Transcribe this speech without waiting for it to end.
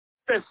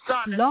the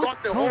Son and Blog God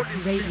the Talk Holy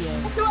Radio.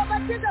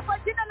 ukiwabatiza kwa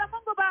jina la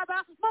Mungu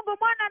Baba, Mungu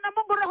Mwana na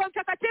Mungu Roho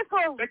Mtakatifu.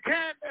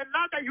 Again,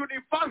 another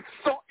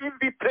universal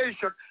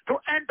invitation to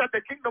enter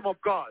the kingdom of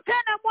God.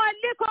 Tena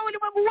mwaliko wa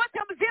ulimwengu wote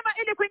mzima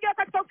ili kuingia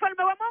katika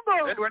ufalme wa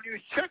Mungu. And when you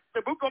check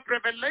the book of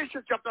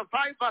Revelation chapter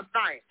 5 verse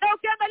 9, Na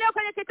ukiangalia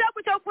kwenye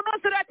kitabu cha Ufunuo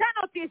sura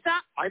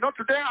 5:9, I know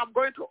today I'm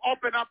going to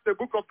open up the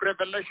book of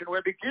Revelation.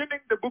 We're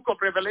beginning the book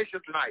of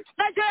Revelation tonight.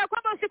 najua ya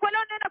kwamba usiku wa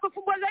leo naenda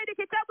kufungua zaidi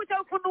kitabu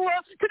cha Ufunuo.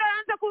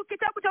 Tunaanza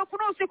kitabu cha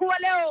Ufunuo usiku wa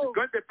leo. It's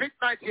going to be a big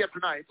night here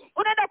tonight.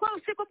 Unaenda kwa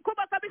usiku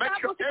mkubwa kabisa Make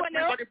hapo sure usiku wa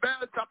leo. everybody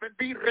belts up and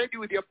be ready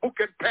with your book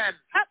and pen,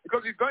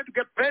 because it's going to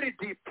get very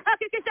deep.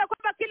 Hakikisha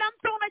kwamba kila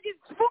mtu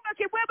umejifunga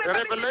kibwebwe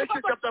kabisa.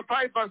 Revelation chapter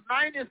 5 verse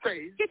 9 it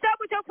says,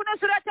 Kitabu cha Ufunuo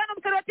sura 5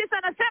 mstari wa 9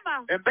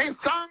 anasema, and they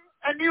sang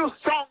a new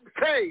song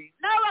saying,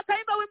 nao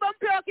wakaimba wimbo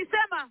mpya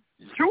wakisema,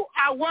 you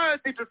are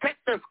worthy to take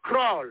the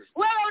scroll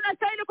wewe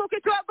unastahili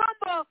kukitoa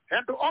gombo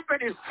and to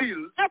open its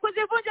seal, na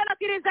kuzivunja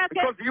lakiri zake,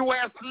 because you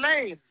were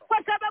slain,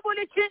 kwa sababu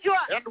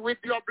ulichinjwa, and with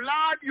your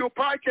blood you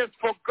purchased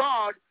for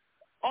God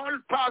all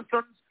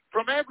persons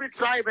from every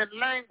tribe and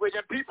language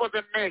and peoples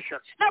and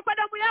nations. na kwa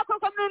damu yako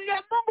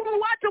ukamnunulia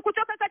Mungu watu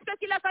kutoka katika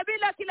kila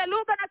kabila, kila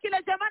lugha na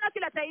kila jamaa na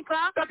kila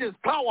taifa. That is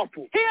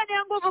powerful. Hiyo ni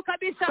nguvu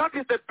kabisa. That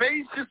is the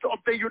basis of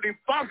the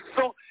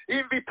universal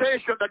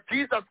invitation that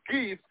Jesus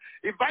gives,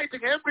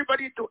 inviting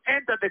everybody to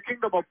enter the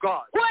kingdom of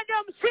God. Huo ndio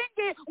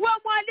msingi wa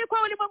mwaliko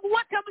wa ulimwengu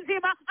wote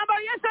mzima ambao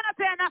Yesu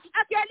anapeana,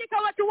 akialika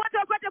watu wote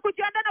wapate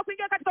kujiandaa na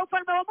kuingia katika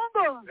ufalme wa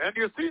Mungu. And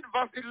you see in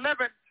verse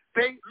 11,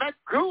 they make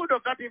good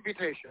of that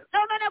invitation.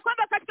 Na unaona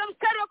kwamba katika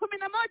mstari wa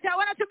 11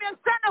 wanatumia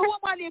sana huo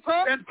mwaliko.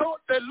 And so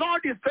the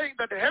Lord is saying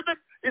that heaven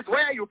is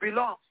where you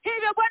belong.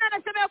 Hivyo Bwana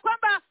anasema ya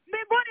kwamba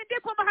mbinguni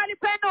ndipo mahali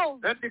penu.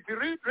 And if you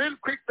read real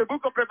quick the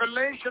book of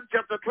Revelation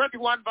chapter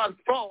 21 verse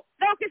 4,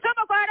 Na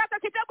ukisoma kwa haraka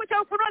kitabu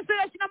cha Ufunuo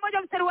sura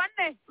 21 mstari wa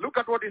 4, look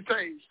at what it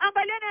says.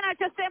 angalieni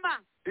anachosema.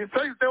 It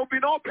says there will be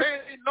no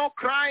pain, no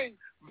crying.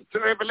 So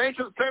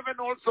Revelation 7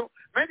 also,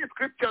 many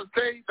scriptures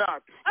say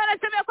that.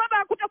 Anasema ya kwamba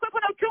hakutakuwepo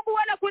na uchungu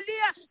wala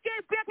kulia.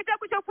 Pia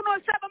kitabu cha Ufunuo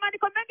 7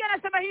 maandiko mengi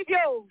anasema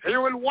hivyo. He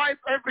will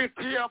wipe every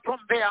tear from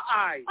their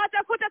eyes.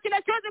 Atafuta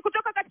kila chozi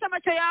kutoka katika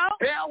macho yao.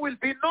 There will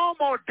be no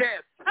more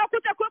death,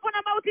 Hakutakuwepo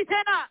na mauti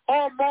tena,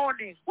 or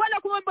mourning, wala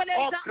or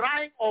kuomboleza,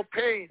 crying, or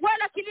pain.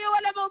 wala kilio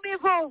wala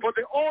maumivu. For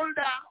the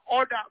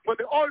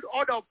old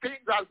order of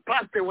things has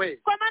passed away.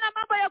 Kwa maana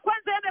mambo ya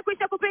kwanza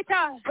yamekwisha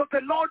kupita. So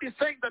the Lord is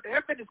saying that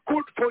heaven is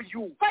good for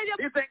you. Kwa hivyo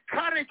He's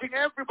encouraging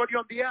everybody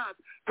on the earth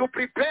to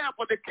prepare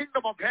for the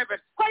kingdom of heaven.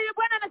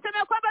 Bwana anasema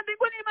ya kwamba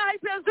mbinguni ni mahali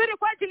pazuri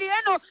kwa ajili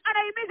yenu.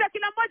 Anahimiza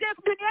kila mmoja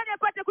duniani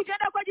apate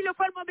kujiandaa kwa ajili ya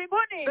ufalme wa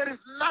mbinguni. There is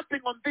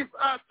nothing on this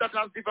earth that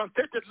has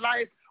devastated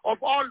life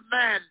of all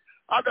men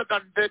other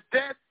than the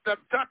death that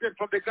started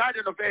from the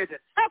Garden of Eden.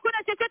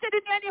 Hakuna chochote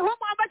duniani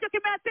humu ambacho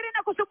kimeathiri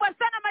na kusumbua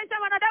sana maisha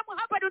ya wanadamu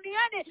hapa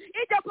duniani,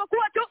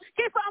 ijapokuwa tu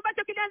kifo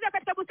ambacho kilianza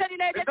katika bustani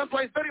la And Eden. that's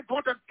why it's very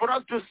important for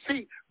us to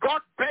see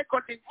God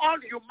beckoning all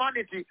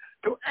humanity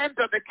to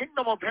enter the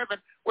kingdom of heaven,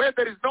 where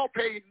there is no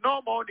pain,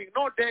 no mourning,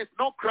 no death,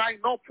 no crying,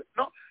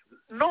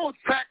 no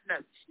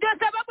sadness. Ndio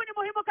sababu ni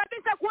muhimu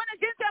kabisa kuona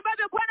jinsi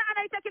ambavyo Bwana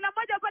anaita kila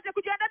mmoja apate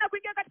kujiandaa na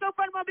kuingia katika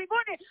ufalme wa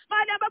mbinguni,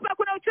 mahali ambapo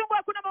hakuna uchungu,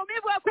 hakuna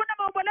maumivu, hakuna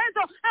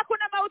maombolezo,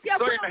 hakuna mauti, So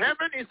hakuna. in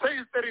heaven he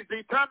says there is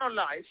eternal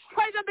life.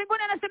 Kwa hivyo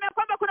mbinguni anasema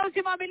kwamba kuna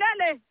uzima wa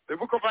milele. The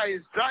book of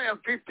Isaiah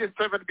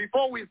 57,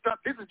 before we start,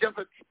 this is just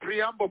a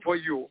preamble for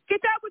you.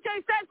 Kitabu cha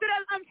Isaya sura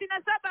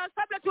 57,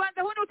 kabla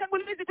tuanze, huu ni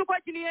utangulizi tu kwa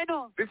ajili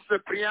yenu. This is a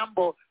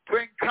preamble to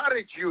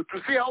encourage you, to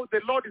see how the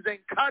Lord is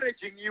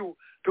encouraging you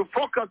to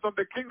focus on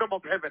the kingdom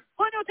of heaven.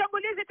 Huu ni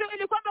utangulizi tu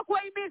ili kwamba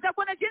kuwahimiza,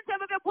 kuna jinsi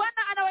ambavyo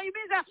Bwana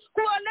anawahimiza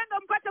kuwalenga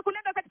mpate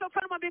kulenga katika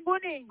ufalme wa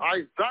mbinguni.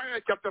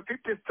 Isaiah chapter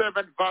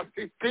 57 verse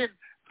 15.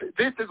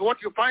 This is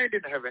what you find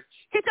in heaven.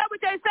 Kitabu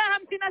cha Isaya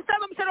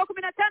 57 mstari wa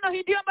 15,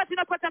 hii ndio ambayo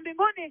tunapata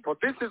mbinguni. For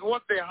this is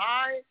what the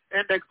high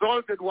and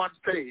exalted one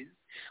says.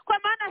 Kwa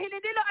maana hili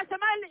ndilo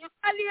asema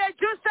aliye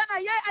juu sana,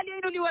 yeye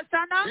aliyeinuliwa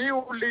sana, He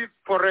who lives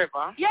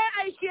forever, yeye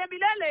aishie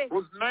milele,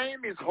 whose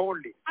name is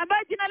holy.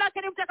 ambaye jina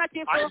lake ni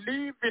mtakatifu. I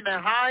live in a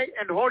high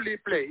and holy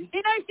place,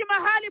 Inaishi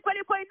mahali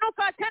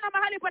palipoinuka, tena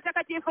mahali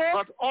patakatifu,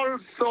 but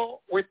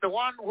also with the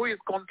one who is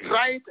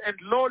contrite and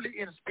lowly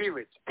in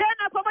spirit,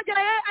 tena pamoja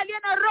na yeye aliye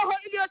na roho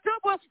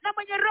iliyotubu na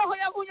mwenye roho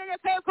ya to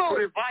unyenyekevu,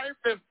 revive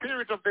the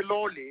spirit of the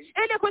lowly,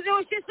 ili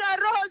kuzihusisha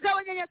roho za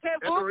and to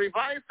unyenyekevu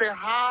revive the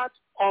heart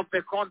of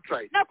the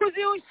contrite. na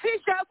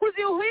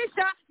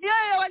kuzihuisha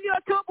mioyo ya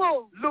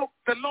waliotubu. Look,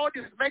 the Lord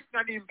is making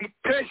an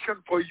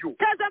invitation for you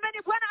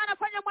Tazameni, Bwana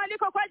anafanya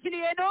mwaliko kwa ajili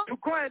yenu to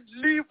go and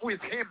live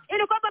with him.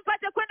 ili kwamba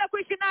mpate kwenda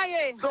kuishi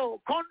naye.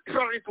 So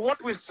contrary to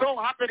what we saw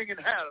happening in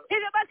hell,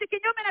 Hivyo basi,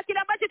 kinyume na kile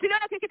ambacho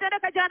tuliona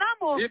kikitendeka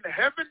jehanamu, in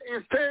heaven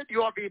instead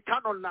you have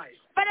eternal life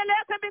badala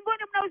yake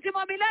mbinguni mna uzima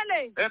wa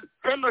milele and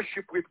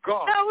fellowship with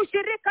God, na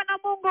ushirika na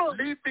Mungu,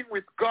 living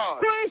with God.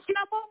 kuishi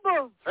na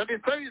Mungu. And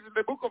it says in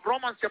the book of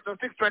Romans chapter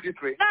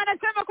 6:23 Na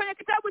anasema kwenye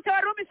kitabu cha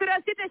Warumi sura ya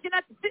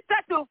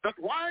 6:23, that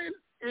while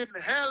in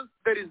hell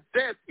there is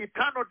death,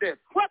 eternal death,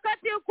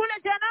 wakati kule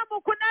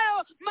jehanamu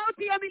kunayo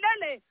mauti ya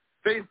milele,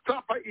 the they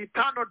suffer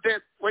eternal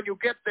death. When you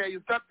get there,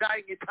 you start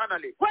dying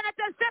eternally.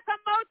 wanateseka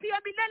mauti ya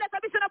milele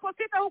kabisa.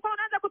 Unapofika huko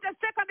unaanza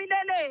kuteseka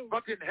milele.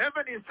 But in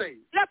heaven he says,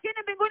 Lakini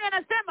mbinguni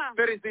anasema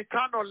there is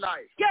eternal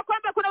life. ya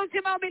kwamba kuna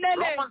uzima wa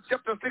milele. Romans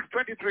chapter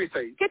 6:23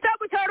 says,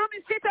 Kitabu cha Warumi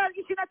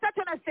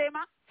 6:23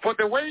 anasema, for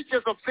the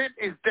wages of sin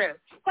is death,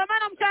 kwa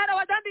maana mshahara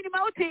wa dhambi ni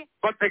mauti,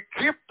 but the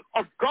gift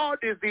of God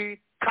is the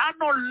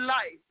eternal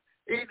life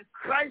in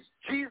Christ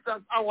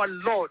Jesus our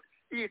Lord.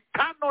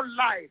 Eternal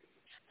life.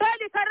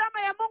 bali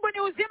karama ya Mungu ni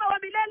uzima wa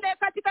milele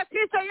katika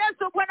Kristo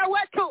Yesu Bwana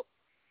wetu.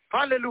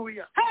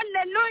 Hallelujah.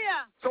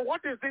 Hallelujah. So what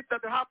is it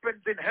that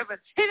happens in heaven?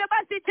 Hivyo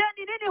basi, je,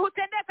 ni nini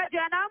hutendeka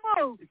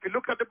jehanamu? If you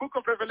look at the book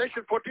of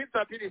Revelation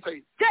 14:13, it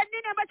says, Je,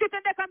 nini ambacho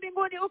hutendeka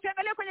mbinguni?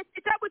 Ukiangalia kwenye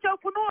kitabu cha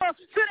Ufunuo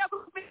sura ya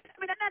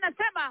 14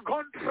 anasema,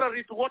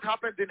 contrary to what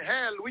happens in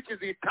hell, which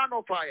is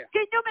eternal fire.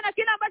 kinyume na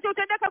kile ambacho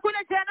hutendeka kule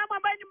jehanamu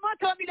ambayo ni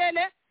moto wa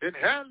milele. In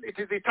hell, it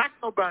is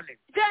eternal burning.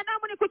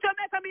 Jehanamu ni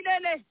kuchomeka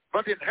milele.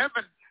 But in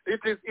heaven,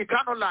 it is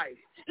eternal life.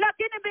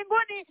 Lakini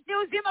mbinguni ni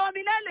uzima wa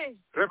milele.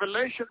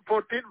 Revelation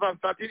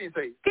 14:13, it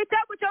says,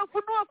 Kitabu cha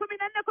Ufunuo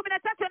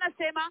 14:13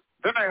 anasema,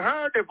 then I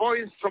heard a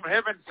voice from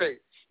heaven say,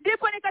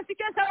 ndipo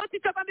nikasikia sauti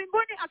toka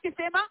mbinguni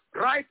akisema,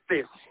 write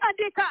this,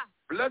 andika,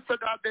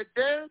 blessed are the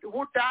dead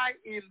who die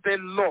in the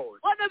Lord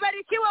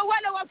wamebarikiwa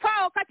wale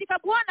wafao katika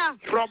Bwana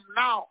from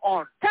now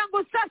on.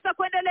 tangu sasa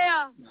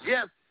kuendelea.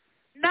 Yes,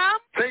 Naam,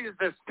 says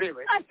the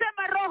Spirit.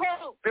 asema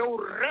Roho, They will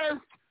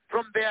rest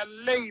from their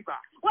labor,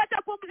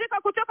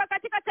 watapumzika kutoka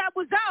katika taabu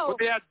for zao,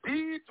 their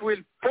deeds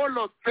will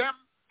follow them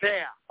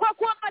there. kwa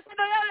kuwa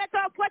matendo yao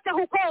yatawafuata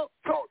huko.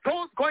 So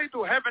those going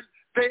to heaven,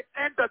 they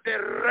enter the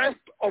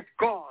rest of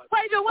God, Kwa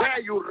hivyo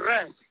where you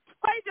rest.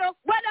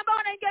 wale ambao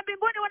wanaingia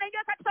mbinguni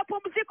wanaingia katika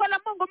pumziko la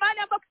Mungu, mahali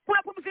ambapo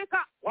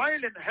kunapumzika.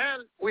 While in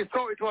hell, we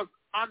saw it was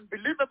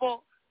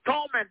unbelievable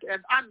torment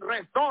and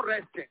unrest, no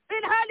resting.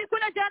 Ilhali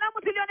kule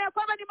jehanamu tuliona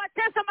kwamba ni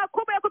mateso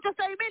makubwa ya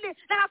kutostahimili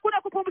na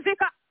hakuna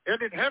kupumzika.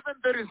 And in heaven,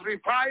 there is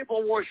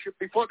revival worship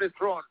before the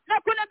throne.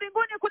 Na kule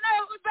mbinguni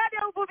kunayo ibada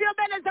ya uvuvio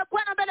mbele za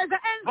Bwana, mbele za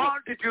enzi.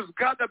 Multitudes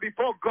gather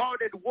before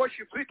God and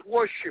worship, sweet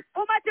worship.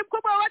 Umati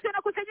mkubwa wa watu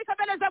wanakusanyika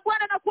mbele za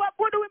Bwana na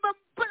kuabudu wimbo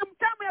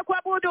mtamu ya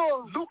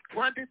kuabudu. Luke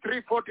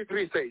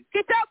 23:43 says,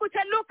 Kitabu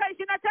cha Luka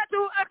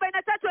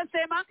 23:43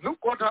 asema,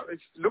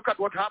 look at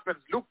what happens.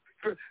 Look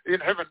in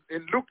heaven,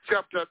 in Luke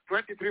chapter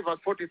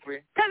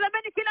 23:43.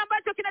 tazameni kile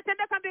ambacho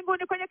kinatendeka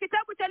mbinguni kwenye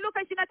kitabu cha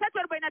Luka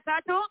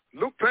 23:43.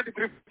 Luke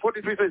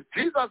 23:43 says,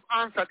 Jesus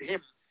answered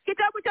him,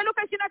 Kitabu cha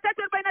Luka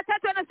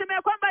 23:43 anasema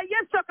ya kwamba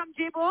Yesu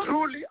akamjibu,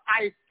 truly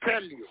I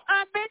tell you,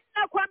 amen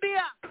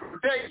nakwambia,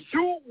 today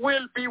you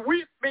will be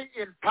with me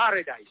in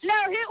paradise.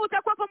 leo hii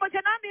utakuwa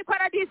pamoja nami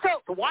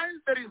paradiso. So while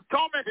there is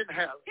torment in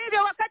hell,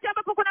 Hivyo wakati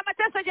ambapo kuna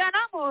mateso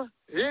jehanamu,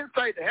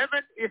 inside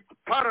heaven is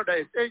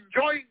paradise,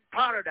 enjoying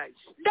paradise.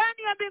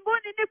 ndani ya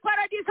mbinguni ni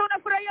paradiso,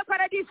 unafurahia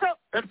paradiso.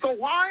 And so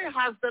why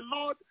has the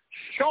Lord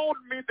shown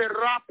me the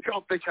rapture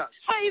of the church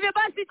Kwa hivyo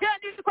basi,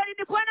 je, kwa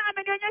nini Bwana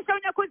amenionyesha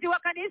unyakuzi wa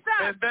kanisa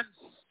and then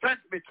sent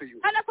me to you?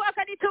 halafu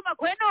akanituma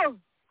kwenu?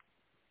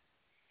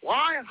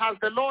 Why has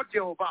the Lord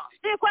Jehovah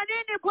Ni kwa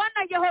nini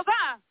Bwana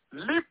Yehova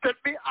lifted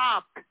me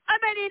up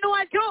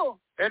ameniinua juu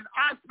and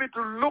asked me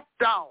to look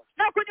down?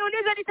 na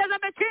kuniuliza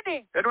nitazame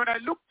chini? And when I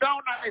looked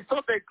down, I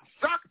saw the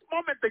exact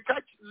moment the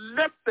church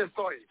left the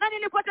soil. Na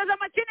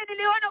nilipotazama chini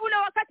niliona ule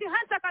wakati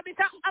hasa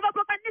kabisa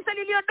ambapo kanisa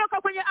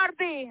liliondoka kwenye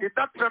ardhi. In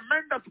that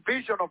tremendous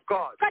vision of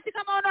God.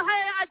 Katika maono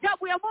haya ya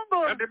ajabu ya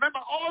Mungu. And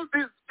remember, all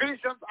these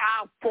visions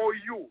are for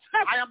you.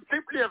 I am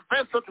simply a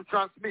vessel to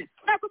transmit.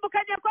 Na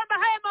kumbukeni kwamba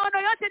haya maono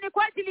yote ni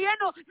kwa ajili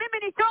yenu.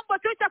 Mimi ni chombo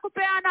tu cha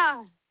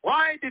kupeana.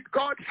 Why did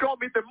God show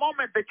me the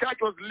moment the church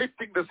was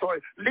lifting the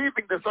soil,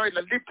 leaving the soil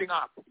and lifting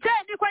up? Je,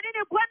 ni kwa nini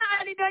Bwana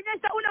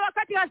alinionyesha ule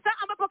wakati hasa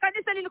ambapo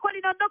kanisa lilikuwa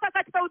linaondoka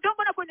katika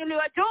udongo na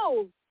kuinuliwa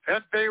juu?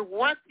 And they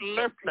went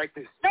left like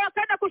this. Na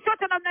wakaenda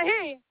kushoto namna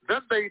hii.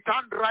 Then they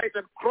turned right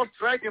and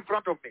crossed right in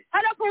front of me.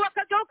 Halafu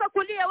wakageuka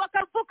kulia,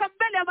 wakavuka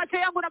mbele ya macho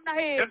yangu namna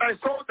hii. And I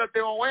saw that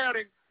they were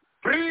wearing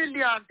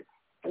brilliant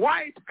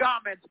white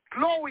garments,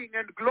 glowing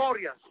and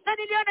glorious. Na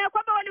niliona ya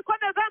kwamba walikuwa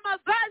wamevaa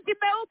mavazi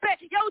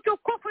meupe ya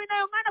utukufu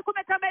inayong'ana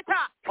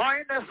kumetameta.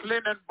 Finest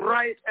linen,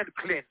 bright and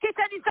clean.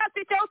 Kisha ni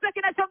safi cheupe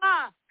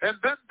kinachong'aa. And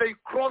then they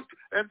crossed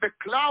and the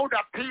cloud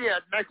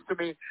appeared next to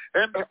me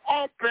and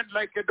opened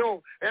like a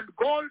door. And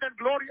gold and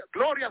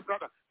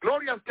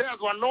glorious stairs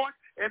were lowered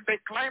and they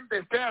climbed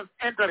the stairs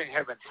entering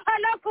heaven.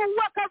 Halafu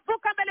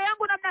wakavuka mbele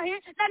yangu namna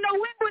hii, nalo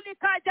wingu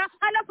likaja,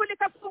 halafu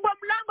likafungua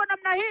mlango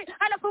namna hii,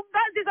 halafu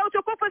ngazi za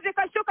utukufu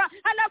zikashuka,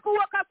 halafu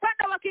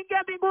wakapanda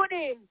wakiingia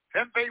mbinguni.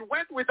 And they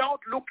went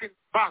without looking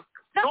back.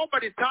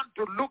 Nobody turned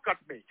to look at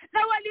me.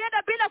 Na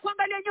walienda bila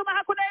kuangalia nyuma,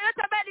 hakuna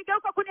yeyote ambaye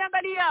aligeuka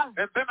kuniangalia.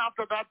 And then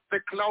after that, the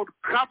cloud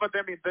covered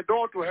them in the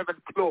door to heaven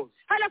closed.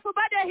 Halafu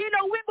baada ya hilo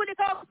wingu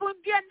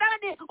likawafungia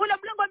ndani, ule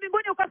mlango wa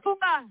mbinguni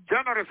ukafunga.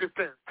 January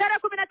 15th. Tarehe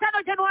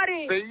 15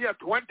 Januari. The year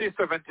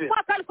 2017.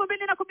 Mwaka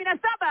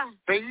 2017.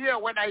 The year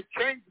when I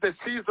changed the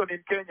season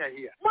in Kenya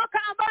here. Mwaka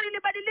ambao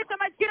nilibadilisha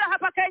majira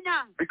hapa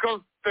Kenya.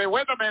 Because the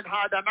weatherman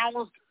had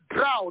announced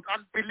drought,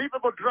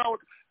 unbelievable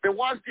drought the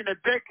worst in a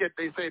decade,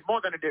 they say,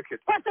 more than a decade.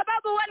 Kwa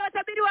sababu wale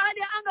watabiri wa hali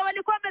ya anga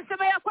walikuwa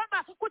wamesema ya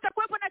kwamba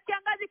kutakuwepo na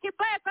kiangazi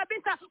kibaya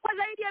kabisa kwa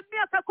zaidi ya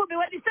miaka 10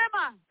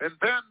 walisema. And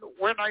then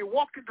when I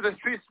walked into the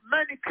streets,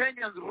 many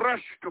Kenyans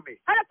rushed to me.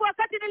 Halafu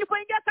wakati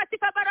nilipoingia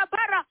katika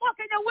barabara,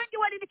 Wakenya wengi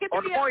On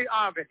walinikimbilia. Moi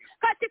Avenue.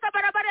 Katika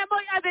barabara ya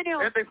Moi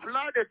Avenue. And they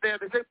flooded there.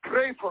 They said,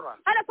 pray for us.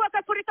 Halafu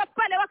wakafurika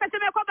pale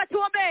wakasema kwamba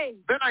tuombe.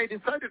 Then I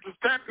decided to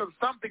stand on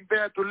something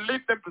there to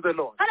lead them to the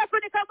Lord. Halafu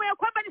nikaamua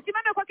kwamba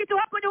nisimame kwa kitu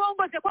hapo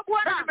niwaongoze kwa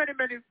Bwana.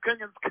 Many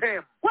Kenyans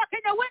came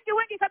Wakenya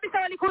wengi kabisa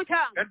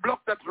walikuja. and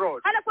blocked that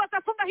road. Halafu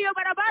wakafunga hiyo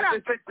barabara.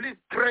 And they said, please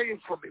pray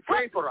for me.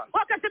 Pray for us.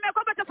 Wakasema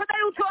kwamba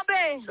tafadhali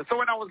utuombe. And so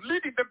when I was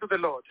leading them to the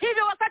Lord,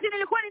 Hivyo wakati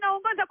nilikuwa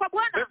ninaongoza kwa then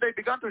Bwana. they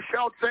began to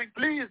shout, saying,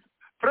 please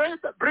pray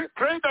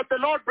that the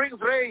Lord brings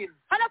rain.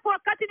 Halafu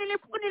wakati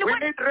We nilikuwa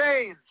need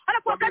rain.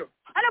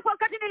 Halafu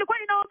wakati nilikuwa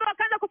ninaomba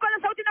wakaanza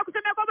kupaza sauti na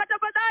kusema kwamba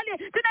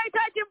tafadhali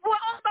tunahitaji mvua,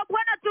 omba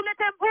Bwana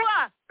tulete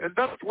mvua. And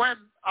that's when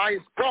I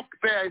spoke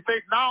there. I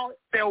said, now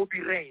there will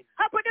be rain.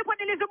 Hapo ndipo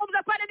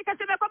nilizungumza pale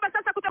nikasema kwamba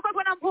sasa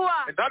kutakuwa na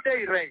mvua. And that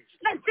day it rained.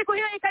 Na siku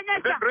hiyo And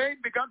ikanyesha. then rain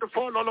began to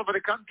fall all over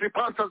the country.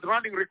 Pastors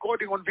running,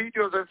 recording on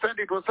videos and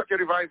sending. It was such a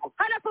revival.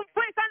 Halafu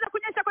mvua ikaanza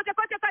kunyesha kote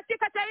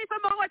katika taifa,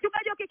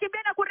 wachungaji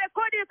wakikimbia na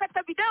kurekodi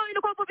katika video.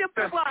 Ilikuwa mvua The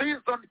mkubwa.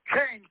 season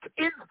changed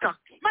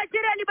instantly.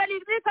 Majira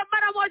yalibadilika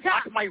mara moja.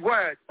 At my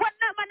word. Kwa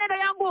maneno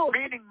yangu.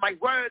 Meaning my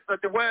words are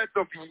the words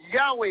of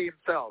Yahweh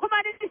himself.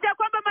 Kumaanisha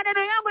kwamba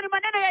maneno yangu ni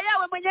maneno ya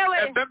Yahweh mwenyewe.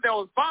 And then there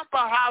was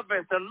bumper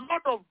harvest, a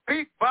lot of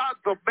big bags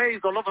of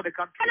maize all over the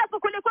country. Halafu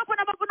kulikuwa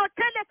na mavuno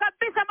tele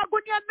kabisa,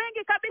 magunia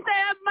mengi kabisa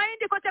ya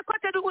mahindi kote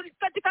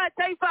katika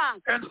taifa.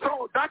 And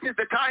so that is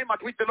the time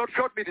at which the Lord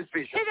showed me this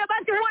vision. Hivyo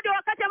basi huo ndio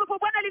wakati ambapo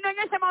Bwana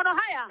alinionyesha maono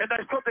haya. And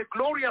I saw the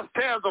glorious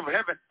stairs of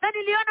heaven. Na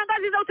niliona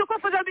ngazi za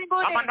utukufu za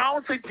mbinguni. I'm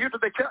announcing to you to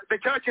the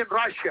church in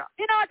Russia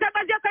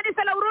Ninawatangazia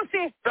kanisa la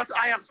Urusi that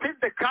I have seen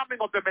the coming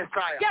of the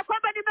Messiah. ya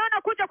kwamba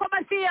nimeona kuja kwa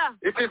Masia.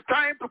 It is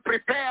time to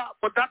prepare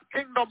for that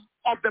kingdom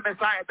of the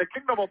Messiah, the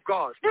kingdom of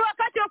God. Ni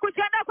wakati wa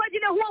kujiandaa kwa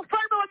ajili ya huo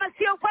ufalme wa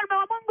Masia, ufalme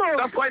wa Mungu.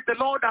 That's why the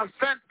Lord has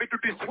sent me to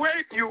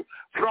dissuade you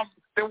from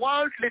the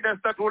worldliness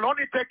that will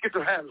only take you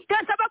to hell.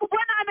 Kwa sababu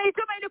Bwana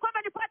ameituma ili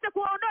kwamba nipate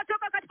kuwaondoa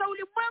toka katika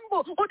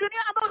ulimwengu,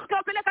 dunia ambao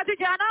utawapeleka tu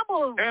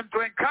jehanamu. And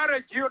to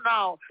encourage you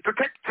now to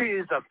take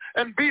Jesus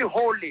and be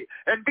holy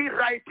and be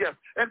righteous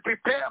and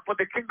prepare for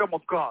the kingdom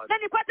of God. Na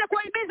nipate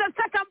kuwahimiza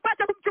sasa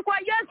mpate kumchukua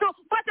Yesu,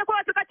 mpate kuwa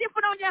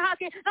watakatifu na wenye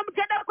haki na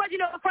mjiandae kwa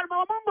ajili ya ufalme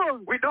wa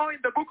Mungu. We know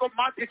in the book of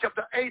Matthew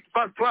chapter 8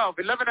 verse 12,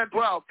 11 and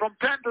 12, from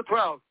 10 to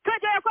 12.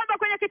 Tunajua ya kwamba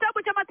kwenye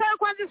kitabu cha Mathayo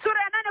kuanzia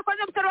sura ya 8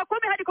 kuanzia mstari wa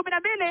 10 hadi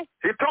 12,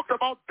 he talked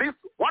about this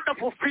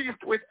wonderful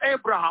feast with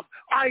Abraham,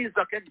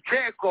 Isaac and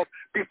Jacob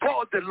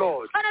before the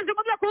Lord.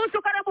 anazungumza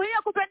kuhusu karamu hii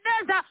ya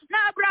kupendeza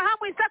na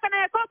Abrahamu, Isaka na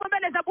Yakobo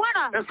mbele za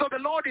Bwana. And so the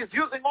Lord is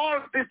using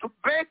all this to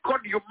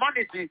beckon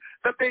humanity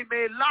that they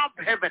may love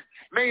heaven,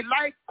 may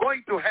like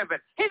going to heaven.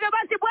 Hivyo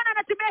basi Bwana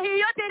anatumia hii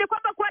yote ili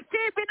kwamba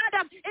kuwatii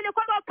binadamu, ili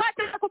kwamba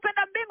wapate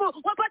kupenda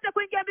mbingu, wapate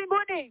kuingia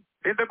mbinguni.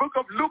 In the book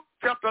of Luke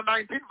chapter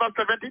 19 verse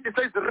 17 it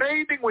says,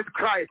 reigning with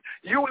Christ.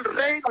 You will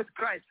reign with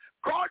Christ.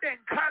 God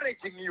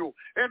encouraging you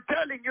and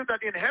telling you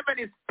that in heaven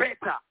is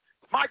better,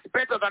 much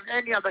better than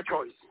any other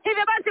choice.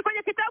 Hivyo basi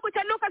kwenye kitabu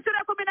cha Luka sura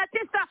ya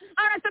 19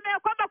 anasema ya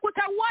kwamba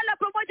kutawala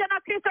pamoja na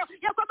Kristo,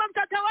 ya kwamba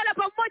mtatawala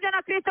pamoja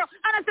na Kristo.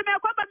 Anasema ya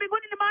kwamba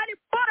mbinguni ni mahali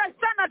bora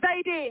sana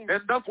zaidi.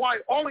 And that's why,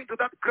 owing to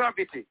that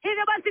gravity,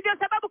 Hivyo basi ndio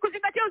sababu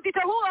kuzingatia uzito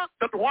huo,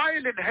 that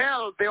while in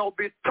hell there will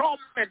be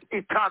torment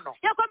eternal,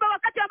 ya kwamba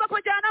wakati ambapo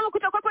jehanamu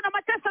kutakuwepo na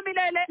mateso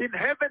milele, in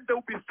heaven there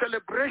will be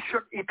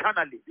celebration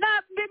eternally.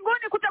 na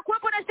mbinguni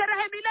kutakuwepo na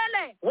sherehe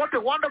milele. What a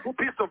wonderful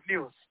piece of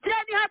news. Je,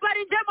 ni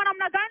habari njema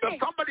namna That gani?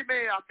 somebody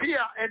may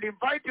appear and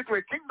invite you to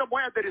a kingdom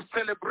where there is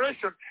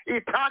celebration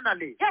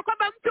eternally. Ya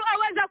kwamba mtu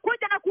aweza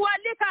kuja na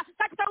kualika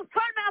katika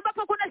ufalme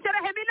ambapo kuna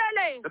sherehe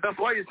milele. And that's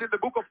why you see in the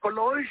book of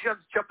Colossians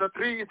chapter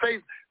 3, it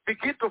says,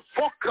 begin to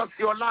focus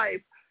your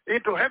life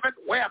into heaven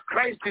where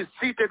Christ is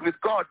seated with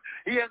God.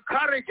 He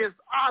encourages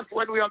us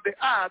when we are on the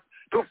earth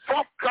to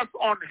focus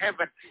on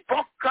heaven.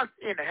 Focus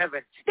in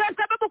heaven. Ndio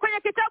sababu kwenye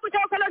kitabu cha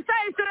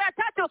Wakolosai sura ya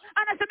 3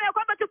 anasema ya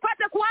kwamba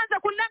tupate kuanza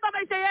kulenga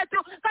maisha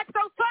yetu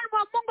katika ufalme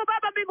wa Mungu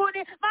Baba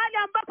mbinguni, mahali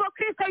ambapo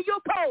Kristo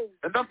yupo.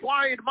 And that's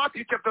why in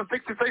Matthew chapter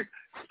 6 it says,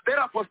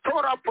 therefore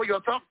store up for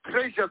yourself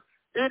treasures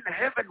in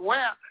heaven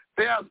where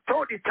they are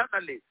stored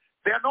eternally.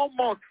 There are no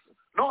moths,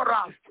 no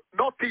rust,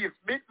 no thieves,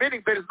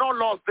 meaning there is no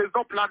loss, there is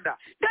no plunder.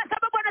 Ndio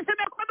sababu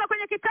anasema kwamba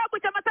kwenye kitabu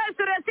cha Mathayo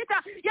sura ya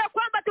 6 ya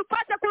kwamba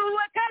tupate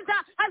kuwekeza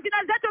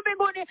hazina zetu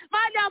mbinguni,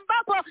 mahali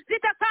ambapo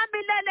zitakaa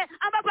milele,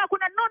 ambapo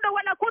hakuna nondo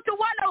wala kutu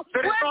wala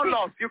There is no wezi,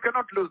 loss, you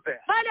cannot lose there.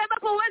 mahali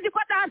ambapo huwezi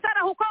pata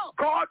hasara huko.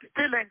 God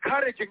still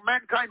encouraging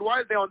mankind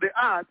while they're on the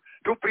earth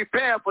to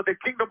prepare for the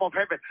kingdom of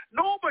heaven.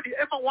 Nobody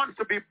ever wants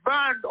to be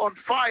burned on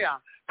fire,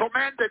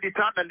 tormented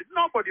eternally.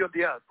 Nobody on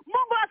the earth.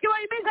 Mungu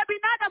akiwahimiza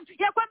binadamu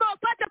ya kwamba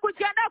wapate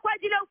kujiandaa kwa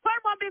ajili ya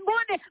ufalme wa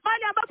mbinguni,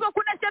 mahali ambapo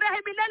kuna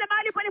sherehe milele,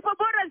 mahali palipo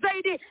bora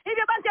zaidi.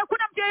 Hivyo basi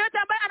hakuna mtu yeyote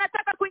ambaye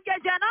anataka kuingia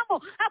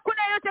jehanamu,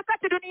 hakuna yeyote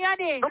kati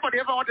duniani. Nobody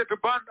ever wanted to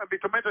burn and be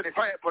tormented in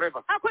fire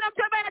forever. Hakuna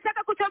mtu ambaye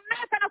anataka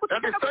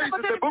says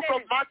in the book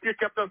of Matthew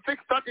chapter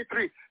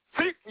 6:33,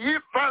 seek ye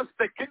first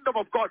the kingdom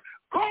of God.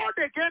 God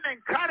again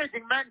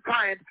encouraging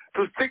mankind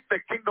to seek the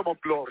kingdom of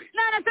glory.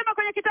 Na anasema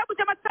kwenye kitabu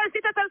cha Mathayo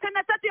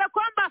 6:33 ya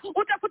kwamba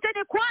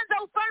utafuteni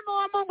kwanza ufalme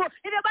wa Mungu.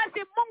 Hivyo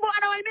basi Mungu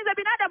anawahimiza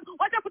binadamu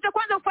watafute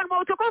kwanza ufalme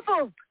wa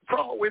utukufu.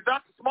 So with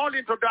that small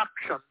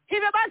introduction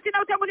hivyo basi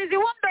na utangulizi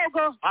huu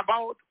mdogo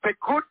about the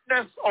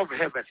goodness of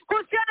heaven,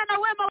 kuhusiana na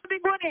wema wa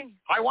mbinguni,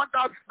 I want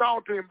us now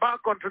to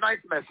embark on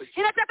tonight's message.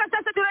 ninataka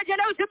sasa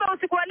turejelee ujumbe wa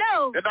usiku wa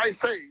leo. And I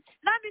say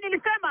Nami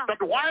nilisema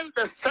that while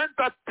the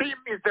center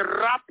theme is the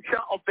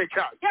rapture of the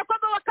church, ya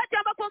kwamba wakati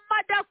ambapo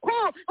mada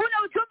kuu ule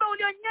ujumbe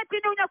ulionyeti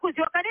ni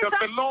unyakuzi wa that kanisa,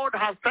 the Lord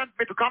has sent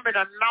me to come and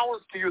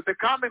announce to you the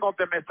coming of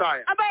the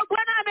Messiah. ambao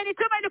Bwana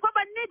amenituma ili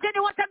kwamba nije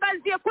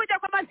niwatangazie kuja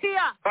kwa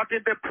Masia. But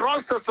in the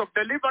process of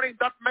delivering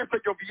that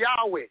message of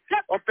Yahweh,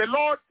 of the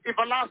Lord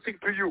everlasting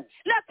to you,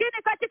 Lakini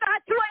katika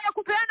hatua ya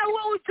kupeana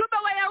huo ujumbe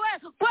wa Yahweh,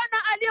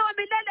 Bwana aliye wa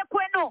milele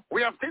kwenu,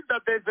 we have seen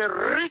that there is a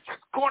rich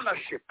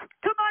scholarship.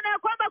 tumeona ya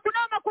kwamba kuna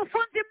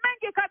makufunzi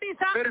mengi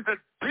kabisa. There is a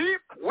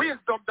deep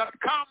wisdom that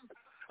comes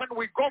when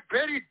we go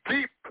very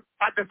deep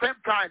at the same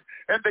time,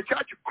 and the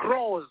church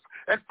grows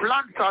and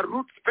plants our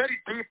roots very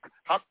deep,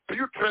 have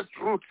buttress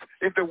roots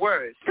in the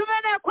word.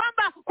 Tumeona ya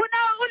kwamba kuna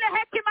ule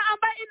hekima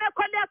ambayo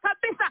imekolea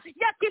kabisa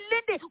ya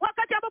kilindi,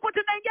 wakati ambapo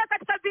tunaingia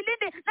katika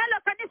vilindi,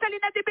 nalo kanisa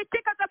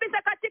linadhibitika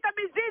kabisa katika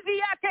mizizi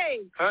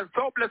yake. And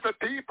so, blessed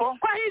people,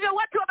 Kwa hivyo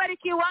watu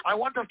wabarikiwa, I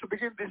want us to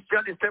begin this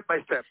journey step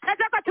by step.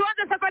 nataka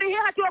tuanze safari hii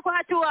hatua kwa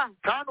hatua.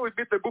 Turn with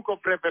me the book of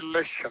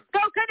Revelation.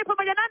 Gaukeni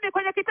pamoja nami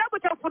kwenye kitabu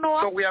cha So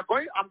Ufunuo.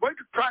 I'm going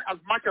to try as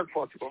much as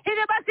possible,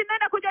 Hivyo basi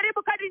naenda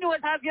kujaribu kadri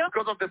niwezavyo,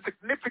 because of the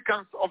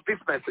significance of this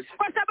message.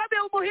 kwa sababu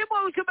ya umuhimu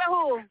wa ujumbe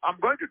huu. I'm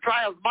going to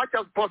try as much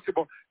as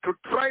possible to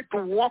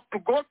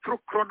go through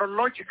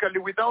chronologically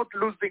without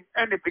losing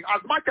anything,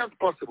 as much as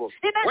possible,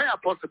 where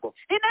possible.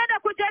 Ninaenda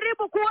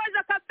kujaribu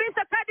kuweza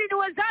kabisa kadri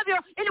niwezavyo,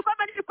 ili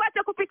kwamba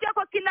nipate kupitia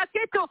kwa kila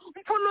kitu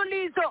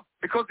mfululizo,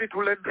 Because it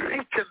will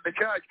enrich the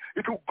church.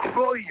 It will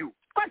grow you.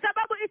 kwa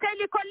sababu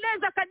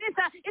itailikoleza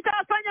kanisa,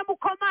 itawafanya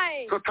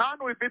mkomae. So turn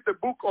with me the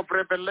book of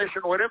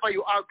Revelation wherever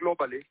you are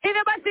globally.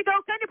 Hivyo basi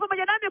gaukeni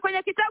pamoja nami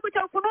kwenye kitabu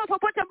cha Ufunuo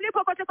popote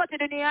mlipo kote kote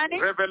duniani.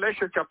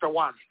 Revelation chapter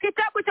 1.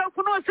 Kitabu cha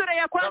Ufunuo sura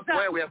ya That's kwanza.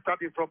 where we are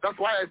starting from. That's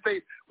why I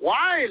say,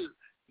 while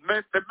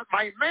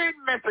my main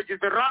message is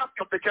the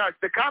rapture of the church,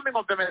 the coming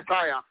of the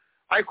Messiah,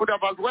 I could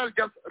have as well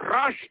just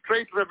rushed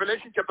straight to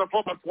Revelation chapter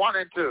 4 verse 1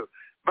 and 2.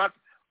 But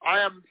I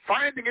am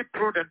finding it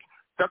prudent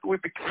that we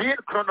begin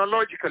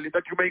chronologically,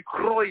 that you may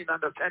grow in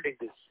understanding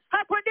this.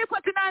 Hapo ndipo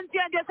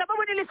tunaanzia. Ndio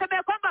sababu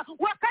nilisema kwamba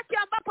wakati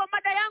ambapo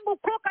mada yangu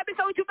kuu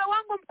kabisa, ujumbe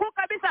wangu mkuu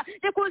kabisa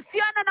ni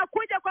kuhusiana na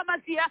kuja kwa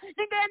Masia,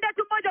 ningeenda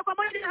tu moja kwa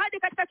moja hadi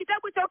katika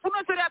kitabu cha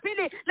Ufunuo sura ya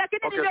pili,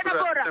 lakini ningeenda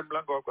bora.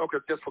 Okay,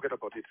 just forget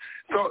about it.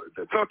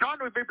 So turn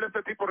with me,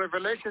 blessed people,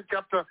 Revelation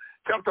chapter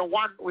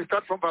 1, we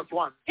start from verse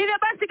 1. Hivyo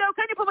basi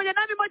gaukeni pamoja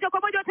nami moja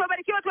kwa moja, watu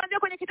wabarikiwa, tuanzie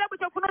kwenye kitabu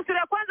cha Ufunuo sura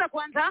ya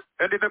kwanza.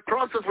 And in the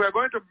process, we are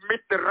going to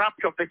meet the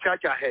rapture of the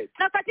church ahead.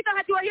 Na katika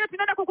hatua hiyo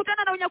tunaenda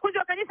kukutana na unyakuzi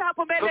wa kanisa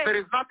hapo So there mbele.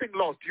 is nothing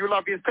lost. You'll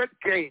have instead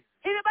gained.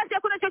 Hivyo basi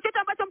hakuna chochote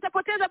ambacho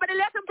mtapoteza,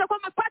 badala yake mtakuwa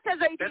mmepata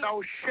zaidi. And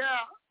I'll share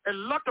a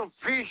lot of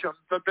visions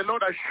that the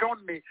Lord has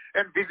shown me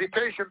and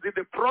visitations in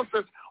the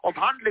process of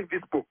handling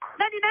this book.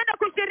 Na ninaenda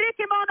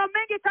kushiriki maono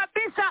mengi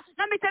kabisa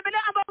na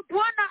mitembeleo ambayo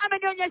Bwana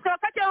amenionyesha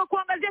wakati wa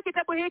kuangazia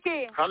kitabu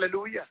hiki.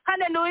 Hallelujah.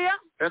 Hallelujah.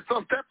 And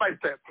so step by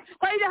step,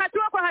 Kwa hivyo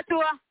hatua kwa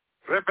hatua,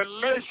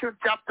 Revelation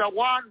chapter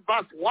 1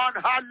 verse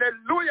 1,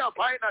 hallelujah,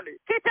 finally.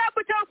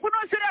 kitabu cha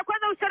Ufunuo sura ya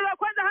kwanza mstari wa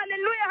kwanza.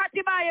 Hallelujah,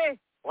 hatimaye.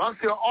 Once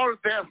you're all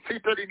there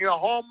seated in your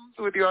homes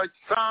with your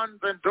sons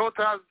and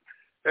daughters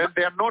and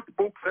their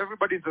notebooks,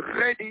 everybody's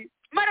ready.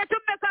 Mara tu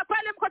mmekaa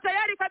pale, mko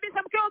tayari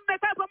kabisa, mkiwa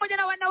mmekaa pamoja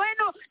na wana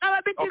wenu na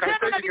mabinti Okay,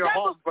 zenu na sit in your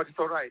vitabu. homes, but it's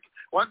all right.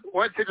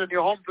 Once sit in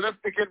your homes, let's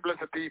begin,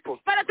 blessed people.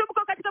 Mara tu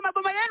mko katika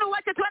maboma yenu,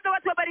 wacha tuanze,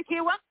 watu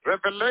wabarikiwa.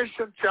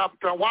 Revelation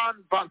chapter 1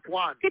 verse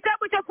 1.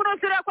 Kitabu cha Ufunuo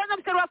sura ya kwanza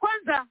mstari wa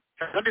kwanza.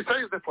 And it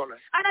says the following.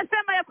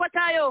 Anasema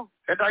yafuatayo.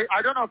 And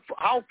I don't know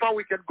how far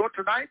we can go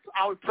tonight.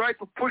 I'll try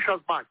to push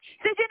as much.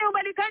 Sijui ni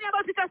umbali gani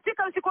ambao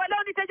tutafika usiku wa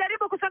leo,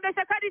 nitajaribu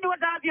kusongesha kadri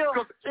niwezavyo.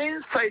 Because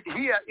inside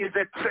here is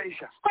a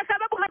treasure. Kwa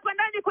sababu hapa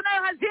ndani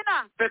kunayo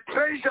hazina. The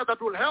treasure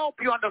that will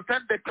help you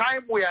understand the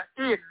time we are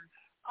in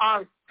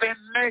as the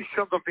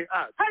nations of the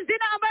earth.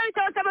 Hazina ambayo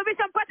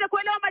itawasababisha mpate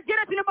kuelewa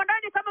majira tulimo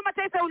ndani kama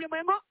mataifa ya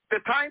ulimwengu. The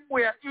time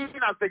we are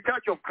in as the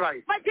church of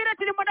Christ. Majira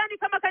tulimo ndani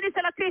kama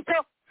kanisa la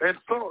Kristo. And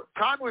so,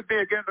 turn with me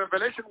again,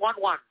 Revelation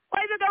 1:1. Kwa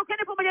hivyo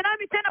gaukeni pamoja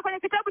nami tena kwenye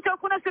kitabu cha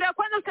Ufunuo sura ya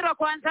kwanza mstari wa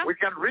kwanza. We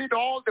can read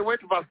all the way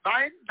to verse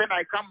 9, then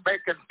I come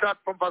back and start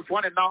from verse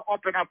 1 and now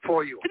open up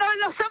for you.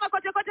 Tunaweza kusoma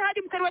kote kote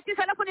hadi mstari wa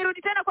 9, alafu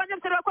nirudi tena kuanzia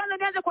mstari wa kwanza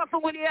nianze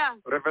kuwafungulia.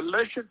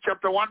 Revelation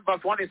chapter 1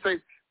 verse 1, it says,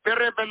 the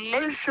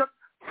revelation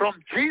from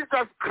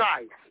Jesus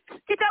Christ.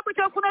 Kitabu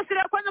cha Ufunuo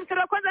sura ya kwanza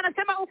mstari wa kwanza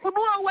anasema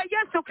ufunuo wa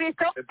Yesu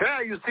Kristo.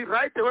 There you see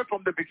right away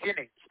from the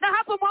beginning. Na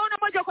hapo mwaona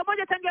moja kwa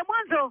moja tangia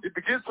mwanzo. It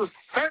begins to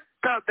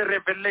center the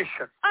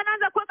revelation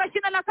Anaanza kuweka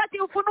shina la kati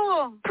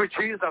ufunuo to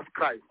Jesus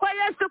Christ. kwa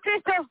Yesu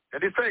Kristo.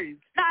 And it says,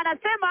 Na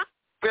anasema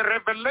the the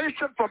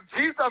revelation from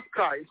Jesus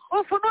Christ,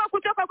 ufunuo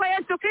kutoka kwa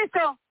Yesu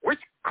Kristo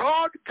which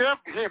God gave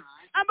him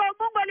ambao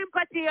Mungu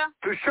alimpatia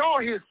to show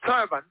his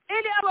servants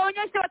ili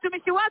awaonyeshe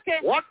watumishi wake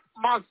what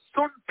must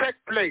soon take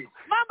place.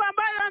 mambo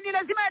ambayo ni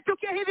lazima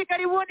yatukie hivi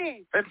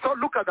karibuni. And so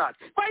look at that.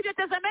 Kwa hivyo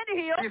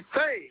tazameni hiyo. He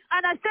says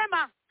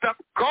Anasema that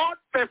God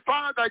the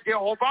Father,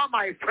 Jehovah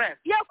my friend,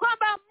 ya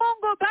kwamba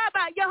Mungu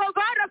Baba,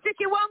 Yehova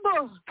rafiki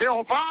wangu,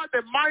 Jehovah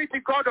the mighty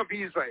God of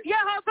Israel,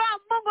 Yehova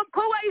Mungu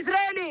mkuu wa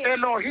Israeli,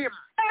 Elohim,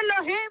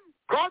 Elohim,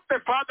 God the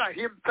Father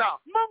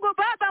himself. Mungu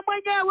Baba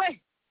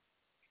mwenyewe.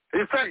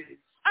 He says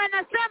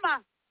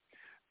Anasema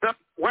that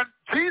when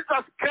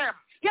Jesus came,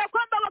 ya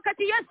kwamba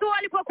wakati Yesu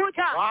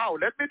alipokuja. wow,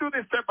 let me do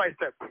this step by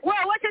step.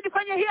 Wacha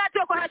nifanye hii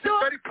hatua kwa This is hatua.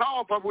 very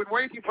powerful. I've been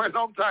waiting for a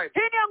long time.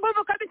 Hii ni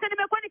nguvu kabisa,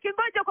 nimekuwa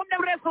nikingoja kwa muda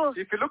mrefu.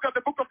 If you look at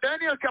the book of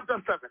Daniel chapter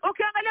 7,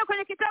 Ukiangalia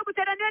kwenye kitabu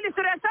cha Danieli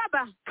sura ya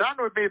 7,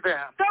 turn with me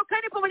there.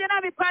 tokeni pamoja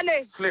nami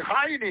pale.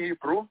 Slihai in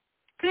Hebrew,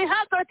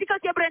 Sliha katika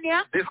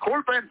Kiebrania,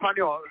 disculpa en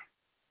español.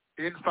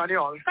 In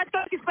español.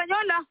 katika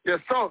Kispanyola, Yes,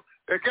 so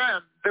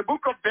again, the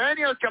book of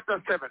Daniel chapter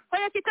 7.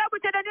 kwenye kitabu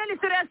cha Danieli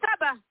sura ya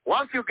 7.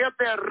 Once you get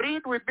there,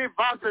 read with me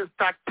verses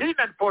 13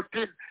 and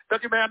 14,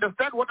 that you may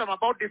understand what I'm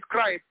about to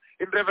describe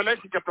in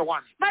Revelation chapter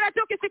 1. Mara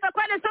tu ukifika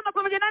pale, soma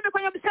pamoja nami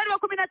kwenye mstari wa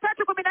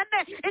 13,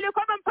 14 ili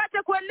kwamba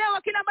mpate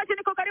kuelewa kile ambacho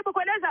niko karibu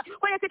kueleza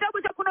kwenye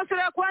kitabu cha Ufunuo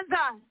sura ya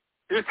 1.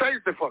 He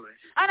says the following.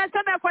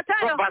 Anasema From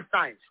yafuatayo verse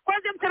 9.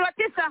 kwanza mstari wa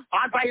 9.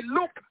 As I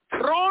looked,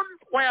 thrones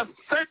were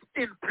set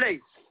in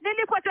place,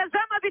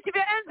 Nilipotazama viti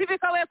vya enzi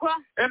vikawekwa,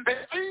 and the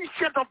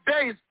Ancient of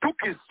Days took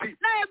his seat.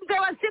 naye mzee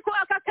wa siku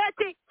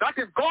akaketi. That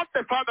is God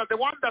the Father, the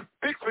one that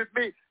speaks with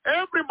me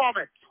every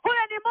moment.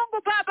 Huyo ni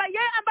Mungu Baba,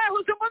 yeye ambaye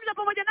huzungumza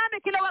pamoja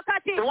nami kila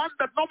wakati, The one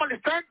that normally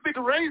sends me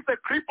to raise the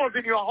cripples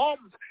in your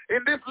homes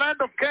in this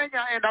land of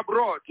Kenya and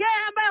abroad.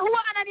 yeye ambaye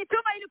huwa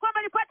ananituma ili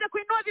kwamba nipate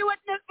kuinua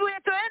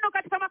viweto yenu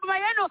katika maboma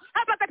yenu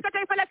hapa katika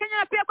taifa la Kenya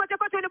na pia kote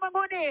kote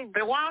ulimwenguni.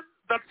 The one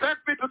that sent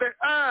me to the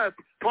earth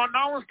to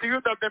announce to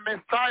you that the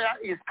Messiah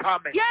is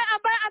coming. Yeye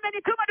ambaye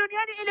amenituma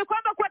duniani ili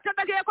kwamba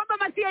kuwatangazia kwamba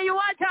Masiya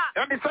yuaja.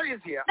 And he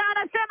says here, Na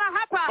anasema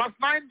hapa verse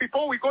 9,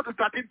 before we go to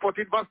 13,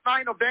 14, verse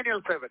 9 of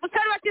Daniel 7.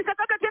 mstari wa 9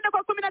 kabla tuende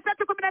kwa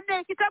 13,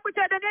 14 kitabu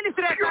cha Danieli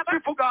sura ya 7.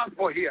 Beautiful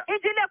gospel here.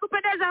 Injili ya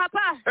kupendeza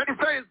hapa. And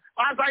he says,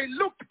 as I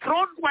looked,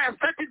 thrones were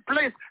set in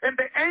place, and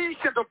the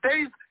Ancient of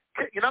Days,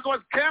 in other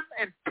words, came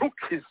and took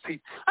his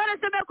seat.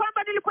 Anasema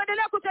kwamba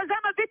nilipoendelea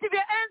kutazama viti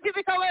vya enzi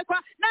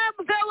vikawekwa, naye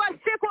mzee wa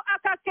siku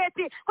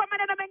akaketi. Kwa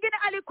maneno mengine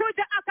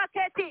alikuja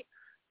akaketi.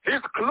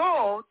 His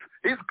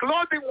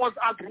clothing was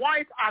as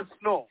white as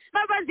snow.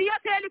 Mavazi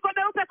yote yalikuwa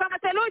meupe kama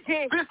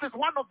theluji. This is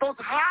one of those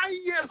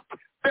highest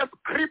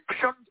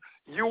descriptions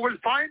you will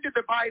find in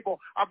the Bible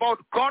about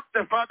God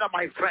the Father,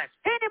 my friend.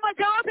 Hii ni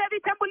mojawapo ya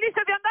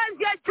vitambulisho vya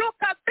ngazi ya juu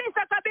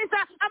kabisa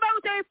kabisa ambayo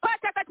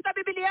utaipata katika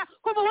Biblia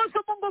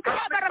kumhusu Mungu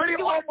Baba Very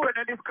rafiki wangu, open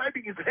and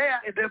describing his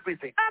hair and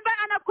everything. ambaye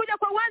anakuja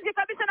kwa wazi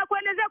kabisa na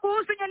kuelezea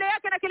kuhusu nywele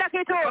yake na kila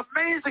kitu.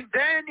 Amazing.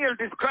 Daniel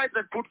describes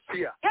and puts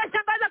here.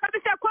 Yashangaza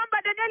kabisa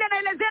kwamba Danieli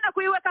anaelezea na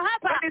kuiweka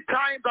hapa. Many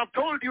times I've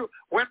told you,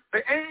 when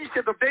the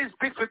Ancient of Days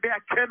speaks with me, I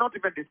cannot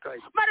even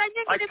describe. Mara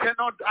nyingi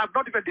I've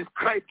not even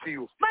described to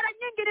you. mara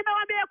nyingi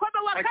nimewaambia kwamba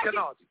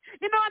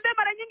nimewaambia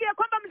mara nyingi ya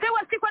kwamba mzee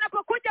wa siku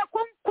anapokuja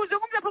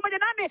kuzungumza pamoja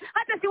nami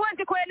hata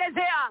siwezi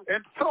kuelezea.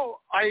 And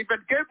so I even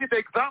gave you the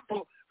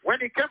example when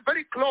he came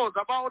very close,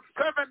 about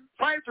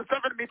 5 to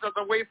 7 meters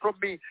away from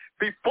me,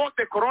 before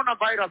the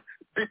coronavirus,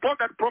 before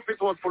that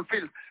prophet was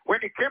fulfilled, when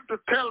he came to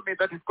tell me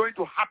that it's going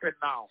to happen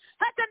now.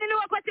 Hata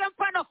niliwapatia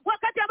mfano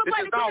wakati ambapo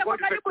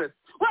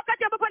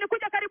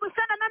alikuja karibu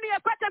sana nami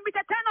yapata mita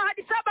 5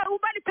 hadi 7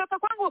 umbali kutoka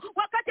kwangu,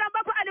 wakati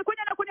ambapo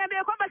alikuja na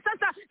kuniambia kwamba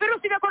sasa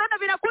virusi vya corona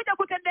vinakuja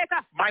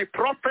kutendeka. My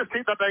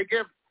prophecy that I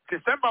gave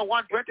December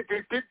 1,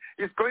 2015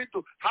 is going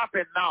to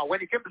happen now.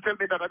 When he came to tell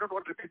me that, I don't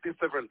want to repeat this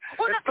several.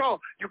 And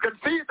so you can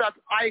see that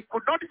I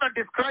could not even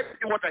describe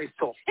what I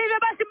saw. Hivyo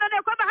basi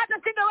mnaona kwamba hata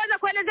singeweza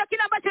kuelezea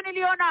kile ambacho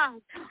niliona.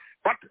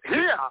 But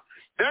here,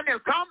 Daniel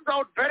comes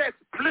out very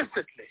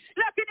explicitly.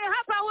 Lakini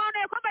hapa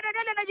waona kwamba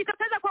Danieli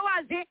anajitokeza kwa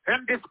wazi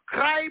and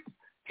describes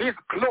his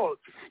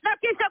clothes na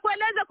kisha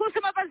kueleza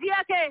kuhusu mavazi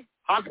yake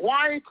as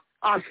white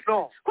as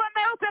snow, kwa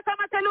meupe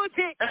kama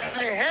theluji, and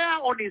the hair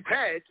on his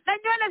head na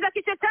nywele za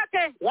kichwa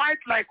chake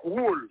white like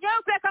wool.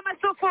 nyeupe kama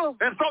sufu.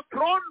 And so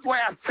thrones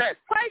were set.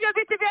 Kwa hivyo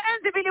viti vya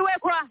enzi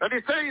viliwekwa. And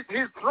he says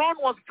his throne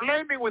was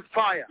flaming with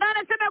fire. Na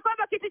anasema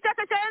kwamba kiti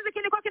chake cha enzi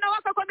kilikuwa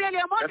kinawaka kwa miali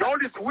ya And moto, all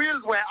his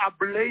wheels were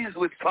ablaze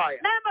with fire.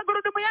 na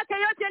magurudumu yake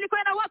yote yalikuwa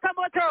yanawaka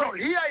So moto.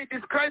 here he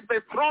describes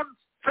the throne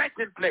set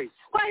in place.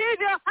 Kwa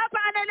hivyo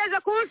hapa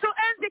anaeleza kuhusu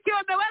enzi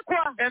ikiwa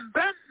imewekwa. And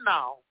then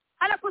now,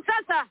 Halafu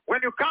sasa when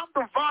you come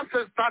to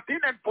verses 13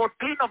 and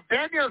 14 of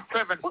Daniel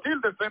 7, still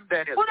the same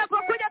Daniel.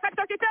 unapokuja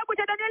katika kitabu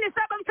cha Danieli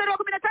 7 mstari wa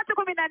 13,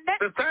 14,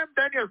 The same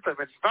Daniel 7,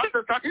 verses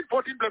 13,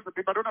 14, blessed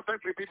people. I don't have time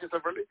to repeat it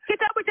severally.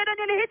 kitabu cha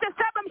Danieli hicho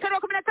 7 mstari wa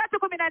 13,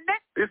 14,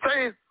 It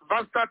says,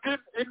 verse 13,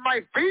 in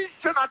my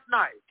vision at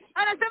night,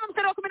 anasema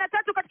mstari wa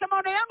 13, katika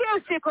maono yangu ya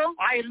usiku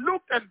I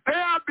looked and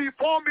there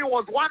before me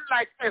was one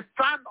like a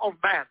son of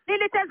man.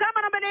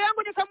 nilitazama na mbele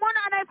yangu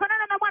nikamwona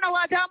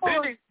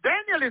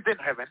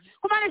heaven.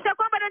 kumaanisha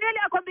kwamba Danieli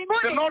ako The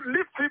mbinguni. Lord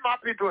lifts him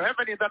up into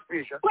heaven in that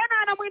vision.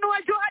 Bwana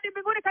anamuinua juu hadi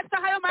mbinguni katika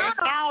hayo And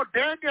maono. now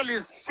Daniel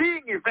is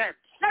seeing events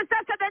Na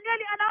sasa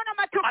Danieli anaona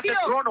at the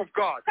matukio throne of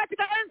God.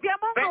 katika enzi ya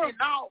Then Mungu.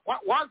 now,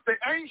 once the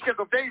Ancient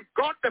of Days,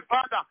 God the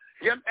Father,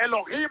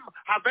 Elohim,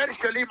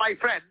 Haversheli, my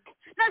friend,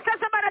 Na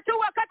sasa mara tu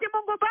wakati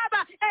Mungu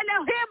Baba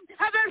Elohim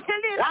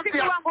Haversheli once he rafiki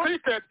has wangu,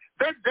 seated,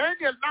 then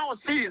Daniel now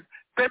sees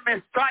the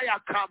Messiah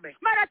coming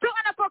mara tu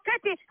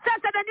anapoketi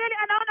sasa Danieli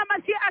anaona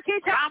Masia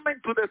akija, coming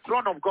to the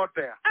throne of God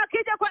there.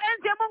 akija kwa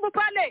enzi ya Mungu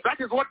pale. That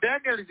is what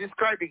Daniel is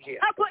describing here.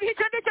 Hapo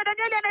hicho ndicho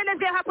Danieli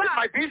anaelezea In hapa.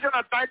 my vision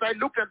at night, I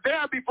looked, and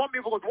there before me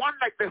was one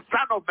like the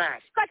Son of Man,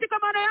 Katika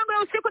maono yangu ya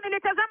usiku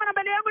nilitazama na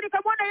mbele yangu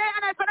nikamwona yeye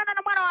anayefanana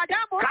na mwana wa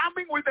Adamu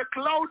coming with the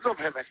clouds of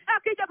heaven.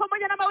 akija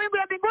pamoja na mawingu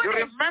ya You mbinguni.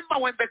 remember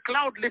when the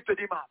cloud lifted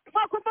him up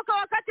Wakumbuka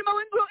wakati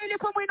mawingu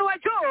ilipomwinua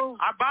juu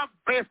above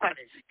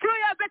Bethany, juu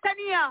ya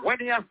Betania, when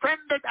he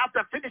ascended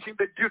after finishing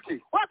the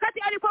duty. wakati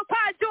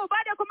alipopaa juu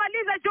baada ya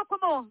kumaliza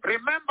jukumu.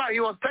 Remember, he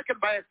was taken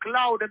by a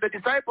cloud, and the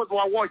disciples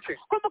were watching.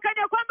 Kumbukeni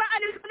ya kwamba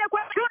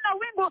alipelekwa juu na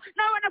wingu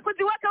na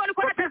wanafunzi wake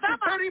walikuwa But this is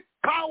wanatazama. very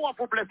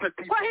powerful, blessed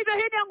people. Kwa hivyo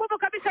hii ni nguvu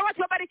kabisa,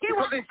 watu wabarikiwa,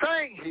 Because he's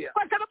saying here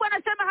kwa sababu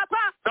anasema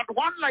hapa that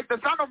one like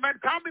the Son of Man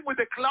coming with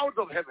the clouds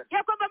of heaven,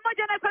 ya kwamba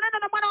mmoja anayefanana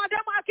na mwana wa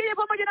Adamu akija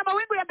pamoja na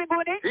mawingu ya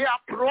mbinguni. he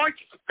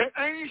approached the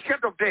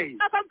Ancient of Days.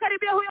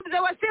 Akamkaribia huyo mzee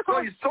wa So siku.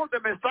 he saw the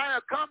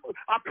Messiah come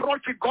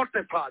approaching God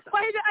the Father.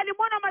 Kwa hivyo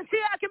alimwona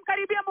Masia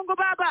akimkaribia Mungu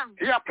Baba.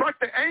 He approached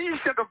the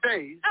Ancient of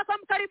Days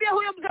Akamkaribia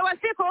huyo mzee wa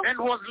siku and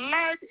was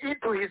led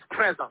into his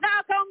presence. na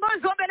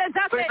akaongozwa mbele So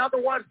zake. in other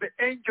words, the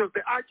angels,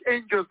 the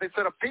archangels, the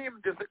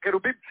seraphim, the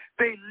cherubim,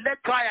 they led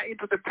fire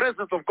into the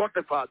presence of God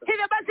the Father.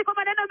 Hivyo basi, kwa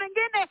maneno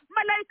mengine,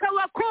 malaika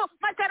wakuu,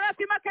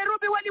 masarafi,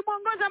 makerubi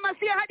walimwongoza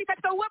Masia hadi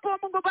katika uwepo wa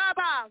Mungu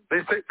Baba.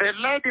 They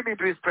led him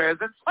into his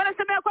presence.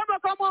 Wanasema ya kwamba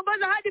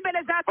wakamwongoza hadi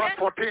mbele Verse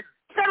zake. 14.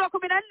 Mstari wa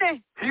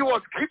 14, He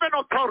was given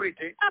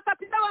authority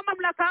akapewa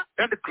mamlaka,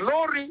 and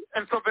glory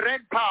and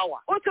sovereign power.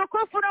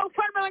 utukufu na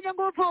ufalme wenye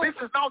nguvu. This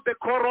is now the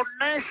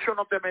coronation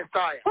of the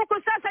Messiah,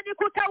 Huku sasa ni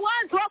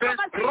kutawazwa the kwa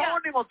Masia,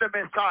 enthroning of the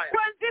Messiah.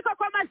 kuanzika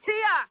kwa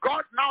Masia.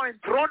 God now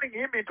enthroning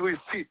him into his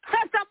seat.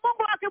 Sasa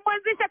Mungu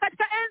akimwanzisha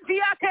katika enzi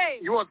yake.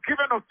 He was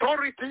given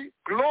authority,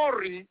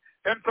 glory,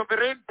 and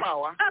sovereign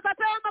power,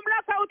 Akapewa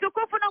mamlaka,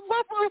 utukufu na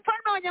nguvu,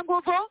 ufalme wenye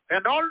nguvu,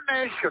 and all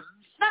nations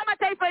na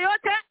mataifa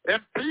yote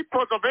and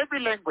peoples of every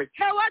language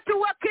na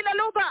watu wa kila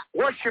lugha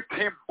worshipped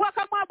him.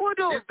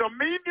 wakamwabudu. His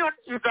dominion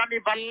is an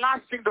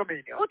everlasting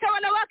dominion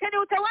Utawala wake ni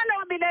utawala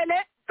wa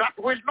milele that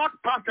will not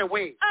pass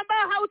away,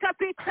 ambao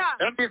hautapita,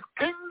 and his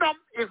kingdom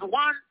is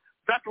one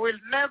that will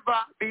never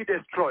be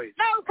destroyed.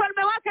 na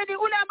ufalme wake ni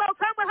ule ambao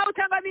kamwe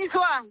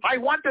hautangamizwa. I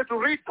wanted to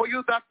read for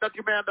you that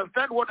you may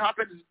understand what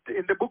happens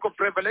in the book of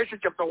Revelation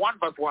chapter 1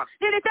 verse 1.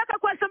 Nilitaka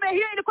kuwasomea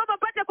hiyo ili kwamba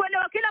mpate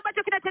kuelewa kile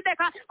ambacho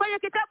kinatendeka kwenye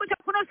kitabu cha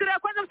Ufunuo sura ya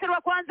kwanza mstari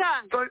wa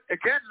kwanza. So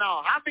again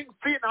now, having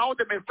seen how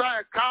the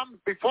Messiah comes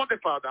before the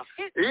Father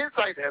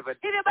inside heaven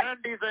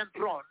and is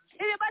enthroned,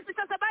 Hivyo basi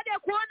sasa, baada ya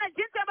kuona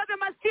jinsi ambavyo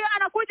Masia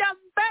anakuja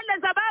mbele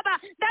za Baba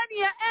ndani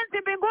ya enzi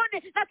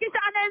mbinguni na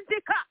kisha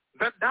anaenzika,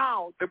 then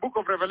now the book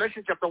of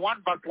Revelation chapter 1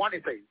 verse 1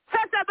 it says,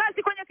 sasa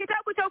basi kwenye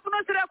kitabu cha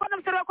Ufunuo sura ya kwanza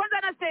mstari wa kwanza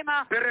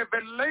anasema, the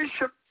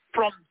revelation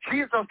from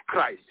Jesus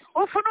Christ,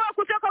 ufunuo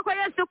kutoka kwa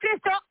Yesu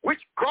Kristo,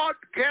 which God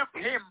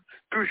gave him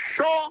to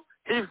show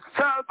his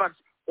servants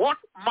what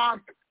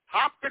must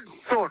happen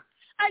soon.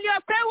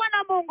 aliyopewa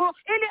na Mungu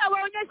ili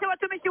awaonyeshe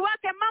watumishi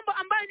wake mambo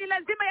ambayo ni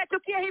lazima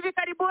yatukie hivi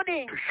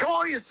karibuni. To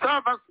show his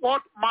servants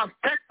what must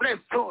take place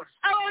soon.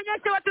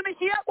 Awaonyeshe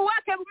watumishi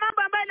wake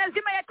mambo ambayo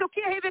lazima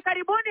yatukie hivi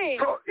karibuni.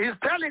 So he's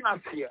telling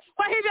us here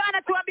Kwa hivyo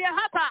anatuambia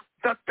hapa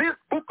that this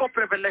book of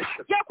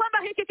Revelation ya kwamba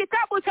hiki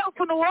kitabu cha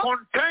Ufunuo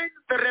contains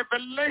the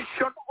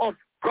revelation of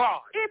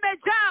God.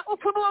 imejaa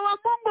ufunuo wa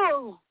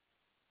Mungu.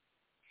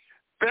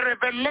 The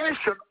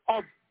revelation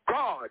of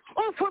God.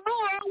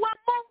 Ufunuo wa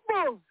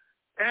Mungu.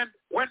 And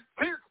when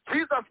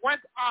Jesus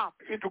went up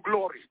into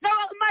glory, Na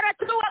mara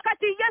tu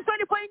wakati Yesu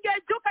alipoingia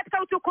juu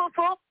katika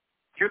utukufu,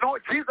 you know,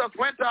 Jesus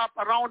went up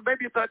around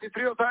maybe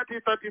 33 or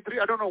 33,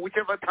 I don't know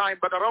whichever time,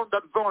 but around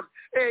that zone,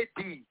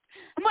 AD.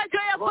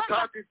 mwajua ya About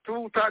kwamba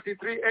 32,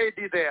 33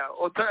 AD there,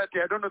 or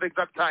 30, I don't know the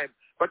exact time,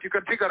 but you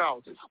can figure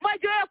out.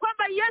 mwajua ya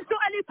kwamba Yesu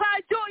alipaa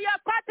juu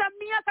yapata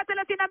miaka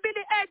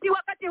 32 AD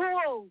wakati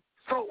huo.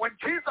 So when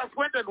Jesus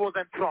went and was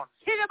enthroned,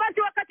 Hivyo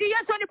basi wakati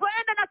Yesu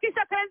alipoenda na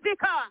kisha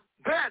kaenzika,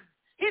 then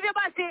hivyo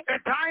basi a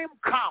time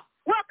comes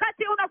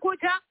wakati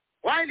unakuja,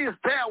 while he's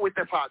there with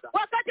the Father,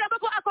 wakati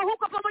ambapo ako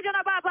huko pamoja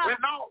na Baba, when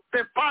now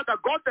the Father,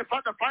 God the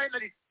Father,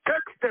 finally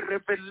takes the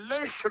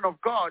revelation of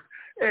God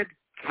and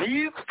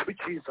gives to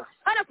Jesus.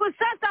 halafu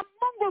sasa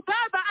Mungu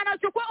Baba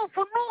anachukua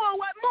ufunuo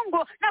wa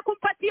Mungu na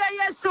kumpatia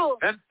Yesu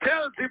And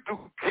tells him to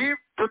give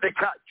to the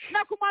church.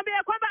 na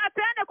kumwambia kwamba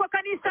apeane kwa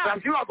kanisa.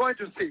 As you are going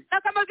to see,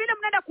 Na kama vile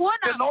mnaenda the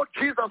kuona, Lord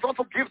Jesus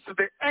also gives to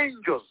the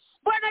angels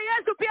Bwana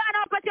Yesu pia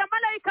anawapatia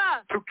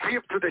malaika to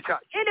give to the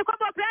church. ili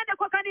kwamba wapeane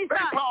kwa Very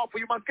kanisa. powerful.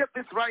 You must get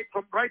this right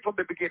from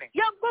the beginning.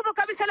 Ya nguvu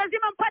kabisa,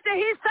 lazima mpate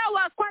hii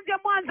sawa kuanzia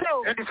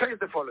mwanzo. And he says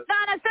the following,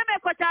 Na anasema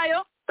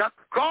ifuatayo, that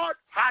God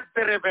had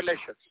the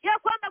revelation. ya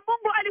kwamba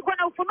Mungu alikuwa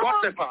na ufunuo,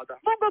 God the Father,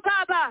 Mungu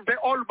Baba, the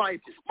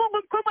Almighty. Mungu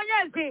mkuu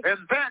mwenyezi,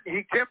 And then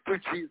he came to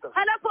Jesus,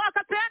 halafu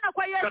akapeana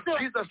kwa that Yesu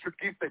Jesus should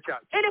give the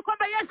church. ili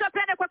kwamba Yesu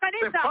apeane kwa The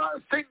kanisa.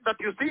 first thing that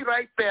you see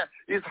right there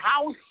is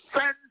how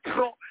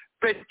central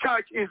the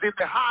church is in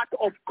the heart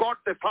of God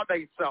the Father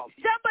himself.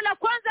 Jambo la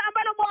kwanza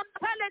ambalo muona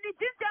pale ni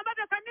jinsi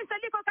ambavyo kanisa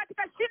liko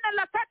katika shina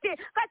la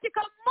kati,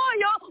 katika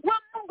moyo wa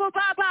Mungu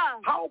Baba.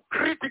 How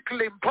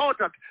critically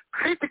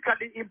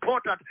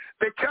important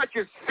the church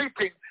is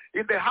sitting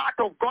in the heart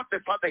of God the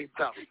Father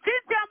himself.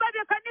 Jinsi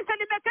ambavyo kanisa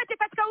limeketi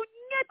katika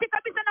unyeti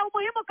kabisa na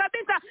umuhimu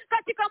kabisa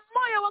katika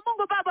moyo wa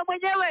Mungu Baba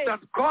mwenyewe.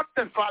 That God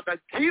the Father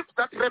gives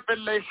that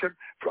revelation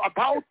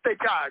about the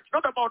church,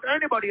 not about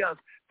anybody else,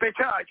 the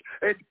church,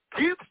 and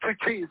gives to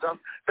Jesus,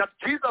 that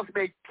Jesus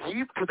may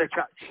give to the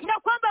church. Na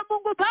kwamba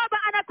Mungu Baba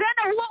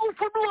anapeana huo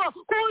ufunuo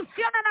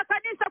kuhusiana na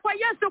kanisa kwa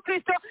Yesu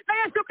Kristo, na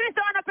Yesu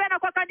Kristo anapeana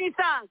kwa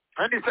kanisa.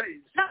 And he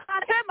says, Na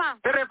anasema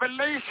the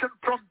revelation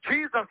from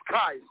Jesus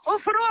Christ,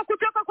 ufunuo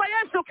kutoka kwa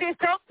Yesu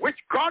Kristo which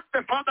God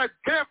the Father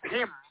gave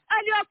him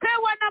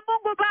aliopewa na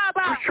Mungu to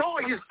Baba show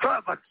his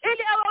servants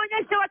ili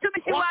awaonyeshe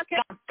watumishi what wake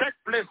must take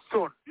place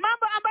soon.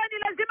 mambo ambayo ni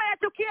lazima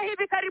yatukie hivi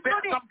There are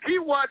karibuni. some key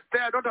words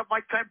there I don't have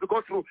much time to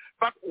go through,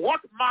 but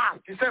what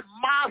must? He said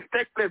must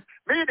take place,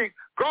 meaning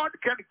God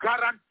can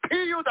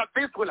guarantee you that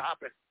this will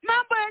happen.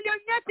 Mambo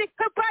yaliyonyeti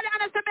pale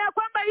anasema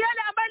kwamba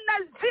yale ambayo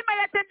lazima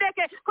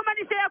yatendeke,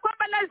 kumaanisha ya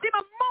kwamba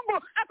lazima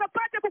Mungu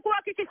akapate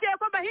kukuhakikishia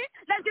kwamba hii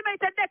lazima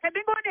itendeke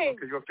mbinguni.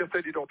 Okay, you have just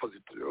said it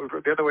opposite,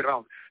 the other way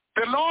around.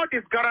 The Lord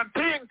is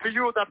guaranteeing to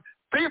you that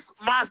this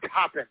must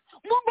happen.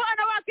 Mungu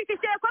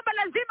anawahakikishia kwamba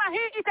lazima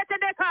hii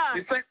itatendeka.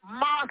 He said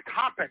must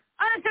happen.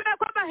 Anasema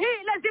kwamba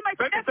hii lazima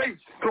Then he itendeke. says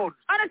soon,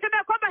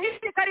 Anasema kwamba hii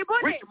ni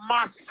karibuni. which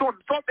must soon.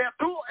 So there are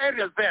two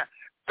areas there.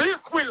 This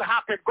will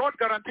happen. God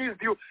guarantees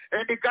you,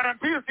 and he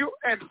guarantees you,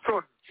 and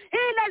soon.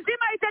 Hii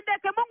lazima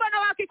itendeke. Mungu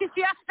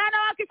anawahakikishia na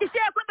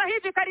anawahakikishia kwamba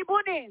hivi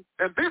karibuni.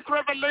 And this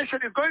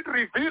revelation is going to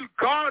reveal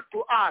God to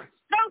us.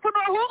 Na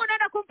ufunuo huu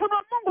unaenda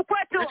kumfunua Mungu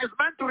kwetu. It is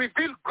meant to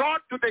reveal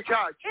God to the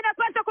church,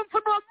 Inapaswa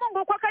kumfunua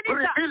Mungu kwa to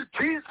kanisa, reveal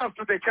Jesus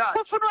to the church.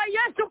 kumfunua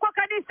Yesu kwa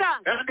kanisa.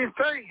 And he's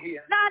saying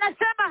here, Na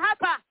anasema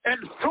hapa,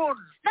 and soon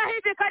na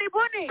hivi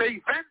karibuni the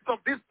events of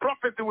this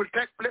prophecy will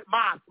take place,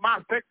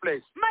 must take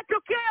place.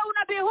 matukio ya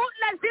unabii huu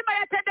lazima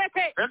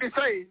yatendeke. And he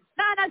says,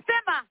 Na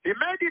anasema he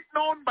made it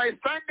known by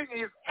sending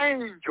his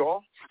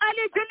angel.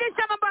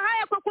 alijulisha mambo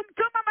haya kwa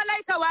kumtuma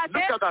malaika Look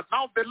wake. at that.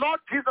 Now the Lord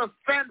Jesus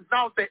sends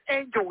now the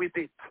angel with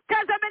it.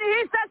 Tazameni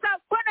hii sasa,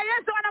 Bwana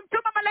Yesu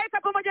anamtuma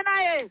malaika pamoja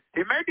naye.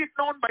 He made it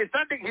known by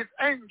sending his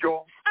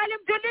angel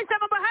Alimjulisha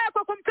mambo haya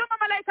kwa kumtuma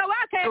malaika to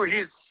wake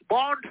his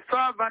bond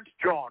servant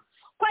John.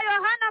 kwa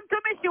Yohana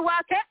mtumishi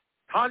wake.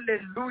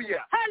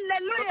 Hallelujah. So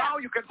Hallelujah. now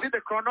you can see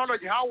the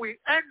chronology, how we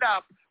end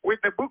up with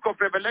the book of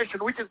Revelation,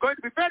 which is going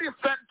to be very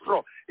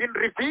central in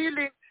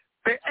revealing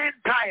the end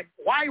time,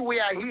 why we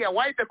are here,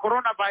 why the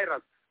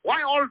coronavirus,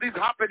 why all these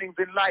happenings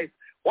in life,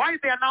 why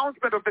the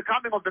announcement of the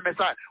coming of the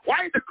Messiah,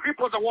 why the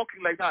cripples are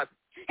walking like that,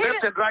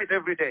 left and right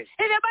every day.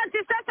 Hivyo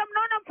basi sasa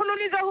mnaona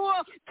mfululizo huo,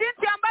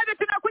 jinsi ambavyo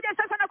tunakuja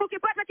sasa na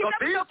kukipata So kitabu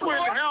cha this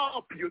will Ufunuo.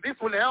 help you. This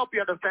will help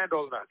you understand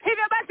all that.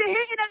 Hivyo basi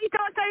hii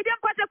itawasaidia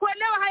mpate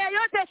kuelewa haya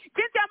yote,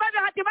 jinsi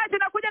ambavyo hatimaye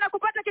tunakuja na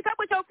kupata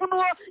kitabu cha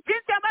Ufunuo,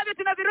 jinsi ambavyo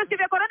tuna virusi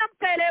vya korona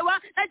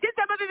mtaelewa, na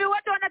jinsi ambavyo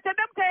viwete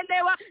wanatembea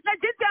mtaelewa, na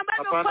jinsi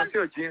ambavyo Hapana,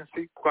 sio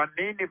jinsi. Kwa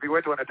nini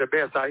viwete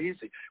wanatembea saa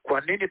hizi?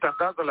 Kwa nini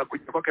tangazo la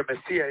kuja kwake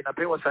Mesia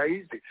inapewa saa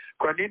hizi?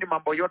 Kwa nini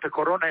mambo yote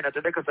korona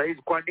inatendeka saa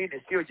hizi? Kwa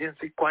nini? Sio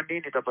jinsi. Kwa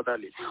nini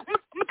tafadhali?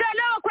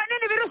 mtaelewa kwa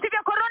nini virusi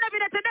vya korona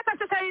vinatendeka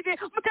sasa hivi.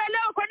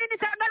 Mtaelewa kwa nini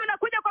tangazo la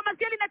kuja kwa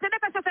Masia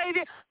linatendeka sasa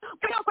hivi.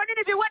 Mtaelewa kwa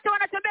nini viwete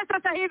wanatembea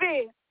sasa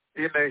hivi.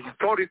 In a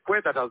historic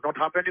way that has not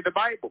happened in the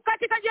Bible.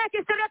 Katika njia ya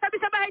kihistoria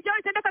kabisa ambayo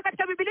haijawahi tendeka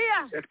katika Biblia.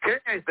 And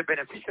Kenya is the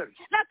beneficiary.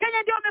 Na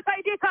Kenya ndio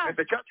wamefaidika. And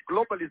the church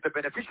global is the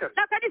beneficiary.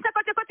 Na kanisa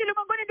kote kote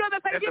ulimwenguni ndio And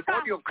the wamefaidika.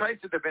 body of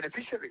Christ is the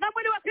beneficiary. Na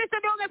mwili wa Kristo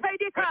ndio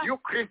umefaidika. And you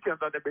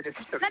Christians are the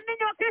beneficiaries. Na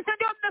ninyi wa Kristo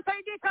ndio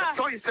mmefaidika. And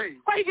so he says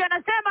Kwa hivyo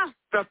anasema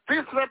that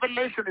this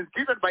revelation is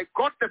given by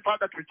God the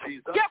Father to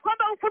Jesus, ya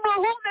kwamba ufunuo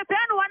huu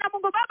umepeanwa na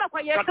Mungu Baba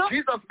kwa that Yesu,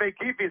 Jesus may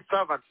give his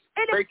servants,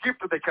 may give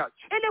to the church.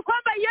 ili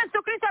kwamba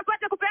Yesu Kristo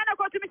apate kupeana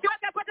kwa watumishi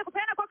wake, apate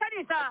kupeana kwa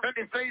kanisa. Then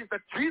he says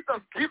that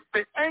Jesus gives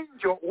the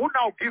angel who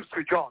now gives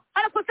to John.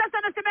 Alafu sasa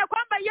anasema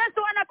kwamba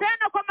Yesu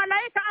anapeana kwa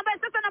malaika ambaye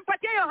sasa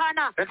anampatia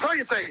Yohana. And so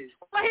he says,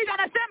 Kwa hivyo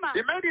anasema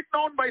he made it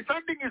known by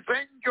sending his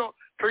angel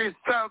to his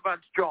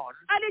servant John,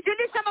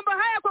 alijulisha mambo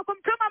haya kwa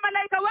kumtuma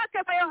malaika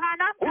wake kwa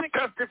Yohana, who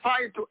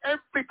testifies to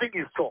everything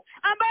he saw.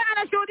 ambaye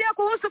anashuhudia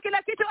kuhusu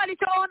kila kitu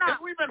alichoona. Can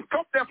we even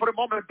stop there for a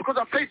moment, because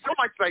I've said so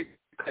much right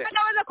there.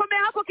 Naweza kumea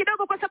hapo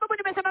kidogo kwa sababu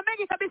nimesema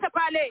mengi kabisa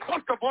pale.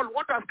 First of all,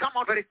 what has come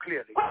out very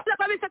clearly Kwanza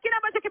kabisa kile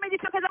ambacho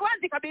kimejitokeza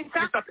wazi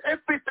kabisa is that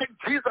everything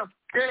Jesus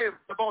gave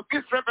about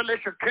this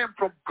revelation came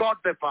from God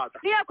the Father.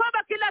 ni ya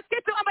kwamba kila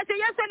kitu ambacho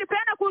Yesu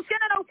alipeana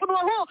kuhusiana na ufunuo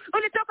huu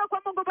ulitoka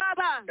kwa Mungu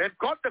Baba. And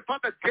God the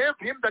Father gave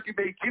him that he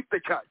may give the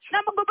church.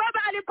 Na Mungu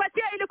Baba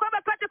alimpatia ili kwamba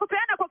apate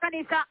kupeana kwa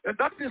kanisa. And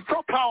that is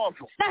so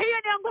powerful. Na hiyo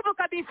ni nguvu nguvu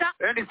kabisa.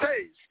 And he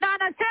says Na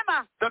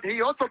anasema that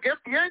he also gave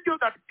the angel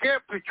that gave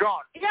to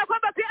John, ya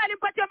kwamba pia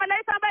alimpatia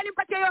malaika ambaye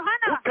alimpatia who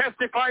Yohana,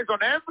 testifies on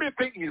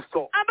everything he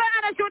saw. ambaye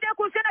anashuhudia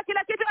kuhusiana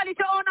kila kitu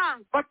alichoona.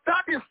 But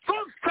that is so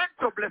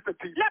central, blessed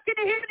people.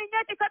 Lakini hii ni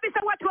nyeti kabisa,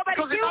 watu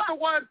Because in wabarikiwa, other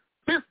words,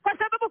 this, kwa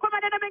sababu kwa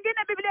maneno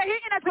mengine Biblia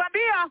hii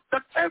inatuambia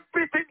that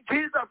everything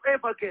Jesus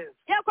ever gave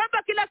ya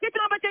kwamba kila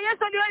kitu ambacho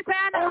Yesu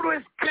aliyoipeana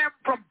always came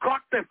from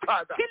God the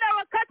Father. kila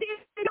wakati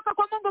ilitoka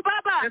kwa Mungu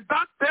Baba. And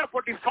that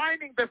therefore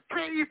defining the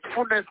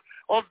faithfulness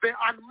of the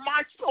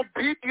unmatched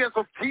obedience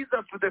of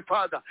Jesus to the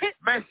Father,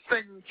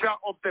 messenger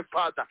of the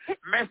Father,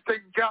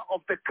 messenger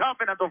of the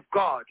covenant of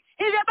God.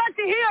 Hivyo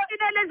basi hiyo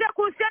inaelezea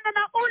kuhusiana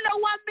na ule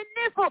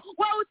uaminifu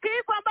wa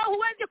utiifu ambao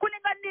huwezi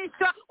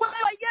kulinganishwa kwa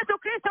Yesu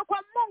Kristo kwa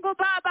Mungu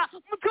Baba,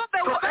 mjumbe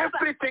So wa Baba.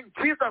 everything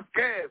Jesus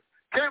gave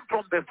came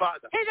from the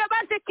Father. Hivyo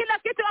basi kila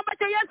kitu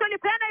ambacho Yesu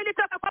alipeana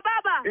ilitoka kwa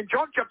Baba. In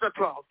John chapter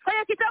 12,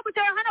 Kwenye kitabu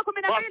cha Yohana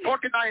verse 12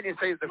 49, he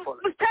says the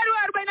following. mstari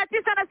wa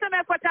 49 anasema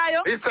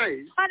yafuatayo. He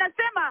says,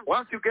 Anasema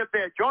once you get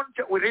there,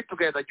 we read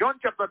together. John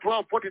chapter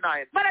 12,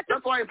 49.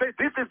 That's why I say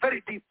this is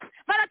very deep.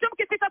 mara tu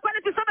mkifika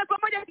pale tusome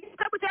pamoja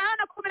kitabu cha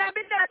Yohana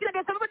 12,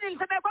 ndio sababu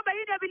nilisema kwamba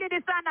hii ni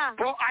vilindi sana.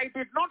 For I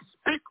did not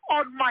speak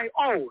on my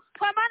own,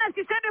 Kwa maana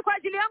sisemi kwa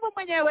ajili yangu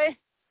mwenyewe,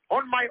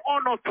 on my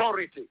own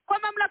authority. kwa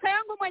mamlaka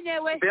yangu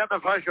mwenyewe. The other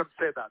version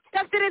say that.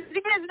 Tafsiri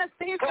zingine zinasema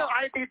For hivyo.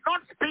 I did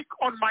not speak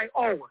on my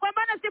own, Kwa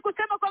maana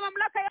sikusema kwa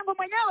mamlaka yangu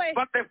mwenyewe,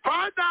 but the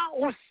Father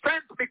who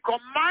sent me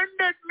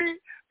commanded me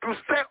to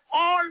say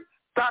all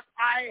that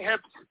I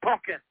have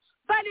spoken.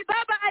 bali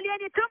Baba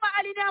aliyenituma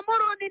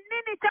aliniamuru ni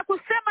nini cha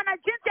kusema na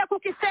jinsi ya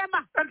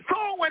kukisema. And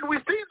so when we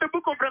see in the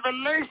book of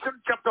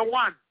Revelation chapter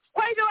 1,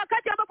 Kwa hivyo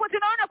wakati ambapo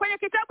tunaona kwenye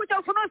kitabu cha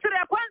Ufunuo sura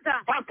ya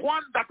 1, verse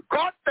 1, that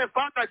God the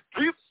Father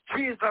gives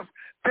Jesus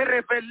the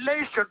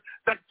revelation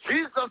that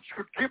Jesus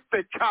should give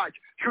the church,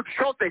 should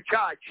show the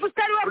church,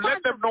 mstari wa to let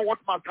kwanza, them know what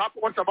must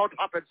happen, what's about to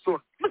happen soon.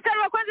 mstari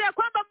wa kwanza ya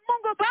kwamba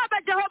Mungu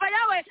Baba Jehova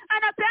Yawe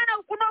anapeana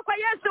ufunuo kwa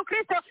Yesu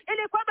Kristo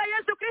ili kwamba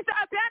Yesu Kristo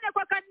apeane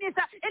kwa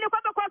kanisa ili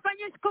kwamba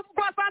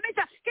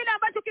kuwafahamisha kile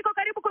ambacho kiko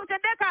karibu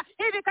kutendeka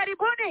hivi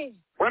karibuni.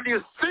 When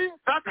you see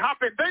that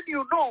happen, then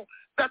you know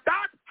that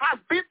that has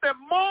been the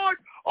mode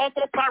of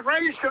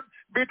operation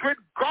between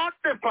God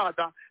the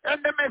Father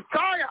and the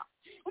Messiah.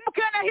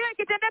 Mkiona hiyo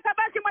ikitendeka,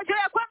 basi mwajua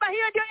ya kwamba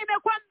hiyo ndio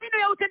imekuwa mbinu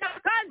ya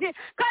utendakazi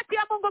kati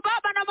ya Mungu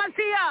Baba na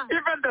Masia.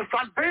 Even the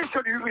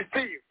salvation you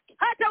receive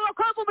Hata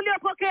wokovu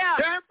mliopokea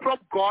came from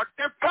God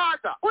the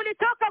Father.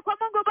 ulitoka kwa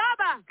Mungu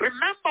Baba.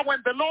 Remember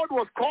when the Lord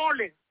was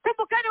calling,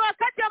 Kumbukeni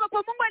wakati ambapo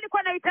Mungu alikuwa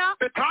anaita,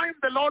 the time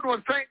the Lord was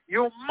saying,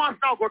 you must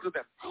now go to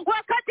them.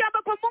 wakati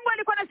ambapo Mungu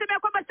alikuwa anasema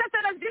kwamba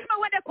sasa lazima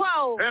uende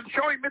kwao, And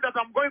showing me that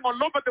I'm going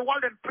all over the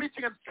world and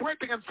preaching and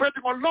sweating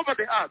all over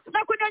the earth.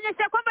 na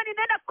kunionyesha kwamba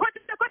ninaenda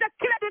kote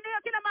kila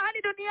dunia, kila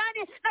mahali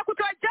duniani na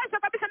kutoa jasho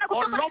kabisa na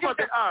All kutoa over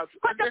the earth.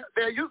 And kote,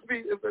 there used to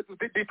be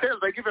the details.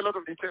 I give a lot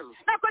of details.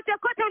 na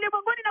kote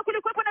ulimwenguni, na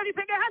kulikuwepo na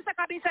vipengee hasa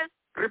kabisa.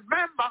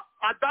 Remember,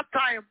 at that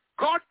time,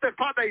 God the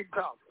Father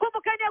himself,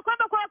 Kumbukeni ya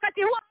kwamba kwa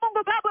wakati huo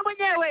Mungu Baba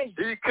mwenyewe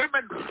he came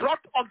and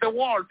wrote on the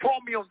wall,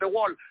 for me on the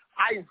wall,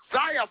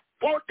 Isaiah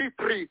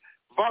 43,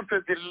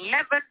 verses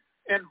 11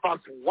 and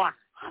verse 1.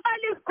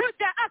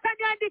 alikuja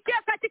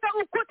akaniandikia katika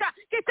ukuta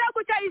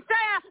kitabu cha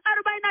Isaya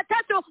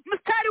 43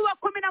 mstari wa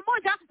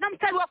 11 na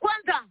mstari wa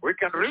 1. We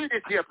can read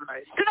it here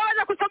tonight,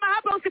 Tunaweza kusoma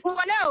hapa usiku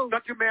wa leo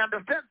that you may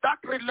understand that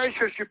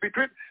relationship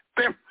between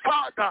the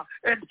Father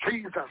and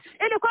Jesus.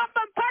 ili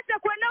kwamba mpate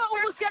kuelewa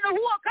uhusiano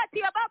huo kati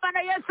ya Baba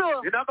na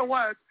Yesu. In other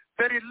words,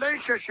 the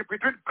relationship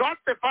between God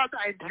the Father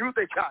and you,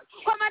 the church.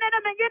 Kwa maneno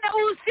mengine,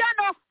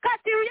 uhusiano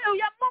kati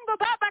ya Mungu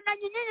Baba na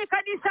nyinyi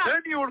kanisa.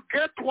 Then you will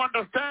get to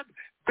understand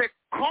the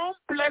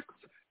complex,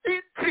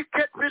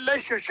 intricate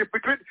relationship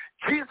between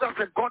Jesus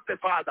and God the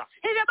Father.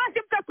 Hivyo basi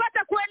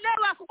mtapata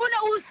kuelewa ule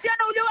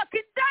uhusiano ulio wa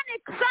kindani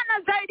sana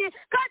zaidi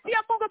kati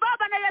ya Mungu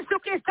Baba na Yesu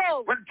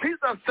Kristo. When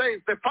Jesus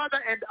says, the Father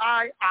and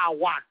I are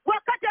one,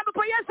 Wakati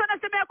ambapo Yesu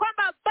anasema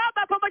kwamba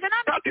Baba pamoja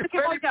nami that ni is kitu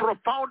very kimoja.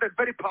 profound and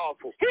very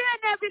powerful. Hiyo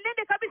ni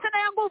vilindi kabisa na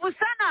ya nguvu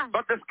sana.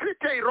 But the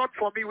scripture he wrote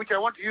for me, which I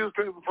want to use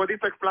for this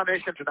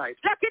explanation tonight,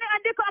 Lakini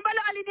andiko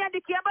ambalo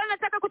aliniandikia ambalo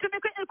nataka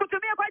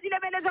kutumia kwa ajili ya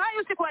maelezo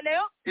hayo usiku wa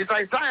leo is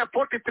Isaiah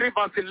 43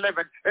 verse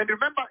 11. And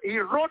remember, he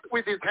wrote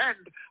with his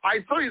hand.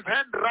 I saw his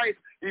hand write.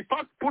 He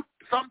first put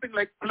something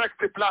like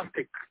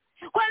plexiplastic,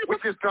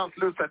 which is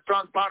translucent,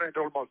 transparent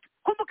almost.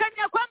 kumbukani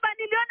ya kwamba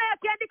niliona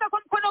yakiandika kwa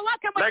mkono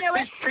wake Like mwenyewe.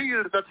 this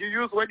shield that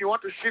you use when you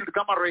want to shield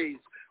gamma rays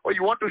or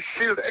you want to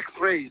shield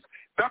X-rays.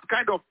 That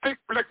kind of thick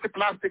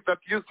plexiplastic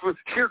that's used to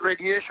shield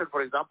radiation,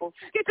 for example.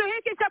 Kitu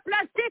hiki cha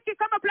plastiki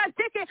kama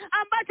plastiki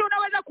ambacho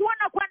unaweza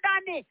kuona kwa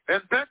ndani.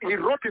 And then he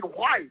wrote in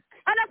white.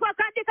 Alafu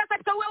akaandika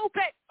katika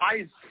weupe.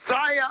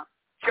 Isaiah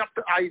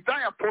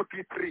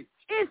 43.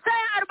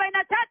 Isaya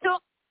 43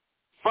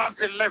 verse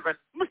 11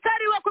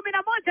 mstari wa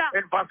 11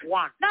 and verse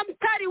 1. na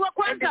mstari wa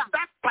And in kwanza.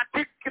 that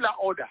particular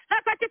order,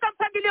 Na katika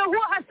mpangilio huo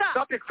hasa.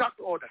 that exact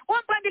order. Huo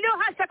mpangilio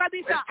hasa And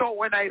kabisa. so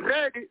when I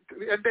read it,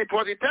 and it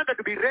was intended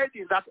to be read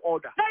in that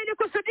order. Na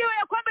ilikusudiwa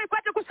ya kwamba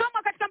ipate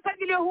kusomwa katika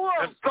mpangilio huo.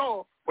 And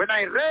so when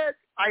I read read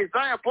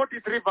Isaiah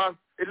 43 verse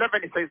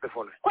 11, it says the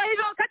following. Kwa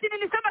hivyo wakati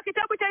nilisoma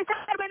kitabu cha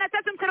Isaya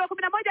 43 mstari wa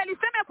 11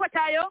 alisema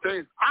yafuatayo. It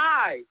says,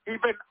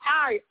 even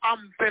I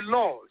am the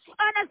Lord.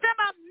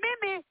 Anasema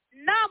mimi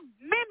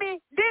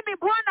ndimi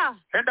Bwana.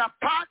 And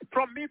apart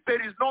from me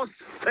there is no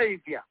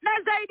Savior.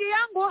 Na zaidi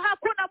yangu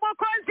hakuna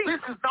mwokozi.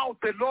 This is now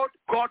the Lord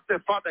God the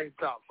Father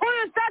himself.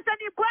 Huyu sasa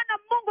ni Bwana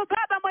Mungu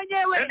Baba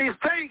mwenyewe. And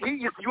he's saying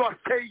he is your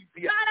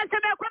Savior. Na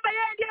anasema kwamba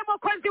yeye ndiye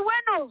mwokozi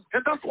wenu.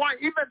 And that's why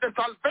even the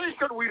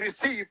salvation we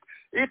received,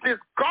 it is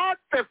God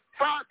the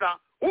Father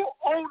who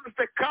owns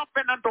the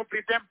covenant of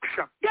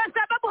redemption. Ndio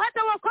sababu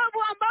hata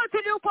wokovu ambao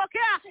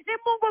tuliupokea ni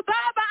Mungu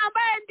Baba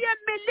ambaye ndiye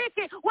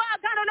mmiliki wa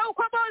agano la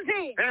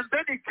ukombozi. And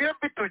then he gave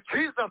it to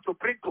Jesus to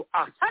bring to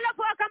us.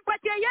 Halafu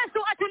akampatia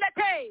Yesu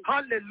atuletee.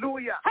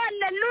 Hallelujah.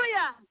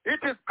 Hallelujah.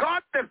 It is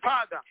God the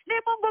Father Ni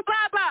Mungu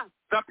Baba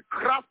that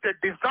crafted,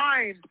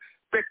 designed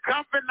the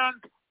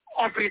covenant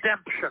of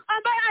redemption.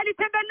 ambaye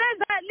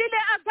alitengeneza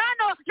lile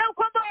agano la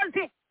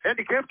ukombozi. And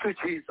he gave to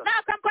Jesus Na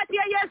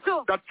akampatia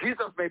Yesu that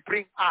Jesus may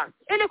bring us.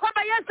 ili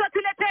kwamba Yesu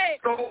atuletee.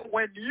 So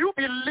when you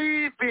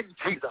believe in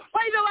Jesus,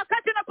 Kwa hivyo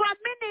wakati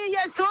unapoamini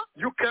Yesu,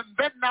 you can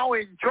then now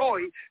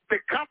enjoy the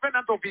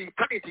covenant of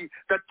eternity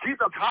that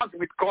Jesus has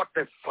with God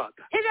the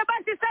Father. hivyo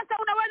basi sasa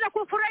unaweza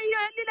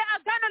kufurahia lile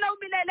agano la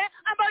umilele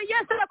ambayo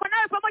Yesu yako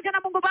nayo pamoja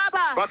na Mungu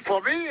Baba. But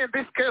for me in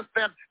this case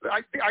then,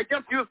 I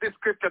just use this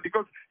scripture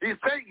because he's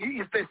saying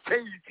he is the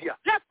Savior.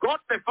 God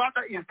the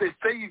Father is the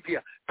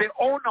Savior, the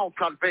owner of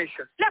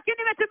salvation. Lakini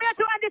nimetumia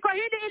tu andiko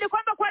hili ili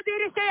kwamba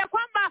kuadhirisha ya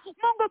kwamba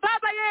Mungu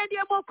Baba yeye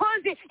ndiye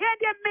mwokozi, yeye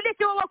ndiye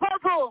mmiliki wa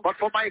wokovu. But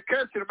for my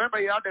case, you remember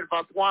he added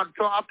verse 1.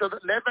 So after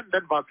 11,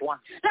 then verse 1.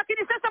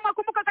 Lakini sasa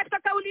mwakumbuka katika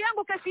kauli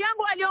yangu, kesi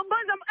yangu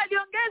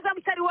aliongeza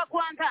mstari wa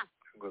kwanza.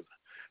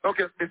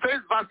 Okay, it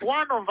says verse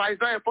 1 of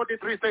Isaiah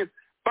 43 says,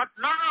 but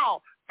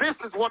now this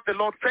is what the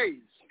Lord says.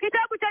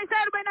 Kitabu cha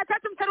Isaya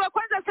 43 mstari wa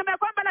kwanza asema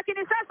kwamba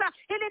lakini sasa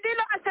hili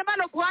ndilo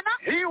asemalo Bwana.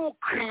 He who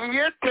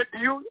created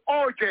you,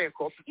 O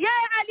Jacob.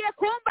 Yeye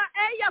aliyekuumba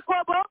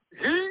Yakobo.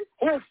 He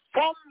who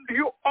formed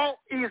you, O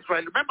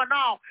Israel. Remember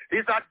now,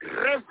 he's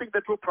addressing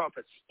the two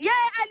prophets.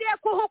 Yeye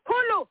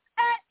aliyekuhukulu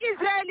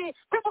Israeli.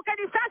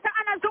 Kumbukeni sasa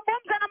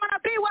anazungumza na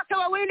manabii wake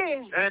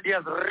wawili. And he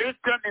has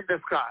written in the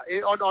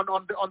sky,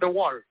 on the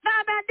wall. Na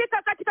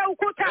ameandika katika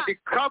ukuta. And he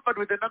covered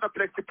with another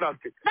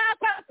plexiplastic. Na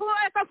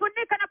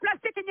akafunika na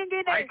plastiki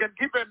nyingine. I can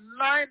give a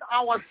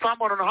 9-hour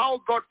sermon on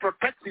how God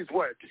protects his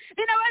word.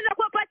 Ninaweza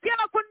kuwapatia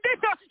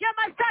mafundisho ya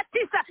masaa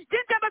 9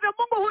 jinsi ambavyo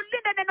Mungu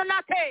hulinda neno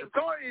lake.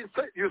 So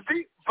you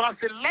see,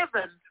 verse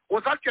 11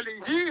 was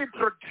actually he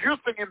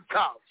introducing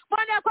himself.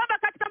 Maana ya kwamba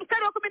katika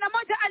mstari wa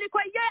 11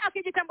 alikuwa yeye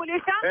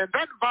akijitambulisha. And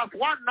then verse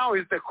 1 now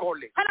is the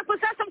calling. Halafu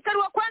sasa mstari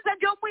wa kwanza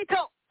ndio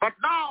mwito. But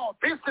now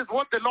this is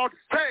what the Lord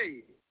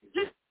says.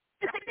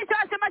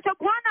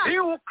 He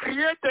who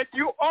created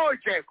you, O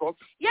Jacob.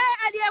 Yeye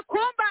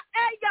aliyekuumba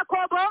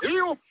Yakobo. He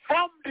who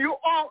formed you,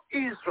 O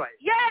Israel.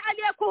 Yeye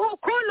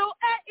aliyekuhukulu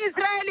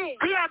Israeli.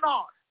 Fear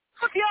not.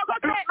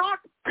 Usiogope. Do not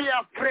be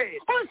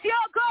afraid.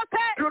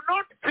 Usiogope. Do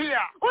not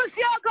fear.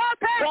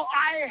 Usiogope. For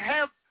I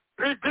have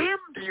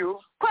redeemed you.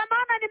 Kwa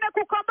maana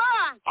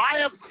nimekukomboa. I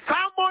have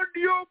summoned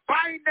you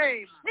by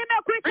name.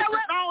 Nimekuita This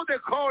is now the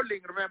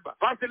calling, remember.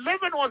 Verse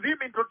 11 was him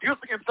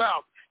introducing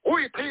himself. Who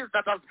it is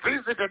that has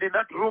visited in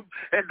that room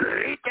and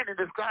written in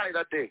the sky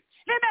that day.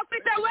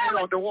 Nimekuita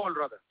wewe. On the wall,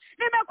 rather.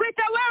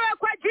 Nimekuita wewe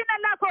kwa jina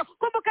lako.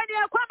 Kumbukeni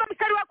ya kwamba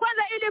mstari wa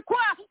kwanza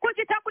ilikuwa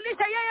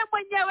kujitambulisha yeye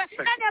mwenyewe.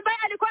 Nani ambaye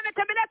alikuwa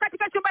ametembelea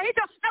katika chumba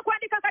hicho na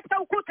kuandika katika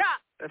ukuta.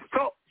 And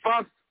so,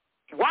 verse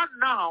 1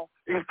 now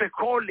is the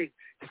calling.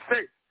 It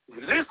says,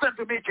 listen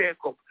to me,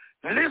 Jacob.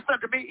 Listen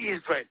to me,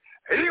 Israel.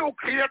 He who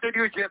created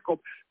you, Jacob.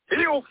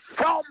 He who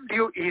formed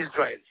you,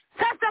 Israel.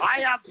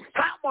 I have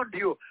summoned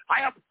you. I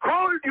have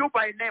called you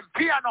by name.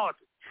 Fear not.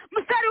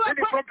 And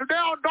from today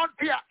on, don't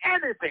fear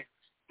anything.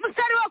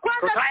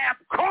 Because I have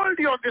called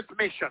you on this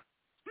mission.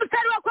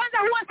 Mstari wa kwanza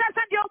huwa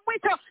sasa ndio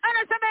mwito.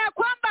 Anasema ya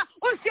kwamba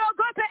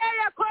usiogope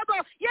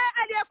Yakobo. Yeye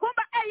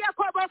aliyekuumba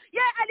Yakobo.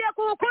 Yeye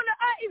aliyekuhukulu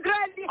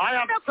Israeli. I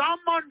have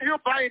summoned you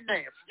by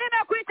name.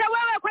 Nimekuita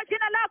wewe kwa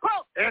jina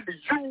lako. And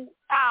you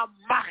are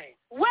mine.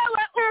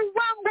 Wewe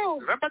wangu.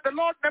 Remember, the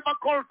Lord never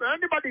calls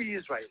anybody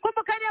Israel.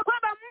 Kumbukeni ya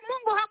kwamba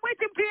Mungu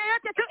hamwiti mtu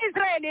yeyote tu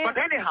Israeli. But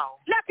anyhow,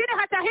 lakini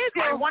hata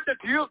hivyo, I wanted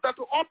to use that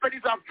to open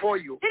it up for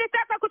you.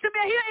 Nilitaka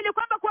kutumia hiyo ili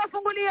kwamba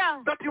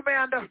kuwafungulia. That you may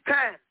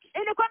understand.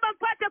 Ili kwamba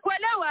mpate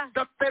kuelewa.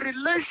 That the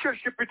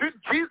relationship between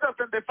Jesus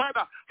and the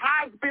Father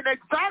has been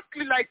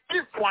exactly like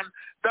this one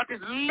that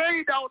is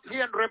laid out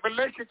here in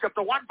Revelation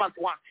chapter 1 verse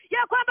 1.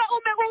 Ya kwamba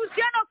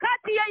uhusiano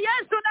kati ya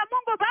Yesu na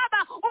Mungu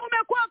Baba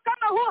umekuwa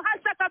kama huu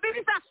hasa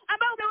kabisa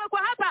ambao umewekwa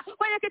hapa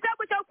kwenye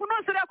kitabu cha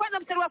Ufunuo sura ya kwanza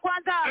mstari wa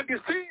kwanza. And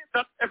you see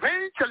that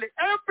eventually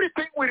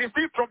everything we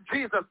receive from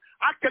Jesus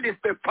actually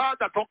is the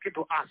Father talking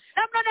to us.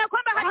 Na mnaona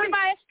kwamba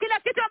hatimaye kila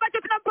kitu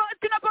ambacho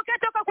tunapokea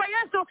toka kwa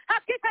Yesu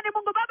hakika ni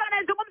Mungu Baba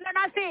anayezungumza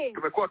nasi.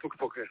 Tumekuwa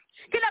tukipokea.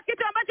 Kila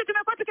kitu ambacho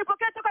tumekuwa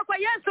tukipokea toka kwa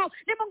Yesu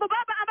ni Mungu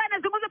Baba ambaye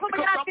anazungumza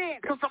pamoja nasi.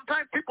 Because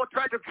sometimes people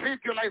try to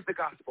trivialize the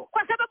gospel.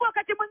 Kwa sababu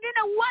wakati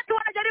mwingine watu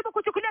wanajaribu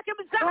kuchukulia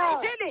kimzaha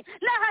Injili. hili.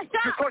 La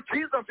hasha. Because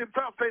Jesus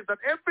himself says that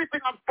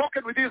everything I've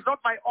spoken with you is not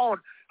my own,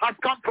 has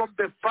come from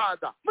the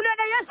Father.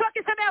 Mliona Yesu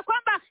akisema ya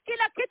kwamba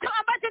kila kitu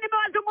ambacho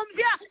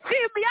nimewazungumzia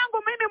si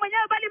yangu mimi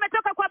mwenyewe bali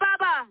imetoka kwa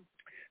Baba.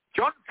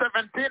 John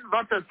 17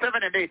 verses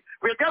 7 and 8.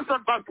 We're just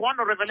on verse 1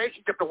 of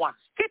Revelation chapter 1.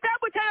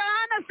 Kitabu cha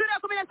Yohana sura ya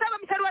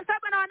 17 mstari wa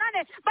 7 na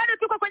 8. Bado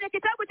tuko kwenye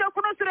kitabu cha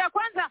Ufunuo sura ya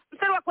 1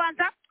 mstari wa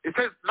 1. It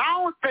says,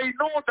 now they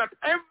know that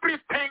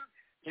everything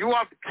you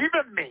have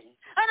given me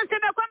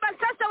Anasema kwamba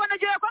sasa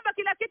wanajua kwamba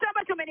kila kitu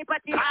ambacho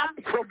umenipatia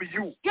comes from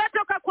you.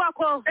 yatoka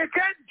kwako.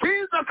 Again,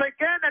 Jesus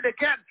again and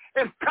again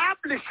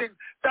establishing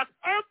that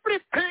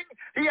everything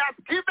he has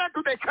given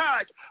to the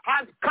church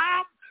has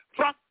come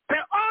from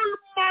the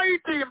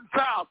Almighty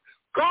himself,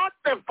 God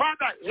the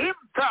Father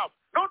himself,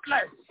 not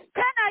less.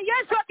 Tena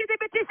Yesu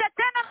akithibitisha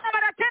tena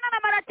na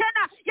mara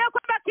tena ya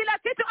kwamba kila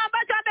kitu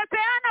ambacho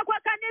amepeana kwa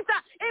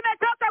kanisa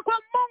imetoka kwa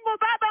Mungu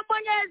Baba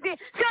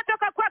Mwenyezi, sio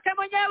toka kwake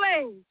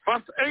mwenyewe.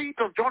 Verse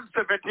 8 of John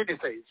 17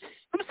 it says,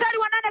 Mstari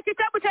wa 8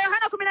 kitabu cha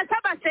Yohana 17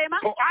 asema,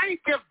 for I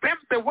gave them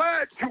the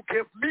words you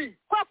gave me,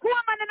 kwa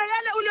kuwa maneno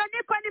yale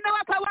ulionipa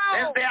nimewapa wao,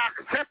 and they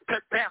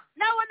accepted them.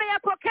 nao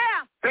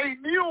wameyapokea. They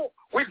knew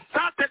with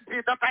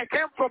certainty that I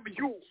came from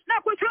you,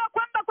 Na kujua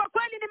kwamba kwa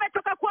kweli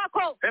nimetoka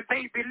kwako. and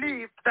they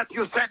believed that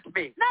you sent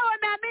me. Nao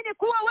wameamini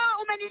kuwa wewe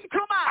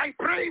umenituma. I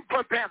pray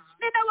for them.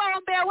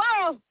 Ninawaombea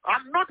wao.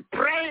 I'm not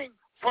praying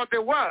for the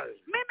world,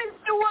 Mimi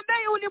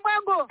siuombei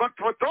ulimwengu, but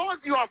for those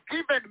you have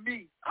given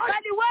me,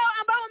 bali wao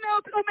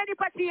ambao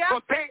umenipatia,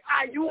 so they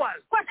are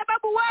yours. kwa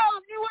sababu wao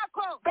ni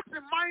wako. That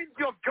reminds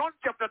you of John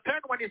chapter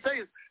 10 when he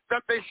says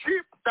that the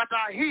sheep that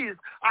are his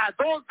are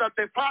those that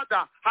the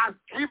Father has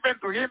given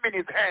to him in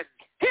his hand.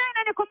 Hii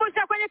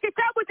inanikumbusha kwenye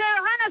kitabu cha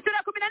Yohana sura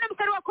 14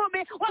 mstari wa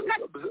 10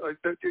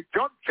 wakati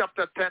John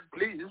chapter 10,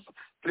 please.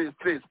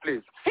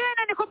 hii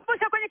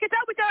inanikumbusha kwenye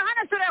kitabu cha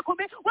Yohana sura ya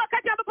 10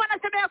 wakati ambapo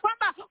anasema ya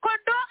kwamba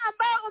kondoo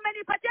ambao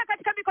umenipatia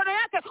katika mikono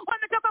yake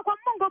wametoka kwa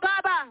Mungu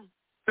Baba.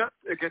 That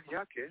again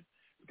yake.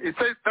 It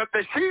says that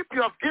the sheep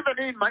you have given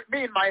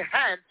me in my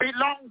hand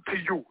belong to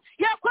you.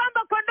 Ya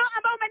kwamba kondoo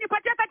ambao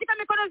umenipatia katika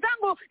mikono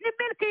zangu ni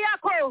milki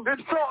yako.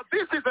 And so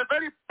this is a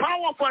very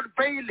powerful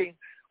unveiling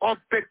of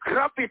the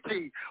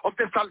gravity of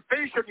the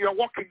salvation you are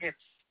walking in.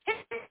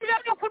 Hilo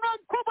ni ufunuo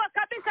mkubwa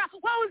kabisa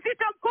wa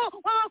uzito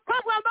mkuu wa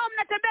wokovu ambao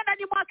mnatembea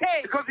ndani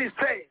mwake. Because he's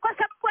saying Kwa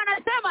sababu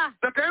anasema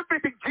that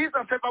everything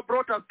Jesus ever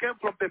brought us came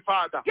from the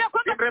Father. ya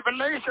kwamba In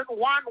Revelation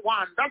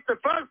 1:1, that's the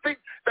first thing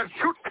that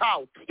shoots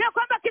out. ya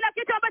kwamba kila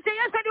kitu ambacho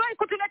Yesu aliwahi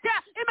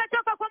kutuletea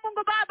imetoka kwa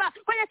Mungu Baba.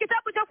 Kwenye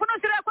kitabu cha Ufunuo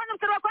sura ya 1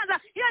 mstari wa 1,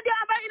 hiyo ndio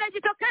ambayo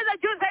inajitokeza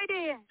juu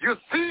zaidi. You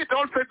see it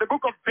also in the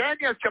book of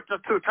Daniel chapter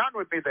 2. Turn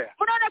with me there.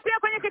 Unaona pia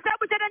kwenye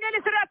kitabu cha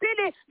Danieli sura ya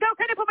 2,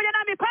 geukeni pamoja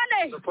nami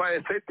pale. That's why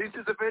I said this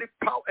is a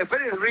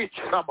very rich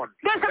sermon,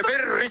 a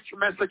very rich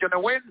message on a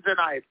Wednesday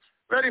night.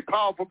 Very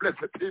powerful, blessed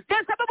people.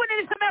 Ndio sababu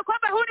nilisema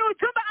kwamba huu ni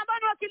ujumbe ambao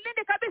ni wa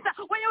kilindi kabisa,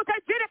 wenye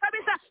utajiri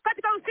kabisa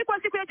katika usiku wa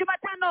siku ya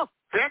Jumatano.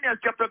 Daniel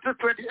chapter 2,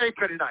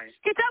 28-29.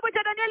 Kitabu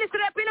cha Danieli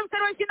sura ya 2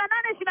 mstari wa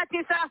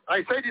 28-29.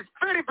 I said it's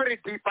very, very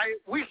deep. I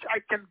wish I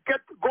can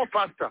go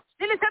faster.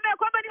 Nilisema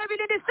kwamba ni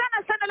vilindi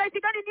sana laiti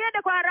gani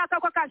niende kwa haraka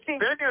kwa kasi.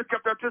 Daniel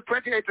chapter 2,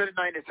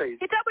 28-29 it says.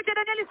 Kitabu cha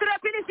Danieli sura ya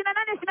 2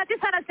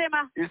 28-29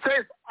 anasema. It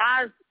says,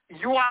 as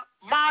your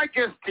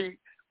majesty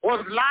was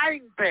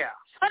lying there.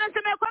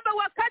 Anasema kwamba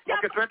wakati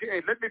Okay,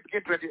 28. Let me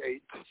begin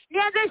 28.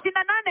 nianze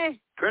 28.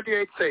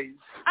 28 says,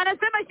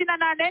 Anasema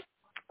 28.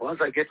 once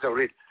I get to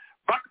read,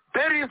 but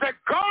there is a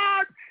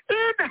God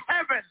in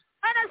heaven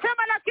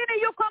Anasema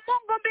lakini yuko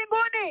Mungu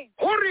mbinguni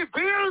who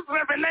reveals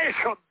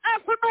revelation.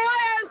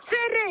 afunuaye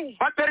siri.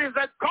 But there is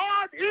a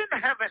God in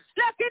heaven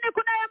Lakini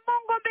kunaye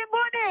Mungu who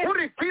mbinguni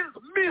reveals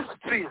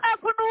mysteries.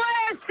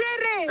 afunuaye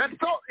siri. And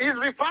so he's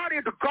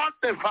referring to God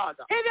the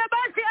Father. Hivyo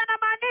basi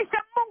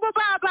anamaanisha Mungu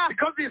Baba.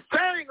 Because he's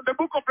saying in the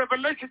book of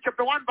Revelation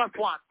chapter 1 verse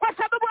 1, Kwa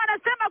sababu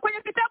anasema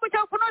kwenye kitabu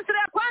cha Ufunuo sura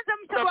ya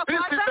 1 mstari wa that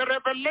this is the 1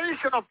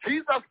 revelation of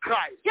Jesus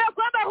Christ. ya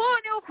kwamba huu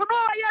ni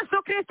ufunuo wa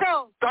Yesu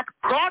Kristo That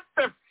God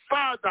the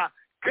Father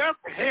gave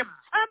him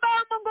ambao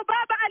Mungu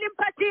Baba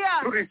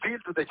alimpatia to reveal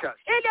to the church.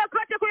 ili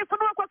apate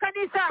kuifunua kwa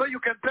kanisa. So you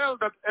can tell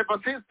that ever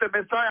since the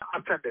Messiah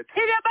ascended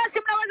Hivyo basi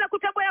mnaweza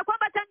kutambua ya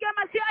kwamba tangia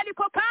Masia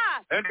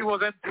alipopaa and he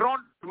was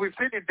enthroned, we've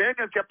seen in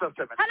Daniel chapter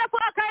 7, halafu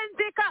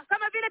akaenzika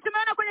kama vile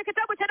tumeona kwenye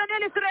kitabu cha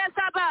Danieli sura ya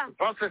 7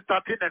 verses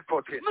 13 and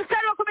 14.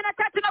 mstari wa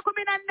 13 na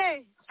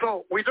 14.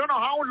 So we don't know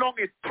how long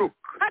it took,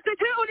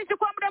 Hatujui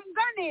ulichukua muda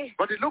mgani,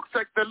 but it looks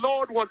like the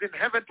Lord was in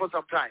heaven for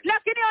some time.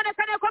 lakini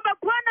inaonekana kwamba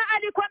Bwana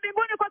alikuwa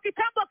mbinguni kwa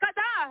kitambo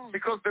kadhaa,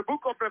 Because the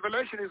book of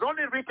Revelation is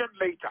only written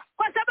later.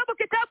 kwa sababu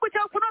kitabu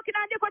cha Ufunuo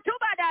kinaandikwa tu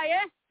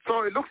baadaye.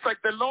 So it looks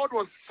like the Lord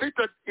was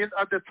seated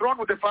at the throne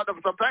with the Father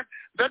for some time.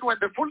 Then when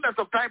the fullness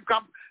of time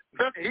comes,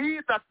 then he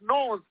that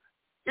knows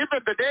even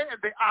the day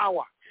and the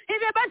hour.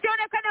 Hivyo basi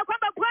inaonekana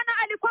kwamba Bwana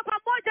alikuwa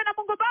pamoja na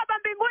Mungu Baba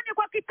mbinguni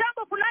kwa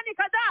kitambo fulani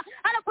kadhaa,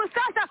 halafu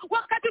sasa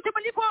wakati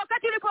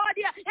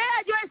ulipowadia yeye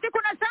ajua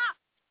siku na saa.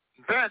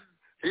 Then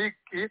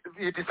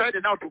he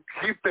decided now to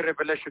give the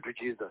revelation to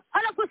Jesus.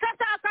 Halafu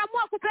sasa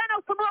akaamua kupeana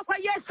ufunuo kwa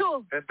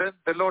Yesu. And then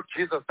the Lord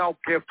Jesus now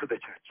gave to the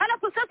church.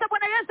 Halafu sasa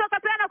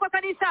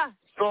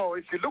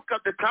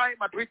time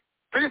at which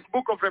this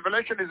book of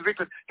Revelation is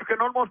written, you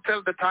can almost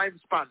tell the time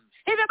span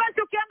Hivyo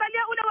basi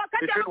ukiangalia ule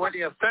wakati between when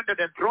he ascended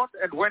and throned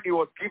and when he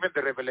was given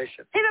the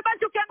revelation hivyo basi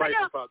by ukiangalia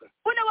the Father.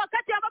 ule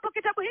wakati ambapo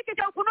kitabu hiki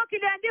cha Ufunuo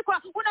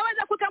kiliandikwa,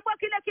 unaweza kutambua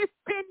kile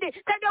kipindi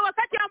tangia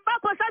wakati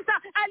ambapo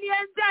sasa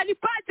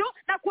alipaa juu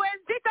na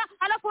kuenzika,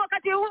 alafu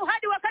wakati huu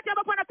hadi wakati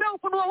ambapo anapewa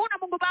ufunuo huu na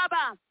Mungu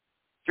Baba.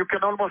 You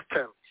can almost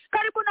tell.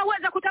 Karibu na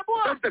uweza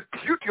kutambua. That's the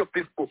beauty of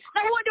this book.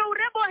 Na huo ndio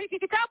urembo wa hiki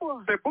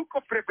kitabu. The book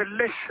of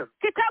Revelation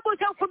Kitabu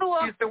cha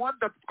Ufunuo is the one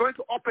that's going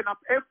to open up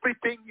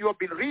everything you have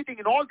been reading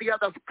in all the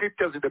other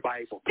scriptures in the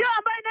Bible. ndio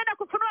ambayo inaenda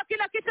kufunua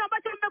kila kitu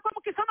ambacho mmekuwa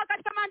mkisoma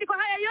katika maandiko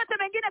haya yote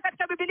mengine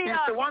katika Biblia.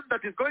 It's the one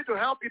that is going to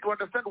help you to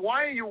understand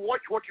why you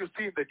watch what you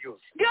see in the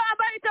news. Ndio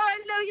ambayo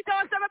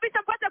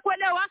itawasababisha mpate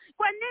kuelewa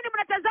kwa nini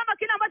mnatazama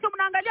kile ambacho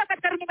mnaangalia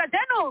katika runinga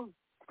zenu.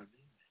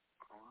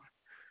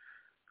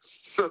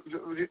 So,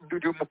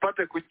 ndio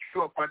mpate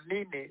kujua kwa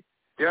nini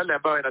yale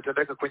ambayo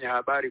yanatendeka kwenye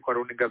habari kwa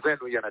runinga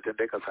zenu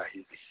yanatendeka saa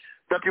hizi.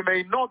 That you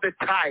may know the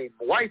time,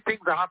 why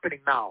things are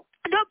happening now.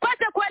 Ndio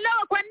mpate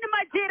kuelewa kwa nini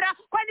majira,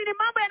 kwa nini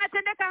mambo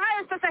yanatendeka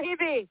hayo sasa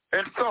hivi.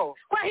 And so,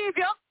 kwa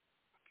hivyo,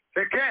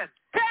 again,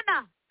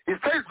 tena, he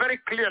says very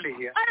clearly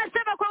here,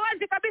 anasema kwa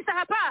wazi kabisa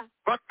hapa,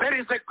 but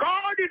there is a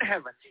God in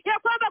heaven ya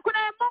kwamba kuna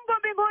Mungu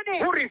mbinguni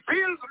who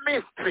reveals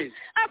mysteries.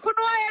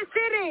 afunuaye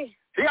siri.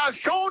 He has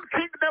shown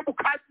King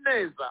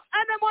Nebuchadnezzar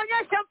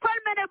Amemwonyesha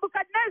mfalme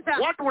Nebukadnezar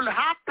what will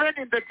happen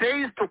in the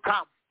days to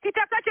come.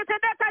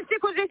 kitakachotendeka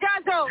siku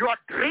zijazo. Your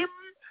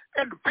dreams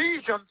and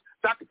visions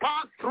that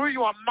pass through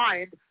your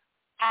mind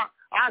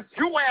as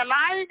you were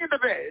lying in the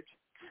bed,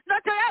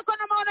 ndoto yako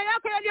na maono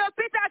yako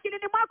yaliyopita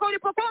akilini mwako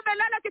ulipokuwa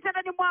umelala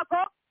kitandani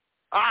mwako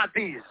are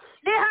these.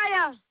 ni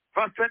haya.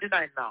 Verse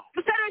 29 now.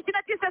 Mstari wa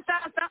 29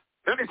 sasa.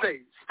 Then he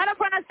says,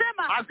 Halafu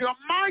anasema, as your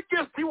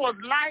majesty was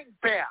lying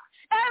there,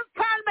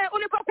 mfalme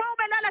ulipokuwa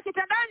umelala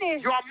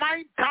kitandani, your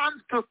mind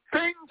turns to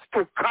things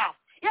to come.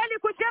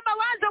 yalikujia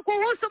mawazo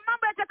kuhusu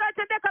mambo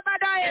yatakayotendeka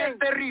baadaye. And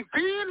the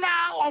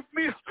revealer of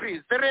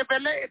mysteries, the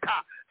revelator,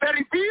 the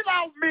revealer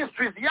of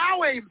mysteries,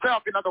 Yahweh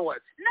himself, in other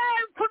words, naye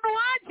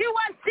mfunuaji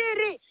wa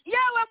siri,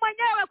 Yahweh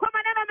mwenyewe kwa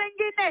maneno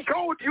mengine,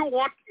 showed you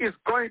what is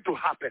going to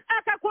happen.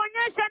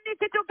 akakuonyesha ni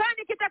kitu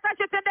gani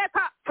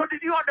kitakachotendeka. So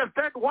did you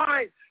understand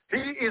why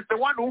he is the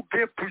one who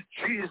gave to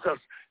Jesus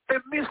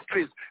the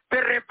mysteries,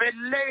 the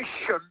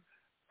revelation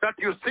that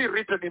you see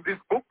written in this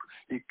book?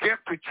 He gave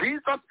to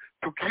Jesus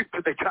to give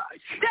to the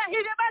church.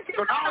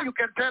 So now you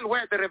can tell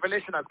where the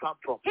revelation has come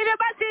from. Hivyo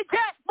basi, je,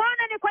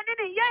 mbona ni kwa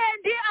nini yeye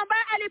ndiye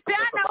ambaye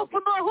alipeana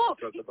ufunuo huu?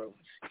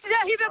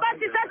 Hivyo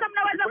basi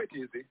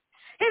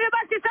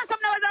sasa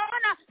mnaweza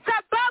ona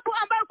sababu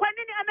ambayo kwa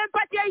nini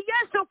amempatia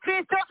Yesu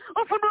Kristo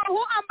ufunuo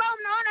huu ambao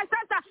mnaona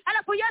sasa,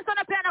 alafu Yesu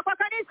anapeana kwa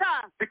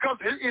kanisa.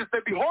 Because he is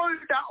the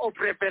beholder of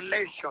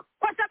revelation.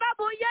 Kwa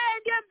sababu yeye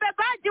ndiye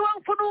mbebaji wa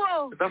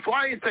ufunuo. That's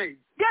why he says,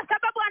 ndio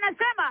sababu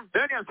anasema,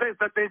 Daniel says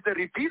that there is a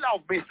revealer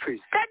of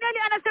mysteries. Danieli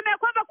anasema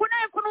kwamba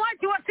kunaye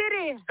mfunuaji wa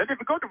siri. And if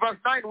you go to verse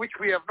 9, which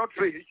we have not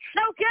reached,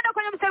 na ukienda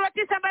kwenye mstari wa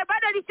 9 ambaye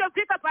bado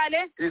alishafika pale,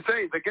 he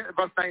says again,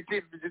 verse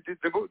 19,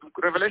 the book,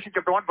 Revelation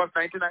chapter 1, verse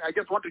 19, I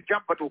just want to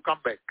jump, but we'll come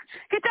back.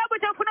 Kitabu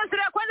cha Ufunuo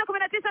sura ya kwanza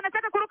 19,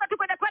 nataka kuruka tu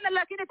kwenda pale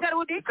lakini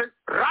tarudi. He says,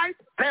 right,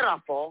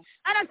 therefore,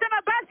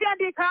 anasema basi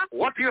andika,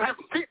 what you have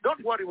seen.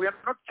 Don't worry, we are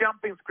not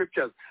jumping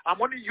scriptures.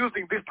 I'm only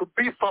using this to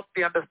beef up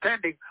the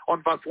understanding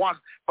on verse 1,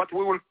 but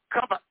we will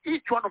cover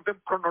each one of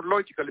them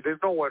chronologically. There's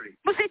no worry.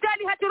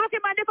 Msijali, haturuki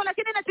maandiko,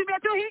 lakini natumia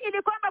tu hii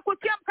ili kwamba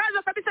kutia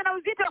mkazo kabisa na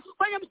uzito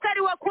kwenye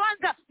mstari wa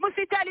kwanza.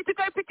 Msijali,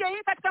 tutaipitia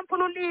hii katika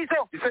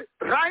mfululizo. He says,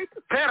 right,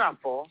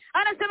 therefore,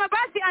 anasema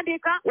basi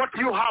andika, what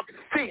you have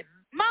seen,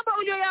 mambo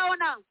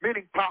uliyoyaona,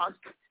 meaning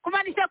past,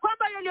 kumaanisha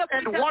kwamba and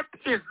yaliyopita what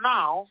is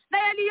now, na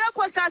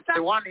yaliyopo sasa, the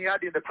one he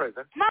had in the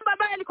present, mambo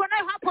ambayo yalikuwa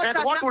nayo hapo and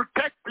what sasa, will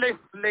take place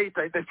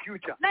later in the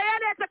future. na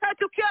yale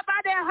yatakayotukia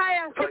baada ya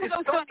haya So siku za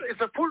usoni.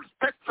 it's a full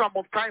spectrum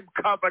of time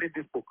covered in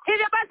this book.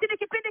 Hivyo basi ni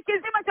kipindi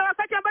kizima cha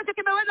wakati ambacho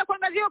kimeweza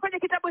kuangaziwa kwenye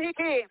kitabu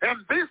hiki.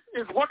 And this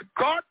is what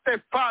God the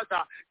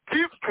Father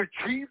gives to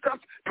Jesus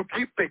to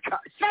give the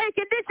church. Na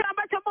hiki ndicho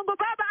ambacho Mungu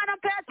Baba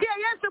anampatia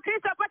Yesu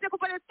Kristo apate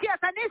kupatia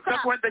kanisa.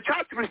 That when the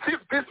church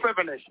receives this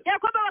revelation, ya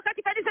kwamba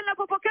wakati kanisa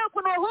linapopokea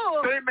ufunuo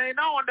huu, they may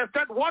now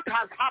understand what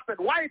has happened,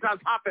 why it has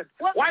happened,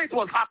 why it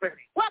was happening.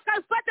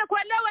 wakapata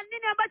kuelewa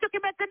nini ambacho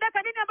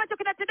kimetendeka, nini ambacho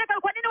kinatendeka,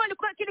 kwa nini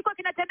kilikuwa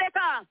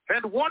kinatendeka.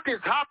 And what is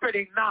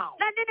happening now.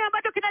 Na nini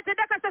ambacho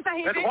kinatendeka sasa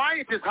hivi. And why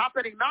it is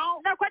happening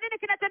now. Na kwa nini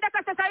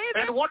kinatendeka sasa hivi.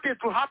 And what is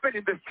to happen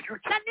in the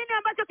future. Na nini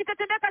ambacho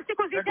kitatendeka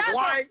siku zijazo. And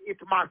why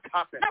it must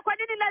happen. Na kwa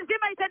nini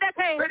lazima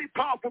itendeke. Very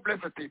powerful,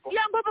 blessed people.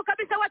 Ya nguvu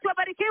kabisa, watu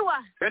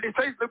wabarikiwa. And it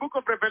says the book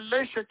of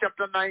Revelation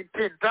chapter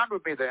 19. Turn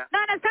with me there.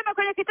 Na anasema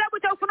kwenye kitabu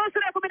cha Ufunuo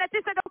sura ya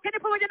 19, na ukeni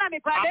pamoja nami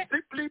pale. I'm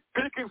simply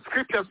picking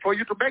scriptures for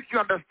you to make you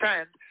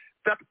understand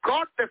that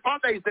God the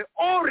Father is the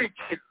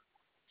origin.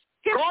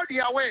 God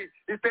Yahweh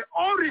is the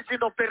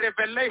origin of the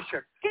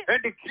revelation.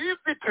 And he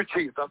gives it to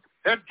Jesus.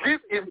 And he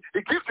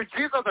gives to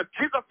Jesus that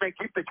Jesus may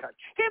keep the church.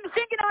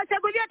 Kimsingi na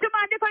wachagulia tu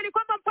maandiko ili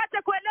kwamba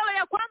mpate kuelewa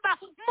ya kwamba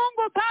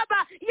Mungu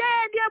Baba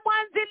yeye ndiye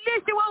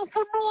mwanzilishi wa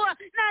ufunuo,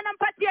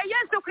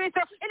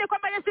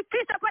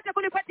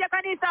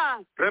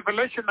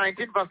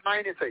 19 verse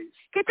 9 it says,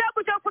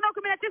 Kitabu cha Ufunuo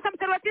 19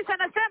 mstari wa 9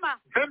 anasema,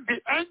 then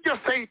the angel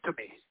said to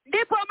me,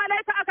 ndipo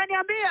malaika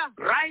akaniambia,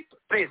 write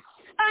this.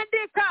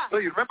 andika. So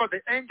you remember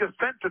the angel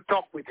sent to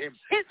talk with him.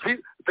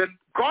 Then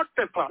God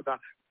the Father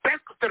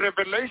takes the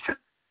revelation,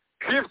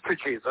 gives to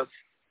Jesus.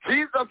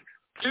 Jesus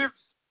gives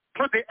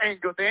to the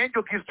angel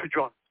gives to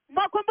John.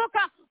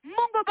 Mwakumbuka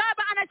Mungu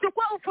Baba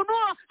anachukua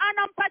ufunuo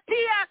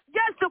anampatia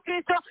Yesu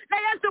Kristo, na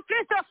Yesu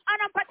Kristo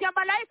anampatia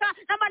malaika,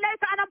 na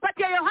malaika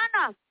anampatia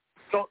Yohana.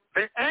 So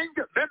the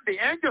angel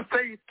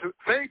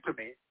say to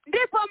me,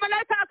 ndipo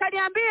malaika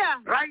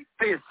akaniambia, write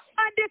this.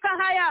 andika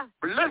haya.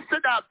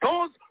 Blessed are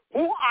those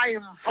who are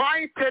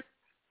invited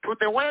to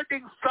the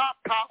wedding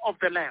supper of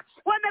the Lamb.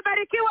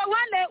 Wamebarikiwa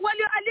wale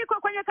walioalikwa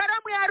kwenye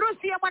karamu ya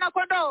harusi ya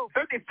mwanakondoo.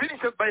 Then he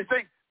finishes by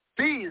saying,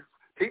 these,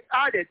 he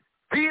added,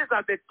 these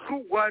are the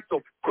true words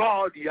of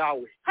God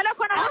Yahweh.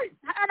 Halafu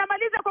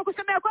anamaliza kwa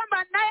kusema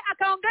kwamba naye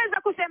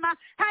akaongeza kusema,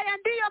 haya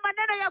ndiyo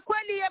maneno ya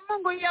kweli ya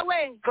Mungu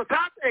Yahweh. So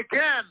that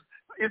again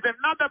is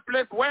another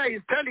place where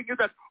he's telling you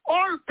that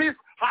all this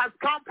has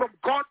come from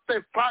God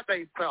the Father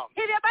himself.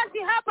 Hivyo basi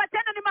hapa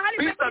tena ni mahali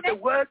These are the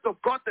pengine. words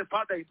of God the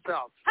Father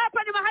himself.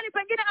 Hapa ni mahali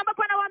pengine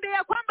ambapo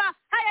anawaambia kwamba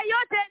haya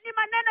yote ni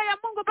maneno ya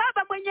Mungu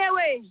Baba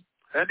mwenyewe.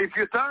 And if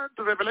you turn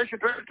to Revelation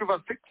 22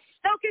 verse 6,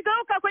 Na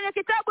ukigeuka kwenye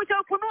kitabu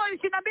cha Ufunuo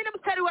 22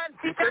 mstari wa it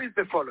 6, says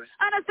the following.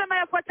 anasema The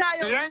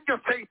yafuatayo, angel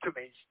said to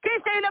me,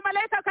 kisha yule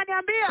malaika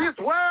akaniambia,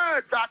 these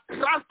words are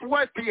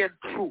trustworthy and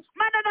true.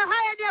 maneno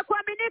haya ni ya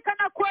kuaminika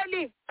na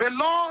kweli. The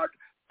Lord,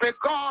 the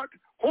God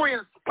who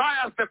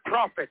inspires the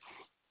prophets,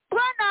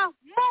 Bwana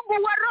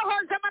Mungu wa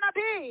roho za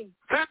manabii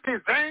sent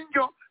his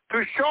angel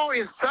to show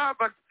his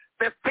servants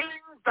the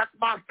things that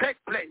must take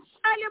place.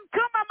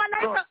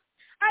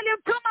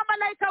 alimtuma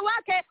malaika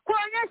wake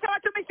kuonyesha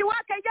watumishi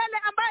wake yale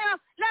ambayo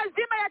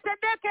lazima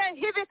yatendeke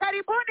hivi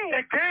karibuni.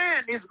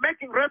 Again, he's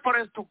making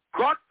reference to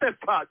God the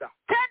Father.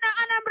 Tena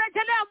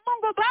anamrejelea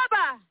Mungu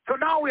Baba. So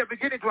now we are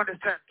beginning to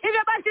understand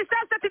Hivyo basi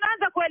sasa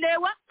tunaanza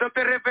kuelewa that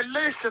the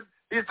revelation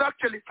is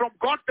actually from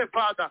God the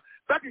Father.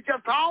 That is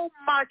just how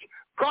much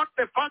God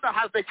the Father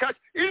has the church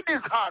in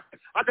his heart,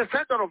 at the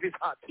center of his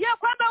heart. ya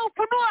kwamba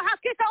ufunuo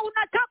hakika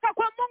unatoka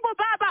kwa Mungu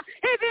Baba.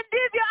 Hivi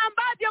ndivyo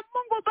ambavyo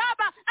Mungu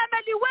Baba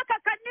ameliweka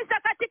kanisa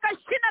katika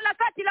shina la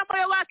kati la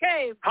moyo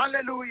wake.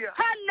 Hallelujah.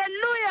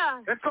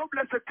 Hallelujah. And so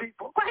blessed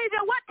people, Kwa hivyo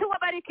watu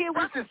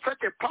wabarikiwa. this is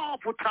such a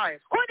powerful time.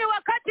 Huu ni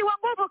wakati wa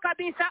nguvu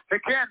kabisa.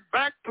 Again,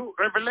 back to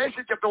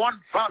Revelation chapter 1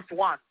 verse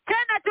 1.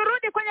 Tena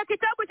turudi kwenye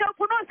kitabu cha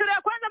Ufunuo sura ya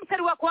 1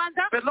 mstari wa 1.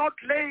 The Lord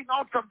laying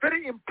out some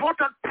very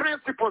important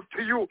principles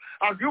to you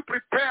as you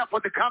prepare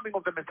for the coming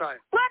of the Messiah.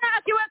 Bwana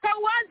akiweka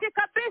wazi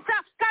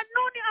kabisa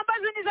kanuni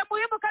ambazo ni za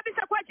muhimu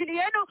kabisa kwa ajili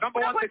yenu.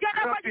 Number one, the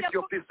gravity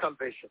of this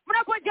salvation.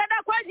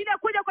 Mnapojiandaa kwa ajili ya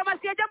kuja kwa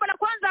Masihi. Jambo la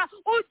kwanza,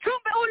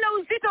 ujumbe ule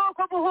uzito wa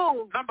wokovu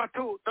huu. Number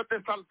two, that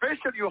the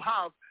salvation you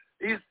have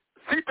is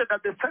seated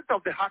at the center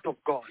of the heart of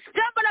God.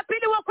 Jambo la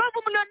pili,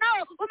 wokovu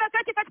mlionao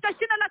umeketi katika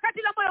shina la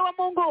kati la moyo wa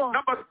Mungu.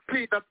 Number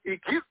three, that he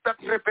gives that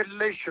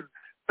revelation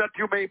that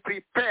you may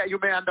prepare, you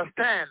may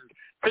understand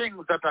things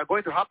that are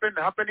going to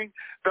happening,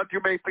 that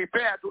you may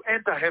prepare to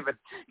enter heaven.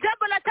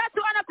 Jambo la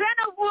tatu,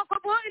 anapeana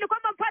wokovu huu ili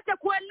kwamba mpate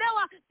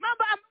kuelewa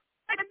mambo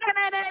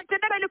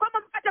yanayotendeka, ili kwamba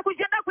mpate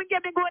kujiandaa kuingia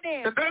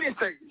mbinguni. And then he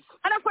says,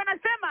 Halafu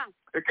anasema,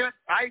 again,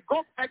 I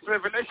go back to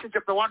Revelation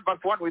chapter 1 verse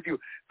 1 with you.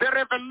 The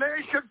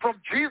revelation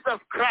from Jesus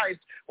Christ,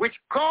 which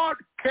God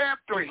gave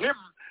to him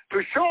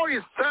to show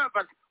his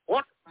servants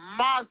what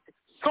must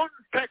soon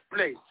take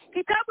place.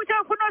 Kitabu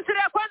cha Ufunuo sura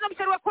ya 1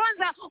 mstari wa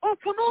 1,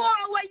 ufunuo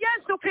wa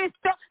Yesu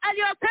Kristo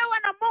aliopewa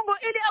na Mungu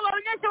ili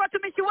awaonyeshe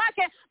watumishi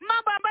wake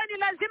mambo ambayo ni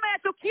lazima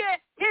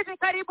yatukie hivi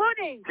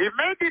karibuni. He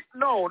made it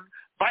known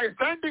by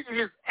sending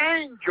his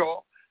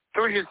angel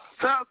to his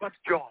servant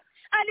John,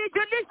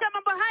 Alijulisha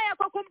mambo haya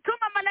kwa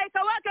kumtuma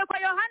malaika wake kwa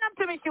Yohana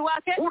mtumishi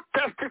wake, who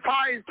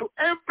testifies to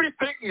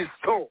everything he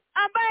saw.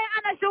 ambaye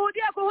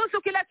anashuhudia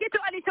kuhusu kila kitu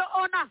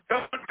alichoona.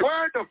 The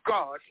word of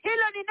God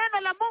Hilo ni neno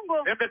la Mungu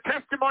and the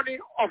testimony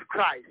of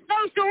Christ, na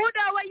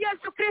ushuhuda wa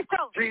Yesu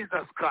Kristo.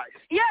 Jesus Christ.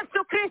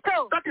 Yesu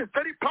Kristo. That is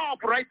very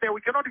powerful right there.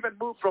 We cannot even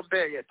move from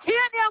there yet.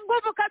 Hiyo ni ya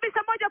nguvu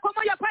kabisa, moja kwa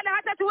moja pale,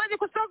 hata tuwezi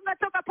kusonga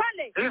toka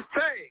pale. He's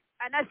saying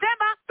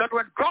Anasema that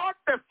when God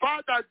the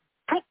Father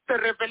took the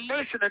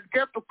revelation and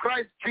gave to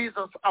Christ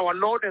Jesus, our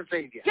Lord and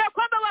Savior, ya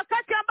kwamba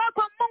wakati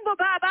ambapo Mungu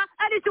Baba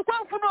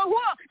alichukua ufunuo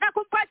huo na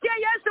kumpatia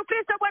Yesu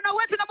Kristo Bwana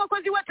wetu na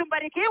Mwokozi wetu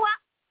mbarikiwa,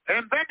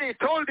 and then he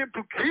told him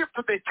to give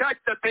to the church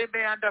that they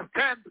may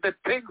understand the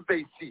things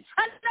they see.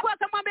 alafu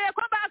akamwambia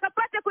kwamba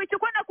akapate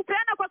kuichukua na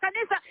kupeana kwa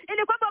kanisa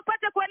ili kwamba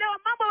wapate kuelewa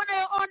mambo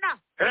wanayoona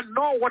And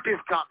know what is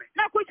coming.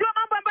 na kujua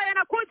mambo ambayo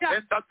yanakuja.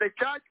 And that the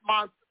church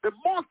must, the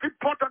most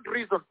important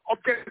reason,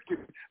 objective,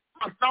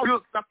 must now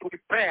use that to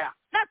prepare.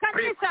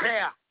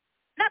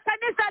 Na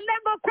kanisa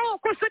lengo kuu,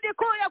 kusudi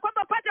kuu ya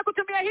kwamba pate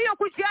kutumia hiyo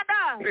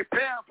kujiandaa.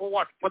 Prepare for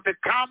what? For the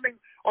coming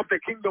of the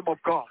kingdom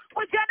of God.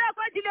 Kujiandaa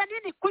kwa ajili ya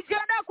nini?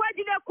 Kujiandaa kwa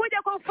ajili ya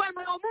kuja kwa ufalme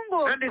wa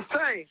Mungu. And he's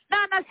saying,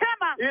 Na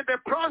anasema in the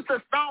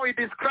process now he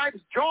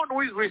describes John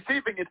who is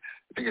receiving it.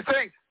 He's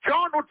saying,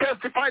 John who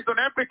testifies on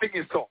everything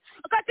he saw.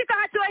 Katika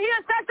hatua hiyo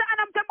sasa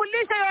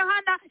anamtambulisha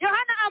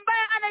Yohana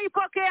ambaye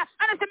anaipokea.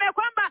 Anasema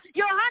kwamba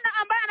Yohana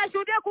ambaye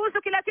anashuhudia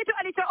kuhusu kila kitu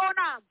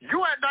alichoona.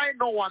 You and I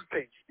know one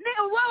thing. Ni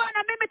wewe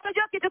na mimi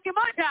tunajua kitu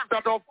kimoja.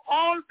 That of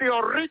all the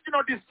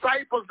original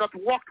disciples that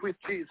walked with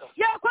Jesus,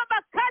 ya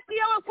kwamba kati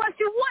ya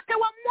wafuasi wote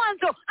wa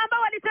mwanzo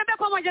ambao walitembea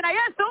pamoja na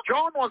Yesu,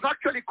 John was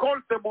actually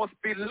called the most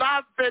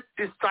beloved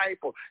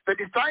disciple, the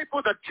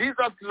disciple that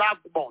Jesus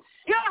loved most.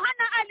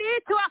 Yohana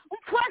aliitwa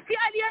mfuasi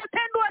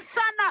aliyependwa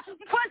sana,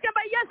 mfuasi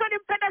ambaye Yesu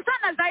alimpenda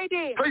sana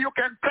zaidi. So you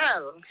can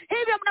tell,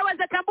 hivyo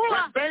mnaweza tambua,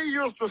 when they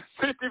used to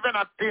sit even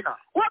at dinner,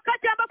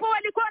 wakati ambapo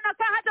walikuwa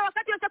wanakaa hata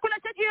wakati wa chakula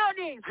cha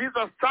jioni,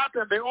 Jesus sat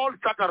and they all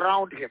sat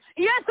around him.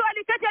 Yesu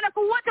aliketi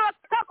alafu wote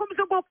wakakaa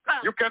kumzunguka.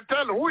 You can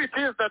tell who it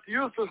is that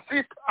used to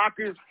sit at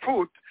his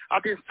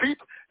feet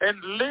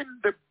and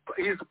lean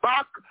his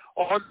back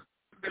on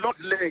the Lord's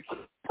leg.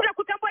 Kuna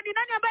kutambua ni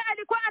nani ambaye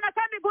alikuwa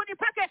anakaa miguuni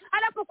pake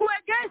alafu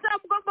kuegeza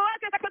mgongo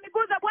wake katika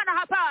miguu za Bwana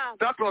hapa.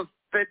 That was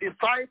the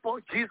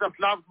disciple Jesus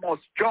loved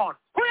most, John.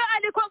 Huyo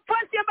alikuwa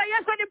mfuasi ambaye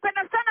Yesu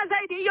alimpenda sana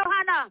zaidi,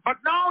 Yohana. But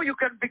now you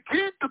can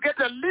begin to get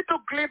a little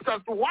glimpse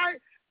as to why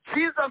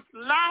Jesus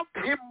loved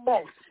him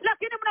most.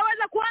 Lakini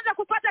mnaweza kuanza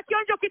kupata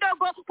kionjo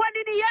kidogo kwa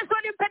nini Yesu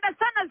alimpenda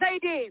sana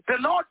zaidi. The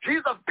Lord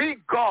Jesus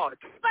being God,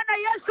 Bwana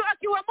Yesu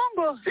akiwa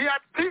Mungu, he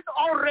had seen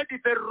already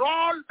the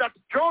role that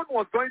John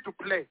was going to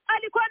play.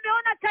 Alikuwa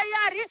ameona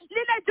tayari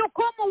lile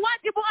jukumu,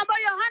 wajibu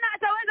ambayo Yohana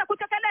ataweza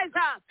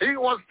kutekeleza. He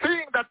was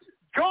seeing that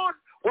John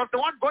was the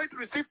one going to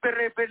receive the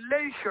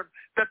revelation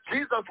that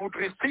Jesus would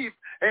receive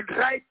and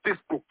write this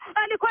book.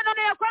 Alikuwa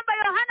anaona ya kwamba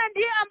Yohana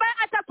ndiye ambaye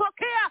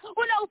atapokea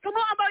ule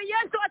ufunuo ambao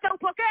Yesu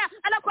ataupokea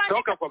alafu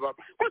kutoka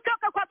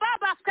kwa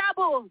Baba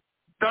kitabu.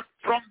 That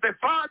from the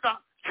Father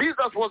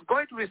Jesus was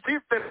going to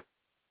receive the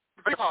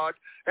God,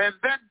 and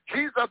then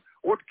Jesus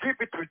would give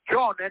it to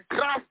John and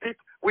trust it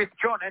with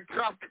John and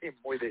trust him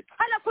with it.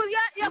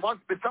 He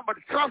must be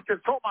somebody trusted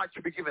so much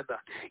to be given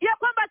that. Ya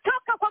kwamba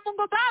toka kwa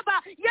Mungu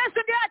Baba, Yesu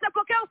ndiye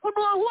atapokea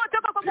ufunuo huo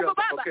toka kwa Mungu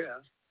Baba.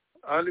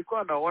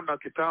 Alikuwa anaona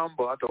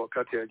kitambo hata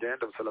wakati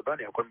hajaenda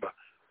msalabani ya kwamba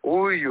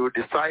huyu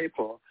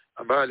disciple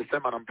ambaye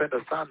alisema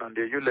anampenda sana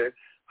ndiye yule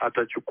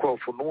atachukua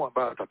ufunuo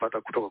ambao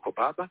atapata kutoka kwa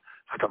Baba,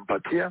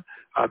 atampatia,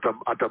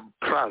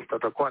 atamtrust,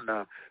 atakuwa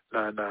na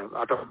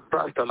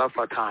atamtrust,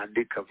 alafu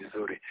ataandika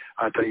vizuri,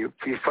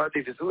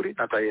 atahifadhi vizuri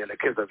na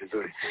ataielekeza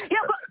vizuri.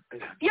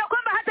 Ya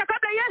kwamba hata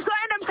kabla Yesu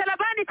aende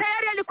msalabani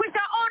tayari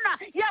alikwishaona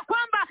ya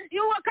kwamba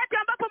wakati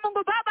ambapo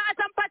Mungu Baba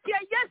atampatia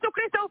Yesu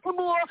Kristo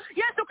ufunuo,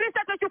 Yesu Kristo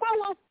atachukua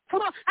huo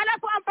ufunuo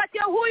alafu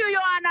ampatie huyu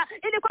Yohana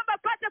ili kwamba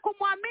apate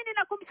kumwamini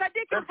na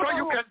kumsadiki. So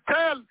you can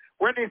tell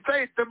when he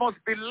says the most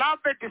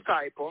beloved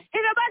disciple,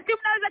 hivyo basi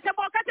mnaweza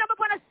tambua wakati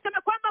ambapo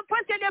anasema kwamba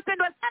mfuasi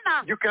aliyependwa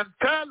sana, you can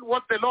tell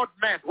what the Lord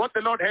meant, what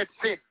the Lord had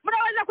seen.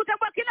 Mnaweza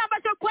kutambua kile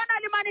ambacho Bwana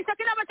alimaanisha,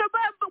 kile ambacho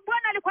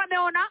Bwana alikuwa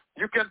ameona.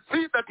 You can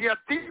see that he had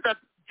seen that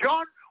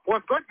John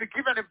was going to be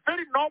given a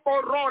very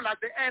noble role at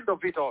the end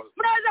of it all.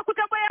 Mnaweza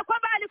kutambua ya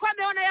kwamba alikuwa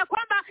ameona ya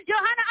kwamba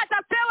Yohana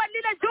atapewa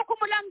lile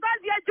jukumu la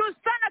ngazi ya juu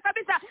sana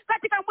kabisa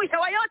katika mwisho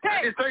wa yote.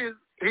 And he says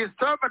his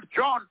servant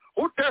John,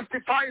 who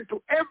testifies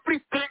to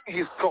everything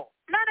he saw.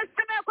 Na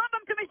anasema ya kwamba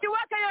mtumishi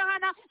wake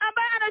Yohana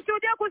ambaye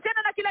anashuhudia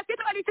kuhusiana na kila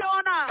kitu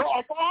alichoona. So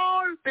of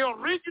all the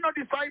original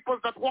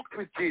disciples that walked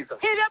with Jesus,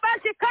 hivyo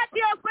basi kati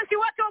ya wafuasi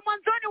wake wa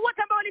mwanzoni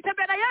wote ambao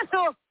walitembea na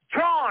Yesu,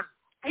 John,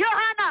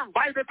 Yohana,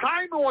 by the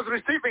time he was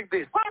receiving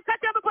this, kwa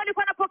wakati ambapo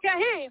alikuwa anapokea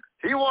hii,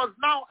 he was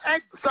now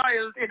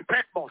exiled in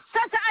Patmos.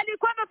 Sasa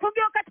alikuwa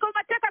amefungiwa katika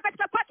umateka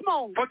katika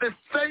Patmos. For the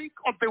sake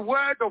of the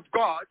word of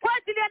God. Kwa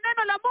ajili ya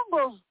neno la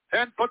Mungu.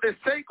 And for the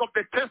sake of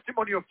the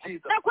testimony of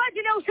Jesus. Na kwa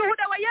ajili ya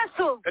ushuhuda wa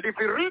Yesu. And if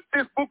you read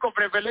this book of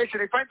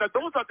Revelation, you find that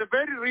those are the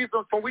very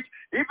reasons for which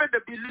even the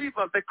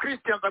believers, the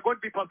Christians, are going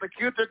to be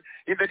persecuted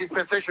in the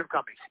dispensation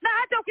coming. Na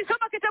hata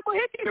ukisoma kitabu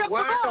hiki the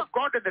word of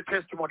God and the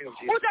testimony of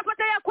Jesus.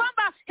 Utapata ya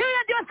kwamba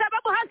hiyo ndio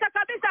sababu hasa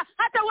kabisa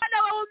hata wale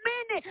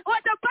waumini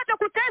watapata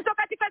kuteswa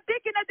katika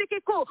dhiki na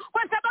dhiki kuu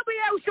kwa sababu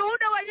ya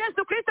ushuhuda wa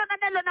Yesu Kristo na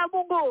neno la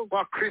Mungu.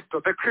 Wa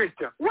Kristo, the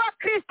Christian. Wa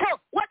Kristo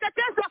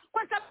watateswa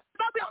kwa sababu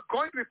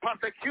going to be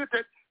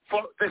persecuted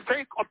for the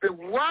sake of the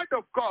word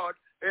of God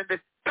and the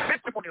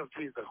testimony of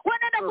Jesus.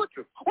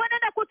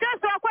 Wanaenda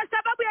kuteswa kwa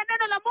sababu ya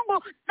neno la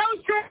Mungu na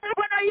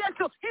ushuhuda wa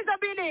Yesu. Hizo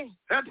mbili.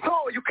 And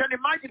so you can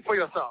imagine for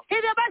yourself.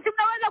 Hivyo basi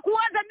mnaweza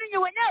kuwaza ninyi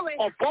wenyewe.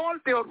 Of all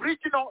the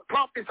original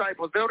 12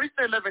 disciples, the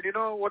original 11, you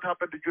know what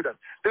happened to Judas.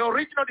 The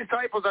original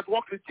disciples that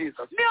walked with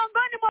Jesus.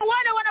 Miongoni mwa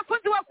wale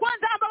wanafunzi wa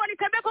kwanza ambao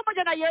walitembea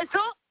pamoja na Yesu,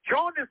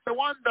 John is the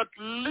one that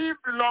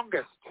lived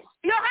longest.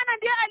 Yohana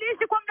ndiye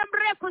aliishi kwa muda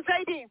mrefu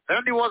zaidi.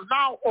 And he was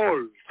now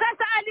old.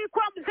 Sasa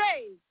alikuwa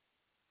mzee.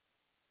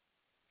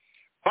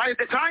 By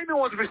the time he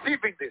was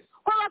receiving this,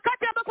 kwa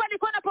wakati ambapo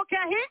alikuwa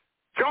anapokea hii,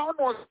 John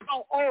was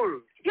now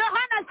old.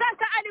 Yohana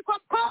sasa alikuwa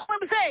mkongwe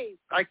mzee.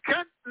 I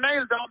can't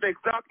nail down the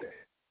exact,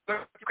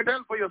 you can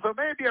tell for yourself,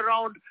 maybe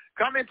around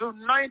coming to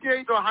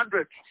 98 or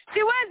 100.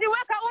 Siwezi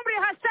weka umri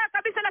hasa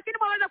kabisa, lakini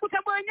mwaweza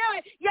kutambua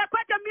wenyewe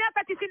yapata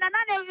miaka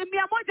 98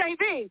 100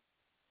 hivi.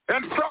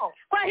 And so,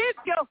 kwa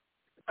hivyo,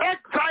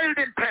 exiled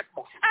in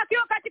Patmos.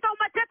 akiwa katika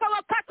umateka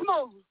wa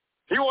Patmo.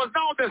 He was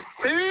now the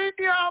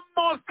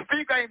senior-most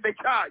figure in the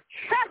church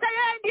Sasa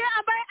yeye ndiye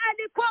ambaye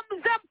alikuwa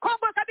mzee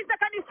mkongwe kabisa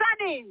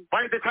kanisani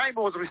by the time he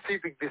was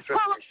receiving this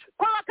revelation.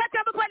 kwa wakati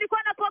ambapo alikuwa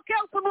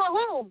anapokea ufunuo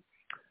huu.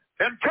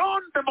 And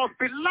John, the most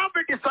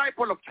beloved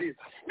disciple of Jesus.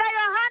 Na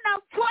Yohana,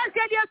 mfuasi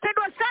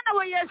aliyependwa sana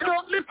wa Yesu.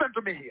 Just listen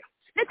to me here.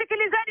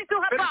 Nisikilizeni tu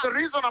There is a hapa.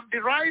 reason I'm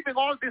deriving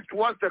all this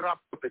towards the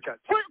rapture of the church.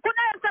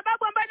 Kuna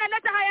sababu ambayo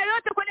inaleta haya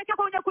yote kuelekea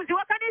kwa unyakuzi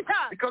wa kanisa.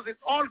 Because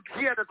it's all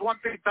geared at one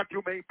thing, that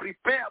you may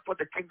prepare for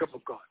the kingdom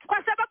of God.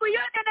 Kwa sababu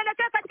yote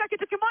inaelekea katika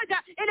kitu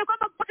kimoja, ili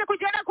kwamba mpate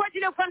kujiandaa kwa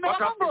ajili ya ufalme But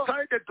wa I've Mungu.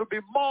 decided to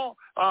be more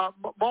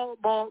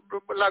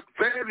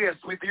luxurious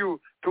with you,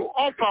 to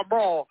offer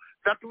more,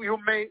 that you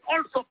may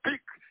also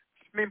pick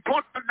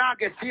important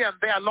nuggets here and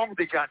there along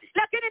the journey.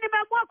 Lakini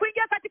nimeamua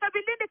kuingia katika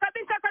vilindi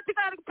kabisa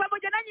katika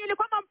pamoja nanyi, ili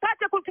kwamba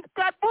mpate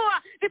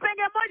kutabua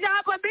vipenge moja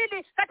hapa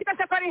mbili katika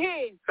safari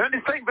hii. And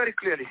he's saying very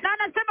clearly. Na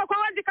anasema kwa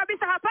wazi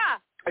kabisa hapa.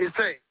 He's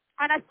saying,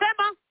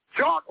 Anasema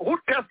John, who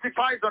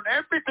testifies on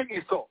everything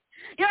he saw,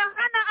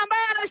 Yohana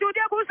ambaye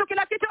anashuhudia kuhusu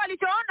kila kitu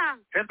alichoona,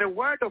 and the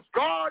word of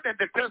God and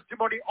the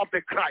testimony of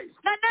the Christ.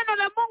 na neno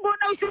la Mungu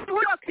na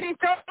ushuhuda wa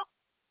Kristo.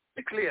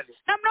 Clearly,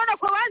 Na mnaona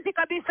kwa wazi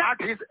kabisa at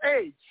his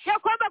age, ya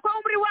kwamba kwa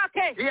umri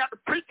wake he had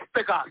preached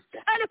the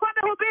gospel alikuwa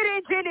amehubiri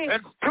Injili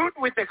and stood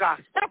with the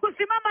gospel na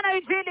kusimama na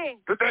Injili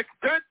to the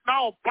extent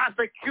now of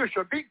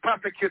persecution, being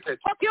persecuted.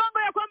 kwa kiwango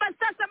ya kwamba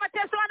sasa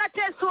mateso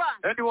anateswa,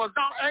 And he was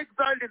now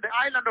exiled in the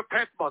island of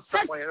Patmos,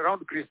 somewhere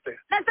around Greece there.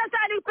 na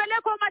sasa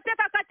alipelekwa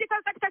mateka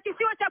katika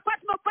kisiwa cha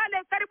Patmo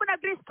pale karibu na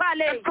Greece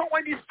pale. And so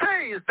when he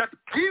says that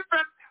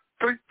given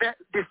to the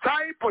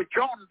disciple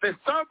John, the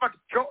servant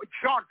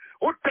John,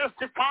 who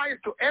testifies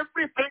to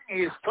everything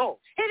he saw,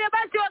 Hivyo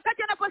basi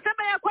wakati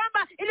anaposema ya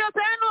kwamba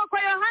iliyopeanwa kwa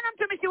Yohana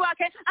mtumishi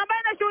wake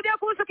ambaye anashuhudia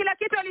kuhusu kila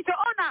kitu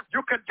alichoona,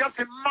 you can just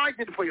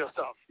imagine for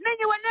yourself.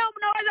 ninyi wenyewe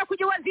mnaweza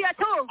kujiwazia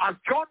tu. As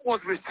John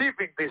was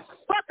receiving this,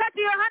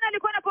 Wakati Yohana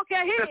alikuwa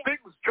anapokea the hii,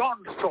 things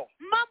John saw,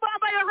 mambo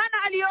ambayo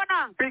Yohana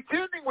aliona,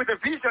 beginning with the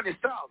vision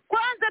itself.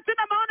 kwanza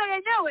tuna maono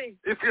yenyewe.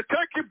 If you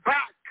take it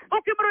back,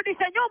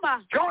 Ukimrudisha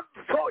nyuma, John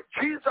saw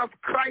Jesus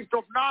Christ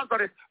of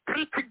Nazareth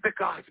preaching the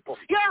gospel.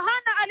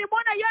 Yohana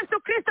alimwona Yesu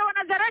Kristo wa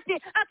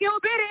Nazareti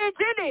akihubiri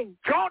Injili.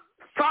 John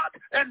sat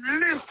and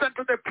listened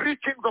to the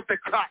preachings of the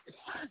Christ.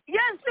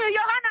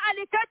 Yohana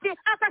aliketi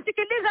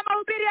akasikiliza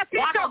mahubiri ya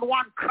Kristo.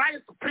 One-on-one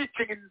Christ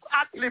preaching in his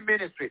earthly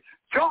ministry.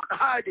 John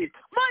heard it.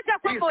 Moja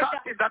kwa He moja.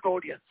 sat in that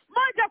audience.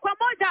 Moja kwa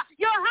moja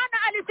Yohana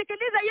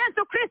alisikiliza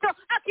Yesu Kristo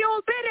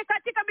akihubiri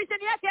katika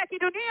misheni yake ya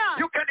kidunia.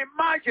 You can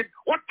imagine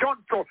what John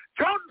saw.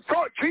 John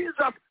saw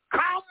Jesus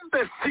calm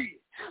the sea.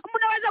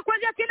 Mnaweza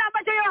kuelezea kile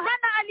ambacho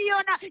Yohana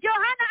aliona.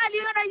 Yohana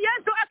aliona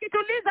Yesu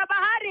akituliza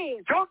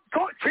bahari. John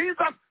saw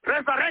Jesus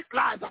resurrect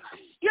Lazarus.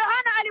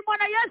 Yohana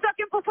alimwona Yesu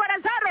akimfufua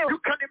Lazaro. You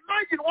can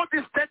imagine what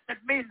this statement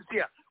means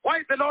here.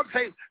 Why the Lord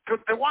says, to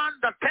the one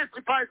that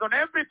testifies on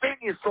everything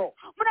he saw.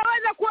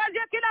 Mnaweza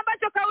kuelezea kile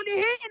ambacho kauli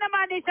hii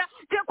inamaanisha.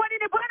 Kwa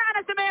nini Bwana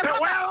anasema ya The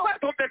kwamba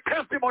wealth of the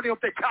testimony of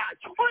the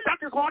church.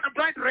 That is what I'm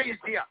trying to raise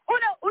here.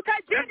 ule And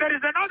utajiri. there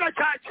is another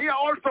church here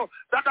also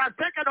that has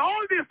taken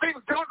all these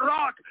things John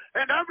wrote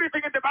and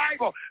everything in the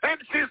Bible, and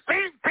she's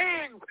seeing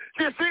things.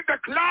 She's seeing the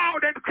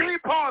cloud and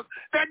creepers,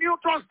 the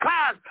neutron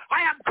stars.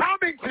 I am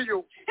coming to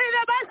you.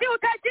 Hivyo basi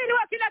utajiri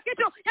wa kila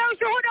kitu ya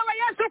ushuhuda wa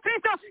Yesu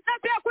Kristo, na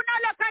pia kuna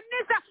la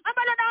kanisa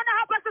ambalo naona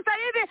hapa sasa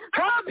hivi.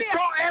 John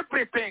saw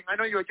everything. I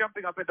know you're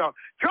jumping up and down.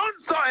 John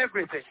saw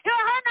everything.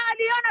 Yohana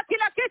aliona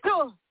kila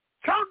kitu.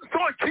 John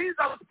saw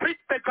Jesus preach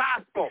the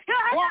gospel,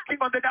 walking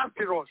on the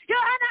dusty road,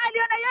 Yohana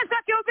aliona Yesu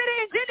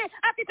akihubiri Injili,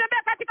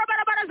 akitembea katika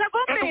barabara za and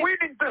vumbi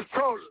winning the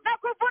soul. na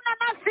kuvuna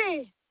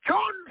nafsi.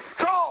 John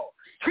saw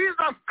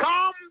Jesus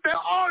calm the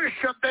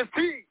ocean, the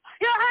sea.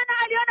 Yohana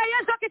aliona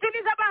Yesu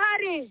akituliza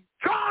bahari.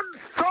 John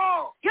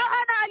saw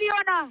Yohana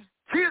aliona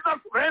Jesus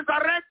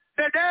resurrect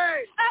the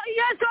dead,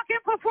 Yesu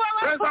akimfufua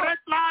wafu,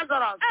 resurrect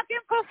Lazarus,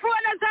 akimfufua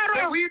the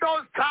Lazaro,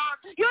 widow's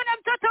son. yule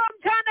mtoto wa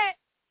mjane.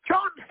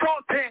 John saw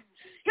things.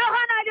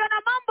 Yohana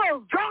aliona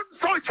mambo. John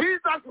saw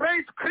Jesus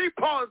raise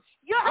cripples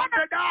from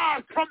the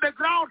dust, from the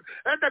ground,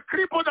 and the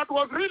cripple that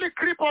was really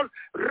crippled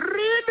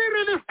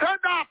really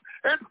stand up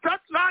and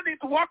start learning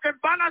to walk and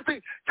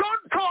balancing. John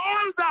saw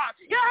all that.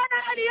 Yohana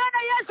aliona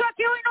Yesu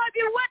akiuinua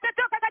viwete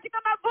toka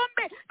katika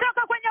mavumbi,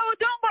 toka kwenye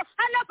udongo,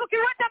 alafu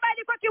kiwete ambaye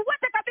alikuwa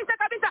kiwete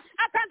kabisa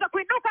akaanza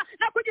kuinuka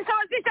na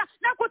kujisawazisha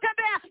na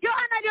kutembea.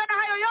 Yohana aliona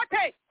hayo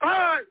yote.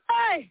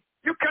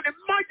 You can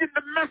imagine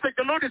the message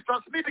the Lord is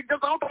transmitting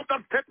just out of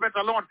that statement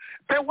alone.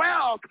 The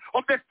wealth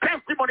of the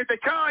testimony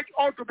the church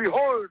ought to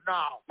behold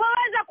now.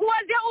 Waweza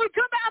kuwazia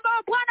ujumbe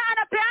ambao Bwana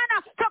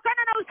anapeana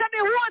tokana na usemi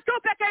huo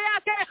tu peke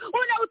yake,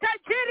 ule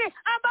utajiri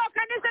ambao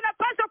kanisa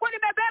linapaswa kuwa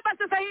limebeba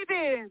sasa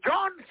hivi.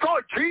 John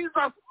saw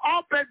Jesus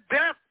open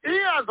deaf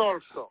ears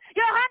also.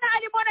 Yohana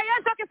alimwona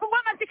Yesu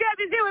akifungua masikio ya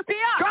viziwi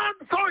pia. John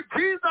saw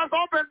Jesus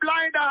open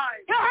blind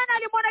eyes. Yohana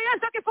alimwona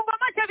Yesu akifungua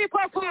macho ya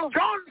vipofu.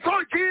 John saw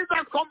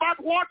Jesus convert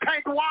water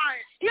into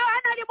wine.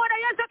 Yohana alimwona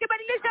Yesu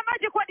akibadilisha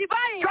maji kwa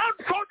divai. John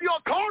saw the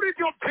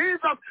authority of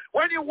Jesus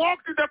when he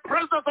walked in the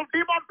presence of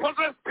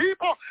demon-possessed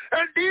people,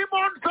 and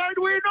demons said,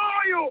 we know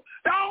you.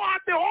 Thou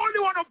art the Holy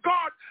One of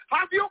God.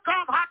 Hast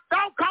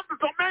thou come to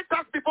torment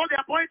us before the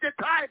appointed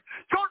time?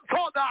 John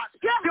saw that.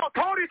 The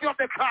authority of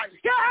the Christ.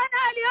 Yohana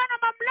aliona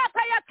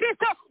mamlaka ya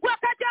Kristo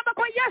wakati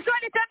ambapo Yesu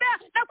alitembea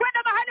na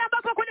kwenda mahali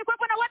ambapo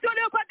kulikuwa na watu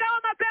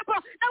waliopagawa mapepo,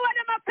 na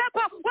wale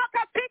mapepo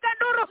wakapiga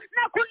nduru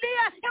na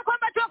kulia ya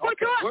kwamba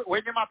tukujua.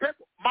 Wenye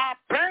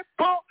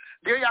mapepo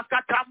ndio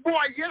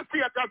yakatambua Yesu,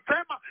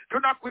 yakasema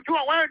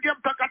tunakujua wewe ndiye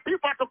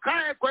mtakatifu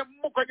atokaye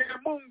kwenye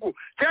Mungu.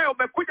 Je,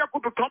 umekuja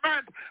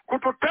kututorment,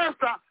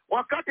 kututesa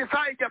wakati saa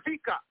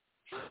haijafika?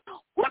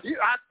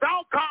 Hast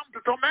thou come to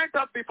torment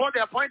us before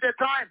the appointed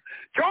time?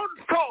 John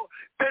saw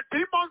the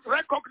demons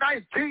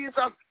recognize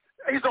Jesus,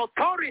 his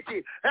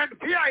authority, and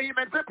fear him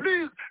and say,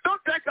 please,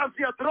 don't take us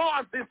here, throw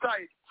us this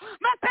side.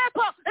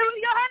 Mapepo,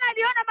 Yohana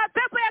aliona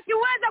mapepo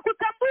yakiweza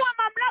kutambua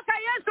mamlaka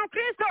ya Yesu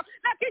Kristo,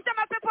 na kisha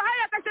mapepo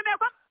haya yakasema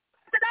kwamba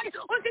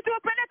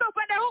usitupeleke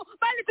upande huu,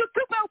 bali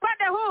tutupe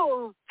upande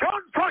huu.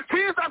 John saw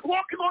Jesus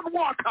walking on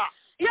water.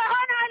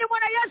 Yohana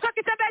alimwona Yesu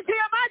akitembea juu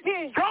ya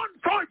maji. John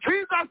saw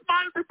Jesus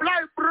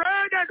multiply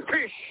bread and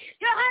fish.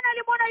 Yohana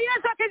alimwona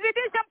Yesu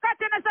akizidisha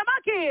mkate na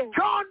samaki.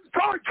 John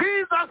saw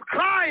Jesus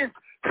Christ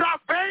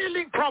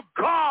travailing from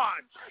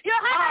God.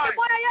 Yohana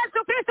alimwona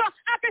Yesu Kristo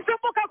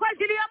akisumbuka kwa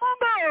ajili ya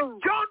Mungu.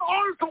 John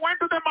also went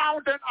to the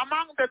mountain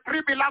among the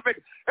three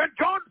beloved, and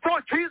John saw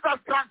Jesus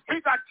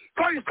transfigured,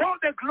 so he saw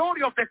the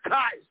glory of the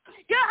Christ.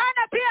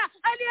 Yohana pia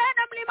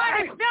alienda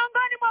mlimani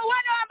miongoni mwa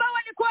wale ambao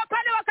walikuwa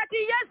pale wakati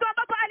Yesu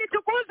ambapo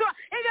alitukuzwa,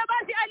 hivyo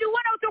basi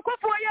aliuona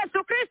utukufu wa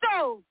Yesu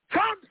Kristo.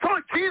 John saw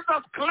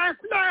Jesus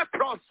cleanse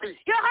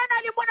leprosy. Yohana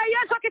alimwona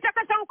Yesu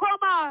akitakasa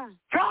ukoma.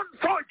 John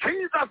saw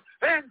Jesus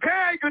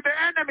engage with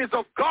the enemies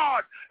of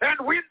God and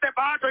win the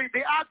battle in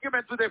the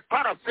arguments with the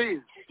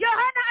Pharisees.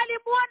 Yohana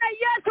alimwona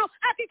Yesu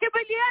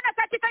akikabiliana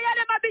katika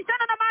yale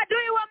mabishano na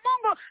maadui wa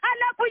Mungu,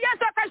 alafu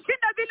Yesu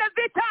akashinda vile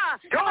vita.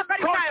 John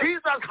saw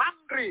Jesus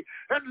hungry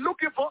and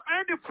looking for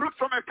any fruit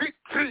from a fig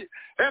tree,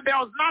 and there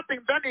was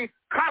nothing. Then he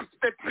cast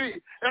the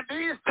tree, and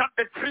instant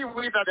the tree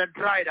withered and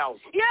dried out.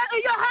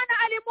 Yohana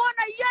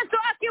alimwona Yesu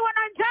akiwa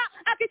na njaa,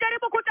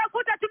 akijaribu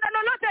kutafuta tunda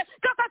lolote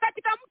toka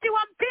katika mti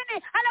wa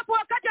mtini, alafu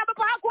wakati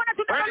ambapo hakuona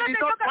tunda lolote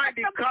toka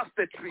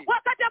katika tree.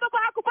 Wakati ambapo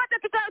hakupata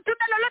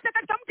tunda lolote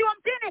katika mti wa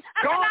mtini,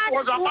 John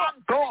was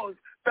among those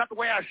that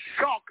were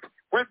shocked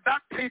when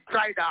that tree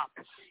dried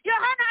up.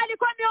 Yohana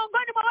alikuwa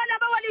miongoni mwa wale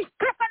ambao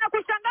walishtuka na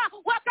kushangaa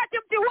wakati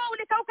mti huo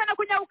ulikauka na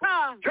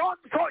kunyauka. John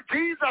saw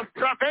Jesus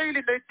travail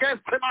in the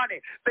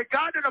Gethsemane, the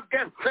garden of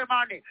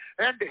Gethsemane,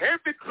 and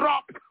heavy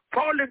drops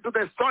falling to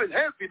the soil,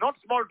 heavy, not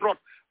small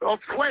drops, of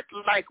sweat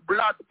like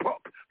blood,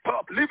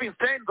 living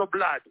stains of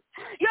blood.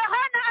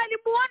 Yohana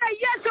alimuona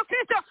Yesu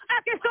Kristo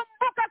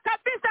akisumbuka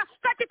kabisa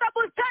katika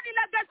bustani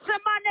la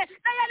Gethsemane,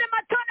 na yale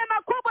matone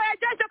makubwa ya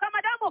jasho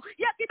kama damu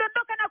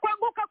yakidondoka na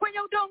kuanguka kwenye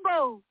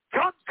udongo.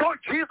 John saw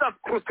Jesus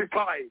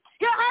crucified.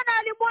 Yohana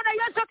alimuona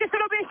Yesu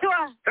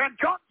akisulubishwa. And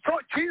John saw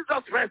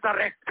Jesus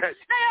resurrected.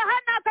 Na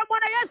Yohana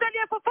akamwona Yesu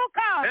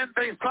aliyefufuka. And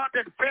they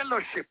started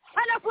fellowship.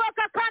 Alafu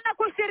wakakana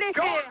kushiriki.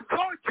 John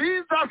saw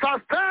Jesus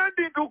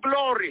ascending to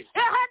glory.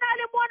 Yohana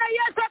alimuona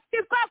Yesu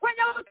akipaa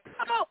kwenye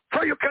utukufu.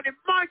 So you can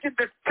imagine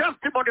the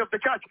testimony of the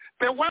church,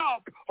 the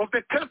wealth of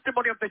the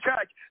testimony of the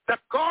church that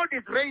God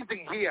is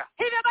raising here.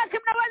 Hivyo basi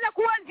mnaweza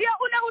kuanzia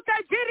ule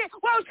utajiri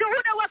wa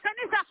ushuhuda wa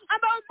kanisa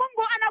ambao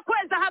Mungu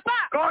anakweza hapa.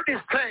 God is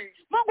saying,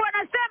 Mungu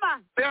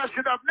anasema, there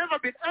should have never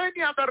been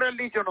any other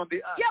religion on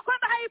the earth. Ya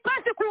kwamba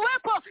haipasi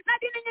kuwepo na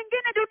dini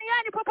nyingine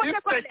duniani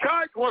popote pale. If the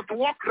church was to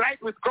walk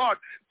right with God,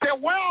 the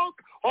wealth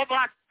of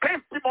her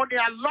testimony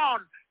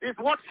alone is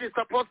what she's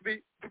supposed to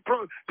be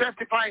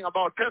testifying on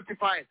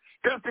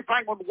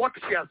what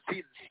she has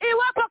seen.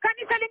 Iwapo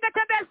kanisa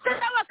lingetembea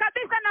sawa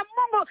kabisa na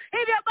Mungu,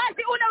 hivyo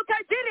basi ule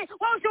utajiri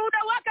wa ushuhuda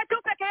wake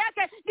tu peke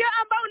yake ndio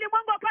ambao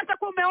ulimwengu wapasa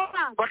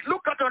kumeona. But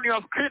look at on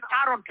your screen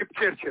Aaron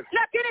Kipchirchir.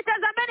 Lakini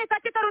tazameni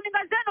katika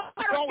runinga zenu.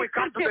 Before we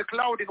come to the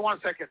cloud in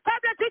 1 second.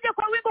 Kabla tuje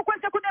kwa wingu kwa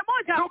sekunde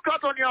moja. Look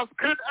at on your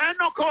screen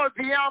Enoch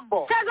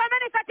Odhiambo.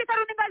 Tazameni katika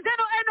runinga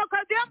zenu Enoch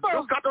Odhiambo.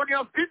 Look at on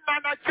your screen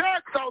Nana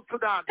Chek, South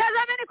Sudan.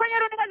 Tazameni kwenye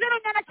runinga zenu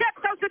Nana Chek,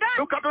 South Sudan.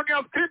 Look at on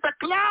your screen the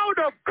cloud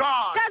of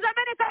God.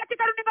 Tazameni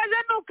katika runinga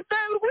zenu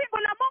wingu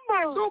la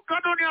Mungu. Look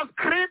at on your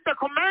screen the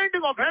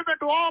commanding of heaven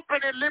to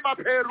open in Lima,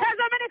 Peru.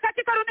 Tazameni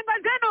katika runinga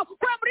zenu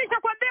kuamrisha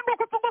kwa mbingu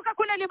kufunguka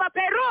kule Lima,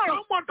 Peru.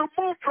 Someone to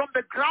move from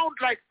the ground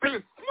like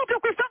this. Mtu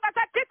kusonga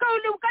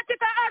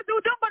katika ardhi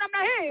udongo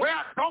namna hii.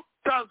 Where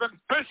doctors and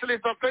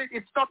specialists are saying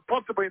it's not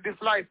possible in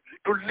this life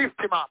to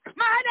lift him up.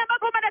 Mahali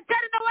ambapo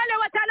madaktari na wale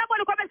wataalamu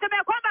walikuwa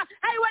wamesema kwamba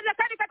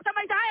haiwezekani katika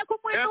maisha haya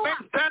kumuinua. And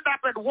then stand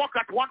up and walk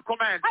at one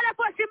command.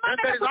 Alafu asimame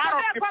na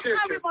kutembea kwa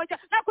kauli moja.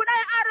 Na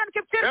kunaye Aaron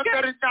Kipchirchir. And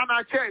there is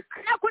Nana Chek.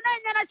 Na kunaye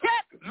Nana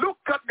Chek. Look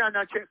at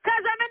Nana Chek.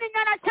 Tazameni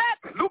Nana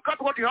Chek. Look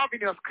at what you have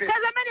in your screen.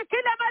 Tazameni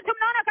kile ambacho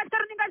mnaona katika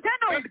runinga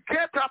zenu. And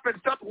get up and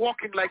start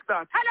walking like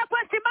that. Alafu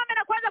asimame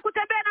na kuanza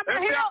kutembea namna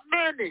hiyo. And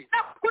there are many.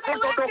 Na kunaye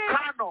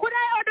Odokano.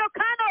 Kunaye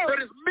Odokano.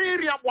 There is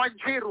Miriam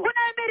Wanjiru.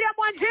 Kunaye Miriam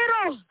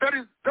Wanjiru. There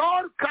is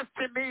Dorcas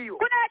Simiyu.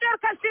 Kunaye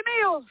Dorcas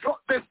Simiyu.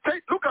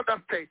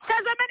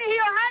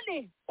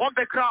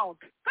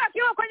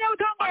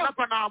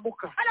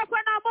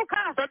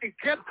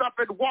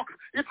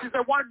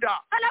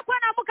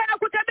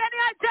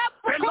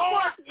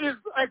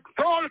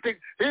 exalting.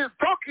 He is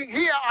talking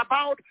here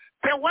about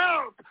the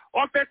wealth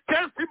of the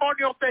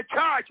testimony of the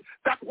church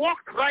that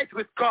walked right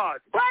with God.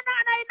 Bwana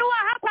anainua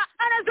hapa,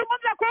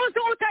 anazungumza kuhusu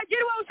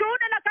utajiri wa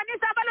ushuhuda la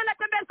kanisa ambalo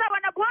latembea sawa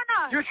na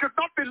Bwana. You should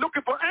not be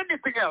looking for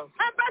anything else.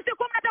 Basi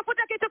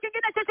kumnatafuta kitu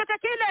kingine chochote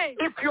kile.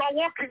 If you are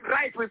walking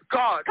right with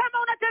God,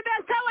 kama unatembea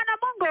sawa na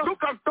Mungu.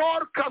 Look at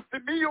Dorcas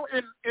Simiyu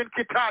in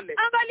Kitale.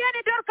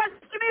 Angalieni Dorcas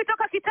Simiyu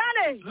toka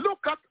Kitale.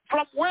 Look at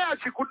from where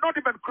she could not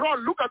even crawl.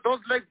 Look at those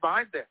legs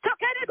behind there.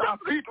 Tokeni Her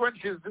feet when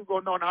she's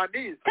on her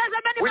knees.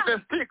 Tazameni With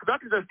a stick. That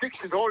is the stick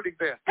she's holding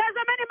there.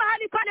 Tazameni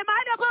mahali pale,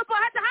 mahali ambapo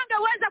hata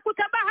hangeweza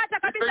kutambaa hata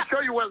kabisa. They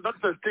show you well,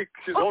 that's the stick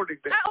she's holding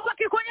there.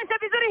 Wakikuonyesha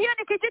vizuri, hiyo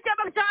ni kijiti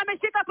ambacho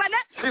ameshika pale.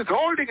 She's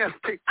holding a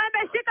stick.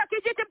 Ameshika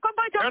kijiti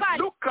mkongojo pale.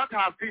 And look at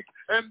her feet.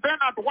 And then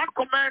at one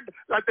command,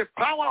 at the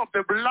power of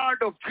the blood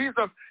of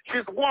Jesus,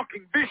 she's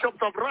walking. Bishops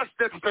have rushed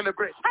there to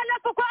celebrate.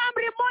 Alafu kwa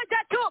amri moja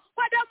tu,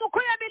 kwa damu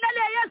kuu ya milele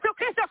ya Yesu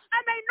Kristo,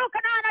 ameinuka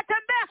na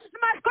anatembea.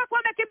 Maaskofu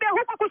wamekimbia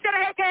huko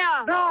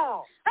kusherehekea.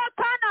 No.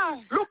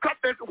 Hapana. Look at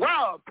the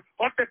wealth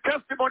of the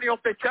testimony of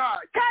the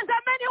church.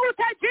 Tazameni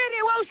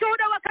utajiri wa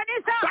ushuhuda wa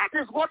kanisa. That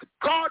is what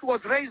God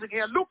was raising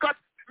here. Look at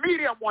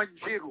Miriam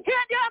Wanjiru. Hiyo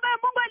ndio ambayo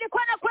Mungu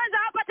alikuwa anakuanza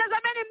hapa.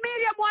 Tazameni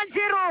Miriam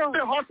Wanjiru. The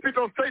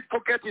hospital said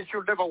forget it,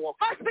 she'll never walk.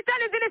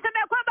 Hospitali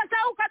zilisema kwamba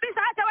sahau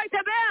kabisa hata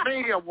waitembea.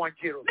 Miriam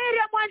Wanjiru.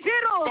 Miriam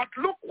Wanjiru. But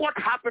look what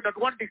happened at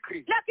one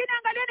decree. Lakini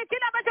angalieni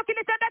kile ambacho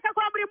kilitendeka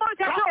kwa amri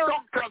moja tu.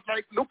 Some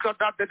doctors look at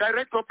that. The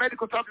director of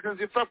medical services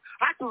himself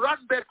had to run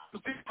there to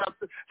see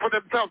for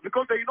themselves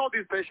because they know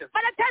these patients.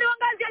 Madaktari wa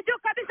ngazi ya juu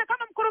kabisa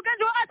kama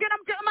mkurugenzi wa afya na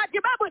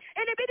matibabu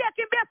ilibidi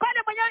akimbia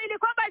pale mwenyewe ili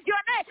kwamba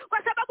ajionee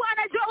kwa sababu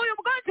anajua huyu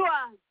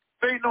mgonjwa.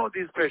 They know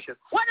these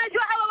patients.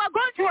 Wanajua hawa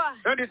wagonjwa.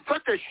 And it's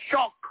such a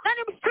shock. Na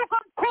ni mshtuko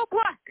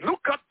mkubwa.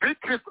 Look at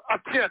Beatrice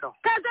Atieno.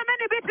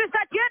 Tazameni Beatrice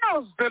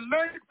Atieno. The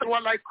legs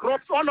were like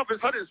ropes, all of a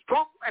sudden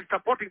strong and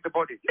supporting the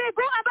body.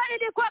 Miguu ambayo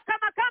ilikuwa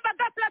kama kamba,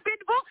 ghafla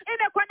bingu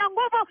imekuwa na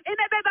nguvu,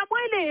 imebeba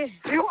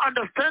mwili. Do you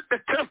understand the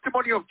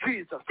testimony of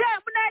Jesus? Je,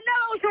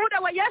 mnaelewa ushuhuda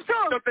wa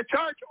Yesu? That the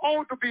church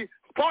ought to be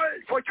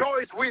spoiled for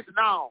choice with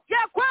now.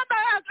 Ya kwamba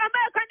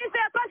ambayo kanisa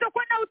yapaswa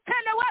kuwa na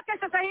utele wake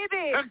sasa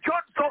hivi. And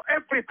John saw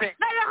everything.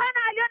 Na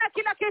Yohana aliona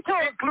kila kitu.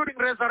 Including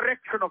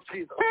resurrection of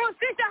Jesus.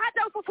 Kuhusisha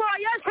hata ufufuo wa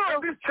Yesu.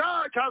 And this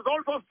church has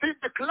also seen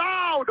the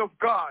cloud of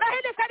God. Na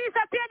hili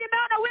kanisa pia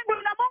limeona wingu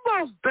la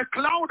Mungu. The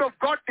cloud of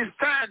God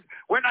descended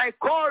when I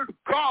called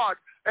God,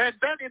 and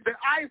then in the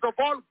eyes of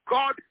all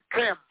God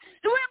came.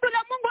 Wingu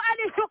la Mungu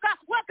alishuka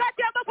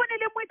wakati ambapo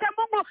nilimwita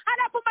Mungu,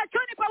 alafu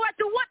machoni pa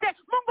watu wote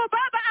Mungu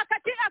Baba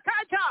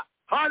akaja.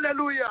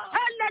 Hallelujah.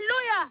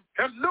 Hallelujah.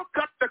 And look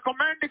at the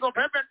commanding of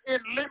heaven in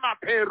Lima,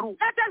 Peru.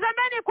 Na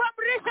tazameni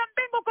kuamrisha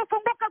mbingu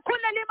kufunguka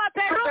kule Lima,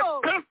 Peru.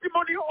 So the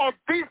testimony of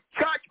this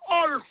church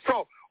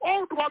also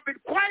ought to have been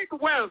quite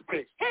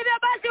wealthy. Hivyo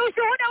basi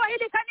ushuhuda wa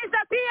hili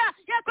kanisa pia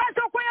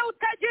yapaswa kuwa ya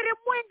utajiri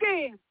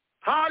mwingi.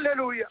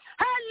 Hallelujah.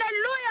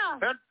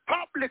 Hallelujah. And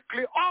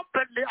publicly,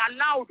 openly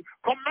allowed,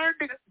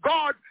 commanding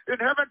God in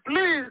heaven,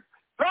 please,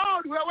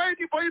 Lord, we are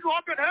waiting for you to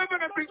open heaven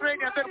and bring rain.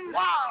 And then,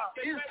 wow,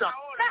 instant.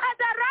 Na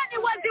hadharani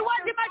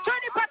waziwazi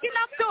machoni pa kila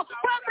mtu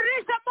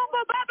kuamrisha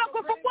Mungu Baba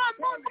kufungua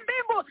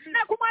mbingu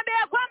na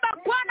kumwambia kwamba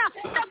Bwana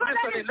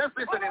tafadhali. Let's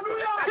listen in.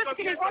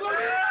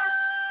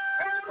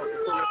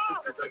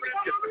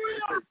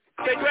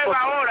 Que llueva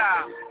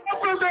ahora.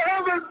 Abre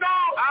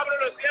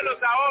los cielos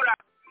ahora.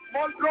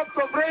 Small drops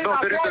of rain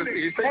are falling.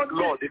 He said,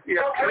 Lord, if he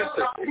has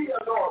created.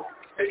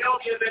 Señor,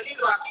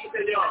 bienvenido aquí,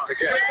 Señor.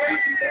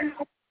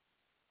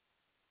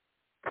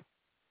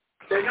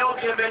 Señor,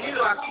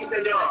 bienvenido aquí,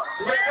 Señor.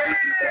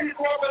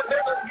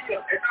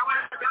 Estamos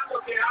esperando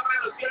que abra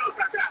los cielos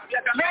acá. Que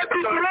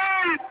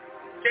llueva.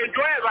 Que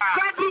llueva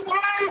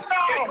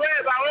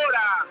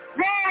ahora.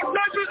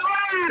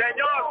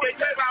 Señor, que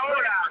llueva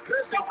ahora.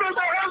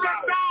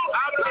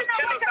 Abre los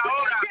cielos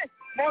ahora.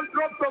 Small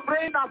drops of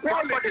rain are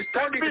falling. Somebody is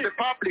standing in the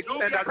public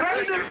and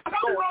addressing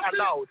so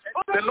aloud.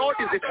 The Lord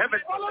is in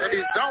heaven and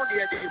is down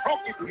here and he's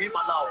talking to him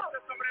aloud.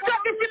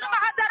 Tukisimama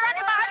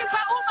hadharani mahali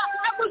pa umma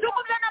na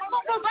kuzungumza na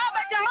Mungu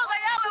Baba Jehova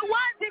yawe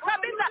wazi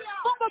kabisa.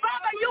 Mungu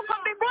Baba yuko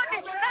mbinguni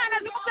na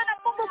anazungumza na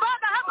Mungu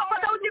Baba hapa kwa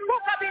sauti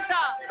kuu kabisa.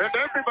 And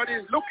everybody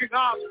is looking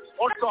up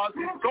also as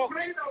he's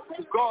talking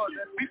to God.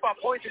 And people are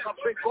pointing up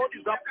saying, God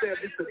is up there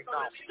listening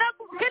now. Na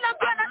kila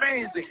mtu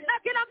Amazing. Na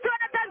kila mtu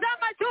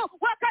anatazama juu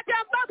wakati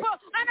ambapo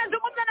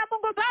anazungumza na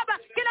Mungu Baba.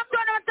 Kila mtu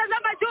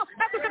anatazama juu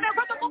na kusema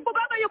kwamba Mungu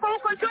Baba yuko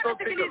huko juu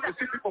anasikiliza. You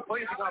see people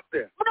pointing up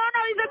there. Unaona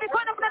hizo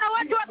mikono, mnaona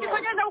watu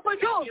wakifanyeza huko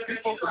juu.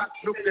 People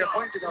look, they're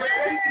pointing up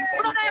there.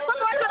 Unaona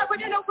kwamba watu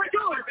wanafanyeza huko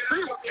juu.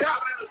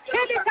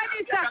 Hili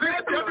kanisa.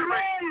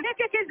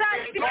 Hiki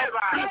kizazi. Ndio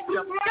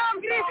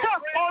Kristo.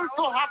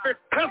 Also have a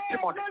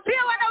testimony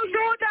Pia wana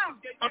ushuhuda.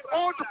 that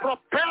ought to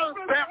propel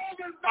them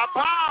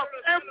above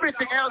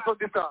everything else on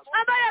this earth.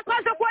 Ambaye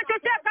yapaswa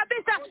kuwachochea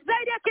kabisa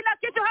zaidi ya kila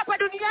kitu hapa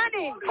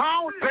duniani.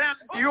 How then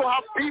do you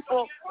have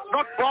people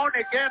not born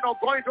again or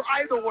going to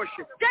idol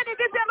worship? Yaani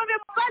vipi ambavyo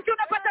basi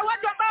unapata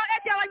watu ambao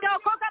eti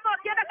hawajaokoka ama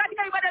wakienda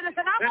katika ibada za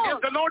sanamu?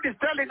 Mungu. the Lord is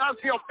telling us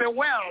here of the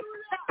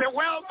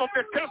wealth of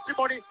the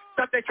testimony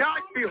that the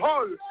church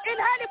beholds.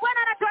 Ilhali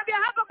Bwana anatuambia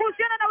hapa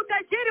kuhusiana na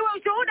utajiri wa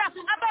ushuhuda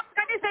ambao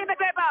kanisa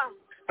imebeba.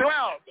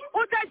 Wealth.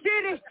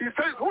 Utajiri. He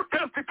says, who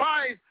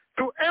testifies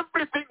to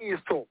everything he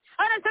saw.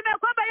 Anasema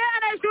kwamba yeye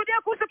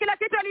anashuhudia kuhusu kila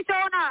kitu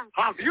alichoona.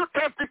 Have you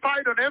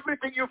testified on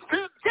everything you've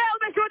seen? Je,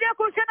 umeshuhudia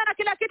kuhusiana na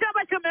kila kitu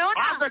ambacho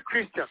umeona? As a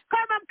Christian.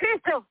 Kama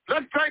Mkristo.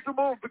 Let's try to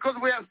move because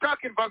we are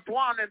stuck in verse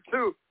 1 and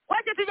 2.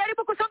 Wacha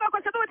tujaribu kusonga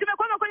kwa sababu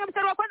tumekwama kwenye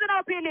mstari wa kwanza na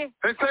wa pili.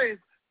 It says,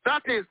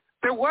 that is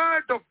the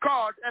word of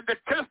God and the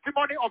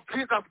testimony of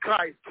Jesus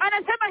Christ.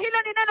 Anasema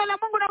hilo ni neno la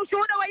Mungu na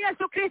ushuhuda wa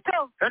Yesu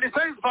Kristo. And it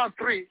says verse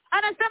 3.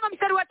 Anasema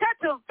mstari wa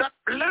 3. That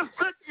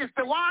blessed is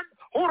the one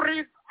who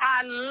reads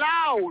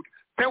aloud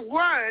the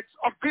words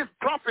of this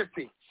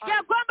prophecy.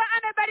 Ya kwamba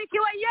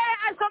amebarikiwa yeye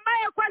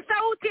asomaye kwa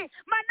sauti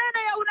maneno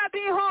ya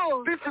unabii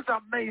huu. This is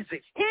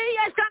amazing. Hii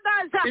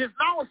yashangaza. He is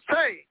now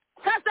saying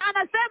Sasa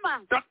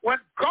anasema that when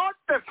God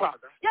the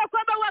Father ya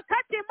kwamba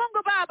wakati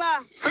Mungu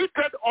Baba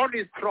seated on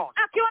his throne,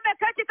 akiwa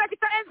ameketi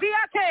katika enzi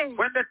yake,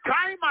 when the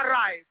time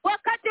arrived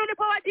wakati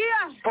ulipowadia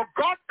for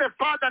God the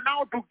Father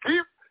now to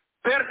give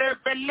the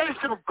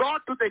revelation of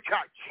God to the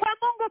church, kwa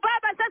Mungu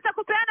Baba sasa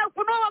kupeana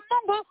ufunuo wa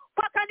Mungu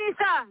kwa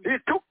kanisa, he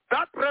took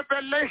that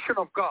revelation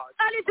of God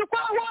alichukua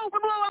huo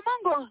ufunuo wa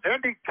Mungu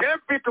and he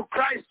gave it to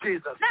Christ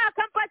Jesus, na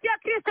akampatia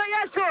Kristo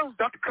Yesu,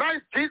 that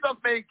Christ Jesus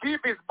may give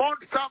his bond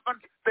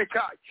servant the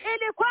church.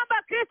 ili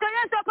kwamba Kristo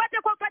Yesu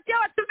apate kuwapatia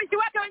watumishi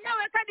wake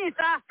wenyewe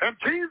kanisa. And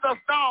Jesus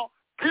now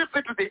gives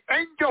it to the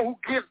angel who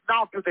gives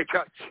now to the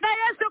church. Na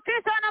Yesu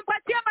Kristo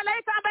anampatia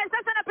malaika ambaye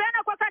sasa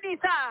anapeana kwa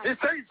kanisa. He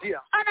says here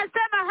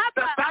Anasema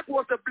hapa that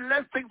was a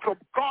blessing from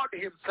God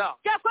himself,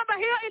 ya kwamba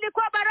hiyo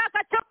ilikuwa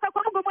baraka toka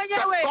kwa Mungu that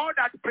mwenyewe God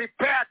had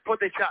prepared for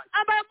the church.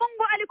 ambayo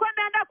Mungu alikuwa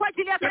ameandaa kwa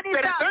ajili ya If there is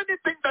kanisa.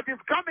 anything that is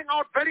coming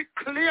out very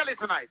clearly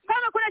tonight,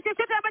 Kama kuna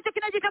chochote ambacho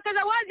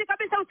kinajitokeza wazi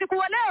kabisa usiku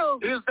wa leo,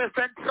 is the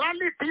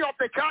centrality of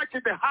the church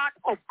in the heart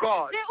of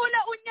God. ni ule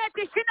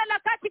unyeti, shina la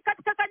kati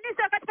katika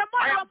kanisa, katika I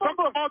moyo wa am talking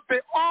Mungu. about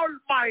the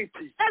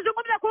Almighty.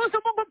 Nazungumza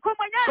kuhusu Mungu mkuu God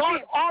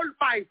mwenyezi.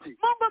 Almighty.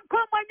 Mungu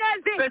mkuu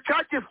mwenyezi. The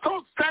church is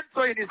so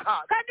central in his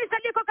heart Kanisa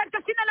liko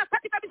katika shina la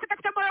kati kabisa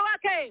katika moyo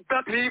wake,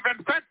 that he even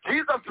sent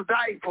Jesus to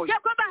die for you. ya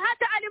kwamba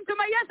hata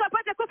alimtuma Yesu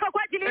apate kufa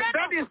kwa ajili And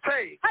then yenu. he's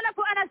saying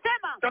Halafu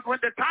anasema that when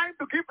the time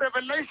to give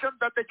revelation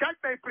that the church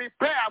may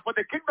prepare for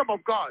the kingdom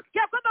of God,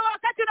 ya kwamba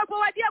wakati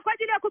unapowadia kwa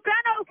ajili ya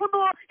kupeana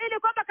ufunuo ili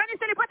kwamba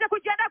kanisa lipate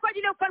kujiandaa kwa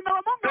ajili ya ufalme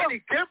wa then Mungu, he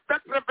gave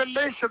that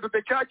revelation to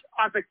the church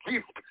as a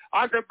gift,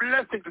 as a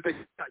blessing to the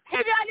church.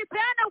 hivyo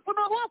alipeana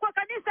ufunuo huo kwa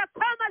kanisa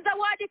kama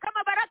zawadi,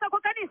 kama baraka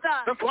kwa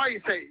kanisa. That's why he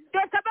says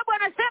Ndio sababu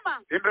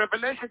anasema in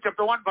Revelation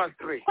chapter 1 verse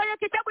 3, kwenye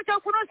kitabu cha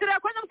Ufunuo sura ya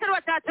kwanza mstari wa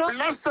 3,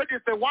 blessed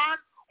is the one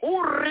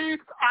who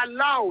reads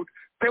aloud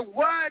the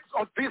words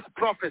of this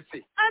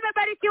prophecy.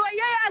 amebarikiwa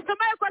yeye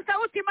asomaye kwa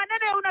sauti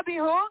maneno ya unabii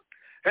huu,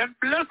 And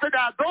blessed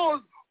are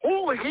those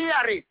who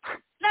hear it.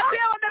 na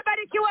pia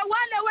wamebarikiwa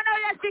wale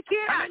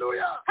wanaoyasikia.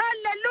 Hallelujah.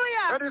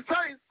 Haleluya. And it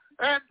says,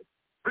 and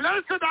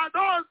blessed are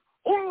those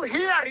who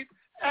hear it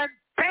and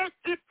take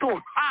it to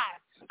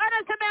heart.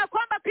 Anasema ya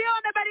kwamba pia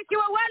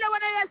wamebarikiwa wale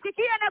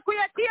wanaoyasikia na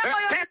kuyatia And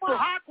moyoni take to mwao,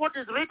 heart what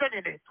is written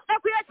in it. na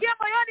kuyatia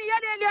moyoni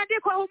yale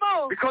yaliyoandikwa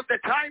humo, Because the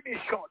time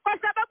is short. kwa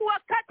sababu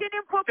wakati ni The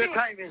mfupi,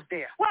 time is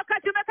there.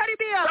 wakati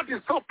umekaribia. That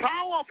is so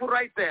powerful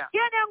right there.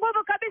 Hiyo ni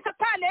nguvu kabisa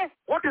pale.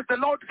 What is the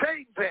Lord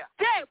saying there?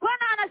 Je,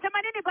 Bwana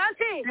anasema nini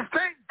basi? He's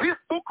saying this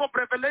book of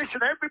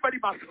Revelation everybody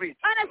must read.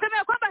 Anasema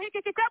ya kwamba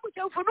hiki kitabu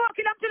cha Ufunuo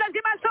kila mtu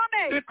lazima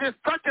asome. It is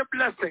such a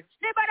blessing.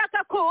 Ni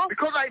baraka kuu,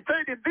 Because I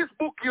said in this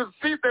book you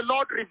see the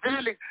Lord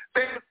revealing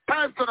the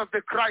person of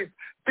the Christ,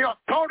 the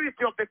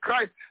authority of the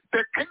Christ,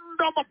 the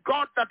kingdom of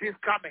God that is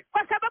coming.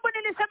 kwa sababu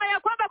nilisema ya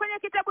kwamba kwenye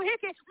kitabu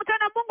hiki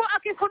mtaona Mungu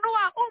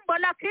akifunua umbo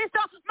la Kristo,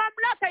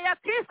 mamlaka ya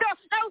Kristo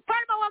na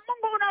ufalme wa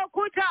Mungu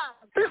unaokuja.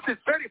 This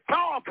is very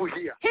powerful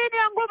here. Hii ni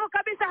ya nguvu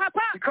kabisa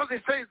hapa, Because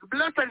it says,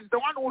 blessed is the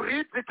one who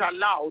reads it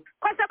aloud,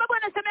 kwa sababu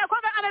anasema ya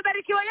kwamba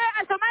amebarikiwa yeye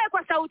asomaye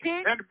kwa sauti,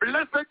 and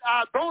blessed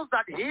are those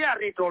that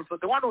hear it also,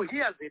 the one who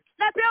hears it,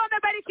 na pia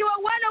wamebarikiwa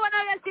wale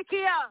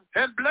wanaoyasikia,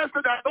 and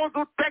blessed are those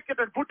who take it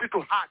and put it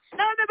to heart.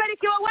 na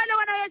wamebarikiwa wale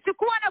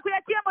wanaoyachukua na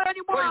kuyatia moyoni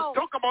So he's mwao.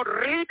 talking about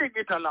reading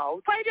it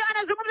aloud Kwa hivyo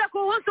anazungumza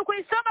kuhusu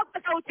kuisoma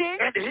kwa sauti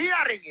and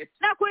hearing it,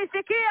 na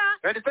kuisikia,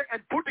 and, he's saying,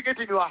 and putting it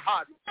in your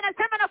heart.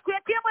 anasema na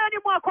kuyatia moyoni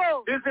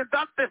mwako. Isn't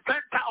that the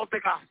center of the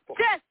gospel?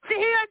 Je, si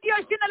hiyo ndiyo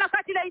shina la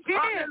kati la Injili?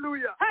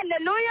 Hallelujah.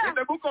 Haleluya. In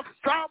the book of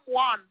Psalm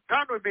 1,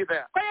 turn with me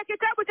there. Kwenye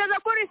kitabu cha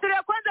Zaburi sura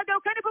ya kwanza,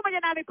 geukeni pamoja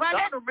nami pale.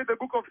 Turn with me the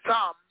book of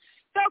Psalm,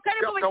 Geukeni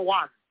chapter pamoja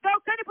 1.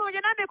 Geukeni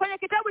pamoja nami kwenye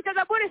kitabu cha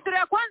Zaburi sura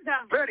ya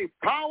kwanza. Very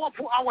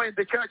powerful hour in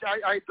the church.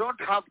 I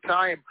don't have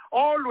time.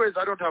 Always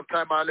I don't have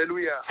time.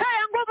 Hallelujah. Saa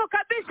ya nguvu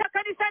kabisa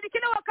kanisani,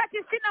 kila wakati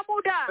sina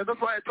muda. And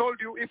that's why I told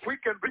you, if we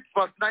can reach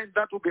verse 9,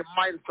 that will be a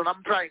milestone.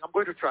 I'm trying. I'm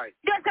going to try.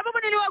 Ndio sababu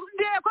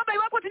niliwaambia kwamba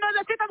iwapo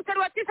tunaweza fika mstari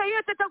wa 9,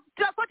 hiyo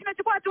tutakuwa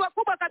tumechukua hatua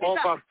kubwa Or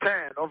kabisa. verse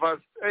 10, or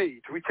verse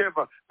 8,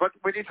 whichever. But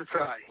we need to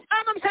try.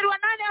 Ama mstari wa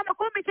 8 ama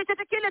 10,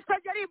 chochote kile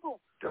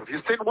tutajaribu. If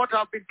you seen what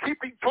I've been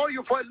keeping for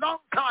you for a long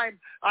time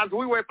as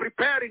we were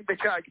preparing the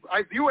church,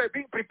 as you were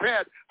being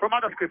prepared from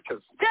other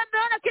scriptures? Je,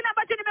 mmeona kile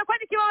ambacho nimekuwa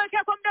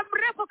nikiwawekea kwa muda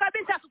mrefu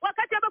kabisa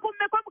wakati ambapo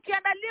mmekuwa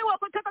mkiandaliwa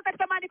kutoka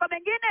katika maandiko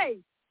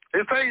mengine?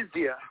 It says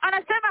here,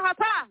 Anasema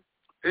hapa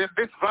in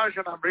this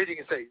version I'm reading,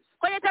 it says,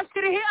 kwenye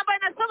tafsiri hii ambayo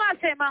inasoma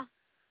asema,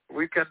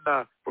 we can,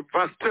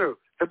 verse 2,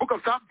 the book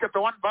of Psalms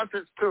chapter 1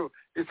 verses 2,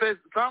 it says,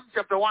 Psalms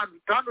chapter 1,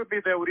 turn with me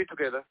there, we read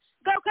together.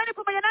 gaukeni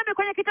pamoja nami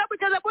kwenye kitabu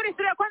cha Zaburi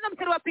sura ya kwanza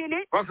mstari wa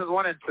pili. Verses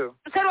 1 and 2.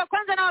 Mstari wa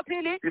kwanza na wa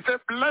pili. It says,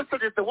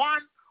 blessed is the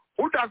one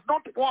who does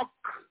not walk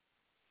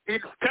in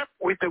step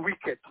with the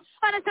wicked,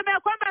 Anasema ya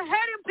kwamba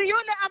heri mtu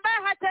yule ambaye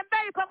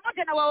hatembei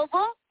pamoja na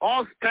waovu,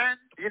 or stand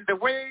in the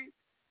way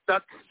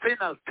that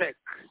sinners take,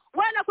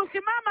 wala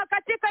kusimama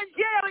katika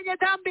njia ya wenye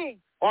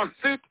dhambi, or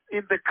sit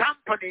in the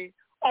company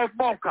of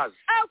mockers.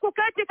 au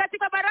kuketi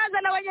katika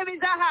baraza la wenye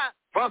mizaha.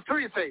 Verse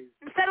 3 says,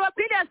 Mstari wa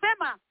pili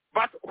asema,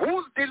 but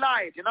whose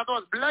delight, in other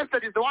words,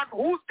 blessed is the one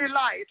whose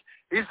delight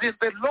is in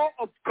the law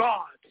of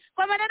God,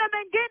 kwa maneno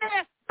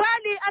mengine,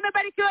 bali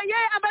amebarikiwa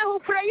yeye ambaye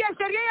hufurahia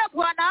sheria ya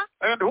Bwana,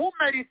 and who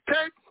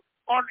meditates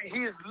on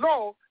his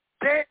law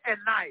day and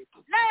night.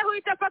 naye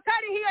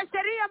huitafakari hiyo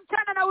sheria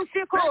mchana na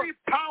usiku. Very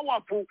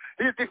powerful.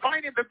 He's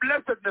defining the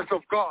blessedness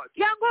of God.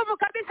 Ya nguvu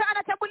kabisa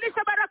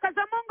anatambulisha baraka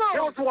za Mungu.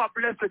 Those who are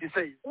blessed, he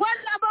says.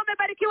 Wale ambao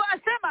wamebarikiwa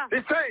asema,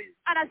 He says,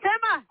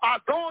 anasema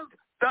are those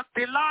that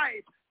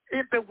delight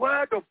in the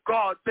word of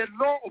God, the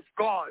law of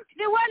God.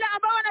 ni wale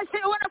ambao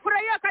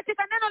wanafurahia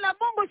katika neno la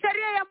Mungu,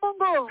 sheria ya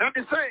Mungu. And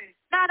he says,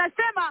 Na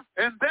anasema,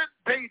 and then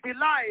they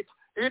delight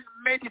in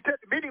meditate,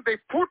 meaning they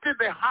put in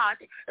the heart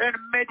and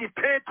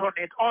meditate on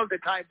it all the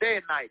time, day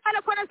and night.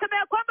 alafu anasema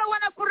ya kwamba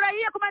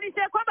wanafurahia,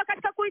 kumaanisha ya kwamba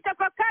katika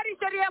kuitafakari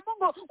sheria ya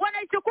Mungu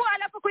wanaichukua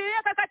alafu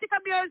kuiweka katika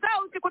mioyo zao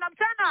usiku na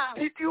mchana.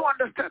 Did you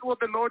understand what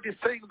the Lord is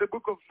saying in the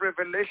book of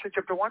Revelation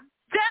chapter 1?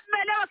 Je,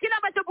 mmeelewa kile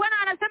ambacho Bwana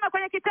anasema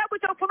kwenye kitabu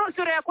cha Ufunuo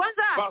sura ya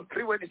kwanza? Verse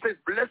 3, when he says,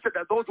 blessed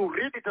are those who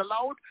read it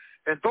aloud,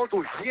 and those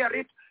who hear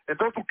it, and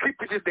those who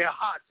keep it in their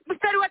hearts.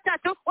 Mstari wa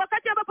 3,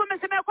 wakati ambapo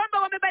amesema ya kwamba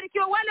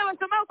wamebarikiwa wale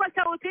wasomao kwa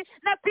sauti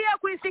na pia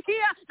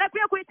kuisikia na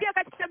pia kuitia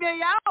katika mioyo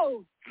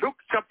yao. Luke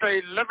chapter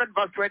 11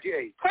 verse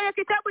 28. Kwenye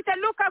kitabu cha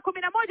Luka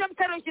 11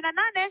 mstari wa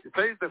 28 It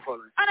says the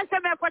following.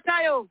 anasema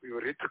yafuatayo. We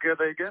will read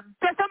together again.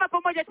 Tutasoma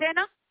pamoja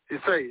tena. He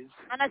says,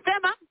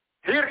 Anasema,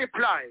 he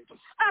replied,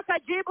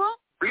 akajibu,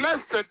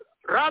 blessed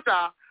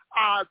rather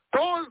are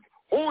those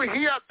who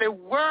hear the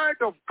word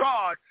of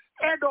God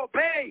and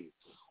obey.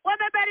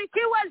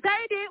 wamebarikiwa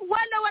zaidi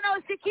wale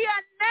wanaosikia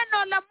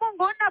neno la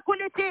Mungu na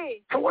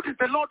kulitii. So what is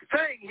the Lord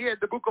saying here in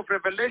the book of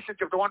Revelation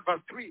chapter 1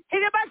 verse 3?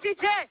 Hivyo basi,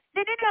 je,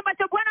 ni nini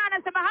ambacho Bwana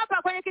anasema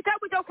hapa kwenye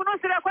kitabu cha Ufunuo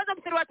sura ya kwanza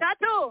mstari wa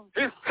 3?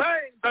 He's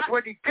saying that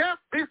when he gave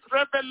this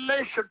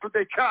revelation to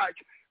the church,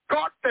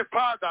 God the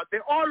Father,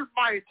 the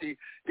Almighty,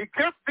 he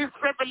gave this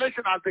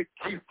revelation as a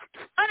gift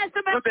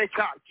to the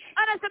church.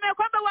 Anasema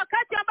kwamba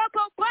wakati ambapo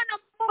Bwana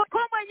Mungu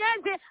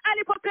Mwenyezi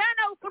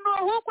alipopeana ufunuo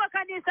huu kwa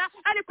kanisa,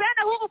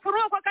 alipeana huu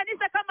ufunuo kwa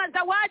kanisa kama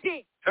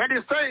zawadi. And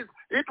he says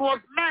it was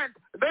meant,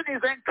 then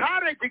he's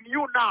encouraging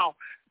you now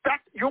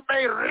that you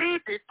may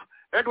read it,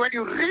 and when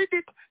you read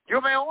it,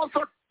 you may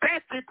also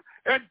take it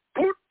and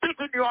put it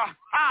in your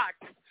heart.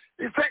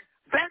 He said,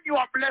 then you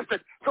are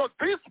blessed. So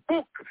this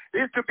book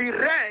is to be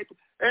read,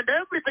 and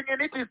everything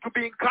in it is to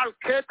be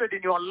inculcated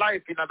in your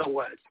life, in other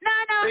words.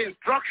 The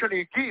instruction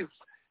he gives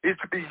is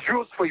to be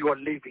used for your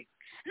living,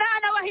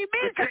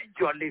 to change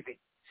your living.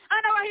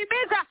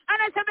 Anawahimiza,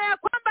 anasema ya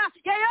kwamba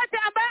yeyote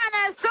ambaye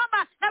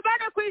anayesoma na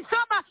baada ya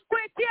kuisoma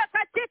kuitia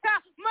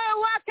katika moyo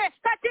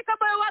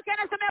wake,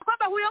 anasema ya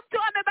kwamba huyo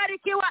mtu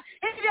amebarikiwa.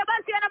 Hivyo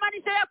basi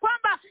anamaanisha ya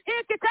kwamba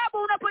hii kitabu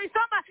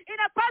unapoisoma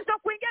inapaswa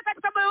kuingia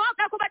katika moyo wako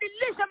na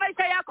kubadilisha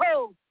maisha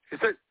yako. He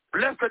says,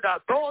 blessed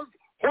are those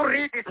who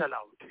read it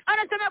aloud.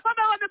 Anasema ya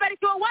kwamba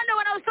wamebarikiwa wale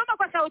wanaosoma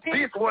kwa sauti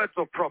These words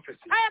of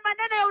prophecy. haya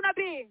maneno ya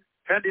unabii.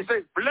 And he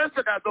says,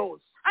 blessed are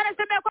those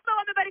Anasema ya kwamba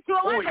wamebarikiwa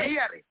who wale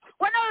hear it.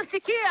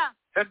 wanaosikia,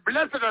 And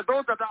blessed are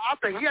those that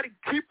after hearing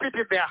keep it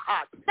in their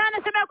heart. na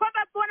anasema ya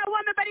kwamba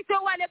wamebarikiwa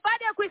wale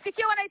baada ya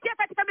kuisikia wanaitia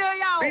katika mioyo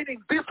yao.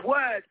 Meaning this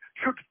word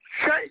should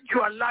change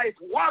your life,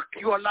 work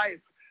your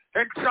life,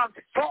 and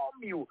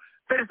transform you.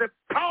 There is a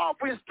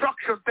powerful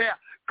instruction there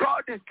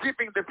God is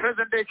giving the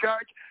present-day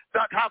church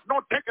that have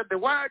not taken the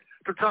word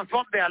to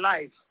transform their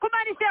lives.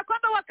 Kumaanisha ya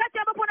kwamba wakati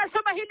ambapo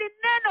unasoma hili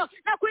neno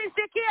na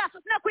kuisikia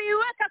na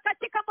kuiweka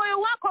katika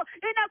moyo wako,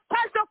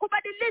 inapaswa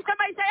kubadilisha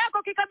maisha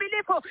yako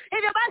kikamilifu.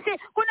 Hivyo basi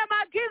kuna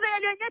maagizo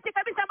yaliyonyeti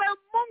kabisa ambayo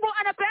Mungu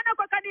anapeana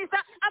kwa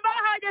kanisa ambao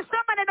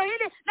hawajasoma neno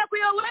hili na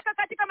kuyaweka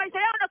katika maisha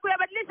yao na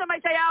kuyabadilisha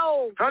maisha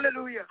yao.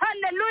 Hallelujah.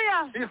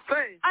 Hallelujah. He's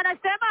saying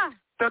Anasema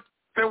that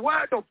the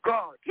word of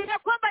God ya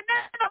kwamba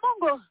neno la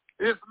Mungu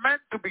is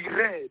meant to be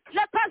read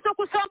lapaswa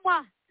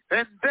kusomwa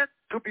and then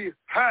to be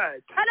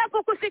heard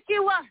halafu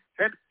kusikiwa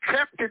and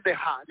kept in the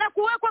heart, na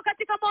kuwekwa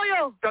katika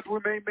moyo, that we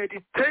may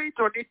meditate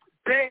on it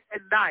day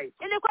and night,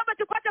 ili kwamba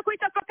tupate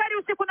kuitafakari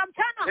usiku na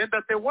mchana, and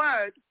that the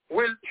word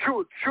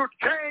should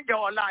change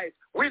our life,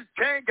 will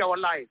change our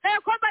life. Na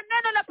ya kwamba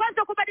neno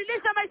lapaswa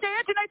kubadilisha maisha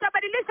yetu na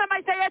itabadilisha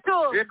maisha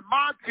yetu. In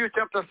Matthew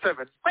chapter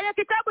 7, Kwenye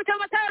kitabu cha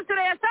Mathayo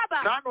sura ya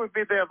 7. turn with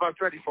me there, verse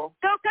 24.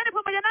 Tokeni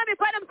pamoja nami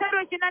pale mstari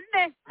wa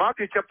 24.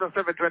 Matthew chapter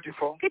 7,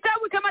 24.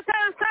 Kitabu cha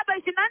Mathayo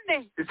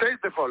 7:24. It says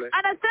the following.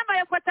 Anasema To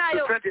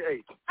yafuatayo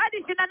 28. hadi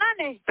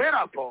 28.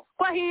 Therefore,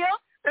 Kwa hiyo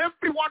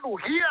everyone who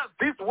hears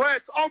these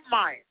words of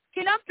mine,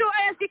 kila mtu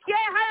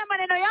ayasikiaye haya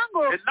maneno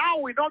yangu. and now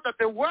we know that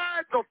the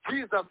words of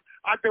Jesus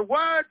are the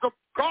words of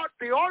God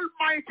the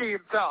Almighty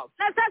himself.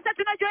 Na sasa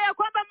tunajua ya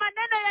kwamba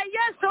maneno ya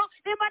Yesu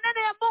ni maneno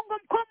ya Mungu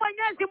mkuu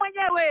mwenyezi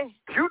mwenyewe.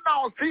 You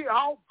now see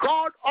how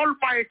God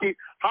Almighty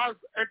has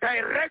a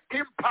direct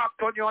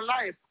impact on your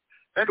life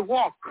and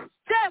walk.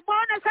 Je,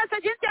 muone sasa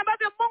jinsi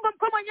ambavyo Mungu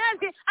mkuu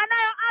mwenyezi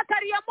anayo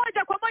athari ya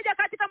moja kwa moja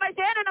katika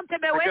maisha yenu na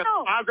mtembeo Again,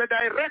 wenu. has a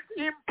direct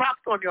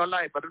impact on your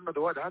life. I don't know the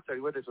word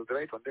actually, whether it was the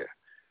right one there.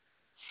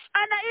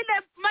 Ana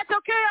ile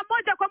matokeo ya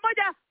moja kwa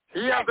moja.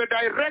 He has a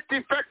direct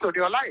effect on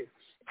your life.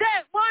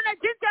 Je, muone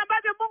jinsi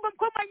ambavyo Mungu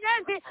mkuu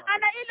mwenyezi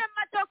ana ile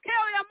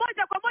matokeo ya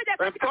moja kwa moja And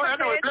katika so maisha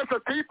anyway, yetu.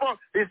 blessed people,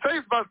 he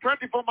says verse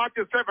 24,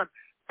 Matthew 7,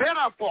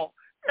 therefore,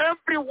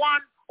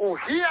 everyone who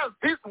hears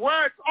these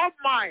words of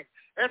mine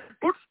and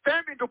puts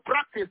them into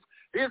practice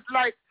is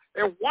like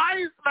a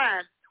wise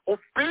man who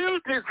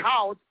built his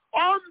house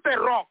on the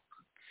rock.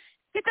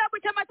 Kitabu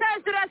cha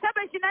Mathayo sura ya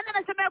 7:24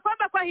 anasema ya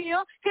kwamba kwa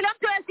hiyo kila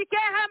mtu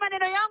ayasikiaye haya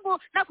maneno yangu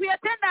na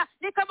kuyatenda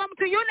ni kama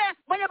mtu yule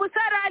mwenye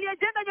busara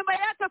aliyejenga nyumba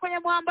yake kwenye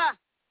mwamba.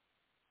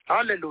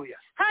 Hallelujah.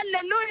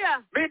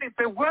 Hallelujah. Meaning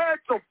the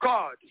words of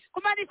God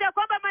Kumaanisha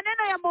kwamba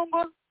maneno ya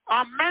Mungu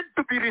are meant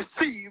to be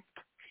received,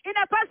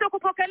 inapaswa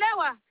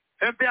kupokelewa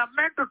and they are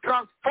meant to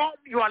transform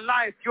your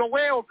life, your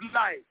way of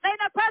life, na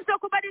inapaswa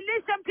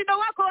kubadilisha mtindo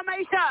wako wa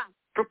maisha,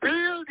 to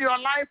build your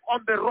life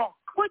on the rock.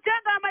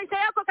 kujenga maisha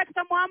yako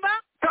katika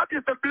mwamba. That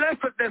is the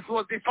blessedness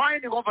was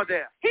defining over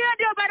there. Hiyo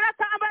ndio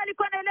baraka ambayo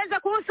alikuwa anaeleza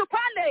kuhusu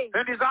pale,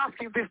 And he's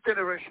asking this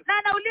generation, na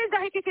anauliza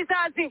hiki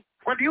kizazi,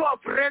 when you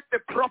have read the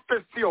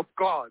prophecy of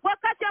God,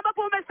 wakati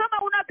ambapo umesoma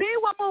unabii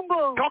wa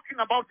Mungu talking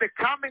about the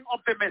coming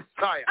of the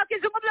Messiah,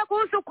 akizungumza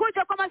kuhusu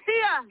kuja kwa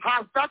Masia,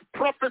 has that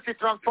prophecy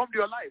transformed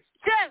your life?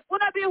 je,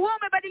 unabii huo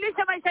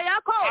umebadilisha maisha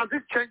yako? Has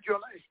it changed your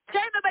life? Je,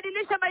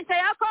 imebadilisha maisha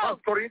yako? 1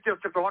 Corinthians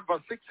chapter 1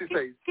 verse 6, he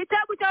says,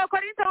 Kitabu cha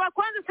Wakorintho wa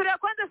kwanza sura ya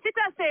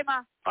 1:6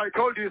 asema, I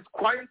told you it's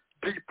quite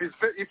deep.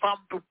 If I'm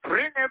to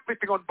bring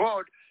everything on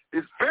board,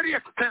 it's very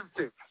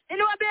extensive.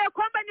 niliwaambia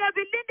kwamba ni ya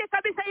vilindi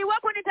kabisa,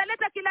 iwapo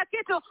nitaleta kila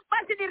kitu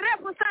basi ni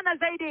refu sana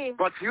zaidi.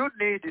 But you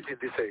need it in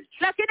this age.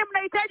 Lakini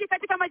mnahitaji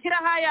katika majira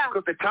haya,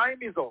 Because the time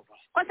is over.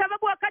 kwa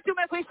sababu wakati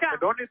umekwisha.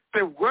 And only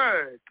the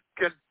word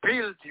can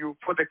build you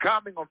for the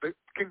coming of the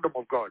kingdom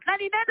of God. Na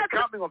ni neno The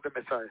tu, coming of the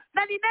Messiah.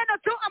 na ni neno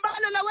tu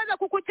ambalo laweza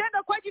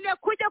kukujenga kwa ajili ya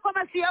kuja kwa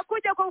Masia,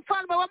 kuja kwa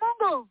ufalme wa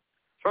Mungu.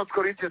 1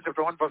 Corinthians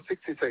chapter 1 verse 6,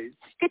 he says,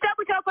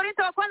 Kitabu cha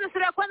Wakorintho wa kwanza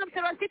sura ya 1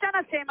 mstari wa 6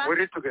 anasema, we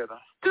read together.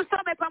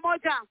 tusome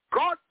pamoja.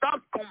 God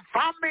thus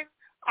confirming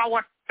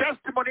our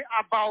testimony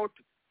about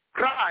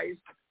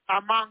Christ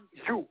among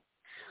you.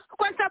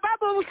 Kwa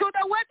sababu ushuhuda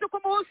wetu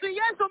kumhusu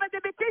Yesu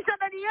umethibitishwa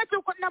ndani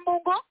yetu na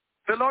Mungu.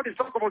 The Lord is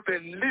talking about the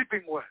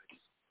living word.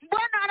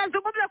 Bwana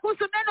anazungumza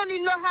kuhusu neno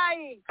lililo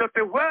hai, That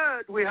the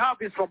word we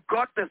have is from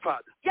God the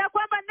Father. ya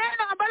kwamba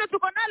neno ambalo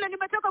tuko nalo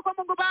limetoka kwa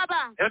Mungu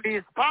Baba, And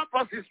his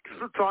purpose is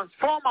to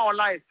transform our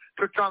life,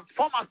 to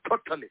transform us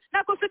totally.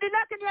 na kusudi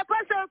lake ni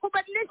yapaswa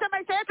kubadilisha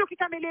maisha yetu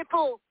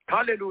kikamilifu.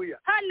 Hallelujah.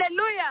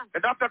 Haleluya.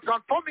 And after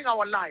transforming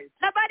our life,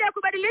 Na baada ya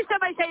kubadilisha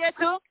maisha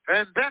yetu,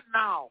 and then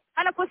now,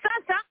 halafu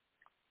sasa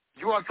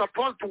you are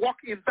supposed to walk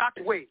in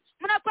that way.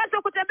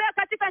 mnapaswa kutembea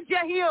katika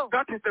njia hiyo.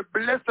 That is the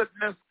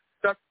blessedness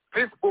that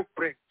this book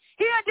brings.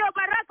 Hiyo ndio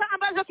baraka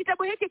ambazo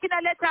kitabu hiki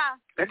kinaleta.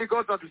 And he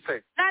goes on to say,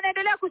 Na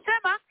anaendelea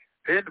kusema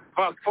in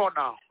verse 4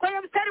 now. kwenye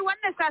mstari wa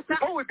 4 sasa.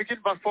 Before we begin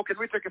verse 4, can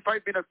we take a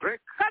 5-minute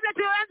break? Kabla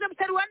tuanze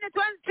mstari wa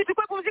 4,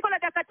 tuchukue pumziko la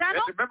dakika 5.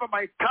 And remember,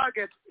 my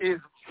target is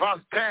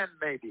verse 10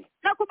 maybe.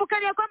 Na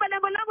kumbukeni ya kwamba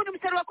lengo langu ni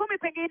mstari wa 10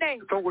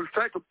 pengine. So we'll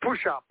try to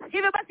push up.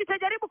 Hivyo basi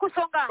tutajaribu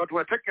kusonga. But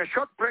we're taking a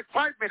short break,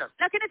 5 minutes.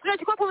 Lakini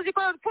tunachukua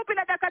pumziko fupi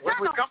la dakika When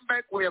we 5. come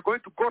back, we are going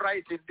to go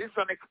right in. This is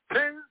an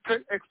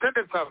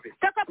extended service.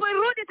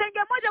 Tutakaporudi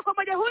taingia moja kwa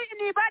moja.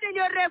 Hii ni ibada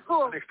iliyo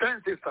refu. An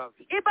extensive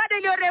service. Ibada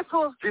iliyo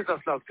refu. Jesus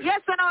loves you.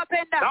 Yesu anawapenda.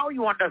 Now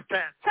you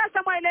understand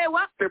Sasa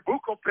mwelewa the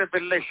book of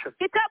Revelation.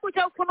 kitabu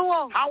cha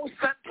Ufunuo. How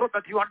central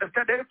that you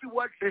understand every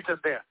word written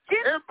there.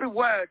 Every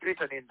word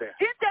written in there.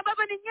 Jinsi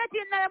ambavyo ni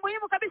nyeti na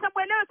muhimu kabisa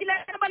mwelewe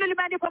kila ambalo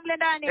limeandikwa mle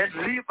ndani. And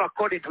live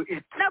according to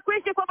it. Na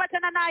kuishi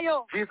kuambatana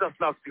nayo. Jesus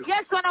loves you.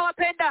 Yesu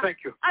anawapenda.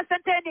 Thank you.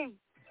 Asanteni.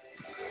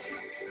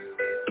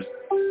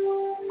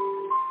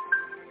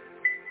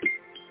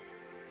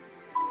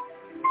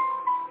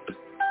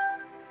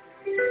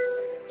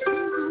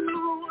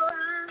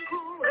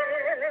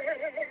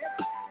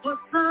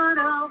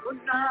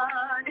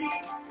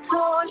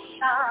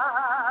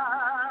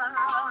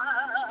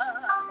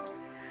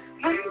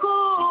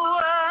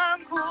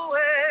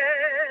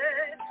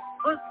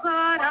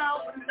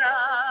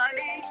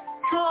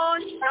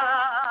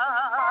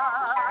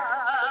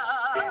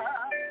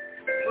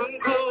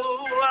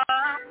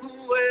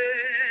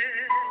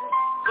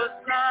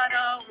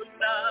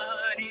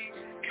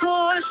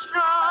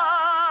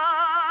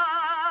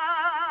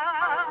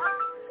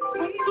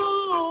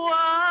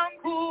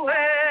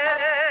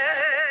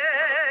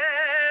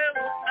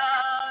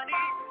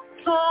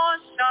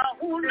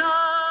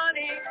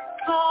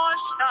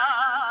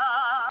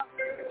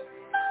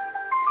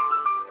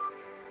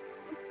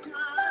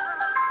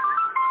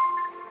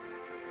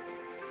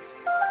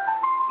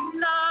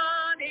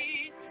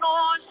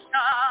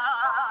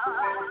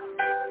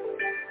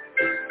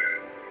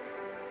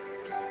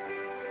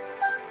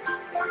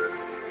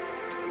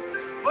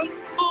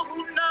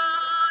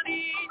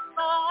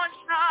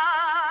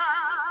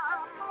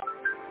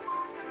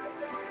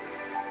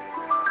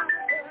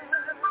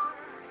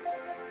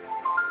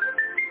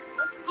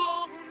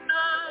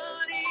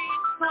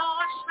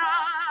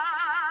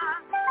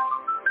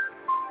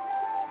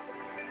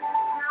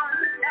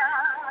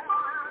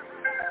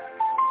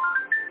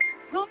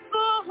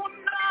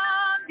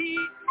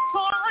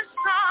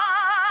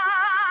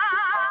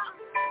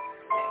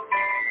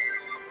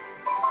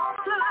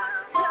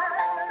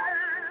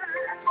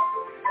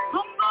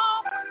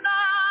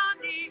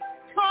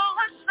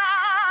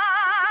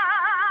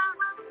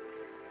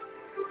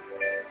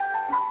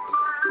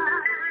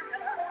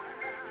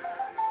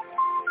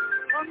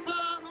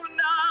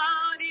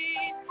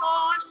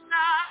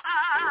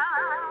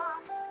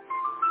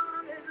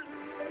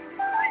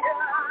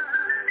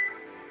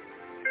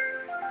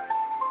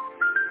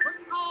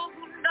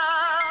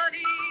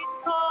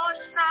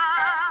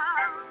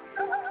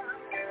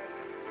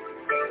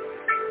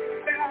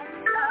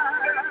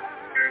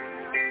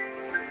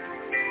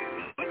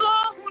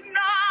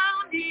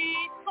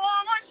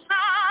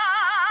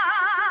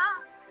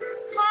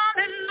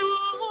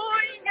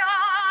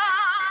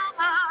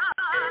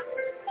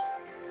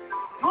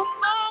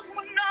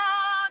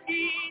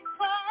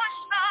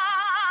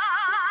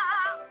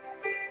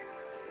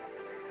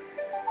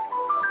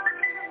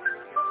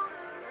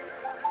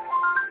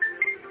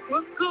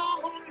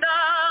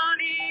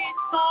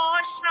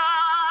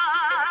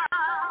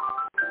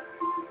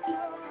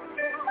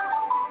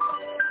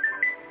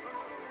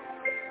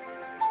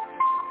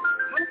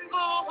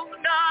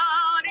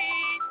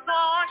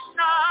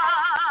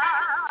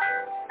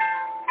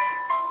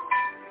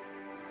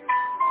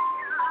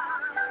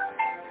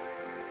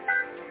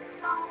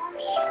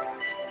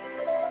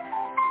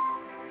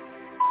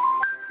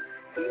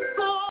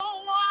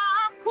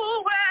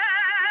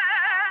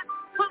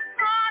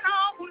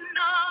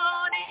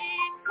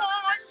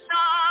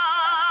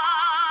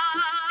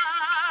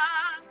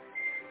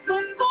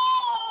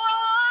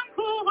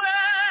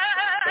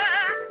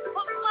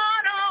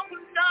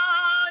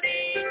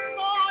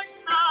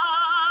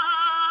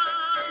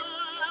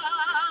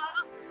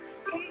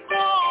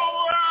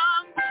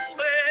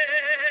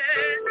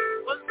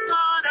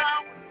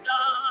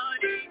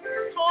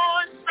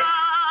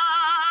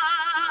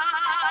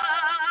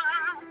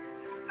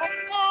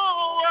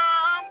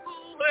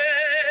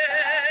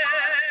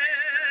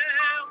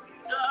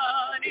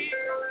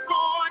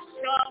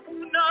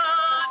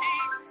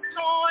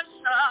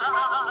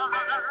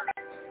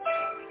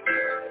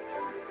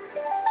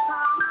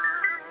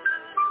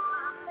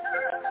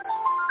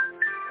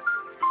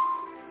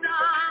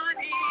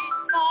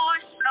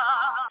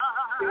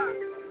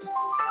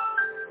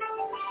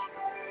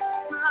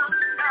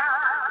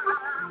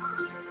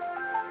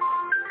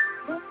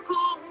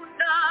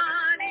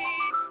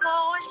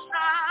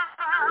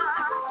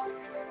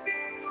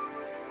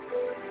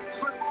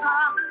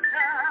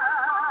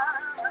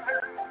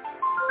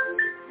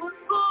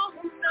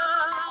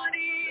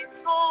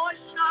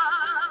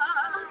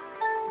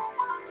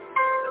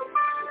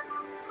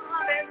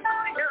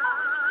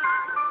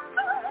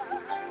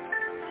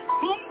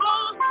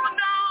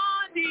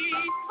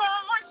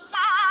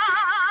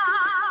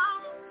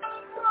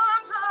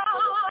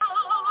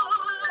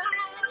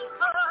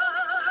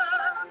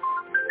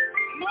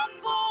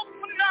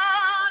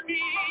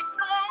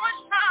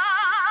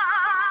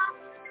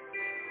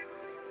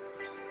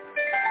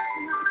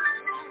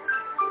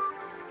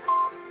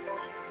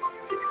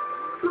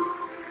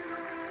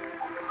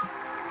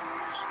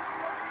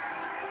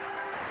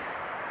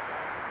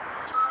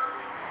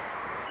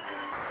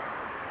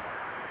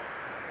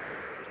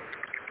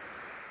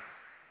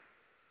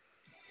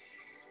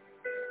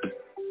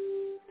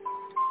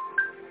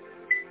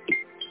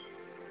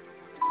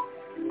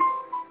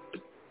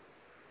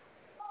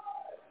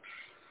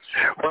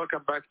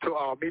 welcome back to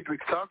our midweek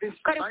service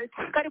tonight.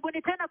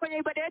 Karibuni tena kwenye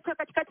ibada yetu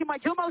katikati mwa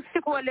juma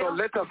usiku wa So leo.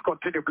 let us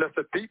continue,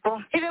 blessed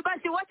people. Hivyo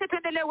basi wote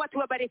tuendelee watu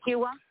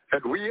wabarikiwa.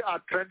 And we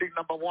are trending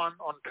number 1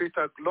 on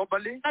Twitter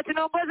globally. Na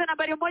tunaongoza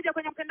nambari 1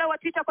 kwenye mtandao wa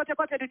Twitter kote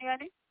kote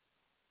duniani.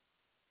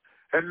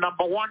 And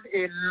number 1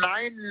 in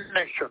 9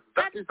 nations.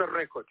 That is the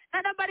record.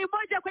 Na nambari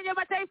 1 kwenye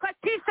mataifa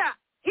 9.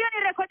 Hiyo ni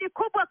rekodi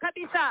kubwa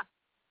kabisa.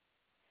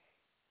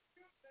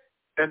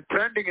 And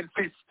trending in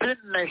 15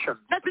 nations.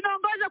 Na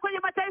tunaongoza kwenye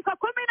mataifa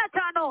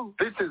 15.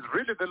 This is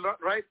really the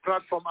right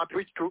platform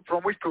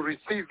from which to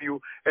receive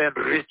you and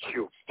reach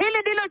you.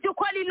 Hili ndilo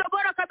jukwaa lililo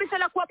bora kabisa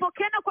la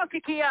kuwapokea na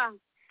kuwafikia.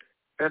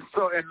 And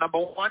so, and number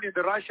 1 in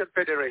the Russian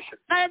Federation.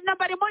 Na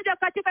nambari 1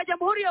 katika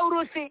Jamhuri ya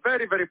Urusi.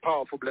 Very, very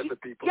powerful, blessed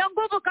people. Ya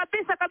nguvu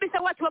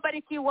kabisa watu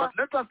wabarikiwa. But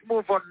let us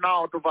move on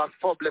now to verse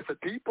 4, blessed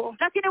people.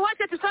 Lakini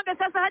wacha tusonge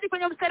sasa hadi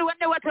kwenye mstari wa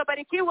 4 watu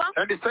wabarikiwa.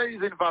 And he says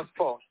in verse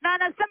 4. Na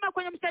anasema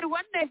kwenye mstari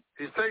wa 4.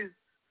 He says,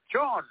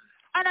 John.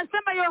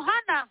 Anasema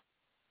Yohana.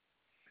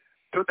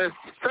 To the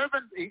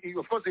 7,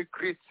 of course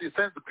he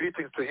sends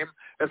greetings to him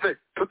and says,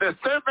 to the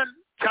 7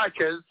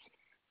 churches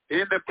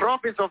in the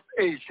province of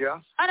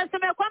Asia.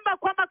 Anasema kwamba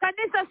kwa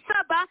makanisa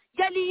 7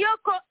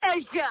 yaliyoko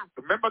Asia.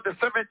 Remember the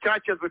 7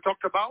 churches we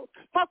talked about?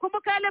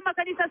 Wakumbuka yale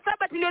makanisa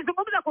 7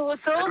 tuliyozungumza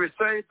kuhusu. And we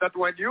say that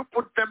when you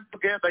put them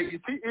together, you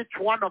see each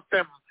one of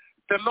them,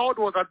 the Lord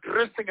was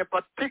addressing a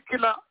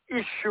particular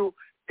issue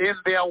in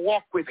their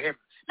walk with him.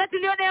 Na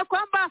tuliona ya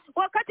kwamba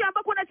wakati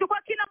ambapo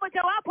unachukua kila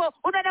mmoja wapo,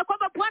 unaona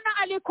kwamba Bwana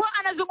alikuwa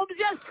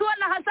anazungumzia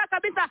swala hasa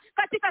kabisa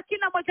katika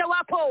kila mmoja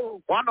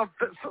wapo.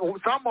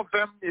 Some of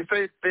them, he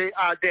said, they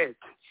are dead.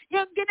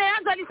 Wengine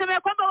yangu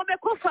alisema kwamba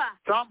wamekufa.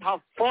 Some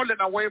have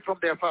fallen away from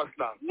their first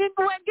love.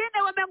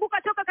 Wengine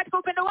wameanguka toka katika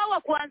upendo wao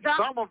wa kwanza.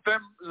 Some of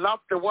them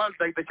love the world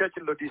like the church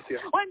in Laodicea.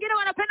 Wengine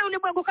wanapenda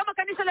ulimwengu kama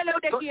kanisa la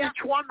Laodikia. So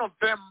each one of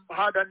them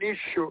had an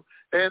issue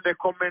and a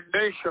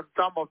commendation,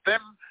 some of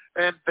them,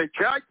 and the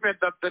judgment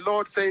that the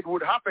Lord said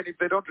would happen if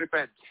they don't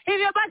repent.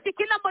 Hivyo basi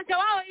kila mmoja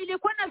wao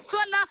ilikuwa na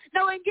swala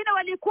na wengine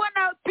walikuwa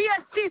na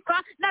pia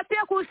sifa na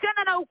pia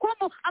kuhusiana na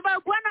hukumu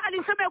ambayo Bwana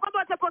alisema kwamba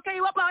watapokea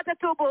iwapo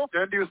hawatatubu.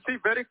 And you see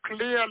very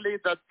clearly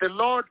that the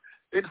Lord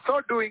in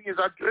so doing is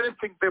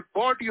addressing the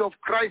body of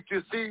Christ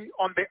you see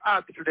on the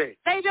earth today.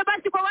 Na hivyo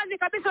basi kwa wazi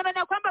kabisa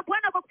unaona kwamba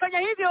Bwana kwa kufanya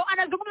hivyo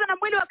anazungumza na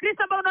mwili wa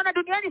Kristo ambao unaona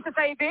duniani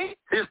sasa hivi.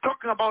 He's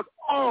talking about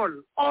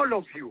all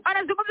of you.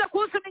 Anazungumza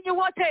kuhusu ninyi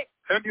wote.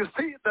 And you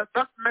see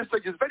that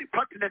message is very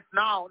pertinent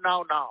now. Na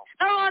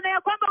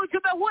unaona kwamba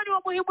ujumbe huo ni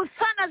wa muhimu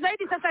sana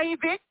zaidi sasa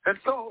hivi. And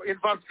so in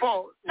verse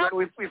 4,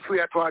 if we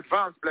are to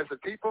advance,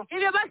 blessed people.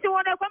 Hivyo basi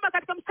unaona kwamba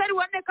katika mstari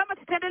wa 4 kama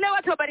tutaendelea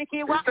watu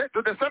wabarikiwa. He said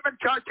to the 7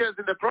 churches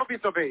in the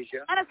province of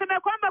Asia. Anasema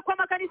kwamba kwa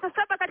makanisa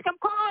 7 katika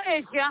mkoa wa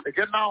Asia.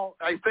 Again now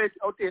I said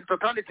in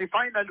totality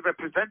finally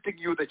representing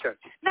you the church.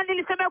 Na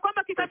nilisema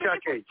kwamba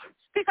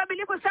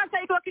kikamilifu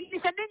sasa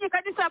ikiwakilisha ninyi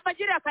kanisa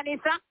majira ya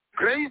kanisa.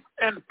 Grace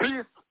and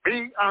peace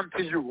be unto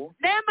you.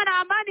 Neema na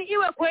amani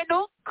iwe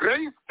kwenu.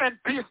 Grace and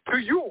peace to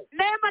you.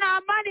 Neema na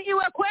amani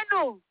iwe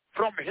kwenu.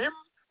 From him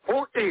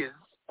who is.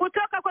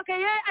 Kutoka kwake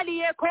yeye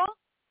aliyeko.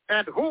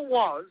 And who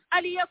was.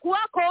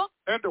 Aliyekuwako.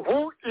 And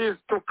who is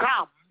to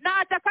come. Na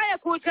atakaye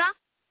kuja.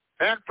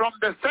 And from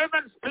the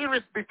 7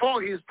 spirits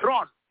before his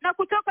throne. Na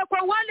kutoka kwa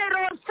wale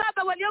roho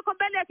 7 walioko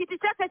mbele ya kiti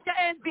chake cha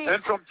enzi.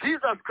 And from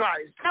Jesus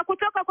Christ. Na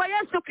kutoka kwa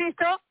Yesu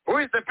Kristo. Who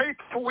is the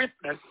faithful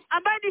witness.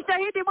 Ambaye ni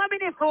shahidi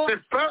mwaminifu. The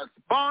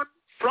firstborn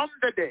from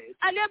the dead.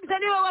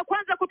 Aliyemzaliwa wa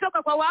kwanza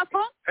kutoka kwa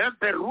wafu. And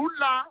the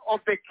ruler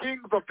of the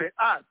kings of the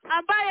earth.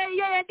 Ambaye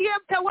yeye ndiye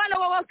mtawala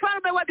wa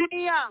wafalme wa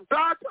dunia.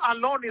 That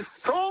alone is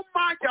so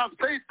much I've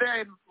said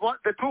there in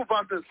the 2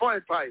 verses 4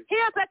 and 5.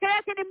 Hiyo peke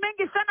yake ni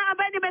mengi sana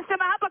ambaye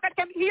nimesema hapa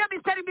katika hiyo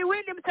mistari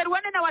miwili, mstari wa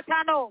 4 na wa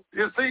 5.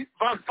 You see,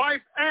 verse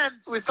 5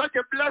 ends with such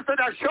a blessed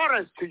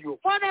assurance to you.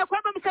 Ona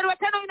kwamba mstari wa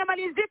 5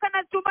 inamalizika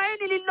na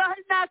tumaini lililo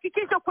na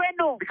hakikisho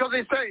kwenu. Because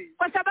he says,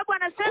 kwa sababu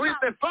anasema, who is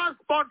the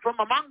firstborn from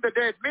among the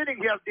dead,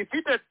 meaning he has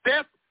defeated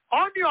death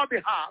on your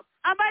behalf.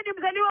 Ambaye ni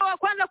mzaliwa wa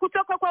kwanza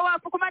kutoka kwa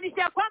wafu,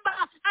 kumaanisha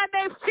kwamba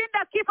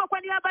ameshinda kifo kwa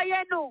niaba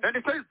yenu. And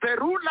he says the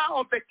ruler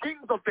of the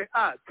kings of the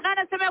earth. Na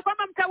anasema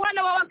kwamba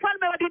mtawala wa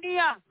wafalme wa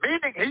dunia.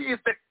 Meaning he is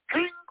the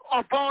king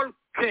of all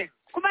kings.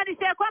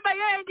 Kumaanisha kwamba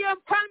yeye ndiye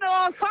mfalme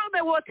wa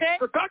wafalme wote.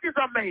 So that is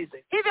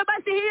amazing. Hivyo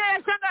basi hiyo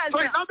yashangaza.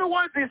 So in other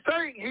words, he's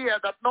saying here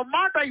that no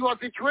matter your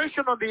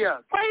situation on the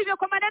earth. Kwa hivyo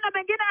kwa maneno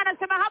mengine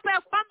anasema hapa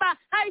ya kwamba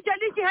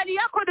haijalishi hali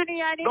yako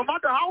duniani. No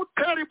matter how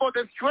terrible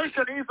the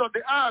situation is on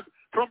the earth,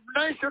 from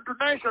nation to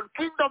nation,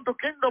 kingdom to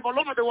kingdom, all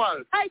over the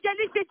world.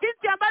 Haijalishi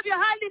jinsi ambavyo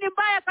hali ni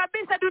mbaya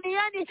kabisa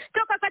duniani,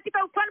 toka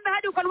katika ufalme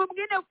hadi ufalme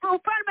mwingine,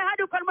 ufalme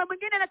hadi ufalme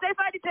mwingine, na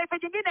taifa hadi taifa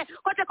jingine,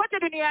 kote kote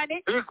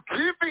duniani. He's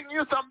giving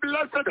you some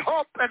blessed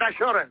hope and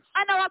assurance.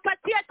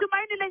 Anawapatia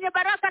tumaini lenye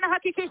baraka na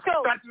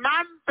hakikisho. That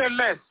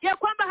nonetheless, ya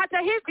kwamba hata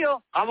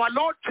hivyo, our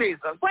Lord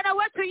Jesus, Bwana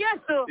wetu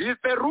Yesu, is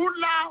the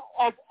ruler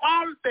of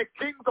all the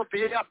kings of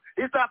the earth.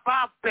 He's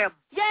above them.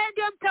 Yeye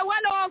ndiye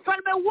mtawala wa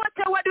wafalme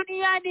wote wa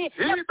duniani.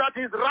 He that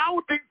is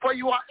routing for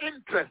your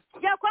interest.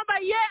 ya kwamba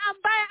yeye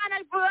ambaye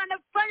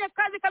anafanya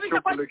kazi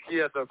kabisa kwa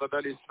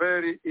It's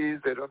very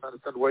easy. I don't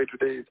understand why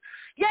today.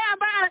 yeye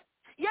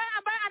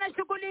ambaye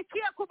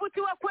anashughulikia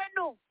kuvutiwa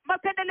kwenu,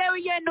 mapendeleo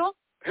yenu.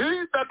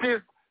 He that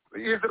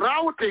is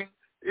routing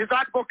is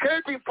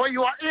advocating for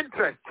your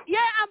interest.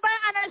 Yeye ambaye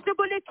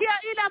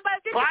anashughulikia ile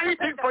ambayo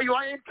Fighting for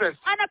your interest.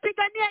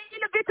 anapigania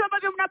ile vitu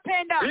ambavyo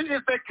mnapenda. He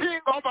is the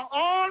king over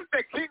all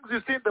the kings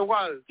you see in the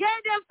world. Yeye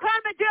ndiye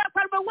mfalme juu ya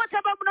wafalme wote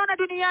ambao mnaona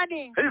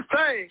duniani. He's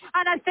saying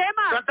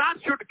Anasema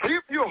that should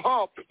give you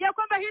hope. ya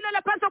kwamba hilo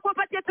lapaswa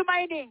kuwapatia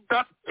tumaini.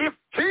 That if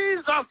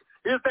Jesus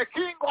is the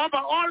king over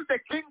all the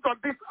kings on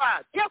this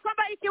earth, ya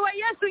kwamba ikiwa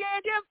Yesu yeye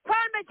ndiye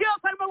mfalme juu ya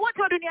wafalme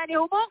wote wa duniani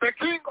humu, the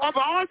king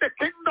over all the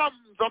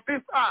kingdoms of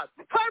this earth,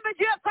 mfalme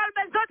juu ya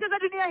falme zote za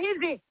dunia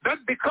hizi, then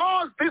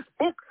because this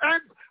book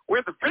ends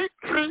with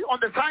victory on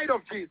the side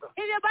of Jesus,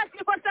 hivyo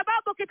basi kwa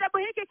sababu kitabu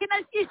hiki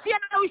kinaishia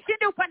na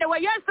ushindi upande wa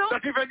Yesu,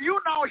 that even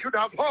you now should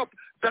have hope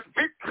that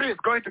victory is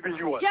going to be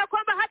yours. ya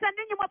kwamba hata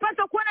ninyi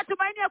mwapaswa kuwa na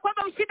tumaini ya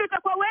kwamba ushindi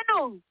utakuwa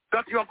wenu,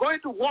 That you are going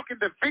to walk in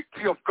the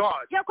victory of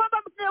God. ya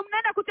kwamba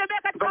mnaenda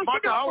kutembea katika No ushindi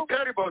matter wa how Mungu.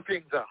 terrible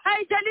things are,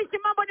 Haijalishi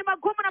mambo ni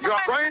magumu na you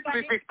are mabaya, going to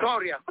be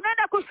victorious.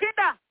 unaenda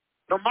kushinda.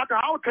 No matter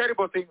how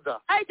terrible things are.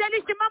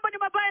 Haijalishi mambo ni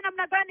mabaya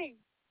namna gani.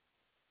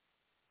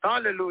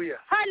 Hallelujah.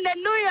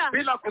 Hallelujah.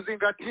 Bila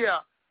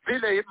kuzingatia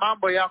vile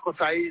mambo yako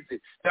saa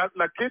hizi,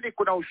 lakini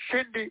kuna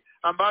ushindi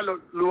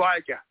ambalo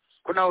luaja.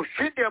 Kuna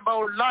ushindi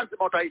ambao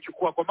lazima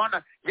utaichukua, kwa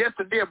maana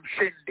Yesu ndiye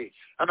mshindi.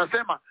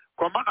 Anasema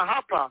kwa maana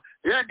hapa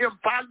yeye ndiye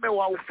mfalme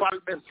wa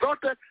ufalme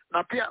zote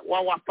na pia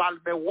wa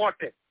wafalme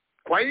wote.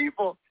 Kwa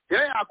hivyo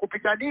yeye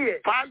akupiganie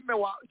falme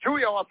wa juu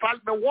ya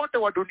wafalme wote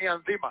wa dunia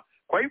nzima.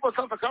 Kwa hivyo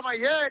sasa, kama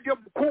yeye ndiye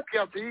mkuu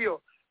kiasi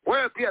hiyo,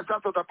 wewe pia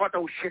sasa utapata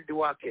ushindi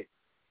wake.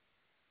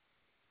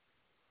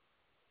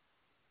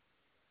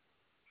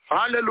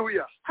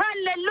 Hallelujah.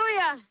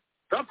 Hallelujah.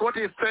 That's what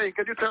he's saying.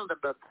 Can you tell them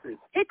that, please?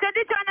 Hicho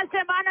ndicho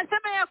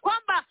anasema ya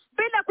kwamba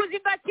bila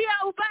kuzingatia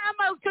ubaya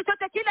ama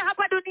chochote kile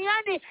hapa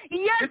duniani,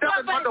 It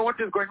doesn't matter what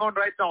is going on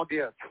right now on the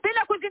earth.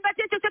 bila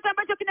kuzingatia chochote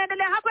ambacho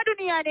kinaendelea hapa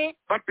duniani,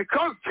 But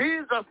because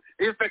Jesus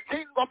is the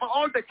king of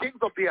all the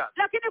kings of the earth,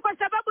 lakini kwa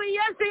sababu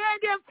Yesu yeye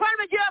ndiye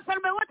mfalme juu ya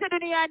wafalme wote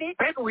duniani,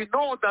 then we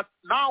know that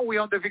now we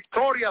are on the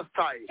victorious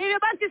side. hivyo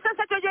basi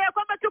sasa tunajua ya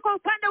kwamba tuko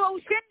upande wa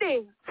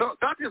ushindi. So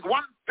that is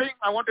one thing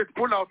I wanted to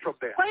pull out from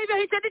there. Kwa hivyo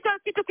hicho ndicho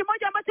kitu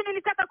kimoja ambacho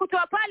nilitaka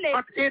kutoa pale.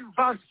 But in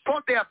verse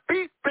 4, there are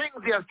big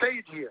things he has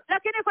said here.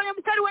 Lakini kwenye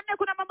mstari wa 4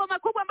 kuna mambo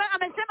makubwa ambayo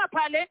amesema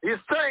pale. He's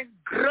saying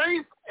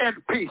grace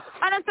and peace.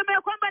 Anasema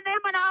ya kwamba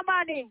neema na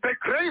amani. The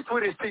grace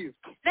we received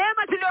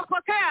Neema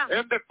tuliyopokea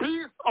and the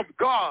peace of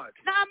God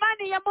na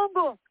amani ya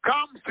Mungu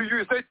comes to you.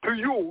 He said to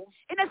you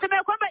inasema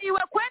ya kwamba iwe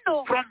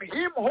kwenu from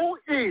him who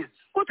is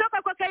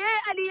kutoka kwake yeye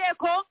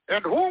aliyeko,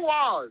 and who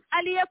was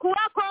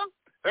aliyekuwako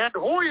and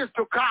who is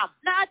to come.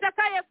 na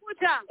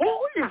atakayekuja.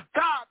 Who is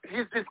that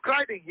he's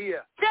describing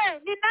here? Je,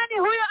 ni nani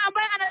huyo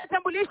ambaye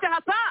anatambulisha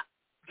hapa?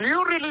 Do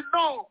you really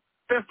know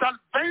the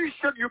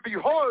salvation you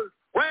behold,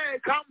 where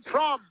it comes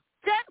from?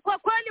 Je, kwa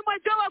kweli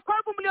mwajua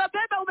wokovu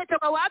mliobeba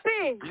umetoka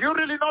wapi? Do you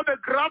really know the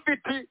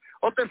gravity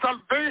of the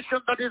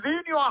salvation that is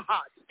in your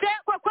heart? Je,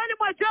 kwa kweli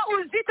mwajua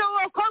uzito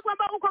wa wokovu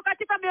ambao uko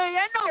katika mioyo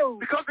yenu?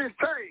 Because he's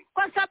saying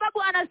Kwa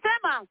sababu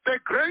anasema the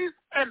grace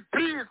and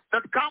peace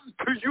that comes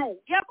to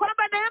you ya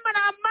kwamba neema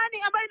na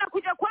amani ambayo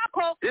inakuja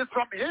kwako is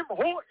from him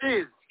who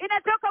is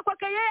inatoka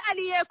kwake yeye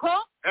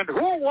aliyeko, and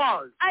who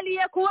was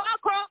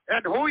aliyekuwako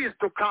and who is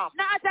to come.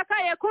 na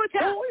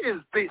atakayekuja. Who is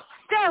this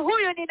Je,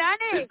 huyu ni he's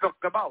nani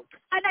talking about?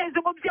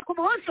 anayezungumzia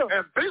kumhusu?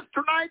 And this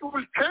tonight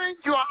will change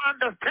your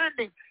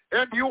understanding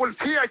and you will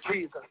fear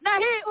Jesus. Na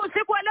hii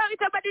usiku wa leo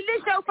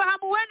itabadilisha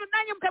ufahamu wenu,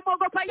 nanyi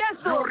mtamwogopa You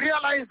Yesu.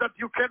 realize that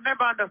you can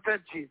never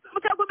understand Jesus.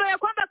 Mtagundua ya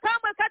kwamba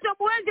kamwe kati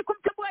hamwezi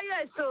kumtambua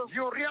Yesu.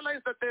 You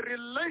realize that the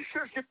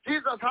relationship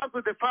Jesus has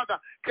with the Father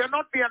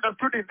cannot be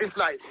understood in this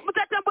life.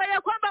 Mtatambua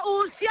ya kwamba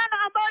uhusiano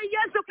ambao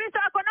Yesu Kristo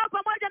ako nao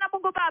pamoja na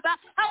Mungu Baba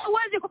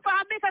hauwezi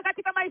kufahamika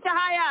katika maisha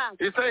haya.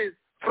 He says,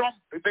 from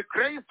the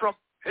grace from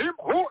him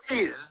who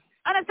is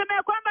Anasema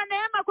ya kwamba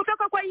neema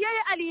kutoka kwa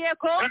yeye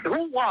aliyeko and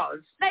who was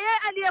na yeye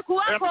and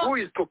aliyekuwako who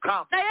is to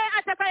come. na yeye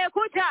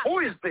atakayekuja.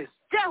 Who is this?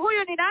 Je,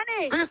 huyu ni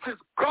nani? This is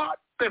God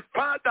the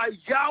Father,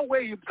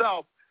 Yahweh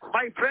himself,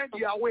 my friend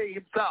Yahweh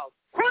himself,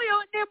 Huyu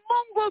ni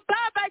Mungu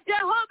Baba,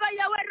 Jehova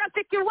Yawe,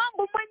 rafiki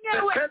wangu the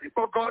mwenyewe,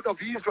 terrible God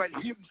of Israel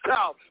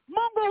himself.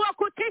 Mungu wa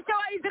kutisha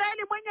wa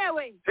Israeli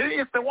mwenyewe. He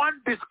is the one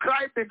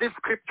described in this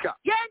scripture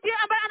Yeye ndiye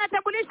ambaye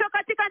anatambulishwa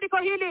katika andiko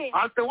hili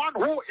as the one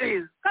who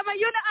is, kama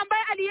yule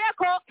ambaye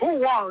aliyeko, who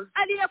was,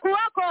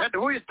 aliyekuwako and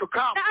who is to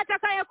come. na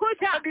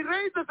atakayekuja. And he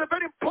raises a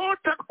very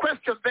important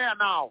question there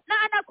now. Na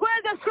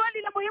anakuweza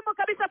swali la muhimu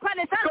kabisa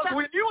pale Because sasa,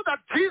 we knew that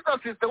Jesus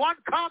is the one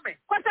coming.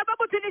 kwa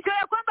sababu tulijua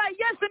ya kwamba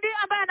Yesu ndiye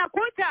ambaye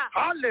anakuja.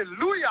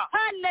 Hallelujah.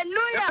 And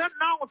Hallelujah. then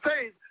now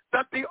says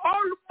that the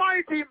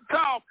Almighty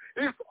himself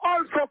is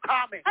also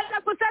coming.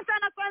 Alafu sasa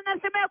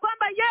anasema ya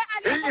kwamba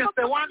yeye He is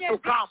the one to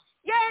come.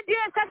 yeye ndiye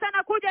sasa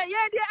anakuja,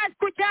 yeye ndiye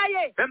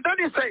asikujaye. And then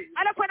he says,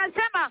 Alafu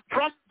anasema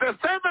from the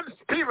seven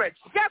spirits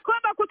ya kwamba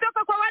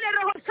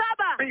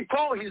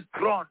his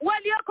throne.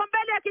 walioko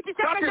mbele ya kiti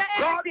That chake is cha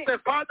God enzi. the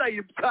Father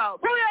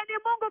himself. Huyo ni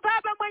Mungu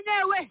Baba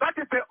mwenyewe. That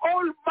is the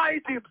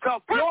Almighty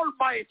himself, the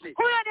Almighty.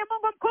 Huyo ni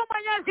Mungu mkuu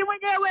mwenyezi That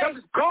mwenyewe.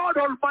 is God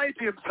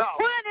Almighty himself.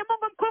 Huyo ni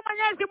Mungu mkuu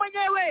mwenyezi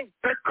mwenyewe.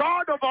 The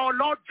God of our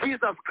Lord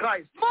Jesus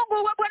Christ.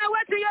 Mungu wa Bwana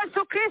wetu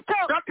Yesu Kristo.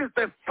 That is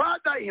the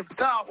Father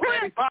himself we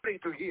are referring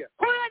to here.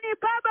 Huyo ni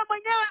Baba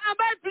mwenyewe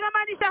ambaye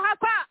tunamaanisha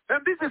hapa.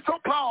 And this is so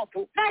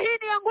powerful Na hii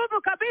ni ya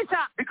nguvu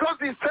kabisa.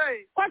 because he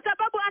says Kwa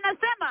sababu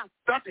anasema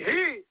that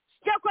he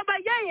ya kwamba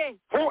yeye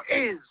who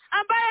is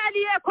ambaye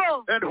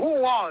aliyeko and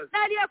who was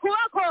na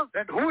aliyekuwako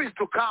and who is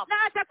to come.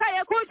 na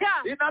atakayekuja.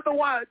 In other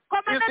words,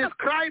 he's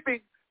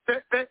describing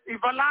the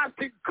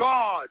everlasting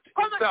God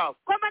himself.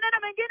 Kwa maneno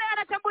mengine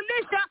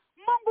anatambulisha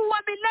Mungu wa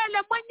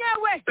milele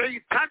mwenyewe. The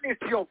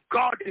eternity of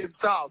God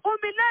himself.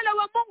 Umilele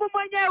wa Mungu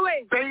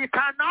mwenyewe. The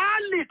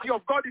eternality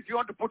of God, if you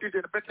want to put it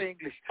in better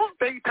English.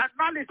 The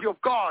eternality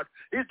of God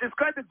is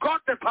describing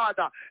God the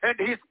Father and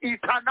his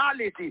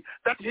eternality.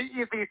 That he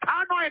is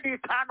eternal and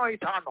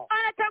eternal.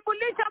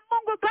 Anatambulisha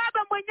Mungu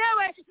Baba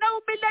mwenyewe na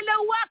umilele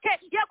wake,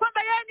 ya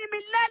kwamba yeye ni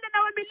milele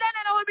na wa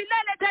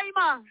milele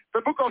daima.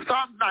 The book of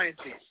Psalm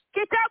 90.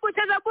 Kitabu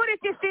cha Zaburi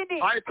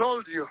 90. I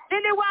told you,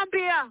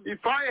 Niliwaambia,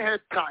 if I had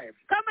time,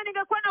 kama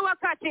ningekuwa na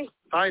wakati,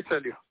 I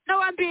tell you.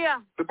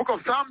 nawaambia, The book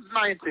of Psalms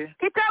 90,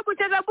 kitabu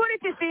cha Zaburi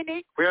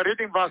 90, we are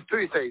reading verse 2,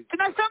 it says,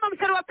 tunasoma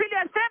mstari wa pili,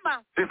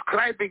 asema,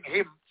 describing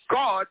him,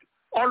 God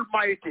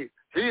Almighty,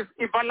 his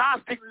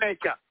everlasting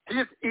nature,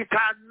 his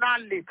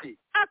eternality.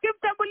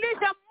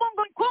 akimtambulisha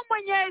Mungu mkuu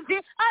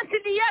mwenyezi,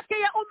 asili yake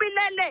ya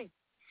umilele.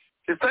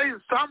 It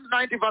says, Psalm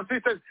 90 verse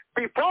 3 says,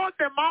 before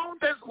the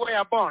mountains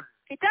were born,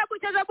 Kitabu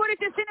cha Zaburi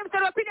 90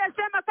 mstari wa pili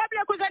asema, kabla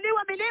ya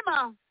kuzaliwa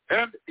milima,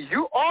 and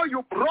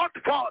you brought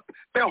forth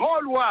the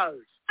whole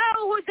world.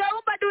 au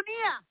hujaumba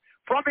dunia,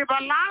 From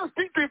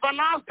everlasting to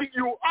everlasting,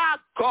 you are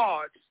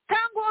God.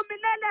 tangu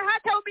umilele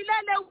hata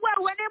umilele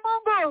wewe ni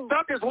Mungu.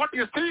 That is what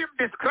you see him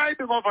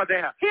describing over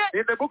there.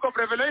 In the book of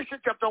Revelation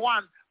chapter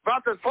 1,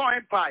 verses 4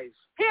 and 5.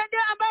 Hiyo ndio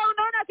ambayo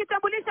unaona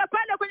akitambulisha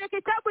pale kwenye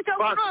kitabu cha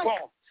Verse Ufunuo.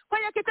 4.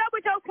 Kwenye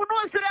kitabu cha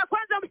Ufunuo sura ya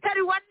kwanza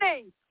mstari wa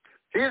 4.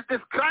 He is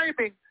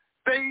describing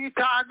the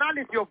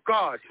eternality of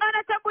God.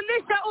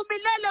 Anatambulisha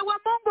umilele wa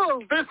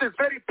Mungu. This is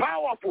very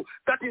powerful,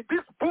 that in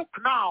this book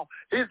now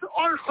is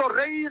also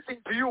raising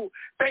to you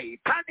the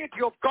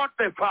eternity of God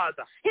the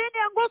Father. Hii ni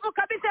nguvu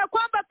kabisa ya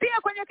kwamba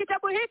pia kwenye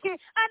kitabu hiki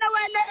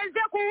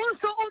anawaelezea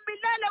kuhusu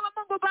umilele wa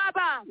Mungu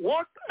Baba.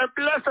 What a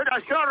blessed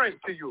assurance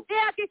to you. Ni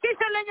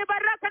hakikisho lenye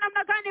baraka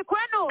namna gani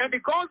kwenu. And he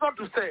goes on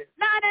to say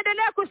Na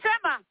anaendelea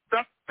kusema,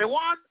 that the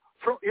one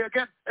from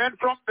again and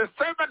from the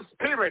seven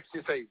spirits, he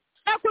says,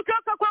 na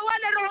kutoka kwa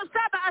wale roho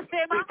saba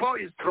asema, before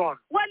his throne.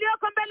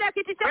 walioko mbele ya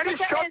kiti chake Very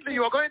cha shortly enzi.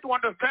 you are going to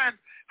understand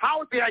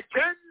how the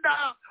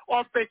agenda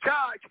of the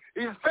church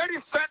is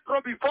very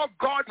central before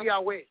God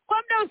Yahweh. Kwa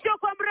muda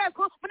usiokuwa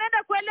mrefu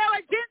mnaenda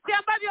kuelewa jinsi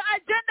ambavyo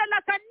ajenda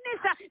la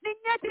kanisa ni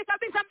nyeti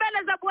kabisa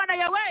mbele za Bwana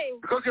Yahweh.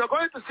 Because you are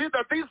going to see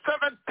that these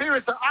seven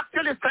spirits are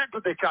actually sent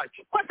to the church.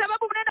 Kwa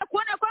sababu mnaenda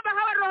kuona kwamba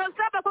hawa roho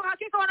saba kwa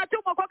hakika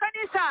wanatumwa kwa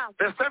kanisa.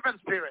 The seven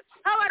spirits.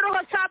 Hawa roho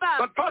saba.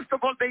 But first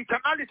of all, the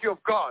eternality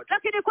of God.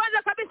 Lakini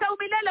kwanza kabisa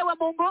umilele wa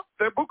Mungu.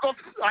 The book of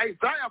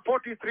Isaiah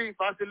 43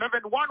 verse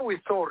 11, one we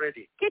saw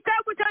already.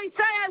 Kitabu cha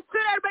Isaya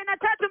sura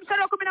 43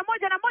 mstari wa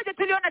 11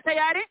 tuliona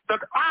tayari.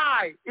 That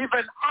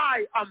even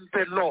I am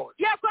the Lord.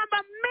 Ya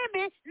kwamba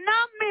mimi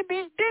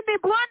ndimi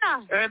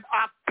Bwana. And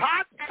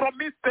apart from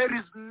me there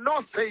is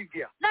no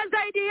Savior. Na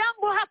zaidi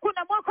yangu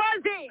hakuna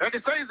mwokozi. And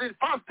it says in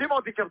 1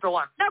 Timothy chapter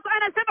 1. Na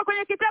anasema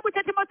kwenye kitabu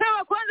cha Timotheo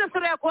wa kwanza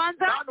sura ya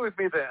kwanza. Turn with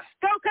me there.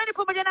 Kaukani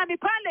pamoja nami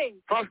pale.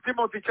 1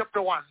 Timothy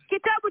chapter 1.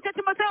 Kitabu cha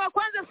Timotheo wa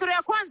kwanza sura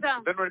ya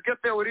kwanza. Then we'll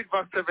get there, we read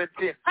verse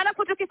 17.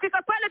 Halafu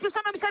tukifika pale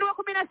tusome mstari wa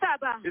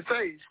 17. He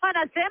says,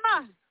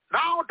 Anasema,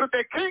 now to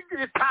the King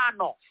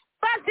eternal.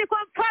 basi kwa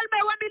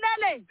mfalme wa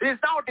milele. He is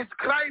now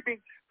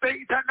describing the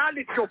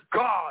eternality of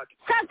God.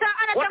 Sasa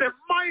What a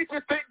mighty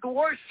thing to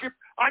worship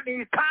an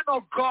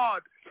eternal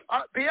God.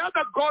 The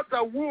other gods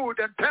are wood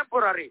and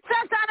temporary.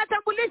 Sasa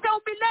anatambulisha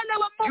umilele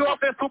wa Mungu. You are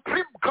the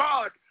supreme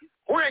God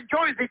who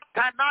enjoys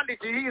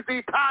eternality. He is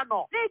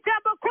eternal. Ni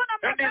jambo kuna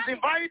And is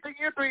inviting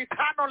you to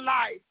eternal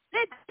life.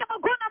 Ni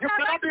jambo kuna You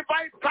cannot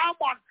invite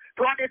someone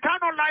to an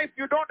eternal life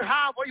you don't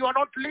have or you are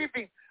not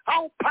living.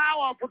 How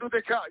powerful to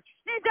the church.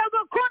 Ni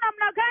jambo kuna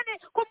mna gani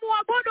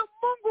kumuabudu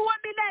Mungu wa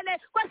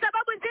milele, kwa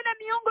sababu zile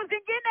miungu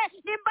zingine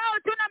ni mbao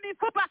tu na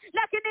mifupa,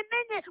 lakini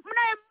ninyi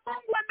mnaye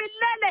Mungu wa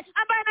milele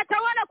ambaye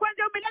anatawala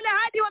kuanzia milele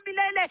hadi wa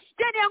milele.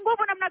 Je, ni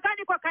nguvu namna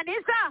gani kwa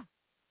kanisa?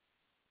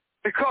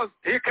 Because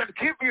he can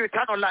give you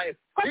eternal life.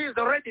 He is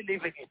already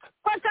living it.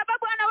 Kwa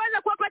sababu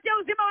anaweza kuwapatia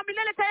uzima wa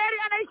milele, tayari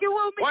anaishi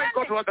huo milele. Why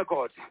go to other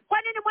gods?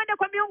 Kwa nini mwende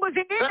kwa miungu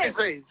Then he zingine?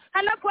 says,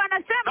 Halafu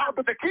anasema, now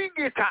to the King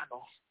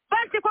eternal,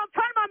 basi kwa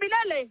mfalme wa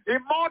milele,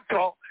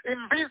 immortal,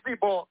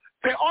 invisible,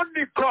 the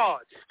only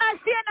God,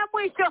 asiye na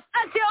mwisho,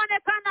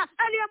 asiyeonekana,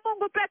 aliye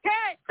Mungu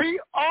pekee, be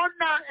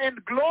honor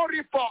and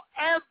glory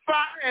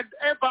forever and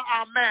ever.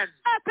 Amen.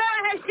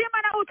 apewe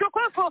heshima na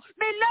utukufu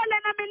milele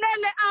na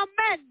milele.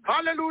 Amen.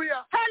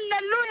 Hallelujah.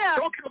 Hallelujah.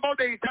 Talking about about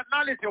the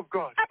eternality of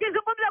God.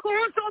 akizungumza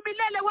kuhusu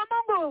umilele wa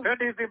Mungu,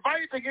 And he's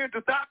inviting you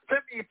into that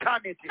same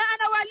eternity. na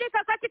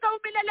anawaalika katika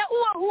umilele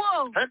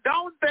huo. And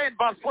down there in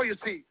verse 4 you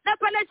see, Na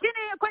pale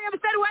chini kwenye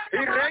mstari wa he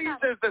 4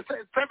 raises the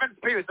seven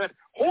spirits and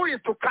who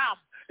is to come.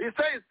 He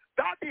says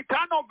that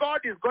eternal God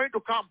is going to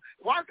come.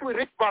 Once we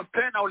reach verse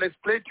 10, I will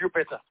explain to you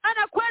better.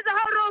 anakweza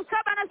hao roho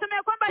saba,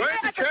 anasema kwamba Going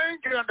yeye to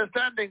change your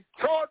understanding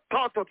so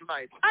total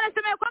tonight.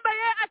 anasema kwamba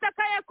yeye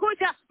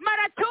atakayekuja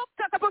mara tu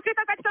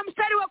tutakapofika katika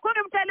mstari wa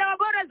 10 mtaelewa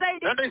bora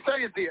zaidi. And he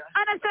says here,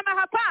 Anasema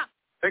hapa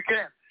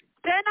again,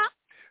 tena,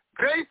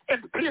 grace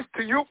and peace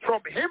to you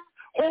from him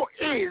who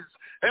is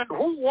and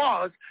who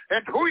was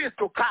and who is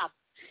to come.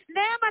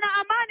 neema na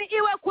amani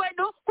iwe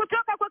kwenu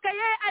kutoka kwake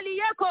yeye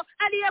aliyeko,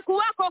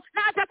 aliyekuwako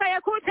na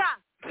atakayekuja.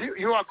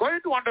 You are going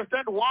to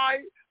understand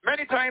why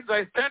many times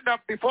I stand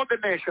up before the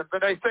nations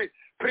and I say,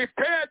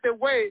 prepare the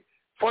way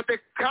for the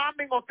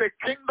coming of the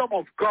kingdom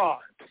of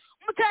God.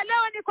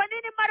 Mtaelewa ni kwa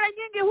nini mara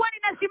nyingi huwa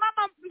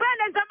ninasimama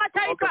mbele za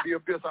mataifa.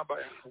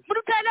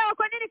 Mtaelewa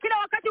kwa nini kila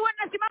wakati huwa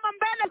ninasimama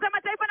mbele za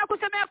mataifa na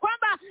kusemea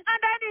kwamba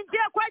andaeni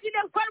njia kwa ajili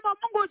ya ufalme wa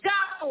Mungu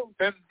ujao.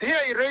 And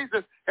here he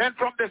raises, and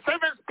from the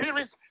seven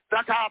spirits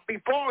that are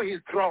before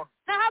his throne.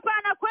 Na hapa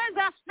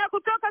anakweza na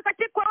kutoka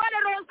katika wale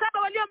roho saba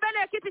walio mbele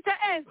ya kiti cha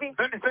enzi.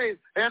 Then he says,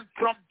 and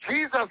from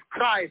Jesus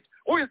Christ,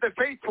 who is the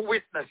faithful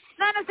witness.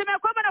 Na anasema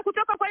kwamba na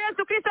kutoka kwa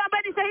Yesu Kristo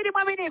ambaye ni shahidi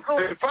mwaminifu.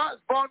 The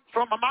firstborn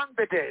from among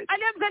the dead.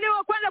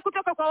 Aliyemzaliwa kwanza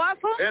kutoka kwa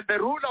wafu. And the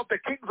ruler of the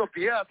kings of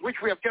the earth,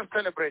 which we have just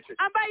celebrated.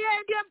 Ambaye yeye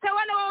ndiye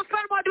mtawala wa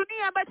ufalme wa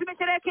dunia ambaye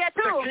tumesherehekea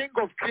tu. The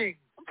King of kings.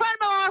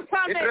 Mfalme wa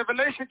wafalme. In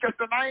Revelation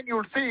chapter 9,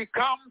 you'll see he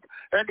comes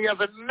and he has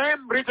a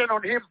name written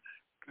on him.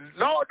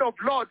 Lord of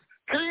lords,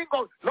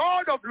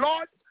 Lord of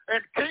lords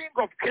and King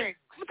of kings.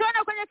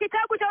 Mtaona kwenye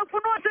kitabu cha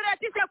Ufunuo sura ya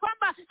 9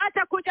 kwamba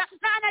atakuja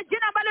na ana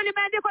jina ambalo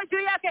limeandikwa juu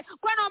yake,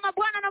 Bwana wa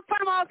mabwana na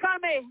mfalme wa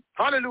wafalme.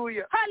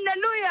 Hallelujah.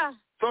 Hallelujah.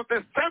 So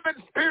the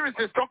seven spirits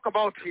is talked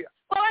about here.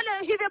 Kwa wale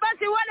hivyo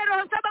basi wale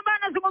roho saba ambao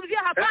anazungumzia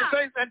hapa. And it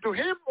says, and to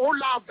him who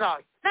loves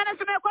us. Na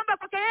anasema kwamba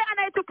kwake yeye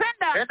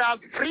anayetupenda. And has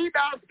freed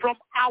us from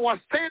our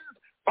sins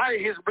by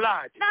his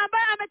blood. Na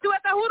ambaye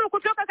ametuweka huru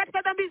kutoka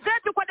katika dhambi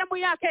zetu kwa damu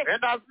yake.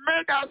 And has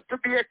made us to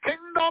be a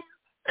kingdom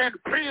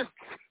and priests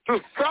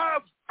to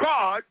serve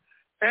God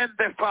and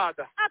the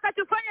Father.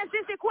 Akatufanya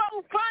sisi kuwa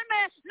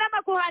ufalme na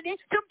makuhani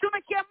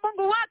tumtumikie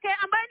Mungu wake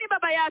ambaye ni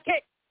baba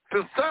yake.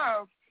 To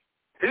serve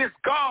his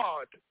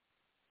God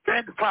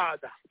and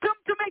Father.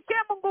 Tumtumikie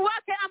Mungu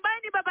wake ambaye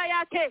ni baba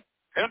yake.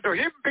 And to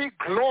him be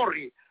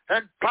glory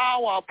and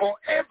power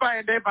forever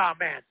and ever.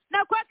 Amen.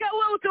 Na kwake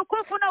uwe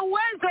utukufu na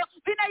uwezo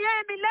vina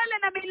yeye milele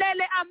na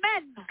milele.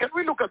 Amen. Can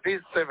we look at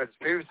these seven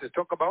spirits they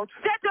talk about?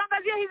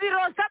 Tuangazie hizi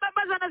roho saba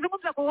ambazo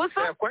anazungumza kuhusu.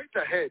 They are quite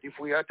ahead. If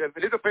we had a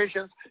little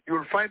patience, you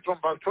will find from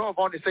verse 12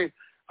 on, it says,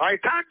 I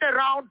turned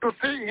around to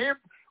see him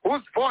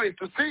whose voice,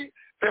 to see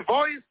the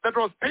voice that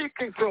was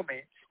speaking through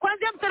me.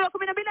 Kuanzia mstari wa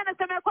 12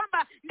 anasema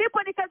kwamba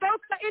ndipo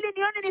nikageuka ili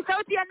nione ni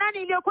sauti ya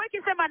nani iliyokuwa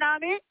ikisema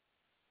nami.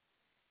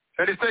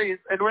 And it says,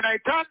 and when I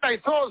turned, I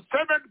saw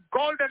 7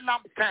 golden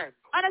lampstands.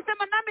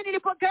 Anasema nami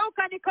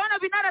nilipogeuka nikaona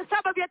vinara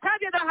 7 vya taa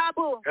vya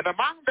dhahabu. And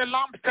among the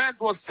lampstands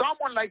was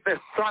someone like the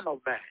Son of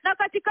Man. Na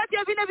katikati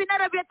ya vile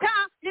vinara vya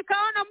taa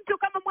nikaona mtu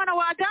kama mwana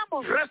wa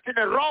Adamu. Dressed in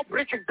a robe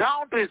reaching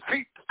down to his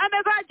feet.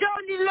 Amevaa joho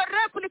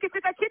lililorefu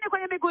likifika chini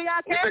kwenye miguu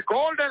yake. With a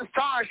golden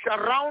sash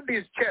around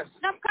his chest.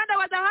 Na mkanda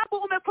wa dhahabu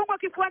umefungwa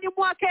kifuani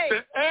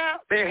mwake.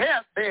 The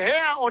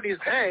hair on his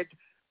head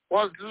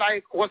was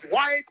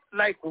white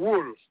like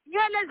wool.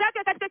 Nywele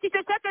zake katika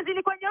kichwa chake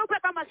zilikuwa nyeupe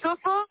kama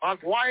sufu. As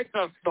white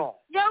as snow.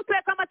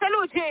 Nyeupe kama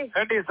theluji.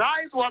 And his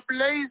eyes were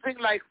blazing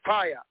like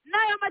fire.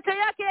 Nayo macho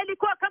yake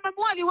yalikuwa kama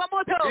mwali wa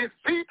moto. His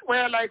feet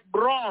were like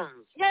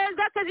bronze. Nyayo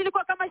zake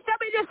zilikuwa kama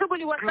shaba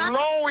iliyosuguliwa sana.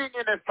 Glowing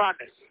in a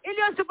furnace.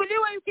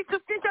 Iliyosuguliwa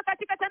ikisafishwa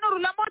katika tanuru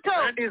la moto.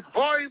 And his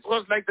voice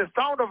was like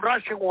the sound of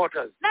rushing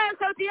waters. Nayo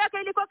sauti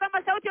yake ilikuwa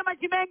kama sauti ya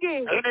maji mengi.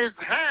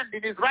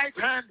 In his right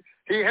hand,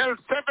 he held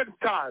 7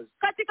 stars.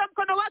 Katika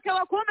mkono wake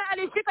wa kuume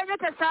alishika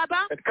nyota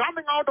 7. And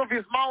coming out of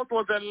his mouth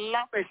was a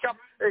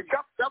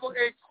sharp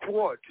double-edged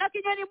sword. Na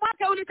kinywani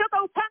mwake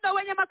ulitoka upanga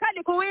wenye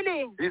makali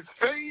kuwili. His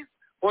face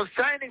was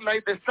shining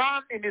like the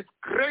sun in its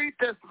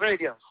greatest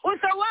radiance.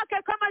 Uso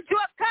wake kama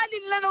jua kali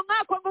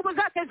linalong'aa kwa nguvu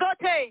zake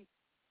zote.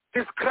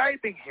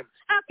 Describing him.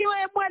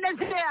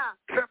 Akiwaelezea.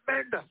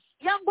 Tremendous.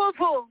 Ya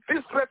nguvu.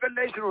 This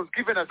revelation was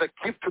given as a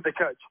gift to the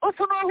church.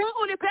 Ufunuo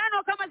huu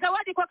ulipeanwa kama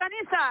zawadi kwa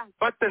kanisa.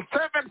 But the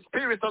 7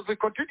 spirits, as we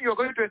continue, you're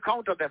going to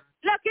encounter them.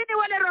 Lakini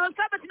wale roho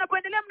 7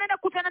 tunapoendelea mnaenda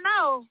kukutana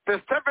nao. The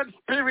 7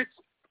 spirits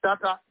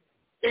that are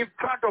in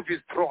front of his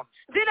throne.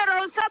 Zile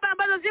roho 7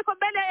 ambazo ziko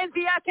mbele ya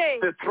enzi yake.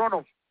 The throne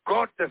of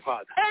God the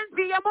Father.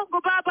 Enzi ya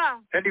Mungu Baba.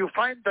 And you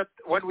find that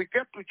when we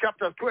get to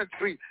chapters 2 and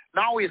 3,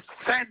 now he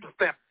sends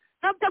them.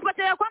 Na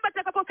mtapata ya kwamba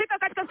tutakapofika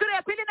katika sura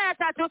ya 2 na ya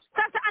 3,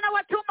 sasa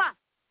anawatuma.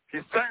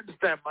 He sends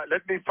them.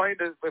 Let me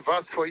find a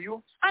verse for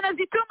you.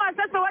 Anazituma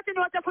sasa, wacha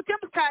niwatafutie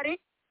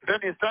mstari. Then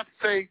he starts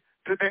saying,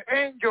 to the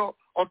angel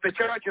of the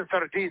church in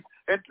Sardis,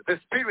 and the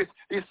spirits,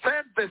 he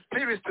sent the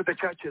spirits to the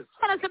churches.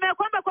 Anasema ya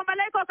kwamba kwa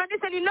malaika wa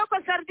kanisa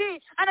lililoko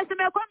Sardi,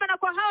 anasema ya kwamba na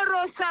kwa hao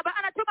roho 7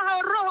 anatuma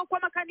hao roho kwa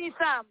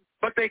makanisa.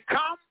 But they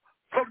come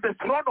from the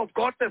throne of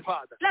God the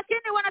Father.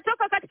 Lakini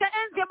wanatoka katika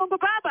enzi ya Mungu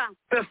Baba.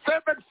 The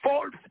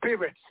sevenfold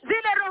spirits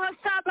Zile roho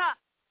 7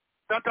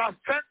 that are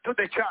sent to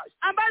the church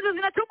ambazo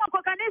zinatumwa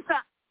kwa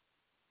kanisa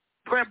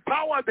to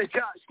empower the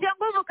church, ya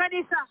nguvu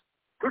kanisa,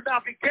 to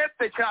navigate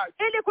the church.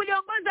 ili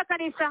kuliongoza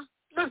kanisa.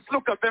 Let's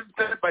look at them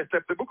step by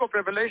step. The book of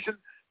Revelation,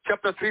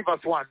 chapter 3,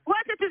 verse 1.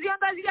 Wacha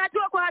tuziangazie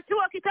hatua kwa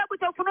hatua kitabu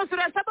cha Ufunuo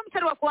sura ya 7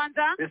 mstari wa 1.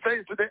 It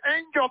says, to the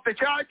angel of the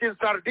church in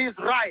Sardis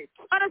write.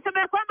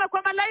 Anasema kwamba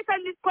kwa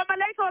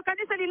malaika wa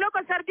kanisa lililoko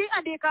Sardi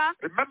andika.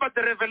 Remember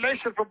the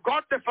revelation from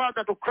God the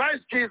Father to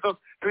Christ Jesus,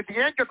 to the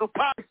angel to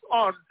pass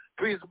on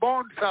to his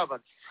bond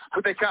servants,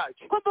 to the church.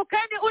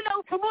 Kumbukeni ule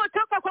ufunuo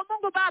toka kwa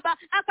Mungu Baba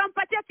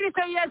akampatia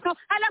Kristo Yesu,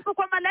 alafu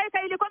kwa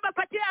malaika ili kwamba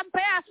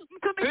ampea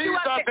mtumishi These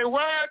are wake. the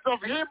words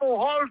of him who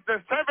holds the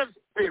 7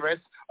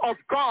 spirits of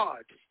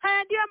God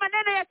Haya ndiyo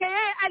maneno yake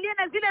yeye aliye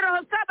na zile roho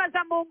 7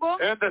 za Mungu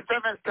and the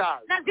 7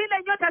 stars. na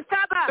zile nyota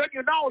 7. Then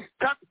you now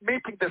start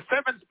meeting the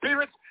 7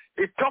 spirits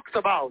it talks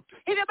about,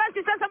 Hivyo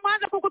basi sasa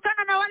mwanza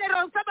kukutana na wale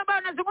roho 7 ambao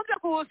wanazungumza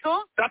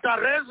kuhusu, that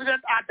are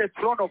resident at the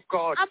throne of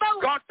God,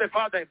 God the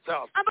Father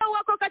himself, ambao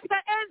wako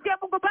katika enzi ya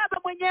Mungu Baba the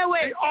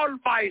mwenyewe,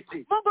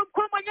 Almighty. Mungu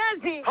mkuu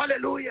mwenyezi.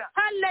 Hallelujah.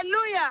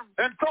 Hallelujah.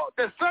 And so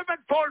the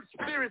sevenfold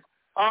spirits,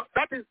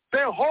 that is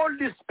the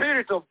Holy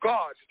Spirit of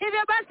God.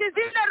 Hivyo basi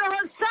zile roho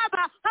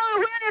 7 au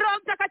huyo ni Roho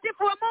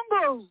Mtakatifu wa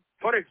Mungu.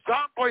 For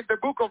example, in the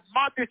book of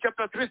Matthew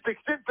chapter 3,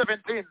 16,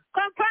 17.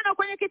 Kwa mfano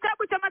kwenye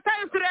kitabu cha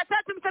Mathayo sura ya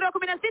 3 mstari wa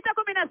 16,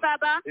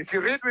 17. If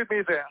you read with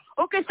me there,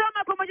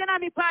 Ukisoma pamoja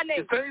nami pale.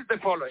 it says the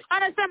following.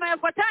 Anasema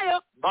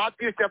yafuatayo.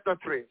 Matthew chapter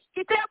 3.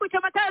 Kitabu cha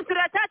Mathayo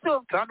sura ya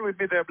 3. Turn with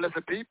me there,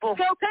 blessed people.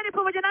 Geukeni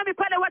pamoja nami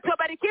pale watu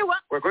wabarikiwa.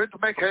 We're going to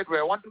make headway.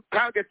 I want to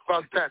target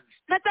verse 10.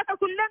 Nataka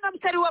kulenga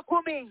mstari wa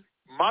 10.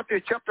 Matthew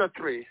chapter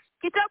 3,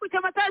 Kitabu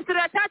cha Mathayo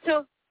sura ya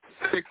 3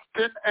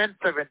 16 and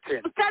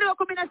 17. mstari wa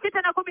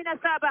 16 na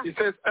 17. He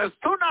says, as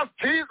soon as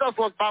Jesus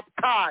was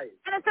baptized,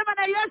 Anasema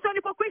na Yesu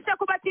alipokwisha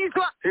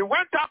kubatizwa, he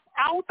went up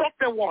out of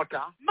the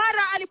water.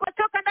 mara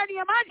alipotoka ndani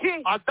ya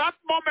maji, At that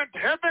moment,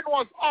 heaven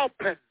was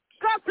opened.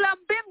 ghafla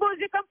mbingu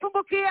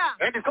zikamfungukia.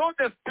 And he saw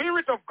the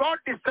Spirit of God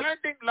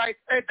descending like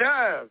a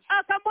dove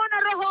Akamwona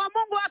Roho wa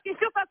Mungu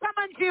akishuka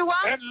kama njiwa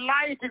and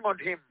lighting on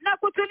him. na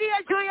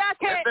kutulia juu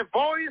yake. And the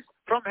voice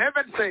from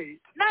heaven said,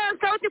 Nayo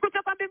sauti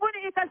kutoka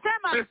mbinguni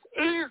ikasema, this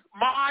is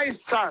my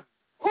son,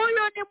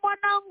 huyu ni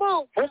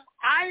mwanangu whom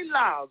I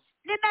love.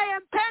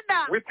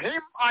 ninayempenda, With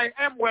him I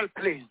am well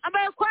pleased.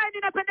 ambaye kwaye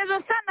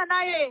ninapendezwa sana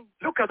naye.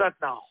 Look at that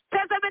now.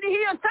 Tazameni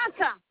hiyo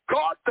sasa.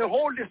 God, the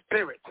Holy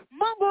Spirit,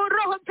 Mungu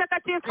Roho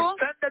Mtakatifu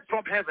descended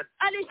from heaven.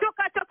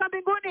 alishuka toka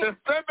mbinguni. The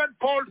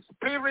sevenfold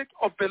Spirit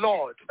of the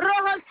Lord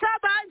Roho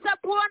 7 za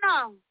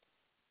Bwana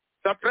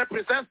that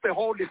represents the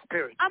Holy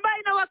Spirit ambayo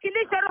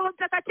inawakilisha Roho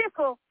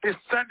Mtakatifu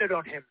descended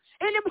on him.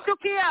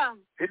 ilimshukia.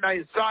 In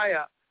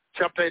Isaiah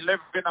chapter 11,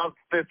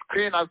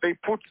 as they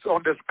put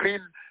on the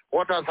screen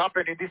what has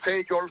happened in this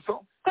age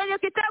also. Kwenye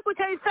kitabu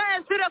cha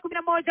Isaya sura ya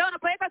 11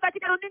 wanapoweka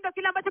katika runinga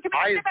kile ambacho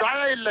kimetendeka.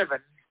 Isaiah 11,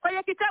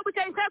 Kwenye kitabu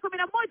cha Isaya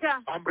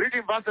 11 I'm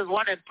reading verses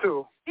 1 and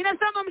 2.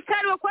 ninasoma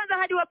mstari wa 1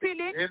 hadi wa 2.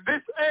 In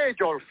this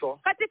age also,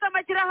 Katika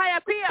majira haya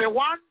the pia,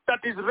 one that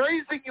is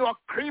raising your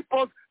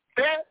cripples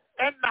day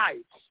and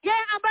night,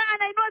 yeye ambaye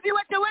anainua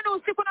viwete wenu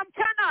usiku na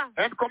mchana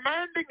and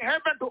commanding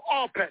heaven to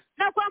open,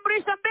 na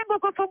kuamrisha mbingu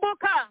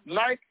kufunguka,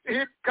 like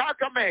in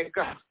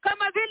Kakamega,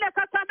 kama vile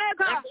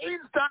Kakamega, an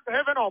instant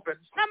heaven opens.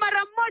 na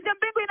mara moja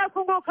mbingu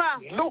inafunguka.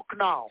 Look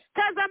now,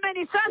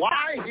 Tazameni sasa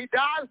why he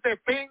does the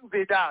things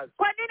he does.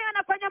 kwa nini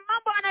anafanya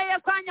mambo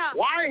anayoyafanya.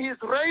 Why he's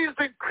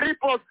raising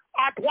cripples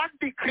at one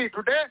decree.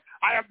 Today,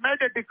 I have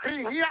made a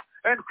decree here,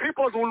 and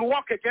cripples will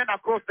walk again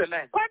across the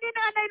land. Kwa nini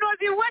anainua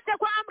viwete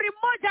kwa amri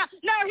moja?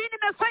 Leo hii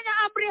nimefanya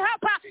amri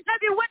hapa na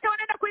viwete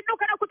wanaenda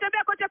kuinuka na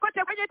kutembea kote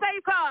kote kwenye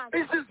taifa.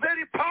 This is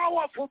very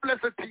powerful,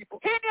 blessed people.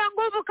 Hii ni ya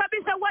nguvu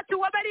kabisa, watu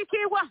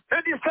wabarikiwa.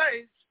 And he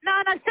says Na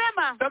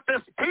anasema that the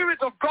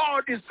Spirit of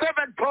God is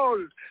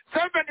sevenfold.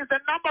 7 is the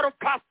number of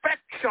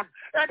perfection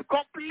and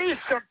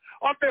completion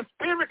of the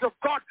Spirit of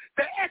God,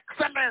 the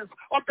excellence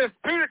of the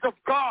Spirit of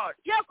God,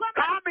 ya kwamba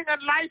coming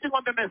and lighting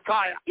on the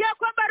Messiah.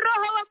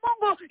 Roho wa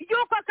Mungu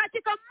yuko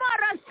katika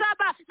mara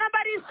 7.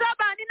 Nambari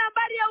 7 ni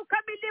nambari ya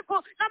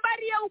ukamilifu,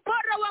 nambari ya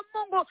ubora wa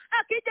Mungu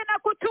akija na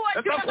kutua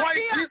And juu that's why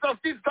ya Jesus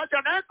did such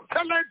an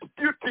excellent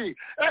duty,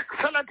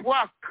 excellent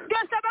work, ndio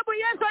sababu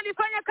Yesu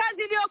alifanya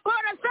kazi iliyo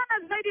bora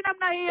sana zaidi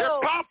namna a hiyo,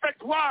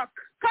 perfect work,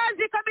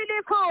 kazi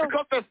kamilifu,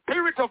 because the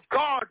Spirit of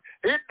God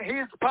in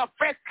his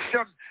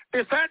perfection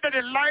descended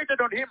and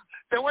lighted on him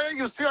the way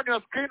you see on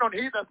your screen on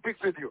He That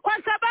Speaks With You. kwa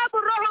sababu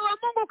Roho wa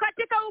Mungu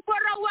katika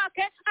ubora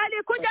wake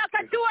alikuja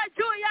akatua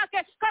juu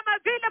yake kama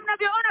vile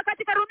mnavyoona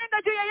katika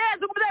runinga juu ya yeye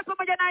azungumzaye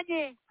pamoja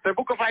nanyi. The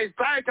book of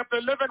Isaiah chapter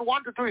 11,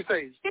 1 to 2, he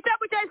says,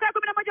 Kitabu cha Isaya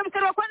 11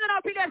 mstari wa 1 na wa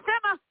 2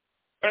 asema,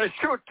 a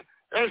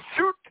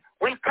shoot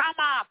will come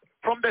up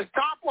from the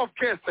stump of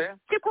Jesse,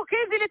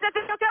 chipukizi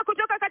litatokea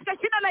kutoka katika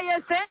shina la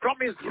Yese, from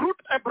his root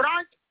a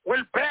branch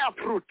will bear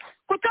fruit.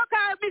 kutoka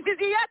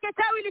mizizi yake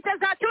tawi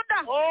litazaa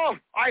tunda. Oh,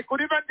 I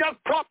could even just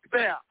stop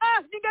there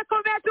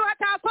Ningekomea tu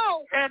hata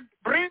hapo and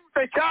bring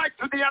the church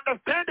to the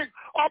understanding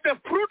of the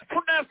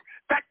fruitfulness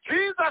that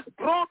Jesus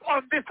brought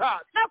on this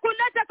earth. na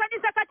kuleta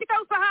kanisa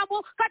katika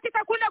ufahamu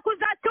katika kule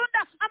kuzaa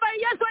tunda ambayo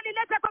Yesu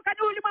alileta kwa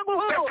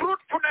ulimwengu The huu.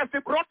 fruitfulness he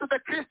brought to the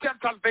Christian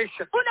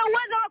salvation. Ule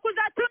uwezo wa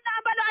kuzaa tunda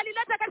ambalo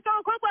alileta katika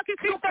wokovu wa Look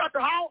Kikristo. at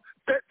how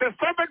the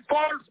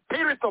sevenfold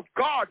Spirit of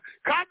God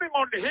coming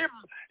on him,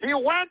 he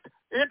went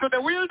into the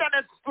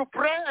wilderness to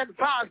pray and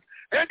fast,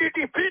 and he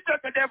defeated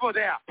the devil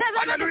there.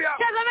 Hallelujah.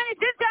 Tazameni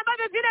jinsi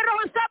ambavyo zile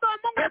roho saba wa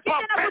Mungu The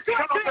akija na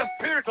perfection kutua of the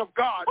Spirit of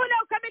God. ule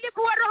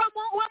ukamilifu wa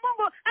roho wa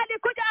Mungu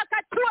alikuja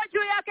akatua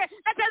juu yake.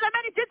 Na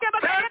tazameni jinsi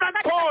ambavyo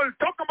Sevenfold,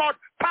 talk about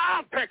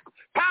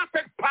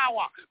perfect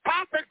power,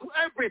 perfect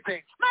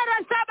everything. mara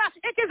saba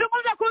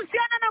ikizungumza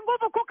kuhusiana na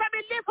nguvu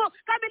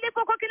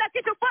kamilifu kwa kila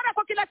kitu, bora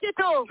kwa kila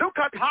kitu. Look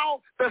at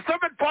how the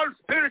sevenfold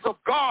Spirit of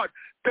God,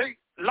 they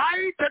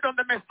lighted on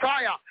the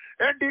Messiah,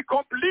 and he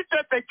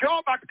completed the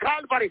job at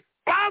Calvary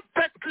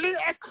perfectly,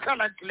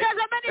 excellently,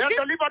 and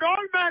delivered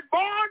all men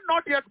born,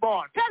 not yet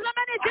born.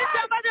 Tazameni jinsi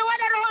ambavyo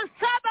wale roho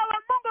saba wa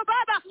Mungu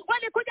Baba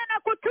walikuja na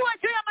kutua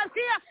juu ya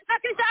Masia, na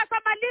kisha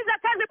akamaliza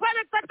kazi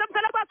pale katika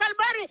msalaba wa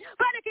Kalvari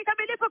pale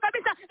kikamilifu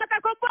kabisa,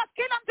 akakomboa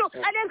kila mtu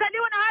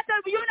aliyezaliwa na hata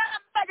yule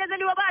ambaye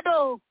hajazaliwa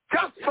bado.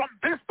 Just from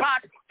this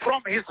part,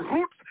 from his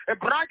roots, a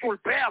branch will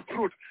bear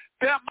fruit.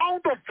 The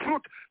amount of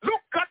fruit.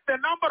 Look at the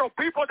number of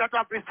people that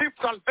have received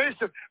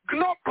salvation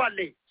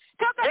globally.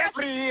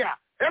 Every year,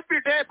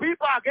 every day,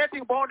 people are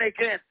getting born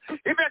again.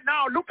 Even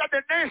now, look at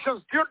the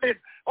nations tuned in.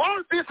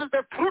 All this is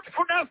the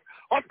fruitfulness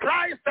of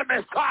Christ the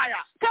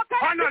Messiah.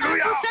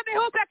 Hallelujah.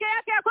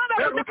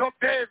 The root of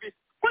David.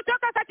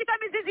 Kutoka katika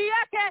mizizi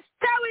yake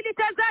tawi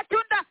litazaa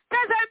tunda.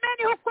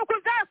 Tazameni huku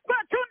kuzaa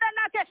tunda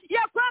lake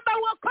ya kwamba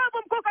wokovu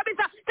mkuu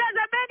kabisa.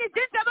 Tazameni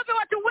jinsi ambavyo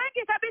watu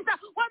wengi kabisa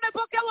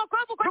wamepokea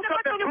wokovu kwa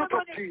sababu ya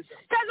ulimwenguni.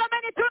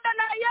 Tazameni tunda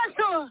la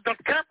Yesu that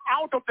came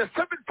out of the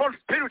sevenfold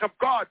Spirit of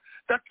God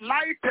that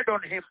lighted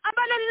on him.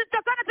 ambalo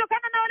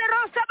lilitokana na wale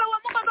roho saba wa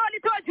Mungu ambao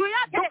walitoa juu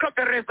yake. Look at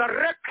the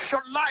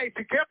resurrection light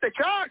he gave the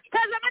church.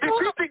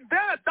 Defeating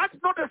death, that's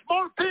not a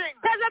small thing.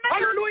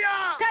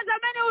 Hallelujah.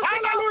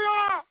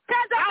 Hallelujah.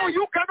 Now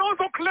you can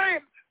also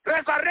claim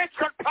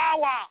resurrection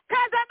power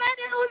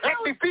and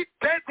defeat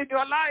death in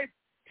your life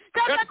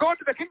and go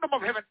to the kingdom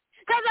of heaven.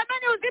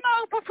 Tazameni uzima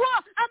wa ufufuo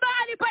ambao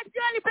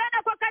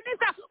alipeana kwa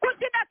kanisa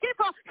kushinda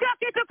kifo, sio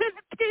kitu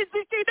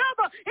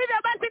kidogo. Hivyo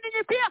basi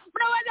ninyi pia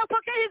mnaweza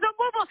kupokea hizo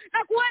nguvu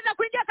na kuweza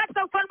kuingia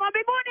katika ufalme wa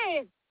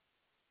mbinguni.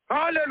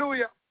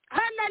 Hallelujah.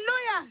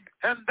 Hallelujah.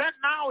 And then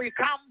now he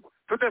comes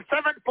to the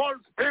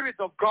sevenfold Spirit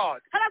of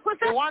God,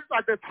 the ones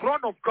at the throne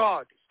of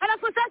God.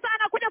 Halafu sasa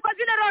anakuja kwa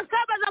zile roho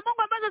saba za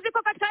Mungu ambazo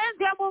ziko katika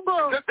enzi ya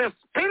Mungu. The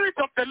Spirit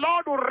of the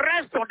Lord will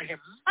rest on him.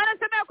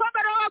 Anasema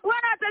kwamba roho wa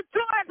Bwana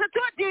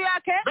atatua juu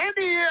yake.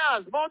 Many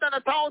years, more than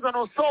 1,000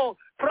 or so,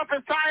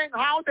 prophesying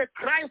how the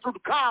Christ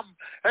would come,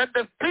 and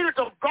the Spirit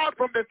of God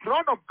from the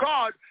throne of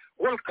God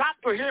will come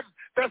to him.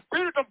 The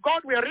Spirit of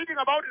God we are reading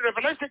about in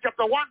Revelation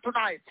chapter 1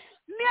 tonight.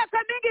 Miaka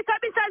mingi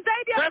kabisa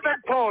zaidi ya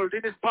sevenfold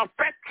in his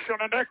perfection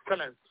and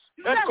excellence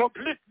and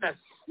completeness.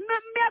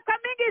 Miaka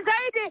mingi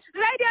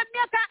zaidi ya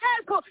miaka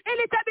 1000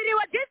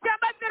 ilitabiriwa jinsi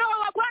ambavyo roho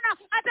wa Bwana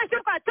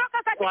atashuka toka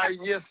katika kwa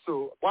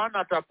Yesu. Bwana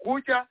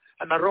atakuja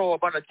na roho wa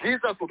Bwana,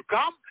 Jesus would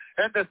come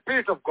and the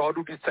Spirit of God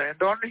would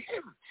descend on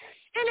him.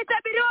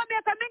 Ilitabiriwa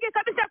miaka mingi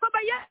kabisa kwamba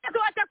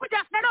Yesu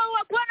atakuja na roho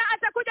wa Bwana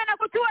atakuja na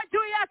kutua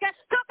juu yake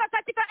toka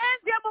katika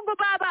enzi ya Mungu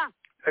Baba.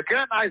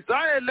 Again,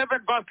 Isaiah 11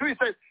 verse 2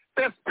 says,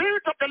 the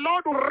Spirit of the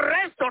Lord will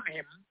rest on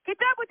him.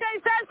 Kitabu cha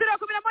Isaya sura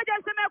 11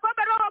 anasema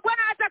kwamba roho wa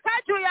Bwana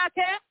atakaa juu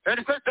yake. And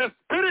he says the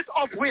Spirit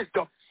of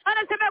wisdom.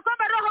 Anasema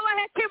kwamba roho wa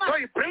hekima. So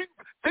he brings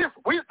this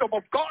wisdom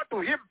of God to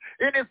him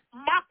in his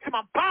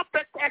maximum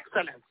perfect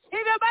excellence.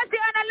 Hivyo basi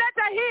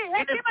analeta hii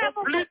hekima ya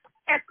Mungu.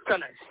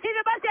 Excellence.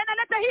 Hivyo basi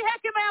analeta hii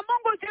hekima ya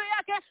Mungu juu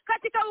yake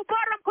katika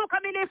ubora mkuu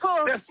kamilifu.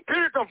 The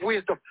Spirit of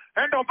wisdom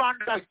and of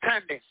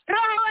understanding.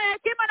 Roho wa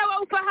hekima na wa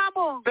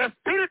ufahamu. The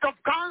Spirit of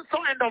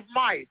counsel and of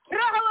might.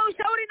 Roho wa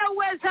ushauri na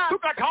uweza.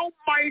 Look at how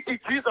mighty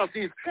Jesus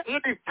is. He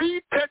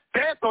defeated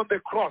death on the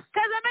cross.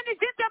 Tazameni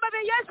jinsi ambavyo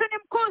Yesu ni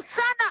mkuu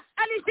sana,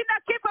 alishinda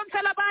kifo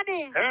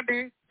msalabani. And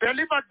he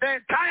delivered the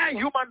entire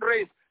human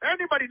race.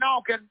 Anybody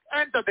now can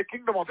enter the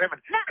kingdom of heaven.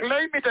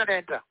 Claim it and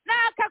enter. Na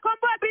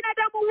akakomboa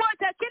binadamu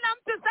wote. Kila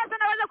mtu sasa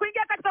anaweza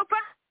kuingia katika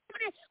ufalme.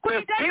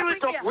 The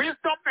Spirit of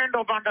wisdom and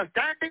of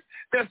understanding,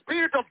 the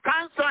Spirit of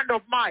counsel and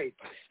of might.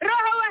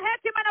 Roho wa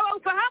hekima na wa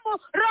ufahamu,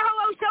 roho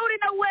wa ushauri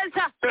na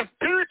uweza. The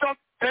Spirit of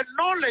the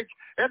knowledge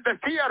and the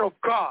fear of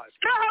God.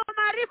 Roho wa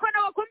maarifa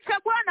na wa kumcha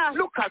Bwana.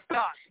 Look at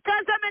that.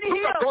 Tazameni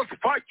hiyo. Look at those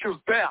virtues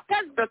there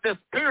that the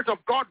Spirit of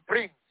God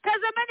brings.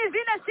 Tazameni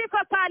zile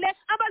sifa pale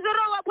ambazo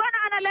roho wa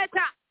Bwana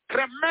analeta.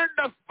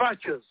 Tremendous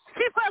virtues.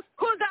 Sifa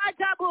kuu za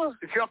ajabu.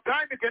 If you have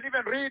time, you can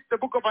even read the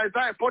book of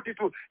Isaiah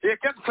 42. You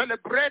can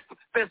celebrate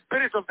the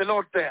Spirit of the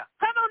Lord there.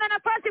 Kama una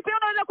nafasi pia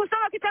unaweza kusoma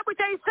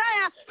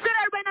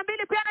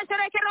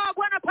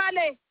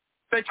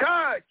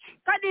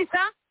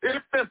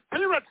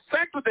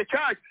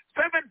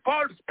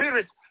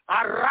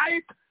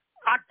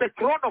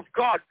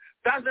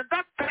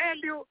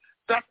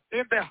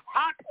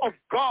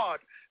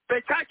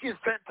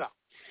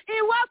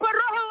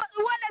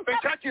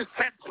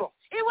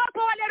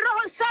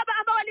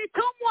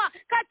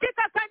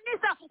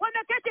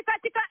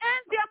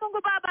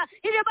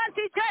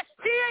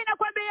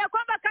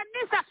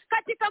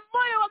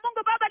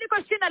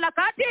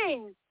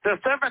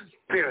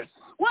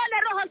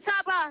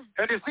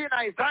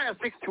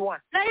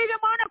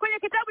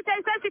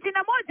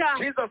 1.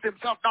 Jesus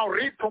himself now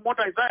reads from what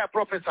Isaiah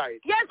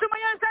prophesied. Yesu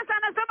mwenyewe sasa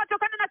anasoma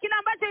tokana na kile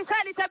ambacho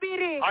Isaya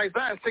alitabiri.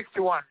 Isaiah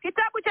 61.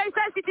 Kitabu cha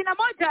Isaya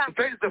 61. It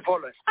says the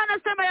following.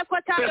 Anasema The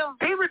yafuatayo.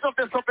 Spirit of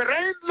the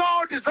sovereign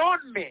Lord is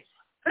on me,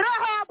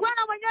 Roho ya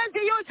Bwana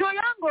Mwenyezi yu juu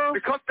yangu.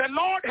 because the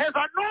Lord has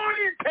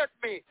anointed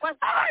me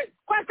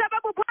Kwa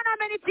sababu Bwana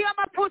amenitia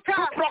mafuta.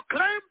 to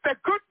proclaim the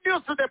good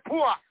news to the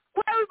poor.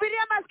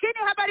 Kuwahubiria maskini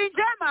habari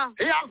njema.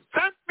 He has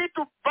sent me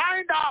to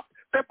bind up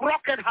the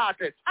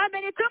brokenhearted,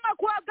 Amenituma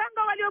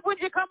kuwaganga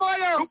waliovunjika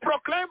moyo. to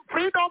proclaim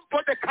freedom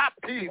for the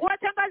captive,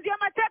 Kuwatangazia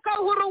mateka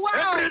uhuru wao.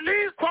 and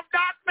release from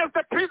darkness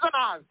the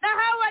prisoners, Na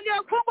hao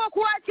waliofungwa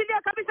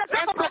kuwaachilia kabisa and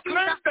toka kwa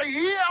proclaim giza. the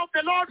year of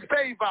the Lord's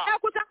favor, Na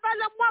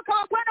kutangaza mwaka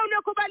wa Bwana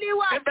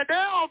uliokubaliwa. and the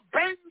day of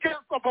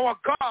vengeance of our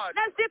God,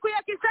 Na siku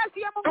ya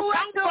kisasi ya to Mungu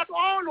wetu. comfort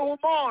all who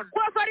mourn.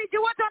 Kuwafariji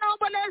wote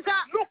wanaomboleza.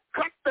 Look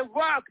at the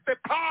work, the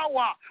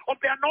power of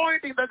the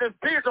anointing that the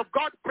Spirit of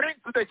God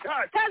brings to the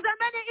church.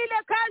 Tazameni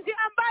ile kazi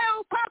ambayo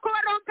upako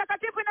wa Roho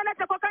Mtakatifu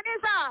inaleta kwa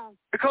kanisa.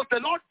 Because the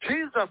Lord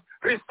Jesus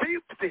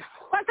received this.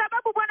 Kwa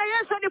sababu Bwana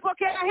Yesu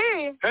alipokea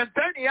hii. And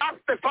then he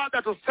asked the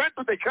Father to send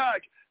to the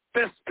church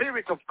the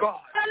Spirit of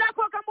God.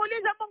 Alafu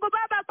akamuuliza Mungu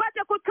Baba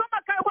apate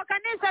kutuma kwa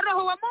kanisa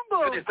Roho wa And he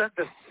Mungu. sent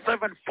the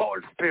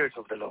sevenfold Spirit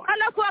of the Lord.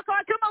 Alafu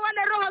akawatuma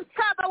wale roho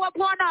 7 wa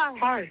Bwana.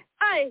 Hi.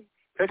 Ai.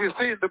 And you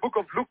see in the book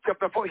of Luke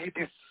chapter 4, he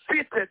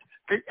defeated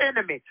the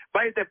enemy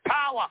by the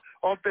power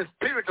of the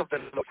Spirit of the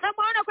Lord. Na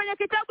mwaona kwenye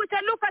kitabu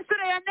cha Luka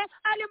sura ya 4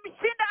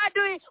 alimshinda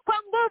adui kwa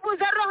nguvu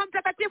za Roho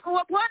Mtakatifu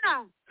wa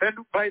Bwana. And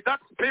by that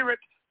Spirit,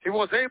 he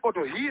was able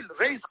to heal,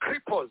 raise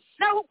cripples,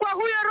 Na kwa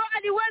huyo Roho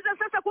aliweza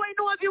sasa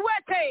kuinua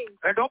viwete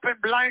and open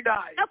blind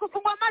eyes, na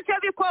kufungua macho ya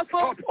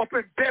vipofu,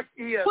 open deaf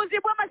ears,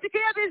 kuzibua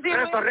masikio ya viziwi,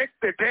 resurrect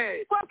the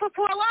dead,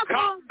 kuwafufua wafu,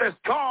 calm the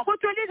storm,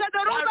 kutuliza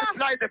dhoruba,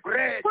 multiply the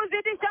bread.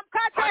 kuzidisha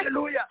mkate.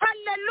 Hallelujah.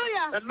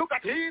 Hallelujah. And look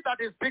at he that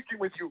is speaking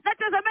with you. Na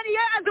tazameni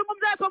yeye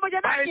azungumzaye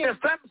pamoja By nanyi.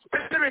 the same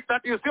Spirit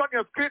that you see on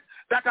your screen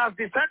that has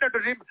descended to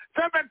him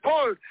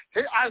sevenfold,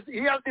 he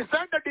has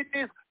descended in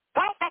his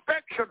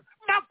perfection,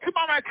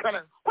 maximum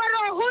excellence. Kwa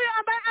Roho huyo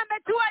ambaye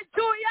ametua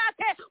juu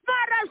yake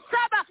mara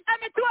 7,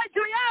 ametua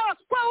juu yao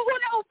kwa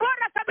ule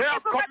ubora They have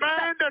kamilifu kabisa.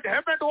 commanded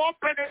heaven to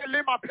open in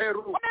Lima,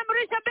 Peru.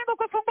 Wameamrisha mbingu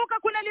kufunguka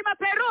kule Lima,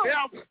 Peru. They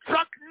have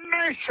struck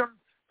nations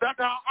that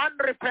are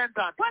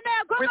unrepentant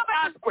with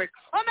earthquakes.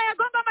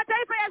 Wameyagonga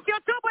mataifa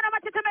yasiyotubu na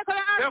matetemeko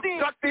ya They have ardhi.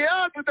 struck the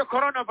earth with the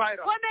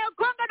coronavirus.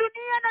 Wamegonga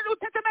dunia na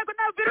utetemeko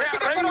na They virusi are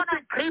vya corona.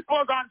 raising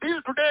cripples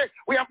until today.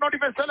 We have not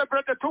even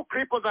celebrated 2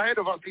 cripples ahead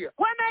of us here.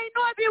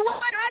 Wanainua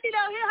viwete hadi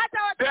leo hii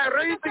hata They are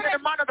raising in a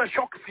manner that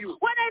shocks you.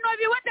 wanainua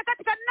viwete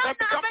katika That namna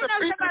becomes ambayo a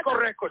biblical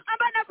inashangaza, record.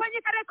 ambayo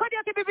inafanyika rekodi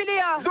ya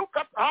kibibilia. Look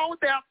at how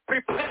they are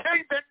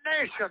preparing the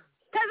nation,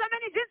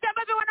 Tazameni jinsi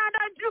ambavyo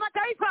wanaandaa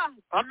mataifa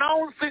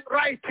announcing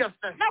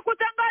righteousness, na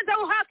kutangaza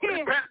uhaki,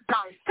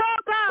 repentance,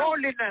 toba,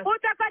 holiness, the coming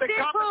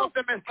utakatifu, of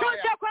the Messiah.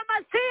 kuja kwa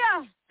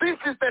Masia. This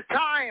is the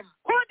time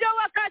Kuja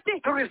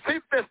wakati to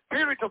receive the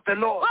Spirit of the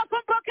Lord. wa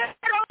kumpokea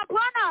Roho wa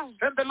Bwana.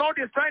 And the Lord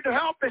is trying to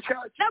help the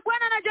church. Na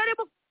Bwana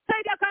anajaribu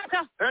kusaidia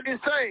kanisa. And he's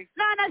saying,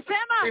 Na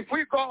anasema if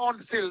we go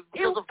on still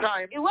because of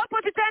time,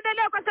 iwapo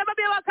tutaendelea kwa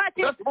sababu ya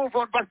wakati. let's move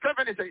on. Verse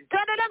 7 he says.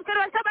 Tuendelea mstari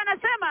wa 7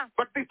 anasema,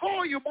 But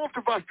before you move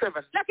to verse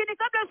 7, lakini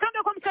kabla usonge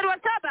kwa mstari wa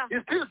 7,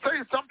 he still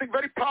says something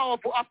very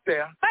powerful up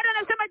there. bado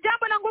anasema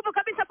jambo la nguvu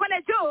kabisa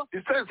pale juu.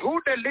 He says,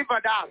 who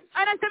delivered us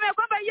Anasema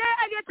kwamba yeye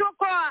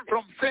aliyetuokoa.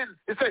 from sin?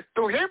 He says,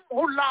 to him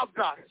who loved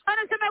us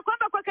Anasema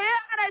kwamba kwake yeye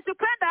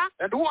anayetupenda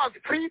and who has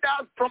freed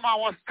us from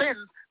our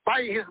sins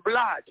by his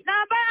blood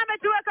na ambaye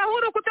ametuweka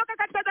huru kutoka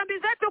katika dhambi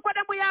zetu kwa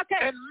damu yake,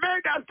 and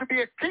made us to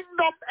be a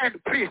kingdom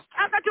and priest.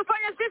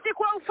 akatufanya sisi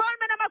kuwa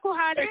ufalme na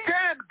makuhani.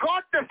 Again,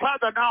 God the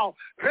Father now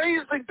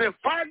raising the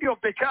value of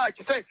the church.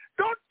 He says,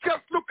 don't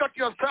just look at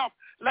yourself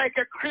like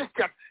a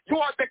Christian. You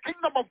are the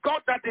kingdom of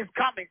God that is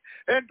coming.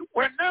 And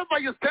whenever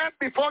you stand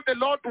before the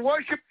Lord to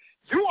worship,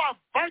 you are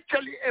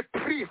virtually a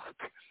priest.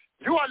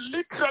 You are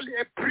literally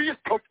a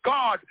priest of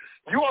God.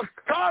 You are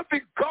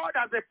serving God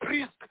as a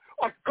priest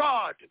of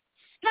God.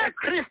 A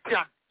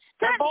Christian,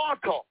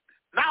 immortal,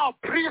 now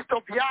priest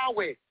of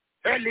Yahweh,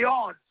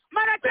 Elion,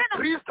 Mara the tena,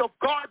 priest of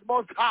God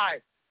Most High.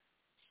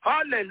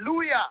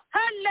 Hallelujah.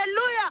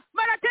 haleluya.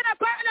 Mara tena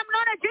pale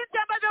mnaona jinsi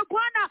ambavyo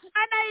Bwana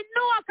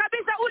anainua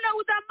kabisa ule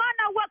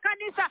udhamana wa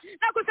kanisa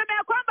na kusema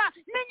ya kwamba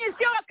ninyi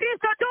sio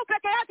Wakristo tu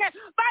peke yake,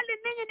 bali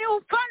ninyi ni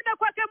ufalme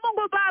kwake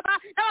Mungu Baba,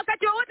 na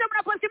wakati wote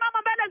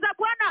mnaposimama mbele za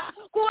Bwana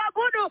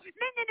kuabudu,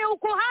 ninyi ni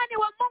ukuhani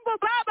wa Mungu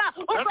Baba.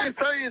 And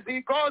he says,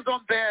 he goes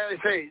on there, he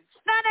says,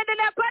 Na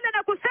anaendelea pale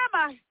na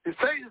kusema, he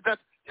says that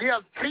he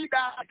has freed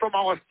us from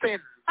our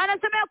sins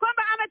anasema ya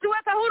kwamba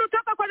ametuweka huru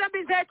toka kwa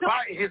dhambi zetu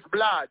by his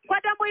blood.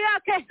 kwa damu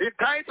yake. In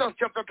Titus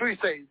chapter 2 he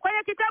says,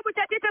 Kwenye kitabu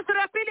cha Tito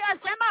sura ya 2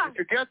 asema, if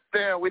you get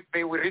there with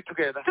me, we read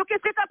together.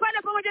 tukifika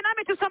pale pamoja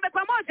nami tusome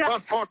pamoja.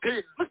 Verse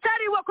 14,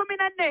 Mstari wa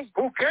 14,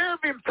 who gave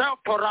himself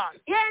for us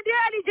yeye ndiye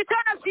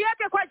alijitoa nafsi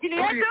yake kwa ajili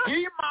to yetu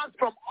redeem us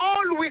from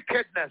all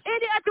wickedness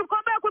ili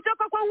atukomboe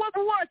kutoka kwa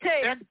uovu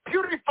wote and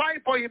purify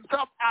for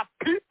himself a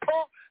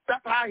people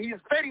that are his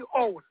very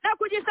own. na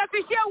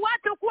kujisafishia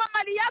watu kuwa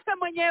mali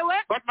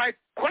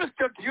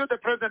you, the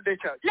present day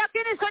church,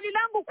 Lakini swali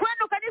langu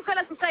kwenu kanisa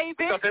la sasa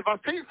hivi, that ever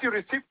since you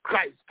received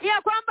Christ,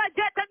 ya kwamba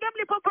je, tangu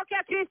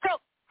mlipopokea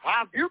Kristo,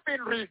 have you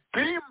been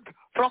redeemed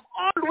from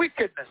all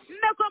wickedness?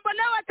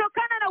 mmekombolewa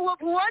tokana na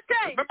uovu wote?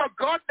 Remember,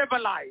 God never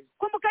lies.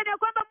 Kumbukeni ya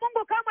kwamba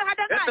Mungu kamwe And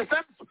the hadanganyi.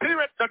 same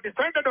Spirit that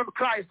descended on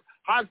Christ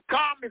has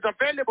come, is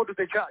available to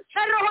the church.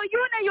 Na roho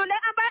yule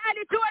ambaye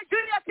alitua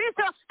juu ya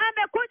Kristo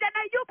amekuja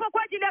na yupo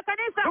kwa ajili ya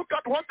kanisa. Look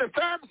at what the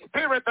same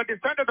Spirit that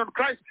descended on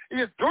Christ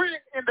is doing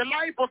in the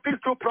life of these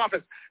two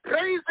prophets,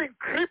 raising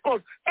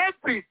cripples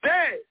every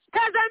day.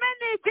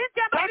 Tazameni jinsi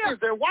That ambavyo is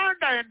the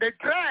wonder and the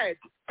dread.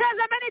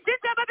 tazameni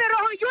jinsi ambavyo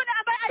roho yule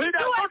ambaye He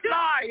does alitua not juu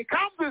lie. He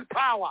comes with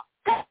power.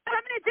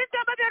 tazameni jinsi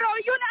ambavyo roho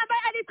yule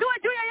ambaye alitua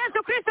juu ya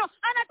Yesu Kristo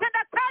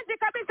anatenda kazi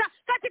kabisa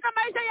katika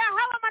maisha ya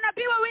hawa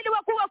manabii wawili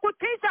wakuu wa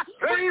kutisha,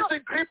 Raising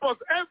cripples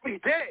every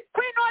day.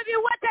 kuinua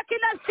viwete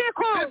kila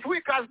siku. This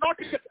week has not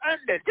yet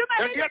ended.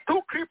 And yet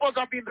two cripples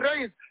have been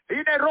raised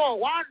in a row.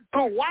 1, 2,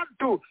 1,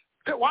 2.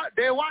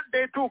 Day 1,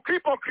 day 2.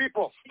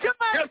 Cripple.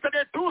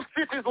 Yesterday, two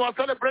cities were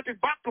celebrating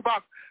back to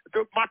back.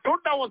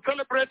 Matunda was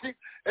celebrating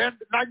and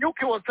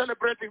Nanyuki was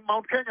celebrating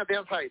Mount Kenya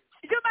their side.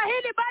 Juma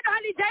hili bado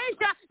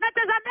halijaisha na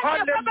tazameni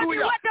kwamba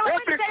Hallelujah. viwete Every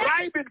wawili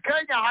tayari. tribe in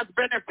Kenya has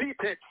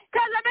benefited.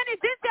 Tazameni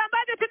jinsi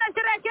ambavyo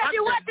tunasherehekea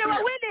viwete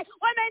wawili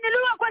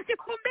wameinuliwa kwa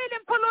siku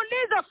 2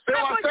 mfululizo. They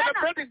were Hapo jana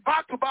celebrating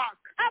back to back.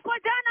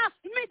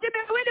 miti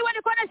miwili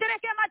walikuwa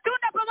wanasherehekea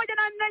Matunda pamoja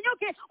na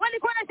Nanyuki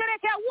walikuwa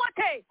wanasherehekea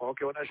wote.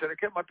 Okay,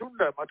 wanasherehekea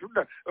Matunda.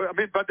 I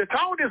mean, but the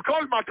town is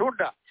called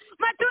Matunda.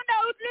 Matunda,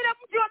 lile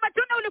mji wa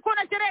Matunda ulikuwa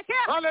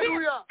unasherehekea.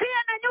 Hallelujah.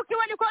 Pia Nanyuki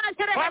walikuwa Back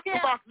to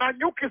wanasherehekea. back,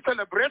 Nanyuki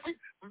celebrating.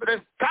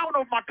 The town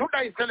of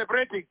Matunda is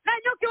celebrating.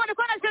 Nanyuki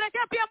walikuwa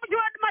wanasherehekea, pia mji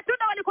wa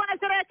Matunda walikuwa So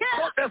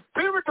wanasherehekea. the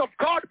Spirit of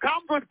God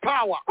comes with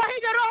power. Kwa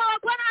hivyo roho wa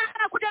Bwana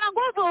anakuja na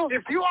nguvu.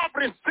 If you have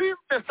received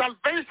the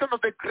salvation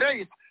of the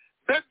grace,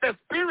 then the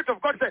Spirit of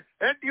God says,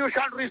 and you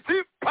shall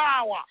receive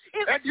power.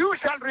 And you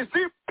shall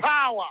receive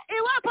power.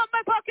 Iwapo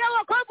mmepokea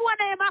wokovu wa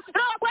neema,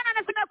 roho wa Bwana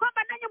anasema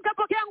kwamba nanyi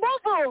mtapokea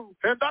nguvu.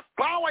 And that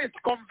power is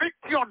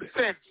conviction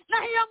sin.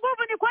 Na hiyo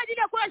nguvu ni kwa ajili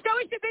ya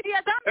kuwashawishi dhidi ya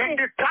And dhambi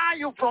deter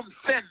you from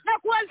sin. na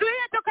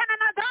kuwazuia tokana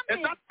na And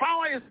dhambi. that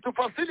power is to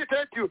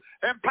facilitate you,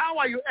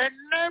 empower you,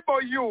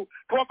 enable you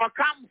to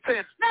overcome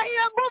sin. Na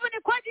hiyo nguvu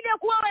ni kwa ajili ya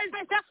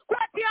kuwawezesha,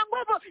 kuwatia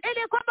nguvu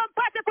ili kwamba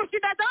mpate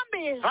kushinda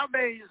dhambi.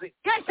 Amazing.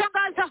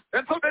 Yashangaza.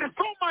 And so there is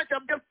so much,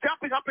 I'm just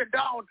jumping up and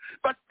down,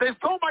 but there's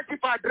so much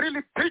if I'd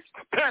really pitched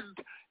tent.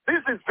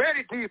 This is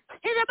very deep.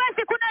 Hivyo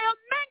basi kunayo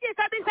mengi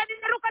kabisa,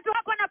 ninaruka tu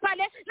hapa na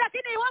pale,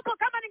 lakini iwapo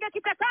kama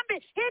ningekita kambi,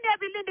 hii ni ya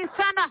vilindi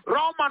sana.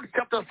 Romans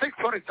chapter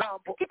 6, for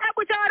example.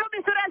 Kitabu cha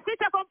Warumi sura ya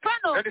 6 kwa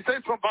mfano. And it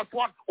says from verse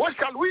 1, what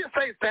shall we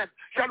say then?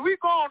 Shall we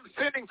go on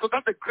sinning so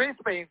that the grace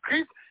may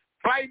increase?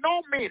 By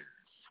no means.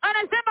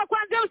 Anasema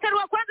kuanzia mstari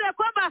wa kwanza ya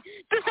kwamba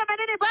tuseme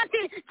nini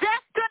basi? Je,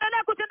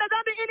 tuendelee kutenda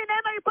dhambi ili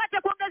neema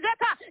ipate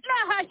kuongezeka?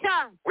 La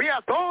hasha. We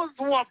are those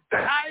who have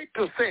died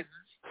to sin.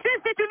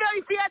 Sisi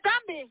tulioisia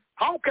dhambi,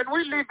 How can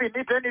we live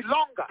in it any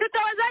longer?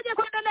 tutawezaje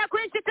kuendelea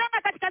kuishi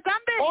tena katika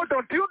dhambi? Oh,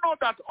 don't you know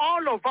that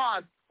all of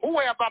us who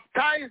were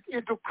baptized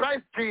into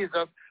Christ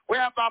Jesus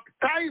were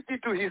baptized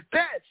into his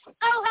death?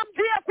 Au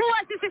hamjui kuwa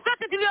sisi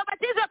sote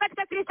tuliobatizwa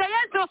katika Kristo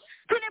Yesu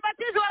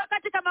tulibatizwa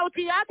katika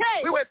mauti yake?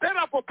 We were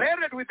therefore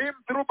buried with him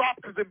through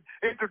baptism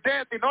into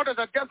death, in order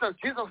that just as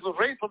Jesus was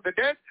raised from the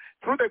dead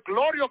through the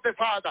glory of the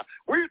Father,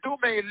 we too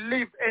may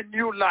live a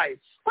new life.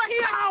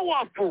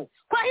 Powerful.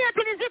 Kwa hiyo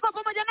tulizikwa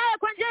pamoja naye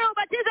kwa njia ya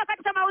ubatizo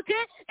katika mauti,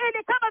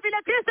 ili kama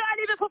vile Kristo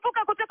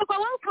alivyofufuka kutoka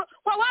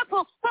kwa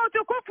wafu kwa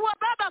utukufu wa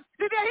Baba,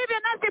 vivyo hivyo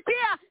nasi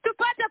pia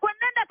tupate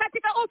kuenenda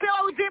katika upya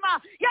wa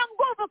uzima ya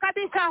nguvu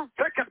kabisa.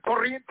 2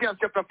 Corinthians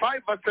chapter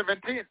 5 verse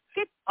 17,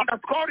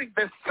 underscoring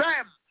the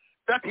same,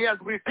 that he has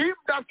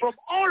redeemed us from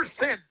all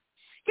sin.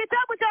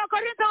 Kitabu cha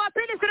Wakorintho wa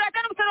pili sura ya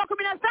 5 mstari wa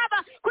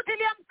 17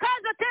 kutilia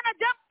mkazo tena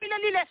jambo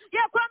lile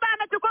ya kwamba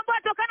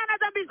ametukomboa tokana na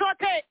dhambi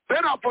zote.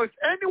 Therefore, if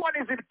anyone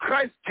is in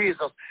Christ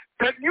Jesus,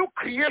 the new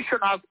creation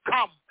has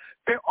come.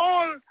 The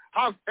old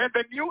has, and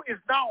the new is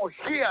now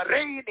here,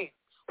 reigning.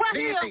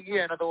 Living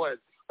here, in other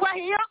words. Kwa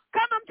hiyo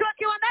kama mtu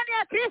akiwa ndani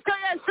ya Kristo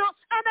Yesu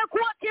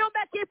amekuwa kiumbe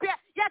kipya,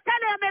 ya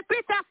kale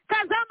yamepita,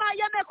 tazama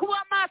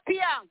yamekuwa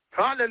mapya.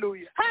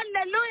 Hallelujah.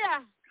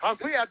 Hallelujah. As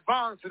we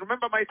advance,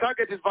 remember my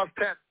target is verse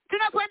 10.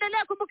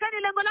 Tunapoendelea, kumbukeni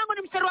lengo langu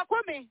ni mstari wa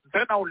 10.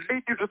 Then I will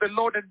lead you to the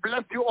Lord and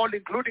bless you all,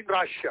 including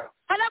Russia.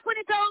 Halafu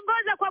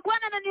nitaongoza kwa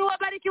Bwana na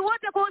niwabariki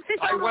wote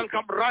kuhusisha I Urusi.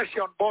 welcome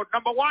Russia on board.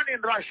 Number 1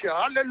 in Russia.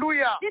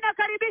 Hallelujah.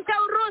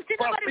 Ninakaribisha Urusi.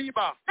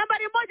 Spasiba.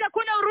 Nambari 1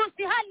 kule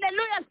Urusi.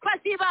 Hallelujah.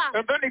 Spasiba.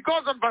 And then he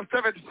goes on verse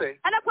 7 to say,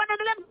 Halafu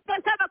anaendelea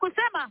mstari 7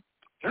 kusema,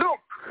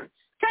 look,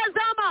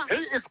 tazama,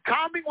 he is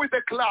coming with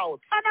the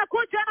clouds,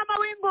 anakuja na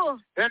mawingu,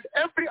 and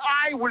every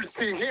eye will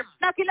see him.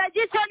 na kila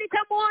jicho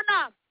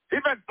litamuona,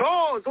 Even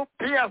those who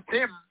pierced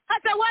him,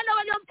 hata wale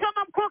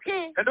waliomchoma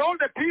mkuki, and all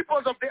the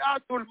peoples of the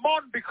earth will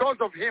mourn because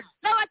of him.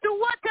 na watu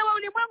wote wa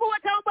ulimwengu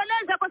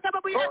wataomboleza kwa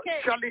sababu So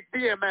yake. shall it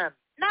be, amen.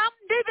 Naam,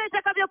 ndivyo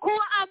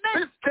itakavyokuwa. Amen.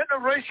 This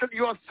generation,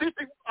 you are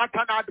sitting at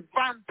an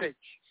advantage.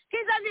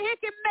 kizazi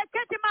hiki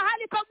mmeketi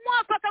mahali pa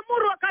mwafaka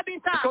murwa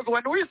kabisa. Because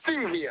when we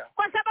see here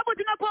Kwa sababu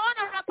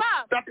tunapoona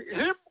hapa that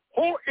him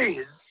who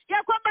is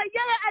ya kwamba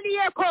yeye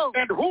aliyeko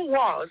and who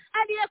was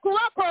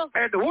aliyekuwako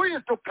and who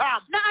is to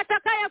come na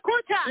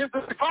atakayekuja is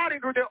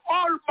referring to the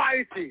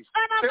Almighty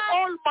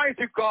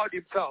God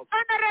himself.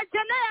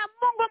 anarejelea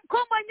Mungu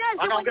mkuu mwenyezi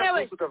Anaongea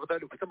mwenyewe. kuhusu,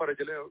 tafadhali ukisema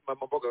rejelea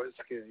mama mboga wewe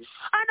sikia.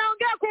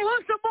 Anaongea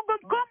kuhusu Mungu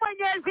mkuu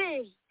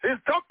mwenyezi.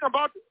 He's talking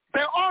about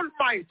the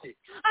Almighty.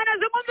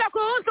 Anazungumza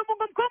kuhusu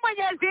Mungu mkuu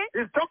mwenyezi.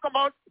 He's talking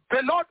about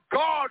the Lord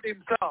God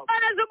himself.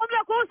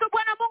 Anazungumza kuhusu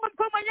Bwana Mungu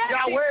mkuu mwenyezi.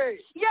 Yahweh.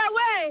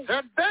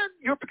 And then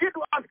you begin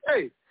to ask,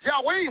 hey,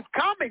 Yahweh is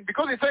coming,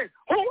 because he says,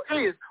 who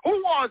is,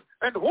 who was,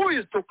 and who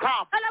is to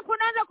come. Alafu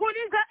unaanza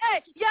kuuliza,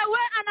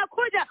 Yahweh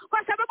anakuja,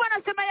 kwa sababu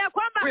anasema ya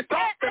kwamba We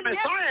thought the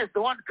Messiah is the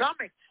one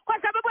coming.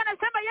 Kwa sababu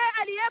anasema yeye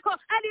aliyeko,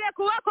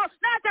 aliyekuwako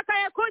na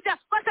atakayekuja,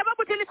 kwa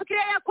sababu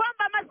tulifikiria ya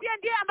kwamba Masia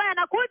ndiye ambaye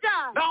anakuja.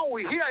 Now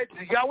we hear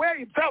it's Yahweh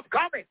himself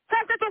coming.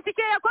 Sasa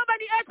tusikie ya kwamba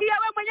ni eti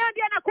Yahweh mwenyewe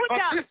ndiye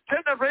anakuja. But this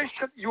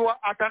generation you are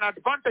at an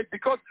advantage,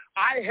 because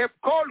I have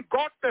called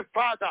God the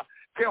Father,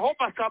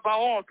 Jehovah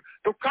Sabaoth,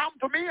 to come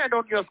to me, and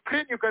on your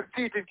screen you can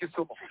see it in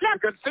Kisumu. You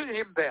can see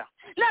him there.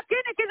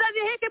 Lakini kizazi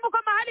hiki mko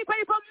mahali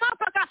palipo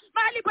mwafaka,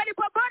 mahali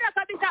palipo bora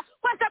kabisa,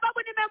 kwa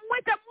sababu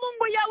nimemwita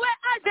Mungu Yahweh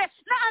aje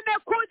na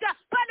amekuja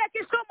pale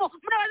Kisumu.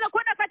 Mnaweza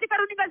kuona katika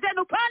runinga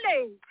zenu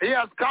pale. He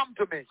has come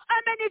to me.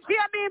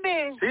 Amenijia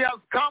mimi. He has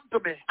come to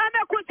me.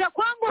 Amekuja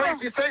kwangu. So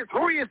he says,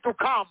 who is to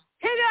come?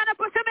 Hivyo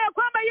anaposema ya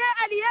kwamba yeye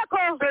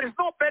aliyeko. There is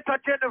no better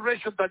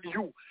generation than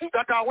you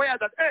that are aware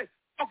that, hey,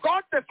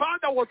 God the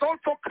Father was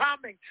also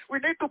coming. We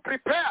need to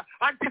prepare,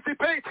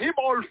 anticipate him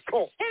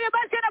also. Hivyo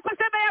basi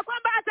anaposema ya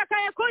kwamba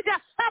atakayekuja,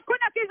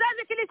 hakuna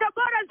kizazi kilicho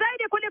bora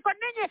zaidi kuliko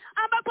ninyi,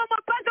 ambapo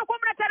mpaswa kuwa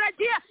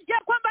mnatarajia ya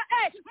kwamba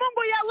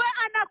Mungu Yahweh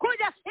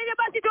anakuja. Hivyo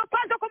basi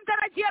tupaswa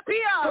kumtarajia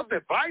pia. So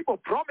the Bible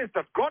promised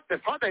that God the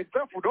Father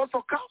himself would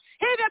also come.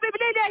 Hivyo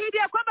Biblia iliahidi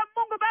ya kwamba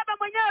Mungu Baba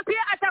mwenyewe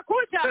pia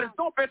atakuja. There is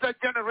no better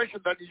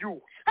generation than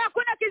you.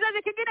 Hakuna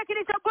kizazi kingine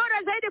kilicho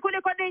bora zaidi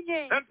kuliko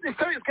ninyi. And he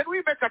says, can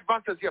we make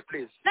advances here,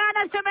 please? Na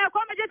anasema ya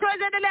kwamba je,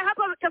 tuweze endelea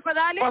hapo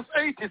tafadhali? Verse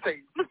 8 he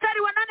says, Mstari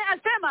wa 8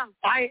 asema,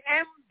 I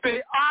am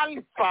the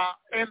Alpha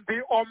and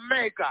the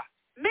Omega.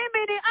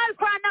 Mimi ni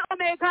Alpha na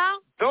Omega.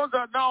 Those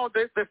are now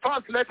the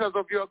first letters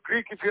of your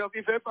Greek, if you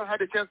ever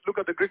had a chance to look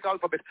at the Greek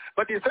alphabet.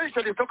 But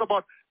essentially talk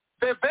about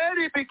the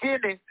very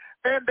beginning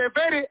and the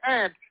very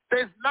end.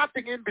 There's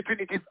nothing in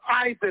between. It is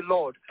I, the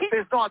Lord.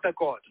 There's no other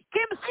God.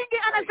 Kimsingi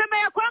anasema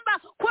ya kwamba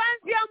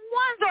kuanzia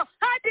mwanzo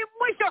hadi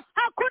mwisho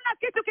hakuna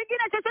kitu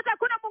kingine chochote,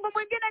 hakuna Mungu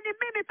mwingine, ni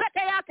mimi peke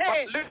yake.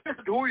 But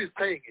listen to who is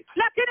saying it.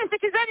 Lakini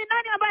sikizeni,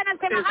 nani ambaye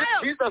anasema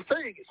hayo? Is it Jesus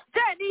saying it?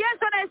 Je, ni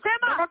Yesu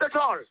anayesema? No, not at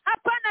all.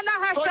 Hapana, la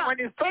hasha. So when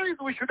he says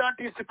we should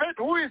anticipate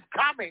who is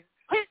coming,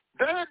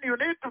 then you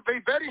need to be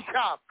very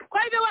sharp.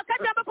 Kwa hivyo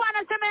wakati ambapo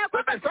anasema ya The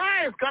kwamba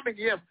Messiah is coming,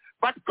 yes,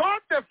 but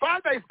God the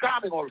Father is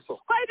coming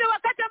also. Kwa hivyo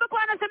wakati ambapo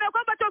anasema ya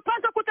kwamba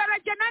tupaswa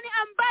kutarajia nani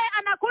ambaye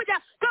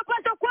anakuja,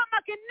 tupaswa kuwa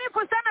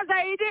makinifu sana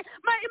zaidi.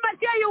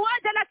 Masia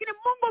yuaja, lakini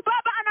Mungu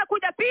Baba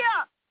anakuja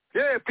pia.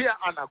 Yeye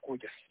pia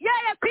anakuja.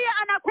 Yeye pia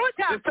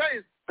anakuja. It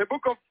says, the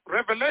book of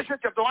Revelation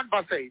chapter 1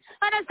 verse 8.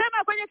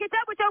 Anasema kwenye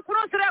kitabu cha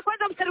Ufunuo sura ya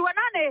 1 mstari wa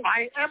 8.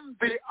 I am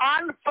the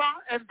Alpha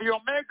and the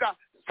Omega,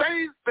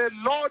 says the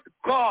Lord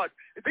God.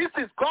 This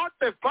is God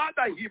the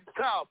Father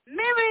himself.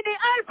 Mimi ni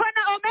Alpha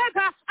na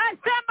Omega,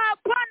 asema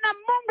Bwana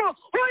Mungu.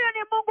 Huyo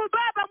ni Mungu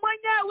Baba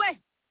mwenyewe.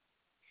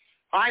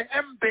 I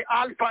am the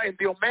Alpha and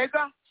the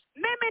Omega.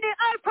 Mimi ni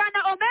Alpha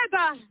na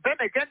Omega. Then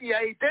again he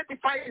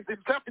identifies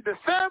himself in the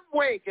same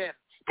way again.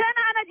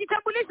 Tena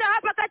anajitambulisha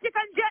hapa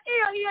katika njia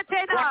hiyo hiyo To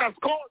tena.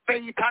 underscore the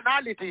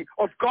eternality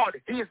of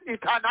God, his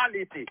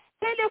eternality.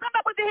 Ili kwamba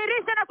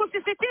kudhihirisha na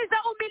kusisitiza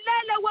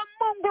umilele wa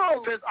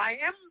Mungu. It says, I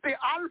am the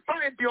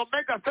Alpha and the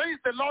Omega, says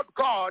the Lord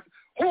God,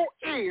 who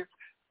is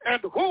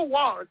and who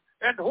was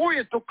and who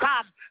is to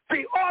come,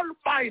 the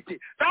Almighty.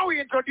 Now he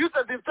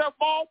introduces himself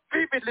more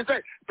vividly,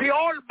 saying, the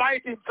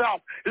Almighty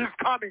himself is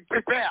coming,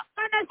 prepare.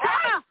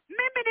 Anasema,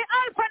 mimi ni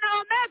Alpha na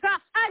Omega,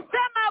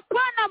 asema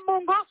Bwana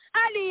Mungu,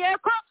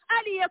 aliyeko,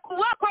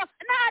 aliyekuwako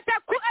na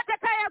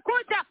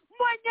atakayekuja,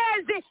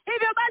 Mwenyezi.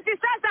 Hivyo basi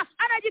sasa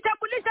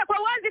anajitambulisha kwa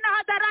wazi na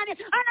hadharani.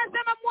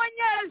 Anasema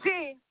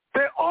Mwenyezi.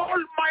 The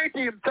Almighty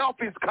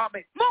himself is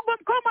coming. Mungu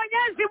mkuu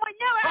Mwenyezi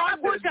mwenyewe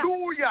anakuja.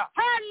 Hallelujah.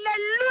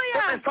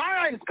 Hallelujah. The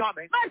Messiah is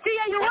coming. Masia But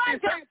he's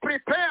yuaja. saying,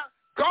 prepare.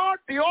 God,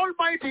 the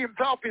Almighty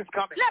himself is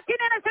coming. Lakini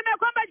anasema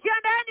kwamba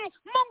jiandaeni,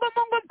 Mungu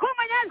mkuu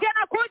Mwenyezi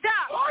anakuja.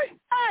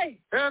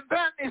 And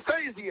then he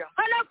says here,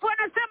 Halafu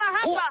anasema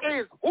hapa, who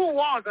is, who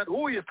was, and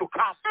who is to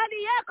come.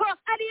 aliyeko,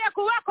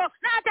 aliyekuwako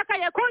na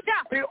atakayekuja,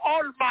 The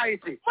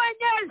Almighty.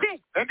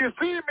 Mwenyezi. And you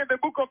see him in the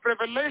book of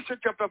Revelation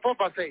chapter 4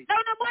 verse 8. Na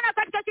unamwona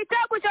katika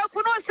kitabu cha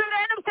Ufunuo sura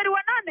ya 4 mstari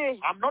wa 8.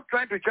 I'm not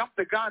trying to jump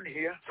the gun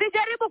here,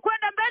 Sijaribu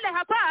kwenda mbele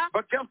hapa,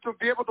 but just to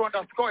be able to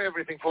underscore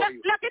everything for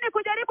you. lakini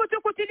kujaribu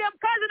tu kutilia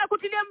mkazo na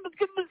kutilia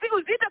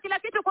uzito kila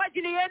kitu kwa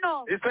ajili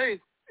yenu. He says,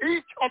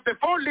 each of the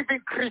 4 living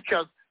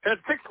creatures has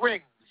 6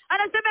 wings.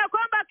 Anasema ya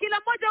kwamba kila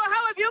mmoja wa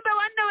hawa viumbe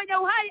wanne wenye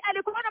uhai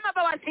alikuwa na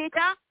mabawa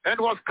 6 and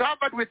was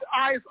covered with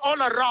eyes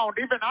all around,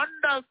 even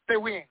under the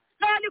wings.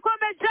 na alikuwa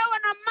amejawa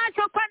na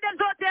macho pande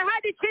zote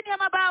hadi chini ya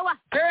mabawa.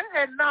 Day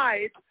and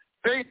night,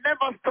 they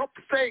never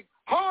stopped saying,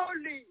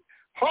 Holy,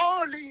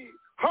 holy,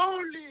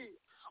 holy.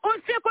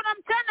 Usiku na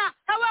mchana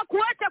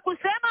hawakuacha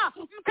kusema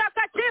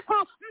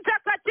mtakatifu,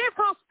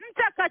 mtakatifu,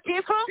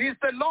 mtakatifu. Is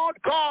the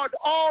Lord God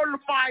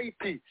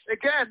Almighty.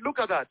 Again, look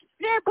at that.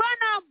 Ni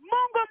Bwana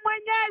Mungu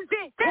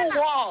Mwenyezi. Who Tena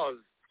was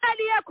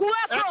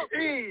aliyekuwepo,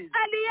 and is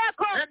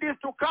aliyeko and is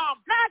to come.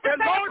 na The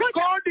Lord atakayekuja.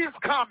 God is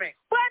coming.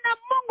 Bwana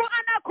Mungu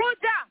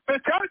anakuja. The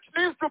church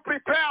needs to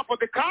prepare for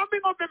the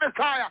coming of the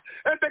Messiah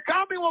and the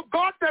coming of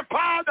God the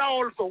Father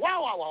also.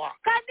 Wow, wow, wow.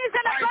 Kanisa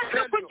I lapaswa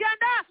tell you.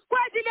 kujiandaa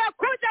kwa ajili ya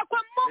kuja kwa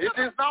Mungu. It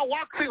is now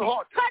waxing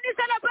hot.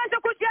 Kanisa lapaswa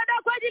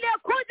kujiandaa kwa ajili ya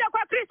kuja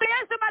kwa Kristo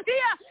Yesu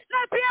Masiya,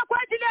 na pia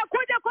kwa ajili ya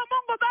kuja kwa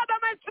Mungu Baba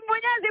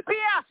Mwenyezi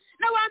pia.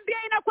 Na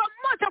waambia inakuwa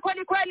moto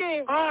kweli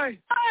kweli.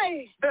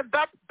 Ai. Then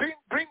that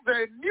brings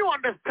a new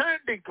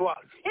understanding to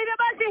us. Hivyo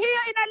basi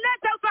hiyo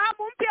inaleta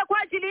ufahamu mpya kwa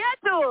ajili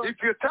yetu.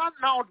 If you turn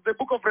now to the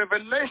book of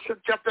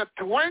Revelation chapter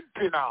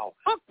 20 now,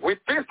 with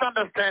this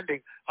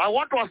understanding, I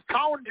want to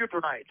astound you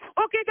tonight.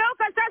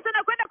 Ukigeuka sasa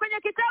na kwenda kwenye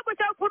kitabu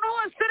cha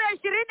Ufunuo sura ya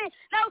 20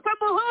 na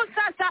ufahamu huu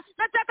sasa,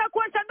 nataka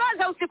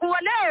kuwashangaza usiku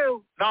wa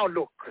leo. Now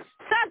look.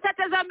 Sasa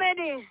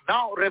tazameni.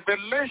 Now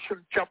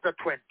Revelation chapter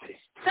 20.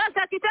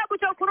 Sasa kitabu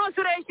cha Ufunuo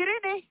sura ya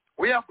 20.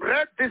 We have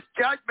read this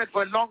judgment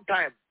for a long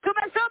time.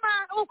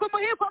 Tumesoma hukumu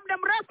hii kwa muda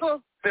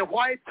mrefu. The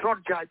white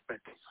throne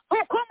judgment.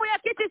 Hukumu ya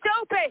kiti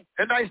cheupe.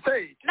 And I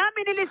said,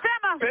 nami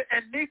nilisema, the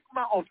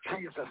enigma of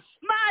Jesus.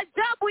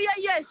 Maajabu ya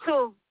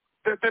Yesu.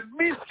 The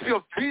mystery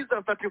of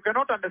Jesus that you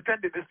cannot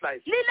understand in this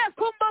life. Lile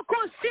fumbo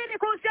kuu siri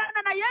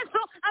kuhusiana na Yesu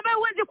ambaye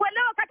huwezi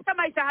kuelewa katika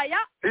maisha haya.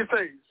 He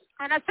says,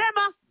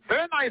 anasema,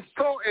 then I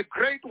saw a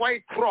great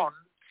white throne.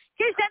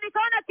 Kisha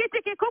nikaona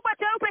kiti kikubwa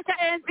cheupe cha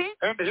enzi.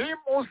 And him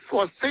who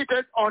was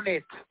seated on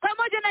it.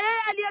 Pamoja na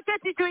yeye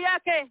aliyeketi juu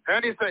yake.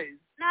 And he says,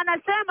 na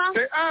anasema,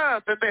 the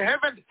earth and the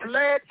heavens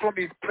fled from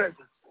his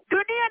presence.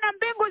 Dunia na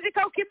mbingu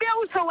zikaukimbia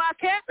uso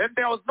wake. And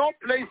there was no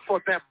place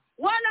for them.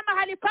 Wala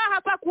mahali pa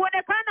hapa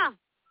kuonekana.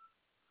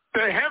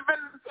 The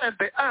heavens and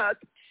the earth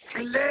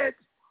fled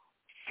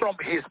from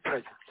his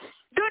presence.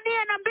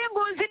 Dunia na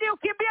mbingu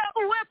ziliukimbia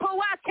uwepo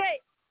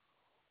wake.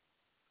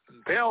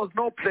 There was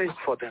no place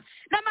for them.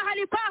 Na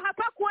mahali pa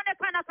hapa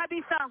kuonekana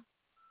kabisa.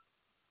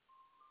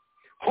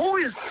 Who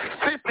is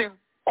sitting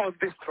on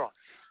this throne?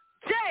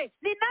 Je,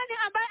 ni nani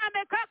ambaye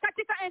amekaa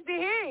katika enzi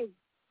hii?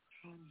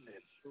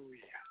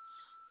 Hallelujah.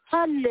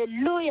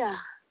 Hallelujah.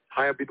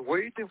 I have been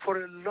waiting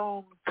for a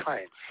long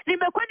time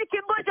Nimekuwa to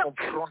nikingoja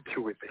confront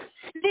you with this.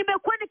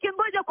 Nimekuwa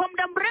nikingoja kwa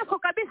muda mrefu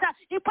kabisa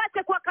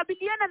nipate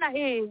kuwakabiliana na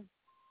hii.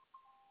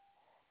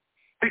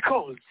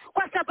 Because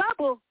Kwa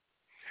sababu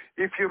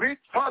if you read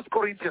 1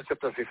 Corinthians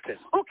chapter 15,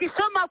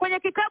 ukisoma kwenye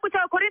kitabu cha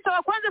Wakorintho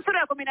wa kwanza sura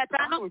ya come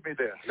 15, with me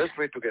there. Let's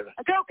read together.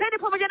 geukeni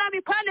pamoja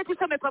nami pale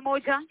tusome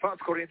pamoja. 1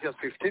 Corinthians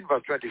 15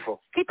 verse 24.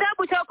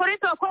 Kitabu cha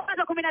Wakorintho wa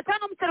kwanza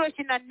 15 mstari wa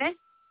 24.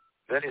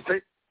 Then he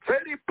said,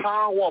 very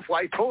powerful,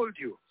 I told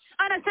you.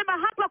 Anasema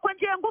hapa kwa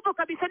njia ya nguvu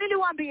kabisa, I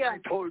niliwaambia.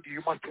 told you,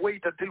 you must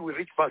wait until we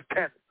reach verse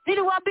 10.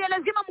 Niliwaambia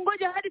lazima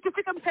mngoje hadi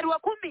tufike mstari wa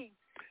 10.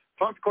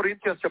 1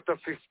 Corinthians chapter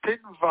 15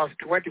 verse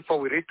 24,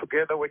 we read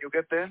together when you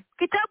get there.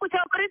 Kitabu cha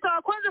Wakorintho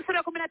wa kwanza sura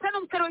ya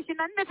 15 mstari wa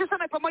 24,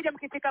 tusome pamoja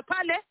mkifika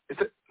pale. He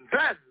said,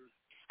 then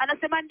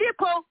Anasema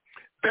ndipo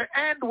the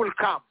end will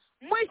come.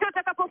 mwisho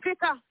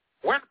utakapofika.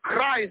 When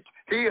Christ,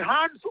 he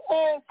hands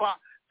over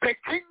the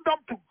kingdom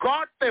to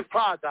God the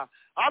Father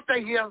after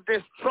he has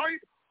destroyed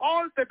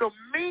all the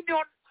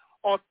dominion,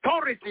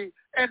 authority,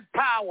 and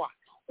power.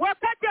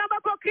 Wakati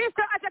ambapo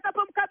Kristo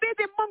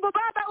atakapomkabidhi Mungu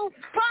Baba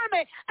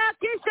ufalme,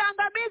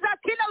 akishaangamiza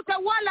kila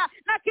utawala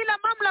na kila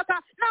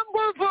mamlaka na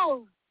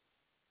nguvu.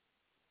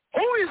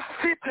 Who is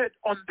seated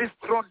on this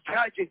throne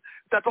judging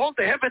that all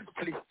the heavens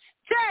flee?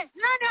 Je,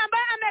 nani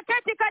ambaye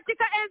ameketi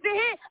katika enzi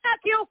hii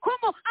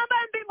akihukumu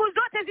ambaye mbingu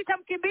zote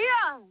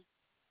zitamkimbia?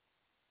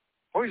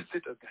 Who is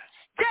seated there?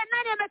 Je,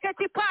 nani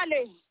ameketi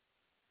pale?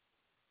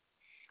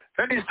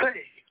 And he's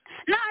saying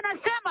Na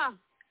anasema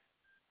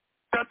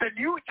that the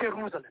new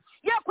Jerusalem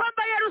ya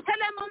kwamba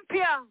Yerusalemu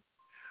mpya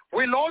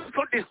will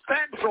also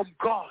descend from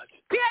God.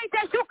 pia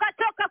itashuka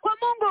toka kwa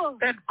Mungu.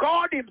 And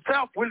God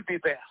himself will be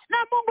there. Na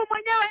Mungu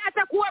mwenyewe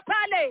atakuwa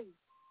pale.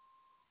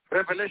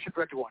 Revelation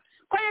 21.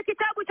 Kwenye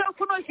kitabu cha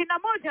Ufunuo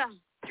 21.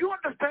 Do you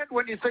understand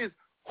when he says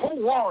who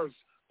was,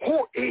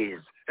 who is,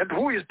 and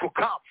who is to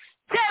come?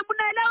 Je,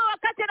 mnaelewa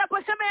wakati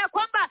anaposema ya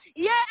kwamba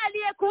yeye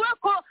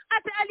aliyekuweko,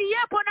 hata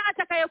aliyepo na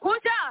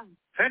atakayekuja?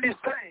 And he's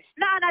saying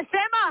Na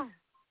anasema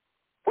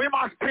we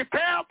must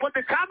prepare for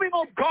the coming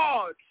of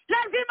God.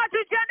 lazima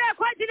tujiandae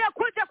kwa ajili ya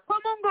kuja kwa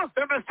Mungu.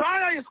 The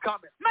Messiah is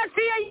coming.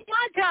 Masiya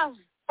yuaja.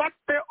 But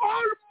the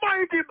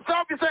Almighty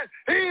himself, he said,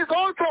 he is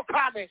also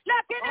coming.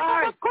 Lakini Aye,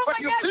 Mungu mkuu but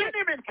you've seen Mwenyezi,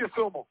 him in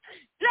Kisumu.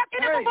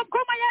 lakini Hey. Mungu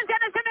mkuu Mwenyezi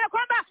anasema ya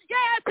kwamba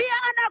yeye pia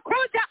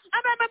anakuja,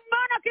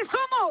 amemwona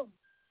Kisumu.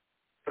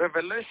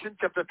 Revelation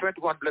chapter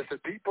 21,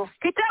 blessed people.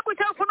 Kitabu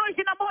cha Ufunuo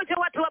 21,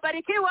 watu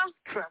wabarikiwa.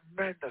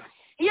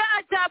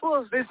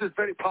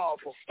 very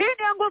powerful. Hii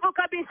ni ya nguvu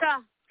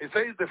kabisa. He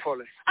says the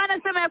following.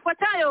 Anasema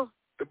yafuatayo.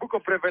 The book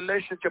of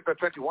Revelation chapter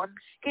 21.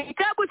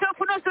 Kitabu cha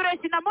Ufunuo sura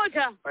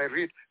 21. I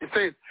read. It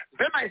says,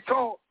 then I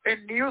saw a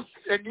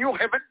new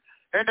heaven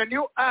and a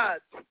new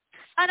earth.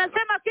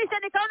 Anasema kisha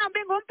nikaona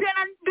mbingu mpya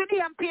na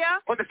dunia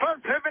mpya. For the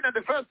first heaven and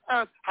the first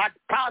earth had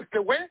passed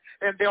away,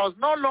 and there was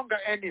no longer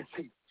any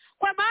sea.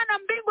 Kwa maana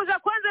mbingu za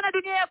kwanza na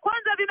dunia ya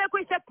kwanza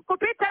vimekwisha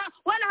kupita,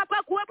 wala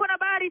hapakuwepo na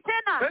bahari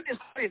tena. Then it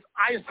says,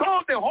 I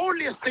saw the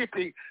holy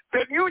city,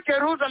 the new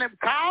Jerusalem,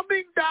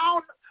 coming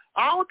down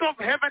out of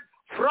heaven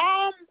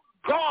from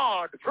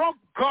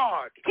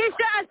God.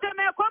 Kisha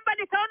asema kwamba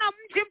nikaona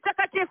mji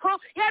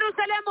mtakatifu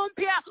Yerusalemu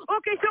mpya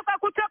ukishuka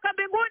kutoka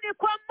mbinguni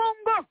kwa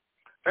Mungu.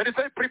 And it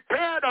says,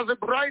 prepared as a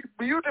bride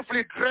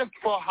beautifully dressed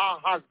for her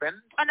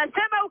husband.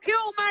 Anasema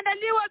ukiwa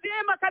umeandaliwa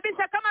vyema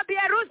kabisa kama bi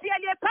harusi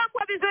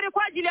aliyepambwa vizuri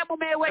kwa ajili ya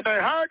mumewe. And I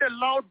heard a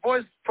loud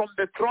voice from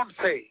the throne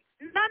say,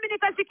 nami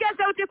nikasikia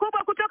sauti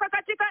kubwa kutoka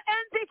katika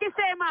enzi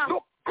ikisema,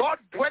 look,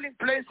 God's dwelling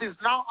place is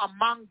now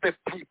among the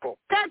people.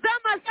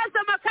 Tazama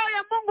sasa makao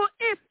ya Mungu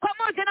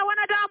pamoja na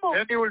wanadamu.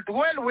 And he will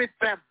dwell with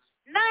them.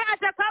 Naye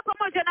atakaa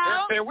pamoja nao.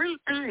 And they will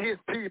be his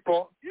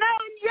people. Nao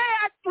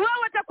yeye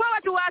wao watakuwa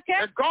watu wake.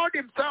 And God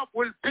himself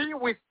will be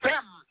with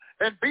them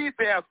and be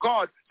their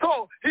God.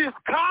 So he's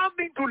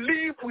coming to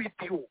live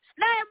with you.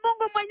 Naye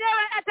Mungu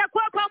mwenyewe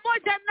atakuwa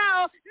pamoja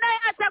nao, naye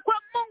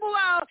atakuwa Mungu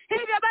wao.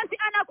 Hivyo basi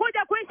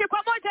anakuja kuishi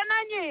pamoja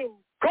nanyi.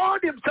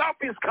 God himself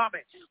is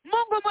coming.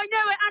 Mungu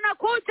mwenyewe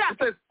anakuja. He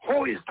says,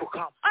 who is to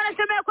come?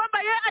 Anasema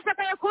kwamba yeye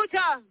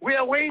atakayekuja. We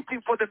are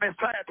waiting for the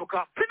Messiah to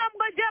come.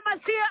 Tunamngojea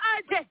Masia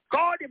aje.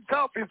 God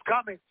himself is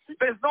coming.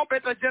 There's no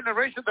better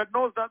generation that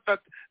knows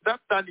that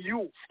than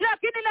you.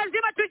 Lakini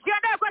lazima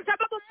tujiandae kwa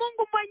sababu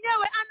Mungu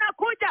mwenyewe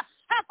anakuja.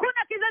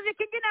 Hakuna kizazi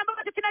kingine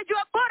ambacho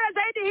kinajua bora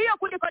zaidi hiyo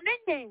kuliko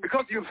ninyi.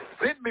 Because you've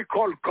seen me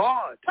call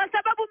God. Kwa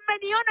sababu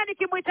mmeniona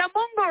nikimwita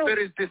Mungu.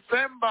 There is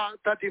December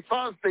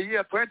 31st, the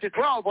year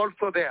 2012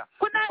 also there.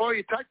 Before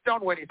he touched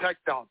down, when he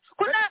touched down.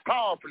 Very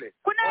powerfully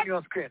on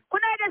your screen.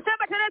 Kuna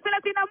Desemba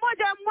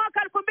 31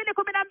 mwaka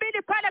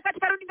 2012 pale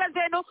katika runinga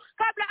zenu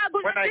kabla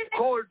Agosti. When I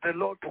called the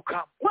Lord to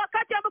come.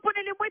 Wakati ambapo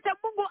nilimwita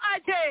Mungu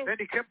aje. Then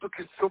he came to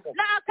Kisumu.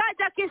 Na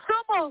akaja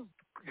Kisumu.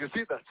 You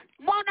see that?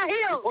 Mwana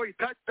hiyo. Before he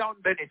touched down,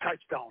 then he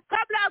touched down.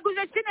 Kabla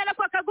aguze chini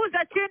alafu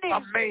akaguza chini.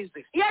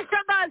 Amazing.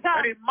 Yashangaza.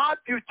 And in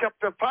Matthew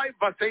chapter 5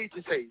 verse 8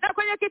 he says. Na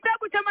kwenye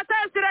kitabu cha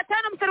Mathayo sura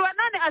 5 mstari wa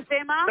 8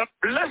 asema. The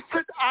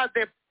blessed are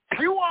the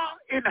pure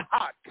in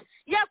heart.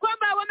 Ya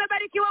kwamba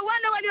wamebarikiwa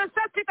wale walio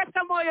safi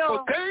katika moyo.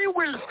 So they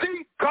will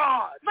see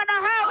God. Maana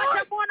hao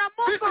watamuona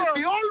Mungu. This is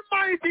the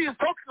Almighty is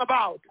talking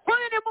about.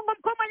 Huyu ni Mungu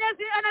mkuu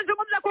Mwenyezi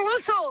anazungumza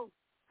kuhusu.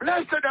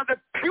 Blessed are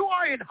the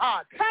pure in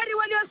heart. Heri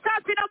walio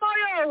safi na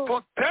moyo.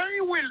 For they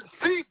will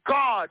see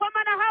God. Kwa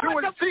maana hao you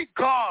will see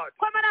God.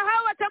 Kwa maana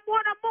hao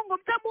watamuona Mungu,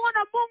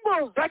 mtamuona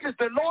Mungu. That is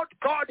the Lord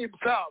God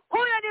himself.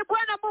 Huyo ni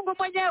Bwana Mungu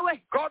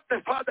mwenyewe. God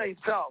the Father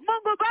himself.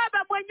 Mungu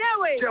Baba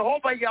mwenyewe.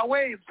 Jehovah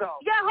Yahweh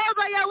himself.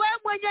 Yehova Yahweh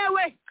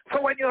mwenyewe.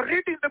 So when you're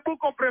reading the book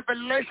of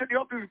Revelation, you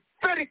have to be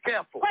very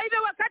careful. Kwa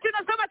hivyo wakati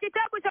unasoma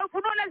kitabu cha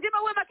Ufunuo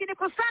lazima uwe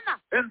makinifu sana.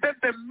 And then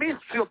the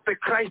mystery of the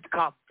Christ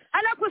comes.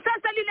 Alafu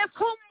sasa lile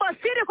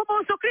fumbo siri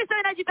kumhusu Kristo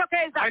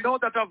inajitokeza. I know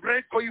that I've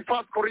read for you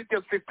 1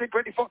 Corinthians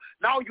 15:24.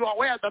 Now you are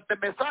aware that the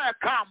Messiah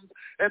comes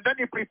and then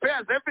he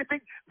prepares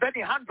everything. Then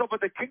he hands over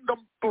the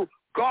kingdom to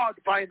God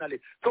finally.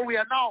 So we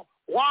are now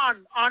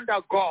one under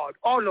God,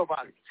 all of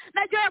us.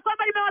 Najua ya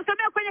kwamba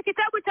nimewasomea kwenye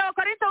kitabu cha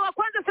Wakorintho wa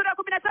kwanza sura ya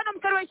 15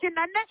 mstari wa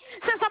 24.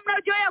 Sasa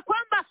mnajua ya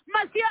kwamba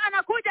Masia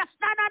anakuja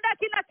na anaandaa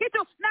kila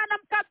kitu na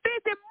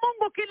anamkabidhi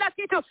Mungu kila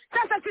kitu.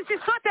 Sasa sisi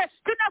sote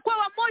tunakuwa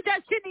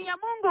wamoja chini ya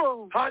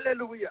Mungu.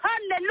 Hallelujah.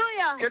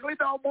 Hallelujah. Can we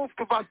now move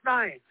to verse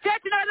 9? Je,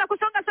 tunaweza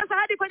kusonga sasa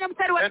hadi kwenye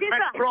mstari wa 9? And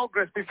make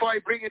progress before I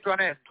bring it to an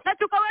end. Na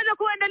tukaweza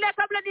kuendelea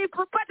kabla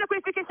nipate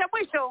kuifikisha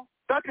mwisho.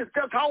 That is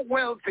just how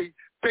wealthy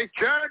the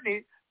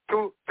journey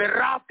to the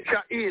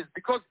rapture is,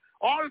 because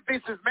all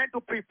this is meant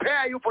to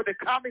prepare you for the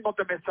coming of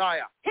the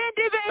Messiah,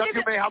 that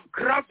you may have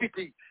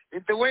gravity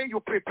in the way you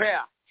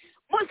prepare.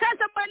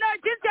 Sasa mwelewa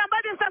jinsi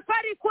ambavyo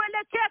safari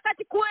kuelekea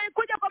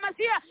kuja kwa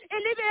Masia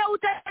ilivyo ya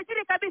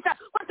utajiri kabisa,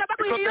 kwa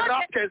sababu because the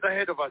rapture is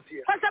ahead of us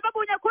here. Kwa sababu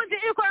unyakuzi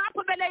iko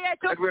hapo mbele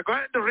yetu. And we're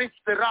going to reach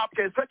the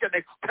rapture. It's such an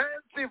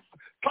extensive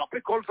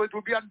topic also, it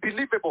will be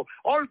unbelievable.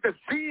 All the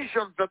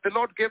visions that the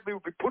Lord gave me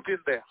will be put in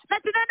there. Na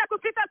tunaenda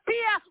kufika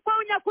pia kwa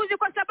unyakuzi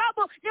kwa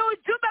sababu ni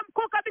ujumbe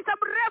mkuu kabisa,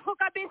 mrefu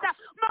kabisa.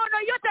 Maono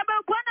yote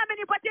ambayo Bwana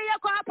amenipatia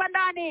yako hapa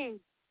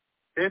ndani.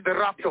 In the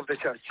rapture of the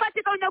church.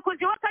 Katika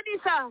unyakuzi wa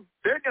kanisa.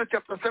 Daniel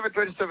chapter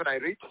 7:27 I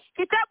read.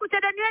 Kitabu cha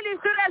Danieli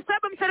sura ya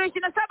 7 mstari wa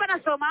 27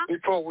 nasoma.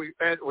 Before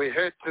we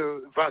head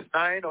to verse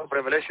 9 of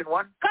Revelation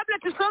 1. Kabla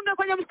tusonge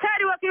kwenye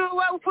mstari wa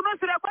Ufunuo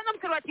sura ya 1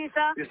 mstari wa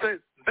 9. He says,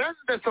 then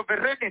the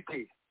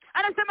sovereignty.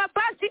 Anasema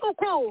basi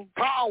ukuu.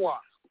 Power.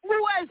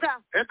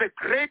 Uweza. And the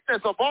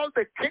greatness of all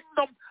the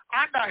kingdom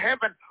under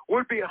heaven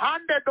will be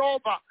handed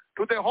over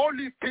to the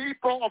holy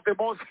people of the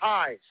Most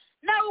High.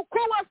 Na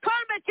ukuu wa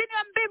falme chini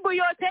ya mbingu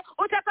yote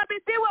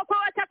utakabidhiwa kwa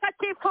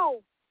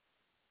watakatifu.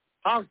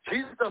 Has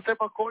Jesus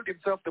ever called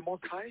himself the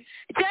Most High?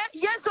 Je,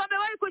 Yesu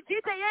amewahi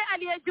kujiita yeye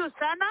aliye juu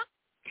sana?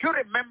 You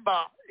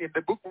remember in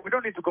the book, we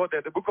don't need to go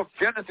there, the book of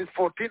Genesis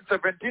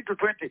 14:17 to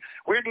 20,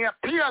 when he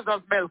appears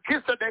as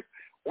Melchizedek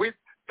with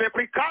the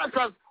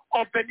precursors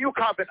of the new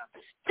covenant.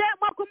 Je,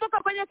 mwakumbuka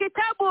kwenye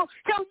kitabu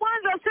cha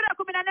Mwanzo sura ya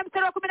 14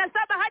 mstari wa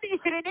 17 hadi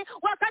 20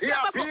 wakati He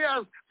ambapo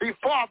appears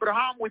before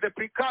Abraham with the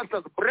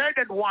precursors, bread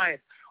and wine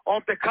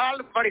of the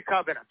Calvary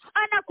covenant.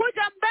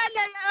 anakuja mbele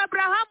ya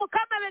Abrahamu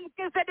kama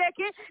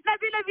Melkisedeki na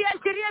vile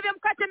viashiria vya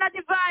mkate na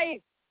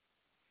divai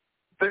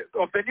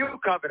Of the new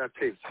covenant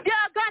says. vya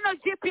agano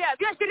jipya,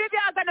 viashiria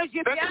vya agano Then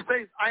jipya. he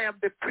says, I am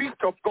the priest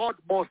of God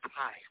Most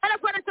High.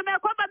 Alafu anasema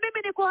kwamba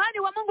mimi ni kuhani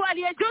wa Mungu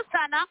aliye juu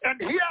sana. And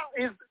here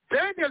is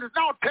Daniel is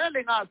now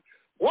telling us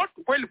what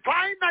will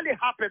finally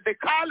happen, the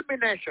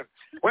culmination.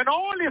 When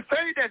all is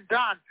said and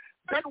done,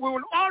 then we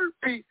will all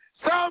be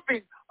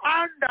serving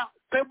under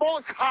the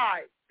Most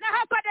High. Na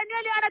hapa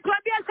Danieli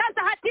anatuambia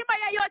sasa hatima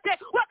ya yote,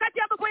 wakati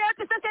ambapo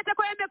yote sasa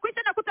itakuwa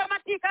imekwisha na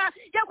kutamatika,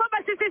 ya kwamba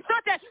sisi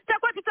sote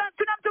tutakuwa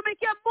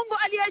tunamtumikia Mungu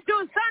aliye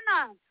juu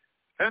sana.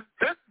 And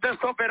then the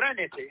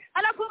sovereignty,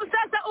 Alafu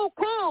sasa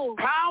ukuu,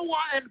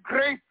 power and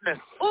greatness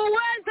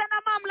uweza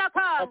na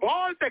mamlaka of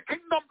all the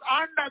kingdoms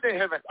under the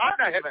heaven,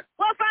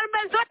 wafalme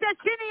zote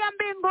chini ya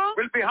mbingu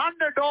will be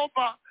handed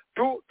over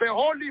to the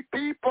holy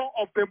people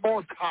of the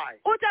Most High.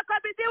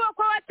 utakabidhiwa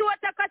kwa watu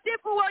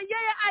watakatifu wa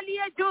yeye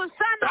aliye juu That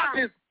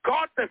sana. is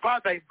God the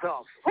Father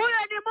himself. Huyo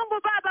ni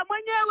Mungu Baba His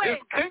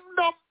mwenyewe.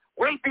 kingdom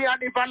will be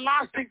an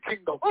everlasting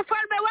kingdom.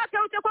 Ufalme wake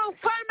utakuwa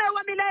ufalme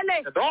wa milele,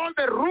 And all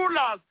the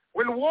rulers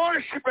will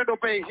worship and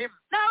obey him.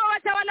 na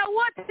watawala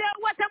wote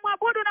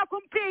watamwabudu na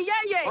kumtii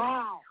yeye.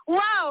 Wow.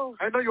 Wow.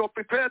 I know you are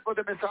prepared for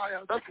the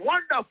Messiah. That's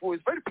wonderful.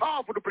 It's very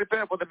powerful to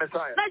prepare for the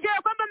Messiah.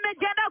 Najua kwamba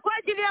mmejiandaa kwa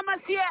ajili ya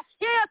Masia.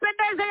 Yeye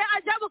apendeza ya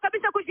ajabu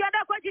kabisa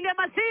kujiandaa kwa ajili ya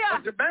Masia.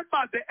 But remember,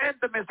 at the end,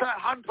 the Messiah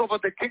hands over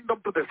the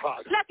kingdom to the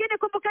Father. Lakini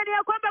kumbukeni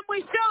ya kwamba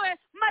mwishowe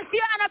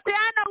Masia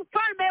anapeana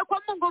ufalme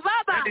kwa Mungu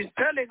Baba. And he's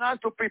telling us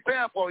to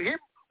prepare for him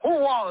who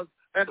was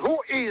and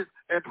who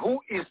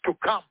is to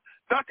come.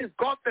 That is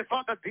God the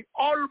Father, the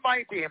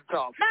Almighty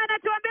himself. Na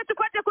anatuambia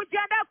tupate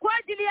kujiandaa kwa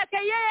ajili yake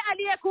yeye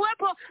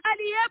aliyekuwepo,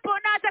 aliyepo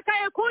na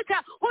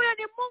atakayekuja. Huyo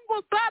ni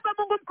Mungu Baba,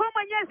 Mungu mkuu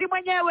mwenyezi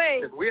mwenyewe.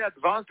 And we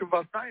advance to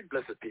verse 9,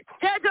 blessed people.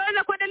 Je,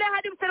 tunaweza kuendelea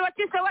hadi mstari wa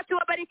 9, watu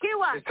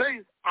wabarikiwa. It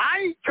says,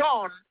 I,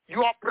 John,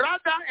 your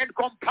brother and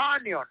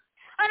companion,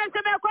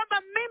 Anasema ya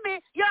kwamba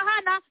mimi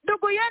Yohana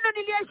ndugu yenu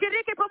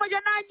niliyeshiriki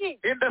pamoja nanyi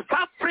in the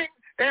suffering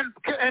and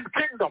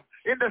kingdom,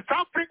 in the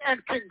suffering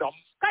and kingdom,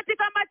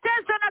 katika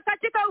mateso na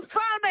katika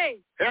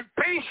ufalme and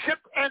patient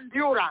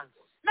endurance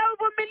na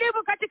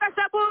uvumilivu katika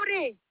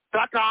saburi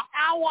that are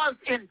ours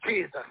in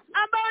Jesus,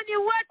 ambao ni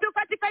wetu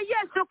katika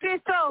Yesu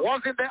Kristo.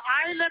 was in the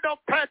island of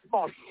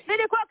Patmos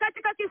Nilikuwa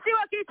katika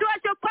kisiwa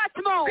kiitwacho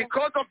Patmo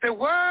because of the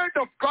word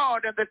of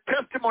God and the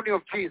testimony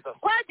of Jesus.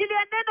 kwa ajili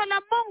ya neno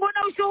la Mungu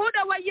na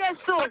ushuhuda wa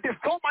Yesu. That is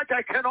so much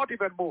I cannot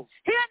even move.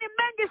 Hiyo ni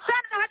mengi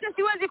sana hata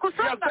siwezi He has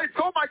kusonga. said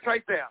so much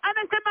right there.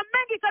 Amesema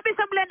mengi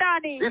kabisa mle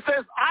ndani. He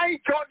says, I,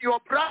 John, your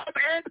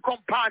brother and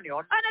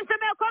companion.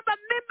 Anasema ya kwamba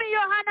mimi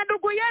Yohana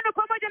ndugu yenu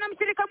pamoja na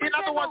mshirika In other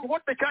words, mwenzenu.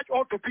 what the church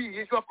ought to be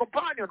is your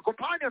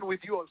companion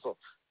with you also.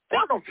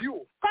 One of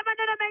you. Kwa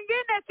maneno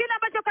mengine, kile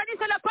ambacho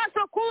kanisa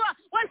lapaswa kuwa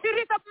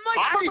washirika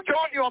mmoja I, pamoja.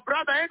 John, your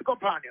brother and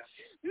companion.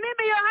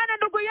 Mimi Yohana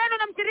ndugu yenu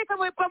na mshirika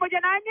pamoja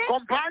nanyi.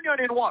 Companion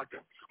in what?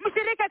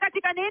 Mshirika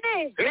katika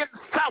nini? In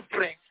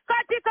suffering,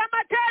 Katika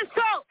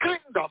mateso,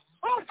 kingdom,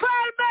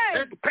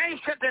 ufalme and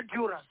patient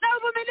endurance. na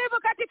uvumilivu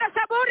katika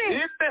saburi,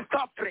 In the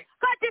suffering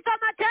katika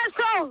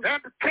mateso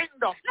and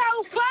kingdom na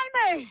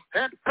ufalme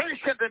and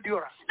patient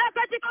endurance. na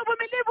katika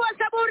uvumilivu wa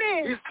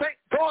saburi. He's saying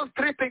those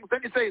three things.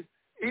 Then he says,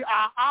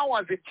 are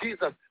ours in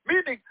Jesus.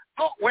 Meaning,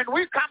 so when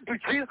we come to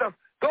Jesus,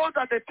 those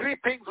are the three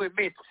things we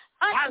meet.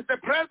 Has the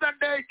present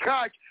day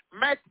church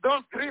met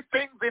those three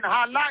things in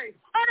her life?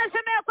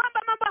 Anasema ya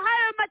kwamba mambo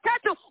hayo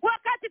matatu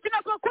wakati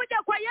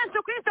tunapokuja kwa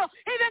Yesu Kristo,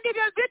 hivyo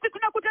ndivyo vitu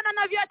tunakutana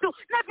na viatu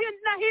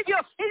na hivyo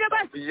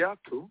basi.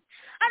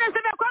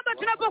 Anasema ya kwamba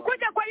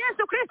tunapokuja kwa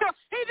Yesu Kristo,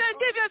 hivyo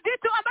ndivyo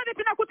vitu ambavyo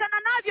tunakutana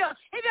navyo.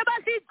 Hivyo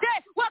basi, je,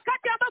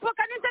 wakati ambapo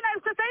kanisa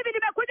la sasa hivi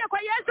limekuja kwa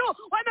Yesu,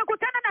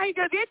 wamekutana na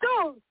hivyo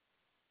vitu?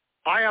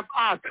 I have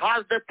asked,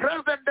 has the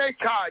present day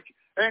church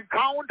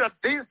encountered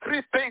these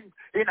three things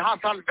in her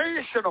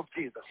salvation of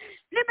Jesus?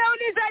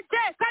 Nimeuliza,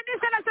 je,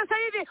 kanisa la sasa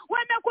hivi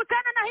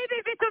wamekutana na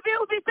hivi vitu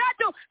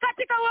vitatu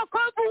katika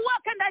wokovu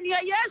wake ndani ya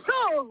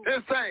Yesu?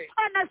 He's saying,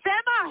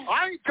 Anasema,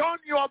 I, John,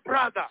 your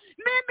brother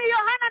mimi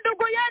Yohana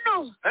ndugu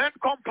yenu and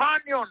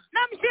companion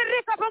na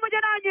mshirika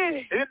pamoja nanyi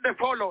in the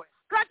following,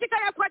 katika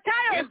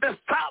yafuatayo, in the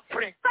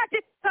suffering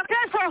katika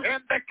mateso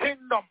and the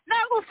kingdom na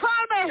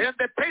ufalme and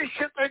the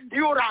patient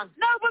endurance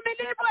na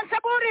uvumilivu wa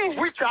saburi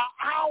which are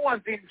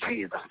ours in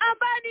Jesus.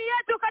 ambayo ni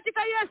yetu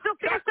katika Yesu That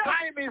Kristo.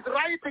 time is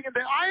writing in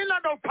the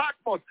island of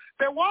Patmos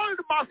world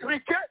must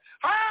reject.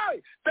 Hi,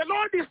 the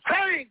Lord is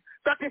saying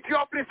that if you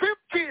have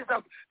received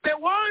Jesus, the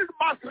world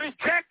must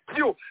reject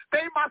you.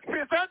 They must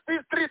present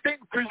these three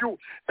things to you.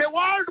 The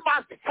world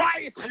must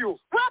fight you.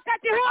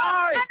 Wakati huo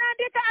Aye.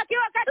 anaandika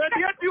akiwa And katika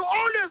yet you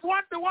always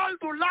want the world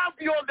to love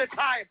you all the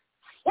time.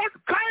 What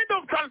kind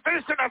of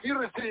salvation have you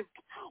received?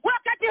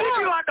 wakati If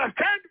you huo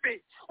understand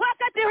me,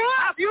 wakati huo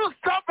have you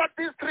stopped at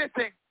these three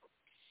things?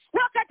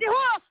 wakati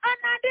huo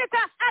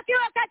anaandika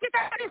akiwa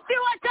katika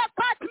kisiwa cha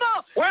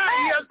Patmo, Where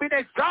he has been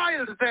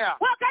exiled there.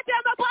 wakati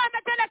ambapo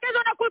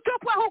ametelekezwa na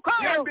kutupwa huko,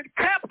 He has been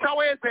kept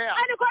away there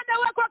alikuwa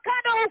amewekwa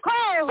kando huko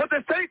for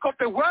the sake of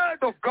the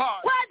word of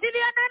God kwa ajili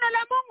ya neno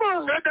la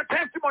Mungu and the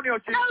testimony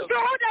of na Jesus.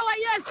 ushuhuda wa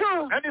Yesu.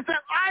 And he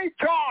said, I,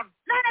 John,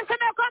 Na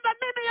anasema kwamba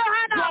mimi your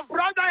Yohana,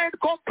 brother and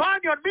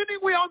companion, meaning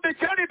we are on the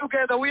journey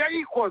together, we are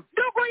equals.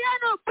 ndugu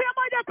yenu pia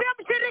moja, pia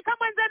mshirika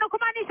mwenzenu,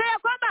 kumaanisha ya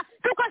kwamba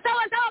tuko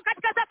sawa sawa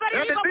katika safari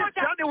And hii in this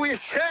pamoja. journey we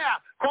share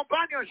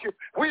companionship,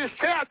 we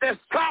share the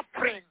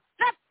suffering,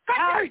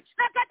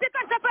 Na katika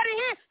safari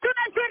hii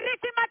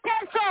tunashiriki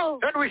mateso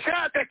and we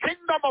share the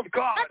kingdom of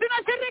God. na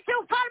tunashiriki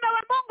ufalme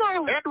wa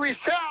Mungu, And we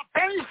share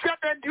patient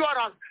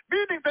endurance,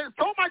 meaning there's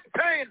so much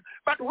pain,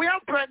 but we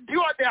have to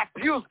endure the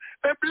abuse,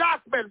 the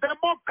blackmail, the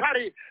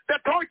mockery, the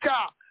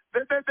torture,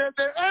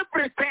 the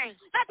everything.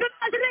 na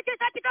tunashiriki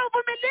katika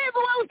uvumilivu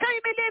wa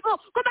ustahimilivu,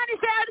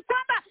 kumaanisha ya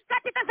kwamba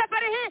katika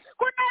safari hii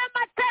kuna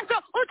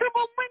mateso,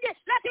 uchungu mwingi,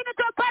 lakini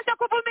tunapaswa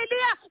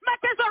kuvumilia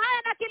mateso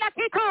haya na kila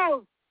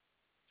kitu.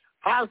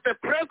 Has the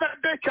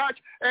present-day church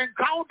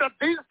encountered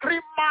these three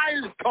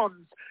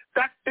milestones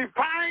that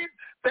define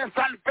the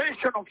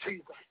salvation of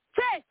Jesus,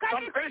 Je,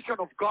 salvation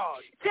of God,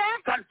 je,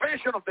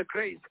 salvation of the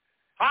grace?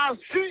 Have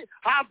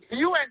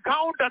you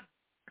encountered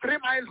three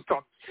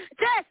milestones?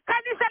 je,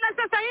 kanisa la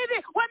sasa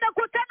hivi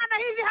wamekutana na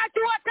hizi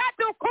hatua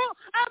tatu kuu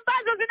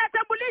ambazo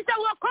zinatambulisha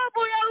wokovu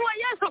wa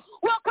Yesu,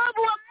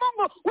 wokovu wa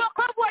Mungu,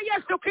 wokovu wa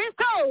Yesu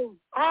Kristo?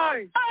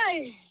 Aye.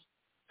 Ai,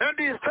 And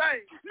he's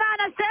saying na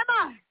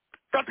anasema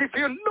that if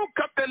you look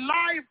at the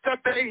life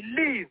that they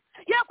live,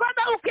 ya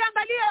kwamba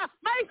ukiangalia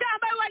maisha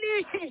ambayo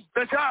waliishi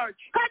the church,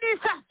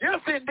 kanisa,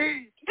 yes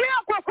indeed, ndio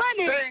kwa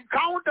kweli they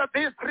encounter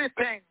these three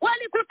things.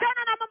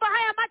 walikutana na mambo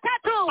haya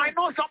matatu. I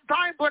know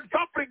sometimes when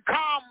suffering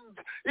comes,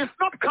 it's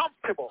not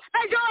comfortable.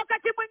 Najua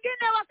wakati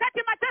mwingine,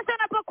 wakati mateso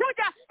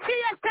yanapokuja, si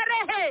ya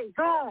starehe,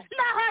 No.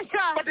 la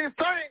hasha, But he's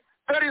saying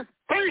there is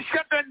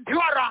patient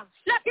endurance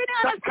lakini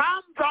that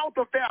comes out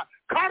of their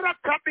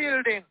character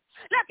building.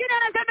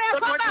 anasema ya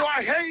That when you kwamba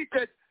are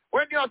hated,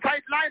 when you are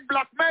sidelined,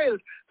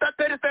 blackmailed, that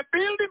there is a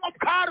building of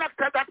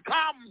character that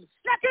comes.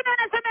 lakini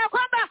anasema ya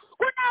kwamba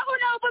kuna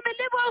ule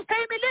uvumilivu wa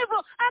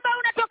ustahimilivu ambao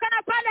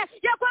unatokana pale,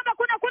 ya kwamba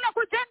kuna kule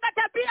kujenga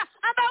tabia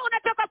ambao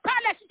unatoka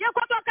pale, ya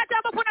kwamba wakati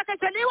ambapo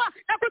unakataliwa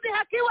na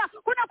kudhihakiwa,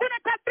 kuna kule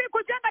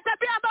kujenga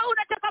tabia ambao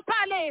unatoka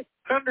pale.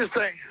 And he's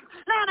saying,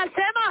 Na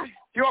anasema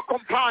your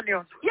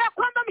companion ya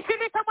kwamba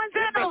mshirika in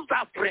mwenzenu the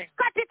suffering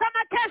katika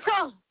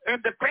mateso,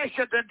 and the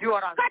patient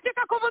endurance.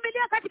 katika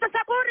kuvumilia, katika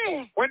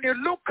saburi. When you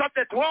look at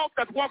the 12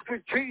 that walked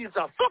with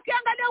Jesus,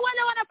 Ukiangalia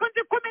wale wanafunzi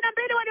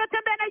 12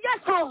 waliotembea na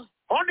Yesu,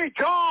 only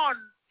John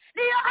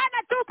ni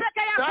Yohana tu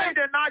peke died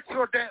yake a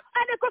natural death.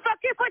 alikufa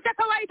kifo cha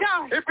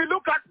kawaida. If you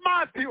look at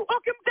Matthew,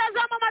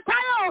 Ukimtazama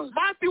Mathayo,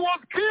 Matthew was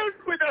killed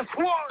with a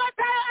sword.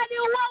 Mathayo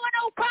aliuawa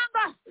na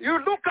upanga. You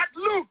look at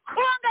Luke,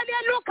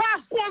 Uangalie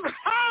Luka, was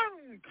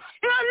hanged.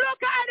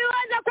 Luka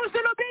aliweza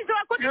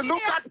kusulubishwa. You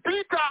look at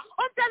Peter,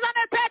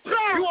 Umtazame he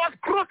Petro, was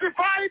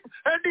crucified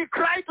and he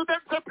cried to them,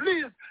 say,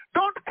 please,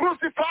 don't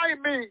crucify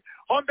me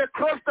on the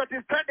cross that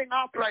is standing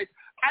upright.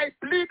 I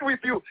plead with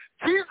you.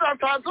 Jesus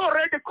has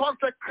already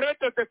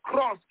consecrated the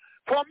cross.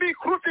 For me,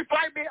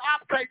 crucify me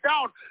upside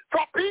down. So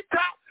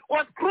Peter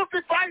was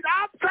crucified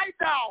upside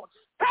down.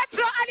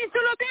 Petro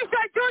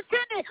alisulubishwa juu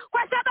chini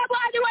kwa sababu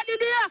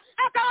aliwalilia,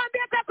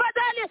 akawaambia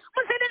tafadhali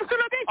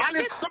msinisulubishe.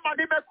 Alisema,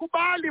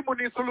 nimekubali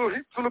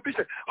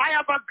munisulubishe. I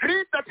have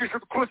agreed that you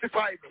should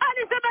crucify me.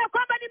 Alisema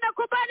kwamba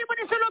nimekubali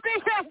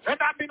mnisulubishe,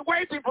 And I've been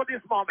waiting for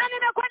this moment. na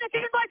nimekuwa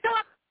nikingoja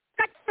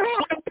wakati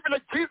huu.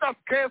 Jesus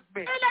gave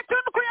me Ile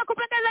tunuku ya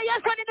kupendeza Yesu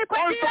also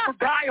alinipatia, to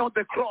die on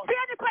the cross.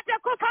 pia nipate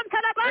kufa He said,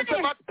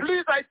 msalabani. but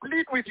please, I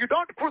plead with you,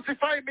 don't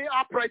crucify me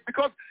upright,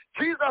 because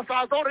Jesus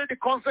has already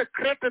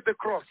consecrated the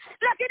cross.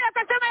 Lakini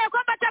akasema ya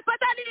kwamba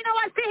tafadhali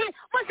ninawasihi He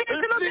pleaded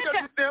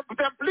msinisulubishe. with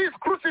them, please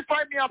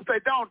crucify me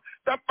upside down,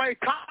 that my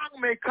tongue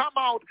may come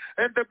out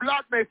and the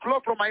blood may flow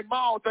from my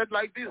mouth, and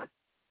like this.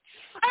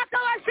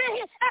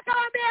 Akawasihi,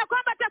 akawaambia ya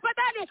kwamba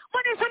tafadhali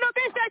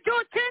mnisulubishe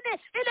juu chini,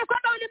 ili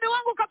kwamba ulimi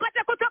wangu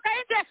ukapata kutoka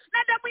nje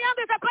na damu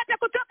yangu ikapata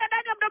kutoka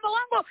ndani ya mdomo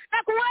wangu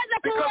na kuweza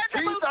Because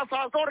Jesus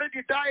has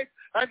already died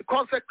and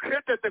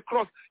consecrated the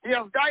cross. He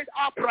has died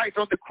upright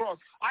on the cross.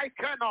 I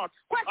cannot.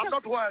 I'm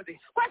not worthy.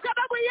 kwa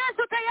sababu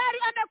Yesu tayari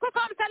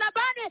amekufa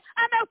msalabani,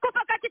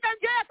 amekufa katika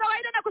njia ya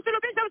kawaida na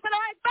kusulubisha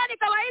msalabani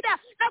kawaida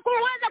na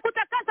kuweza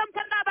kutakasa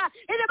msalaba.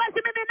 Ili basi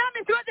mimi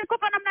nami siwezi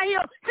kufa namna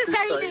hiyo. Si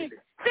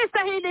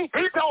stahili.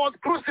 Peter was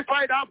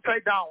crucified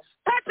upside down.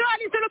 Petro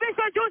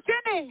alisulubishwa juu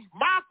chini.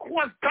 Mark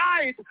was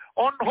tied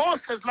on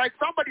horses like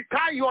somebody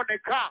tie you on a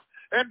car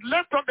and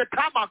left on the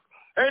tarmac,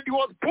 and he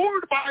was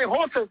pulled by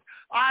horses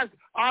as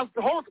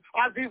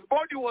his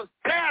body was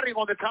tearing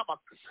on the tarmac.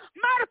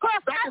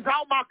 That is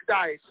how Mark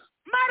died.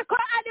 Marko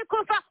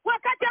alikufa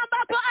wakati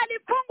ambapo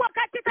alifungwa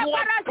katika He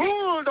was farasi.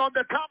 pulled on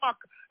the tarmac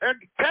and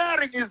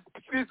tearing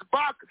his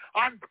back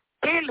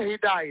until he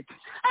died.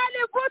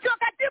 Alivutwa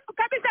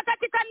kabisa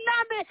katika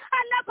lami,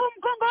 alafu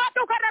mgongo wake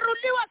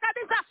ukararuliwa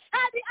kabisa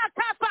hadi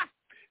akafa.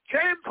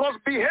 James was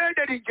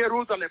beheaded in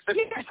Jerusalem, the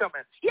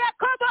fisherman.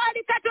 Yakobo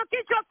alikatwa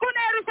kichwa kule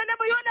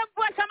Yerusalemu, yule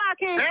mvua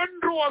samaki.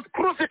 Andrew was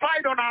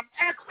crucified on an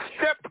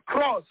X-shaped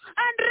cross.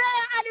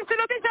 Andrea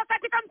alisulubishwa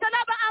katika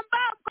msalaba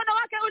ambao mkono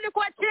wake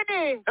ulikuwa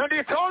chini. And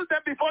he told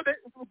them before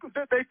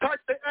they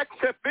touched the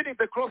X-shape, meaning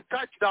the cross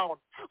touched down.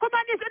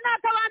 Kumaanisha na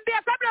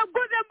akawaambia kabla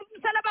uguze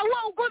msalaba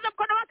huo uguze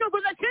mkono wake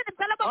uguze chini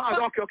msalaba.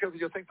 Okay,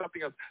 you're saying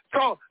something else.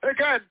 So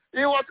again,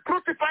 he was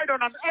crucified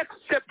on an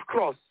X-shaped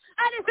cross.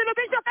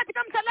 Alisulubishwa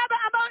katika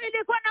msalaba ambao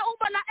ilikuwa na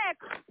umbo la X.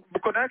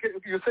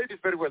 You said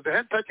it very well. The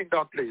hand touching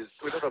down, please.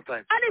 We don't have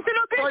time.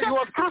 Alisulubishwa. So he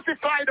was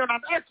crucified on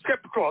an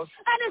X-shaped cross.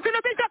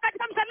 Alisulubishwa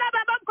katika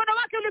msalaba ambao mkono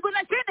wake uliguza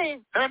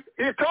chini. And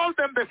he told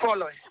them the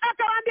following.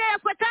 Akawaambia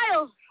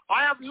yafuatayo.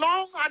 I have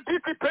long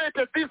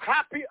anticipated this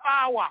happy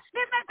hour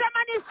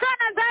nimetamani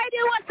sana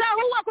zaidi wasaa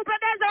huu wa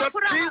kupendeza wa that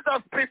furaha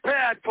Jesus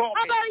prepared for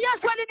me. ambao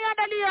Yesu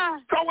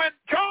aliniandalia. So when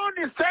John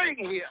is saying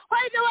here, Kwa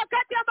hivyo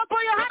wakati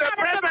ambapo Yohana to the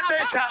present day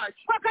anasema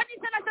church, kwa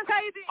kanisa la sasa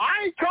hivi,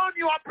 I, John,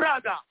 your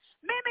brother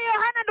mimi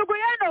Yohana ndugu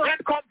yenu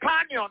and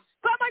companion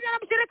pamoja na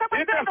mshirika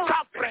in the mwenzenu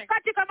suffering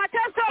katika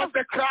mateso of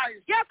the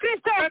Christ ya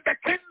Kristo and the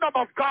kingdom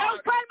of na God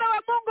ufalme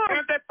wa Mungu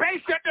and the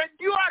patient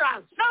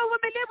endurance na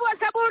uvumilivu wa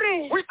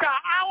saburi which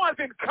are ours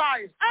in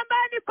Christ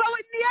ambaye ni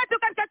yetu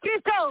katika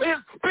Kristo. is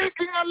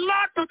speaking a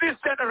lot to this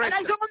generation.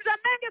 Anazungumza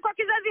mengi kwa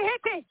kizazi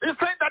hiki. He's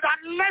saying that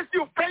unless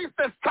you face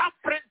the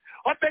suffering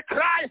of the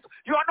Christ,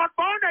 you are not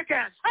born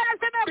again.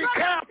 Be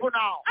careful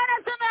now.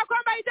 Anasema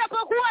kwamba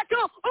ijapokuwa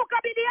tu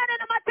ukabiliane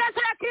na mateso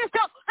ya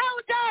Kristo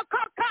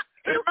haujaokoka.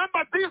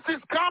 Remember, this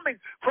is coming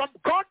from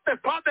God the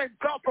Father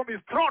himself from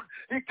his throne.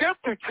 He gave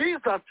to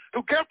Jesus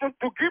to give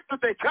to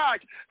the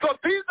church. So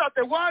these are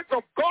the words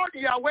of God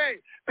Yahweh,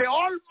 the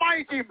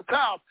Almighty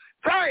himself,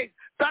 saying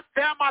that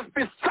there must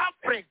be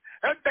suffering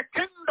and the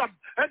kingdom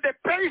and the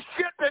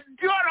patient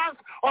endurance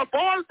of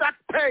all that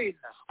pain.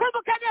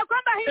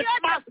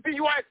 It must be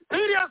your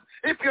experience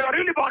if you are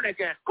really born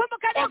again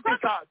on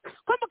this earth.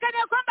 Kumbukeni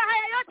kwamba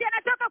haya yote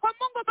yanatoka kwa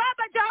Mungu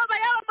Baba Jehova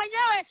yao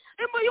mwenyewe.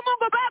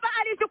 Mungu Baba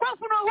alichukua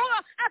ufunuo huo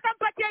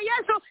akampatia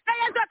Yesu na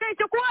Yesu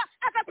akaichukua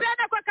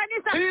akapeana kwa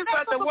kanisa. These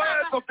are the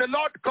words of the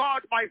Lord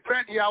God, my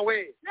friend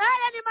Yahweh.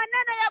 Haya ni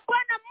maneno ya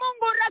Bwana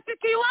Mungu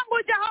rafiki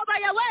wangu Jehova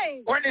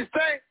Yahweh. When he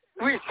says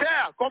we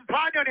share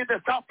companion in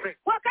the suffering,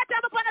 wakati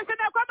ambapo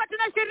anasema kwamba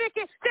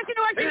tunashiriki, sisi ni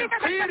washirika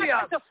katika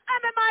mateso,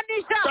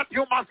 amemaanisha that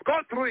you must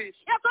go through it.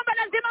 ya kwamba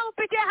lazima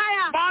upitie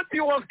haya.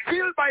 Matthew was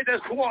killed by the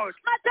sword.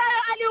 Mathayo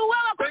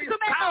aliuawa kwa They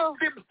msumeno.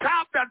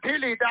 stabbed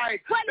until he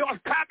died. They were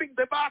stabbing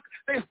the back,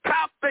 they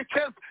stabbed the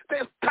chest,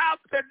 they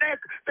stabbed the neck,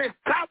 they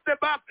stabbed the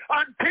back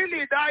until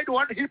he died,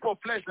 one heap of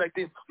flesh like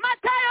this.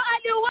 Mathayo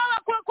aliuawa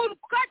kwa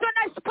kukatwa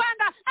na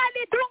spanga,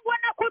 alidungwa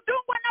na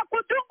kudungwa na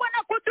kudungwa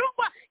na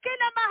kudungwa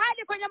kila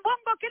mahali kwenye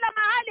mbongo, kila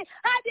mahali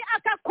hadi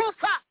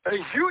akakufa. A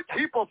huge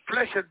heap of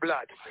flesh and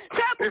blood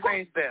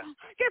remained there.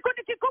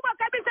 Kikundi kikubwa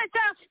kabisa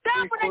cha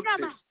damu na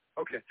nyama.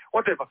 Okay,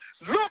 whatever.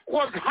 Luke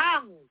was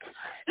hanged.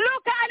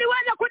 Luka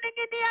aliweza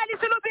kuning'inia,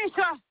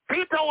 alisulubishwa.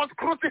 Peter was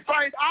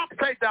crucified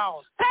upside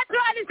down. Petro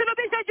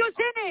alisulubishwa juu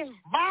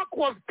chini. Mark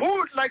was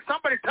pulled like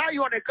somebody tie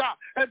you on a car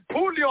and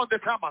pull you on the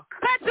tarmac.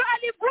 Petro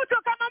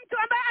alivutwa kama mtu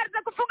ambaye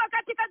anaweza kufunga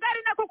katika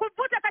gari na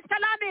kukuvuta katika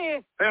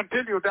lami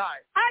until you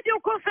die. hadi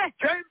ukufe.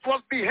 James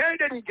was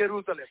beheaded in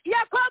Jerusalem.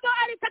 Yakobo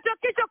alikatwa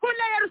kichwa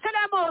kule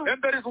Yerusalemu.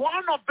 And there is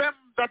one of them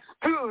that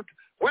stood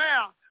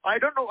where, I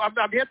don't know, I'm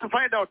yet to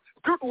find out,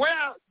 stood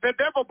where the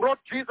devil brought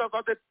Jesus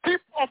at the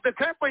tip of the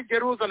temple in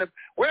Jerusalem,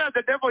 where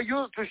the devil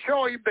used to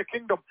show him the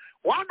kingdom.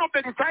 One of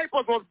the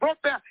disciples was brought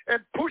there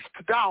and pushed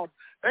down,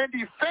 and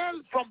he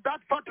fell from that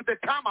far to the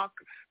tarmac,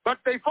 but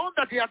they found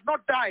that he had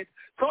not died,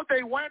 so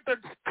they went and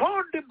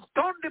stoned him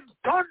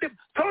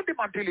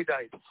until he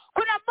died.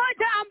 Kuna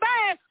mmoja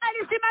ambaye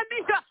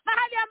alisimamishwa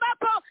mahali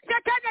ambapo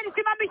shetani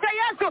alisimamisha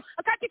Yesu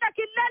katika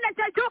kilele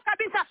cha juu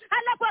kabisa,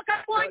 alafu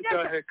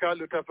akamwonyesha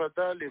hekalu.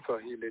 Tafadhali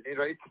Swahili ni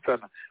rahisi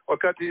sana.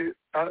 Wakati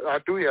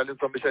adui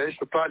alisimamisha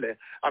Yesu pale,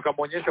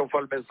 akamwonyesha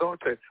ufalme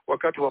zote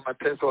wakati wa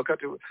mateso,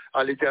 wakati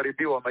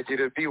alijaribiwa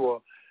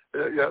majaribio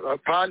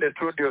pale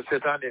tu ndio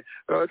shetani.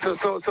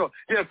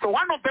 So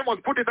one of them was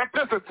put in that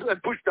place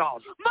and pushed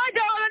down.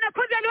 Mmoja wa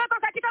wanafunzi aliwekwa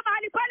katika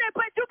mahali pale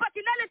juu pa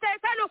kilele cha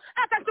hekalu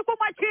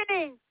akasukumwa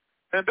chini.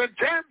 And then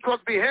James was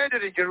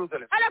beheaded in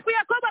Jerusalem. Alafu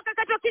Yakobo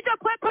akakatwa kichwa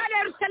pale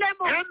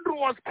Yerusalemu. Andrew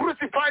was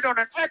crucified on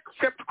an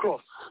X-shaped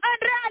cross.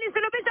 Andrea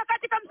alisulubishwa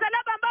katika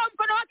msalaba ambao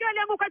mkono wake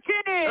ulianguka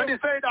chini. And he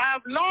said, I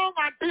have long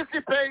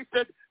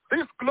anticipated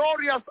this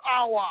glorious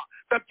hour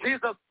that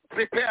Jesus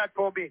prepared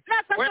for me,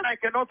 when I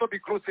can also be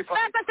crucified.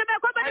 Akasema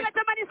kwamba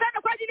nimetamani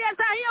sana kwa ajili ya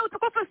saa hii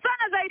utukufu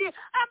sana zaidi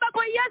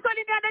ambapo Yesu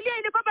aliniandalia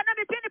ili kwamba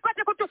nami pia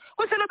nipate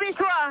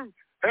kusulubishwa. kufa.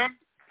 And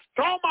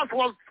Thomas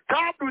was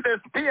stabbed with a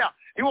spear.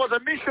 He was a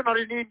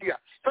missionary in India.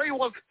 So he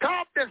was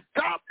stabbed and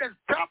stabbed and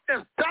stabbed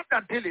and stabbed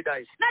until he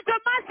died. Na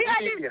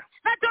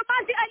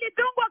Tomasi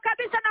alidungwa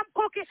kabisa na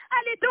mkuki.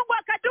 Alidungwa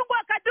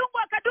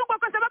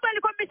kwa sababu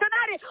alikuwa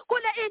missionary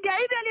kule India.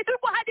 Hivi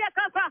alidungwa hadi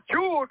akafa.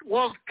 Jude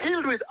was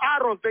killed with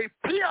arrows. They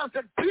pierced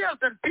and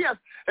pierced and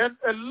pierced, and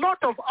a lot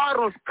of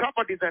arrows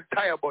covered his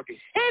entire body.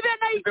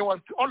 There was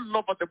all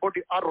over the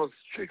body arrows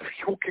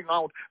hooking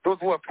out. Those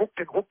who were hooked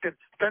and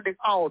standing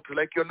out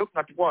like you're looking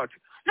at what?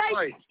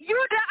 Like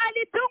Judah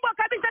alidungwa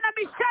kabisa na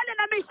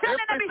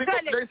mishale. Every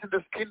single place in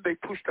the skin they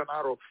pushed an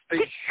arrow. They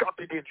shot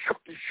it in,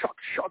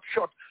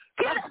 shot.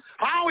 That's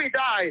how he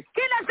died.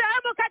 Kila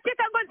sehemu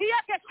katika ngozi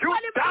yake. You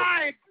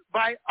died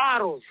by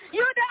arrows.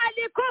 Judah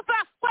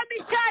alikufa kwa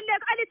mishale,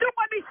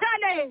 alidungwa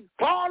mishale.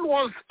 Paul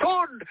was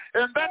stoned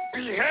and then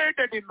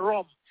beheaded in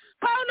Rome.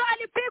 Paulo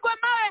alipigwa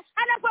mawe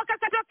alafu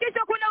akakatwa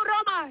kichwa kule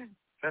Roma.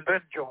 And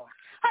then John.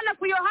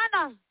 Alafu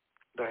Yohana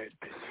Died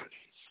peacefully.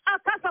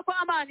 akafa kwa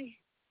amani.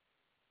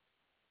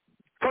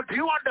 So do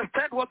you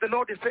understand what the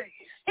Lord is saying?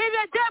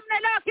 Hivyo je,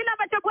 mnaelewa kile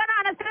ambacho Bwana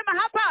anasema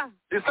hapa?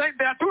 He's saying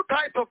there are two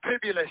types of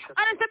tribulation.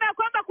 Anasema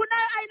kwamba kuna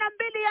aina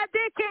mbili ya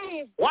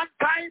dhiki. One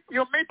type,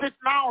 you meet it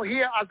now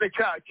here as a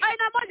church.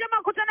 Aina moja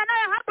mkutana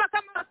nayo hapa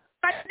kama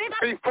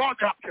before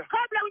rapture.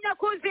 kabla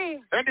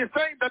unyakuzi. And he's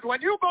saying that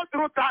when you go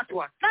through that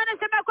one, Na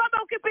anasema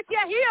kwamba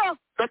ukipitia hiyo,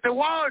 that the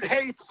world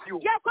hates you.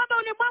 ya kwamba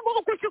ulimwengu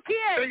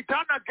ukuchukie. They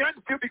turn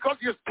against you because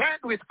you stand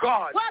with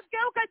God.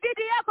 Wageuka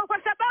dhidi yako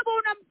kwa sababu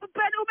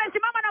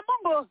umesimama na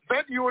Mungu.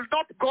 Then you will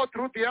not go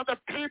through the other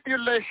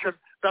tribulation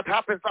that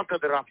happens after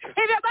the rapture.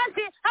 Hivyo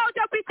basi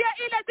hautapitia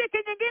ile dhiki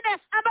nyingine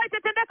ambayo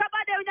itatendeka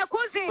baada ya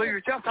unyakuzi. So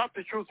you just have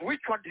to choose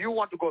which one do you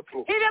want to go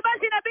through. Hivyo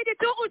basi inabidi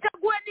tu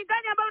uchague ni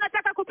gani ambayo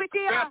unataka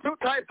kupitia. There are two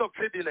types of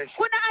tribulation.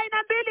 Kuna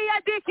aina mbili ya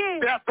dhiki.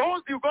 There are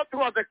those you go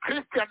through as a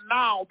Christian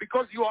now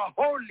because you are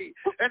holy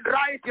and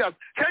righteous,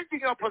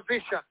 changing your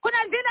position.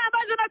 Kuna zile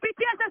ambazo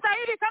unapitia sasa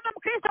hivi kama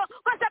Mkristo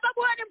kwa sababu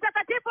wewe ni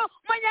mtakatifu,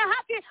 mwenye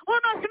haki,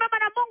 unasimama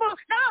na Mungu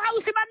na wewe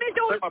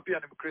hausimamishi. Sema pia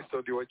ni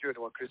Mkristo ndio wajue ni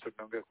Wakristo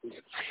tunaongea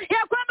kuhusu.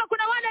 Ya kwamba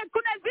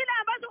kuna zile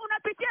ambazo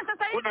unapitia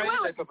sasa hivi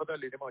wewe.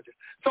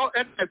 So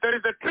and there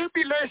is a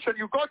tribulation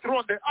you go through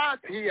on the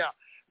earth here.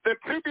 The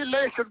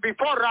tribulation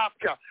before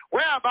rapture,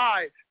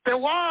 whereby the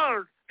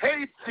world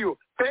hates you.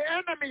 The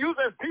enemy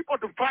uses people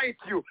to fight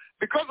you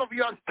because of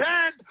your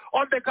stand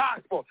on the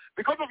gospel,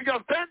 because of your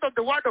stand on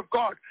the word of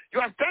God. You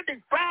are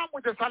standing firm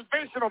with the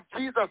salvation of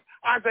Jesus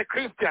as a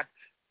Christian.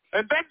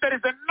 And then there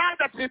is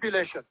another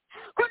tribulation.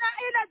 Kuna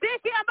ile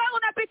dhiki ambayo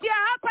unapitia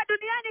hapa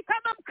duniani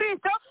kama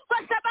Mkristo kwa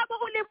sababu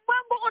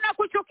ulimwengu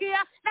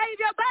unakuchukia, na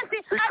hivyo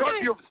basi because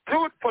you've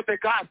stood for the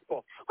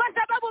gospel. Kwa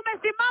sababu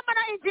umesimama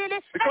na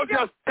Injili. Because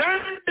you're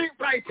standing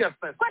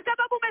righteousness. Kwa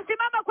sababu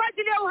umesimama kwa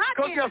ajili ya uhaki.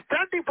 Because you're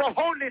standing for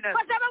holiness.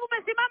 Kwa sababu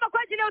umesimama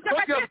kwa ajili ya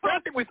utakatifu. Because you're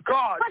standing with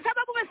God. Kwa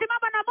sababu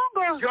umesimama na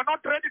Mungu. You're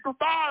not ready to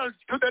bow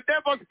to the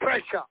devil's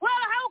pressure.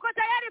 Wewe hauko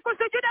tayari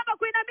kusujudu ama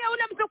kuinamia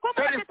ule msukumo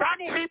wa There is that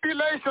Shetani.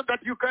 tribulation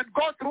that you can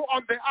go through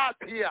on the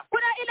earth here.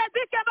 Kuna ile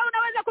dhiki ambayo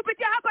unaweza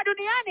kupitia hapa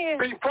duniani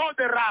before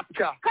the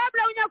rapture.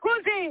 kabla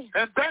unyakuzi.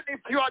 And then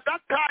if you are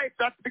that type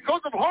that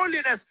because of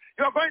holiness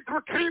you are going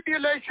through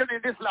tribulation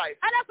in this life.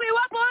 Alafu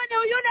iwapo wewe ni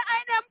yule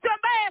aina ya mtu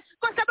ambaye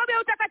kwa sababu ya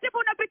utakatifu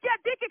unapitia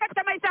dhiki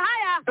katika maisha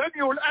haya, then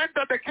you will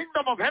enter the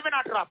kingdom of heaven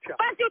at rapture.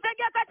 basi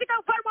utaingia katika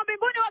ufalme wa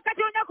mbinguni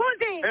wakati wa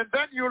unyakuzi. And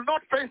then you will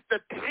not face the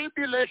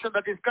tribulation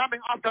that is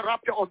coming after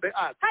rapture on the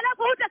earth.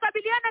 Halafu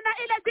hutakabiliana na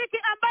ile dhiki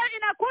ambayo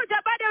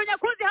inakuja baada ya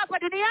unyakuzi hapa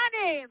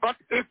duniani. But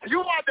if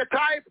you are the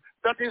type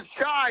that is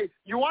shy,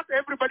 you want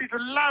everybody to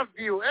love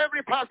you,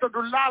 every person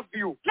to love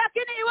you.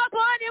 Lakini iwapo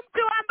wewe ni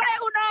mtu ambaye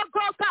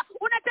unaogopa,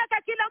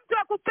 unataka kila mtu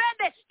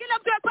akupende, kila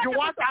mtu apate You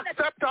want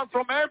acceptance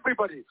from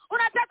everybody.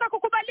 unataka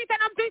kukubalika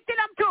na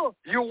kila mtu.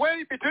 You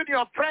weigh between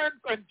your friends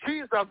and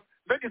Jesus,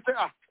 then you say,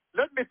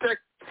 let me take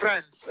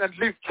friends and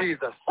leave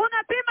Jesus.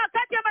 Unapima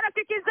kati ya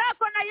marafiki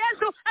zako na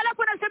Yesu,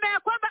 alafu unasema ya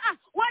kwamba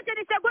wacha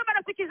nichague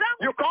marafiki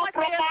zangu. You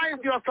compromise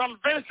your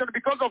salvation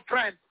because of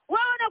friends.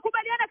 Wewe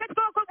unakubaliana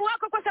katika wokovu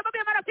wako kwa sababu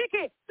ya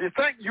marafiki. He's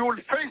saying you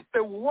will face the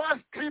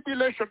worst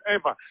tribulation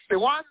ever, the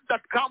one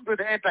that comes with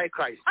the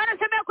Antichrist.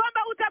 Anasema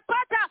kwamba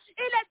utapata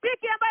ile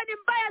dhiki ambayo ni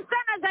mbaya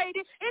sana zaidi,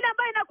 ile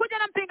ambayo inakuja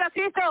na mpinga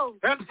Kristo.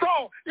 And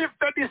so, if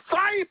the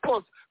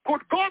disciples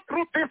could go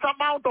through this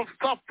amount of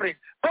suffering,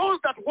 those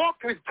that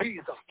walked with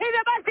Jesus,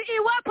 hivyo basi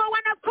iwapo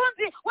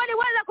wanafunzi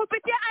waliweza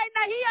kupitia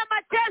aina hii ya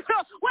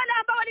mateso, wale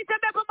ambao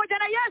walitembea pamoja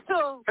na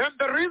Yesu, and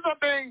the reason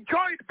they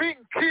enjoyed being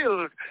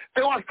killed,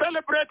 they were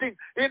celebrating.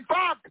 In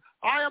fact,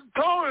 I am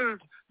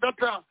told that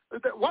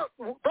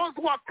those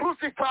who are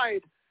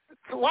crucified,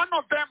 one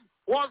of them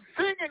was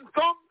singing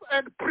songs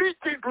and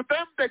preaching to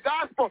them the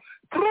gospel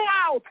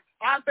throughout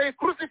as they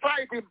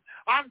crucified him,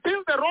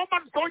 until the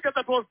Roman soldier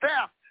that was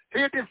there,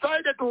 he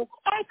decided to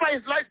offer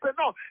his life. Say,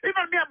 no,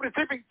 even me, I'm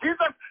receiving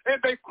Jesus, and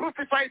they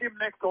crucified him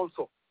next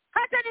also.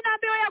 hata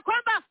ninaambiwa ya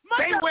kwamba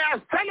They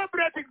were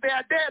celebrating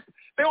their death.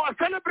 They were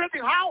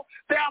celebrating how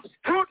they have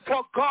stood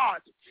for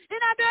God.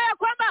 Ninaambiwa ya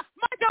kwamba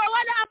mmoja wa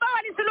wale ambao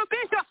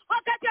walisulubishwa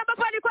wakati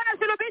ambapo alikuwa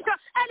anasulubishwa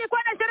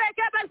alikuwa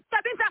anasherehekea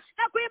kabisa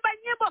na kuimba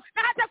nyimbo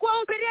na hata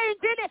kuwahubiria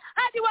injili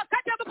hadi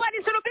wakati ambapo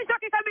alisulubishwa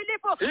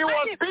kikamilifu. He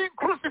was being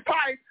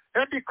crucified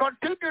and he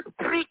continued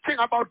preaching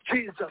about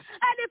Jesus.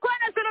 Alikuwa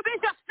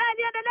anasulubishwa na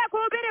aliendelea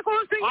kuhubiri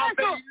kuhusu And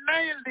they Yesu.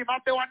 nailed him.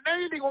 As they were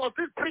nailing, was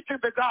still preaching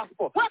the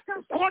gospel,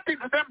 quoting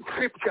to them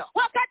scripture,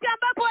 Wakati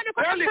ambapo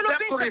walikuwa telling them to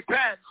wanasulubisha,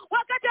 repent,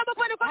 wakati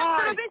ambapo walikuwa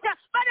wanasulubisha,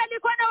 bado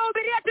alikuwa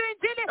anawahubiria tu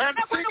injili and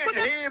na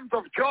singing hymns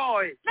of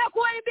joy, na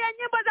kuwaimbia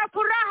nyimbo za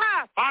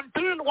furaha,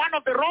 until one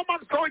of the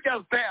Roman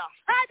soldiers there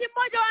hadi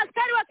mmoja wa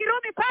askari wa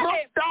Kirumi pale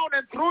broke down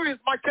and threw his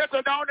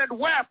machete down and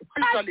wept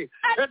bitterly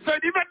and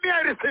said, even me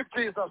I received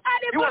Jesus.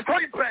 He was so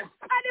impressed.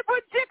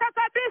 alivunjika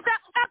kabisa,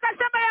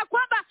 akasema ya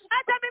kwamba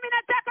hata mimi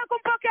nataka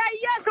kumpokea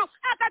Yesu.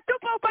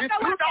 Akatupa He upanga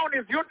threw wake, down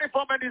his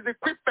uniform and his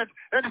equipment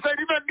and said,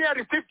 even me I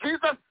received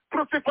Jesus,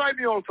 crucify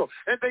me also.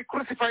 And they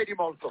crucified him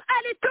also.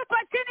 alitupa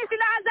chini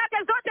silaha zake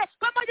zote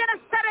pamoja na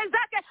sare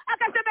zake,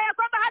 akasema ya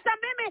kwamba hata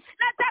mimi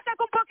nataka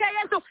kumpokea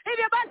Yesu.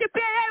 Hivyo basi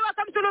pia yeye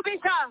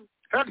wakamsulubisha.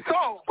 And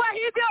so, Kwa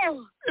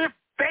hivyo if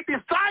the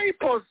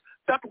disciples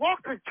that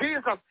walked with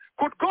Jesus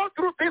could go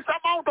through this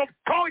amount of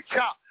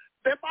torture,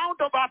 the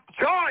amount of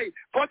joy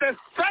for the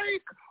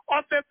sake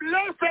of the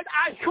blessed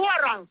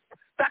assurance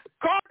that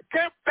God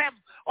gave them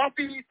of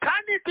the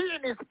eternity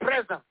in his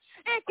presence,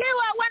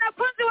 ikiwa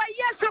wanafunzi wa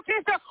Yesu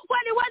Kristo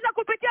waliweza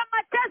kupitia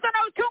mateso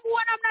na uchungu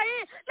wa namna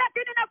hii,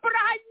 lakini na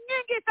furaha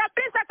nyingi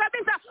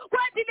kabisa kwa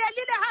ajili ya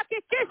lile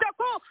hakikisho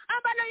kuu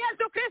ambalo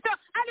Yesu Kristo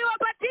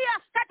aliwapatia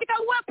katika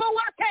uwepo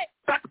wake,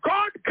 that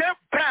God gave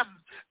them,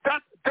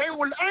 that they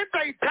will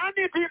enter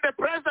eternity in the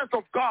presence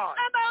of God.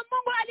 ambayo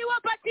Mungu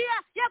aliwapatia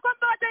ya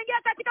kwamba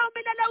wataingia katika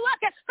umilele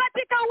wake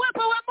katika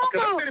uwepo wa Okay,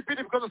 let Mungu. me repeat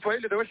it because of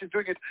Swahili, the way she's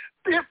doing it.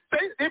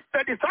 If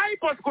the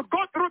disciples could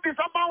go through this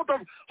amount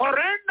of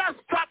horrendous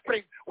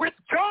suffering with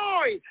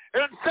joy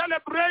and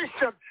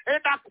celebration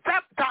and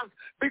acceptance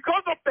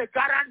because of the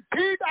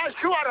guaranteed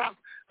assurance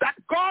that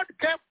God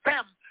gave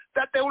them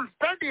that they will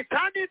spend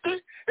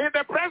eternity in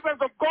the presence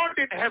of God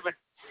in heaven.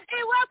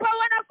 Iwapo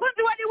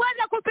wanafunzi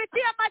waliweza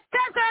kupitia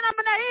mateso ya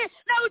namna hii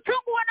na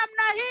uchungu wa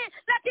namna hii,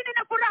 lakini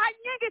na furaha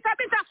nyingi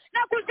kabisa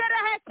na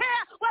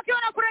kusherehekea wakiwa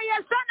wanafurahia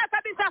sana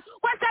kabisa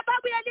kwa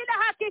sababu ya lile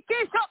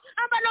hakikisho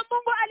ambalo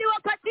Mungu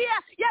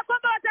aliwapatia ya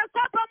kwamba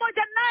watakaa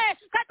pamoja naye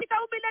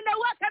katika umilele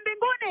wake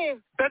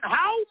mbinguni, then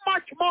how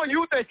much more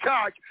you, the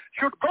church,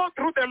 should go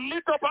through the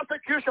little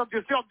persecutions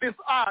you see on this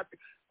earth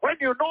when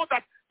you know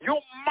that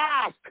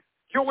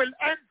you will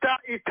enter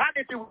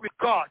eternity with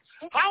God.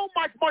 How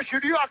much more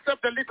should you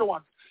accept the little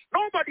ones?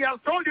 Nobody has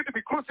told you to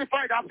be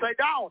crucified upside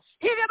down.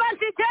 Hivyo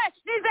basi je,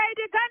 ni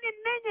zaidi gani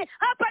ninyi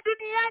hapa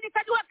duniani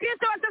katika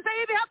Kristo wa sasa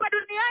hivi hapa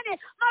duniani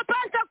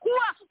mapasa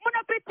kuwa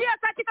mnapitia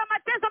katika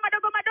mateso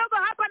madogo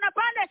hapa na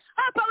pale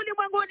hapa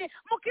ulimwenguni,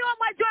 mkiwa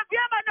mwajua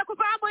vyema na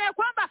kufahamu ya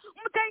kwamba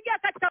mtaingia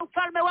katika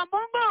ufalme wa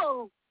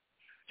Mungu,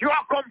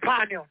 Your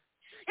companion.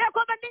 ya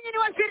kwamba ninyi ni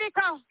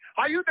washirika.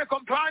 Are you the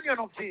companion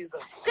of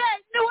Jesus? Je,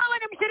 ni wewe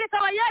ni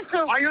mshirika wa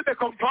Yesu? Are you the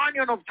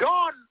companion of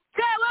John?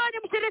 Je, wewe ni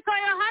mshirika wa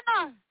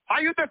Yohana?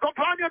 Are you the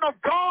companion of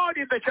God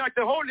in the church,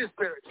 the Holy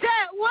Spirit? Je,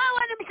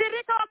 wewe ni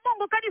mshirika wa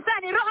Mungu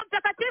kanisani, Roho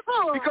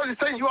Mtakatifu? Because it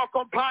says you are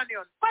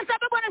companion Kwa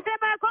sababu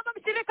anasema ya kwamba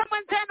mshirika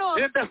mwenzenu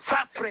in the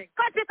suffering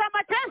katika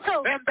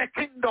mateso and the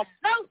kingdom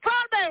na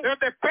ufalme and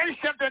the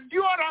patient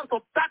endurance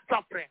of that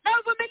suffering, na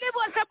uvumilivu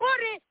wa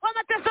saburi wa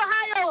mateso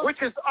hayo,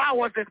 which is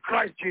ours in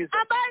Christ Jesus.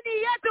 ambayo ni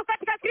yetu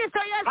katika Kristo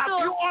Have you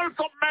Yesu.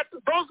 also met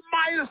those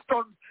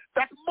milestones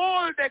that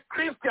mold a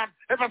Christian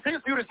ever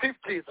since you received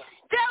Jesus?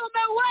 Je,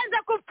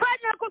 umeweza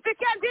kufanya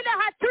kufikia zile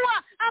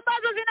hatua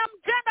ambazo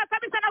zinamjenga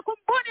kabisa na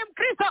kumbuni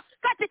Mkristo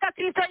katika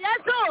Kristo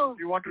Yesu? If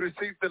you want to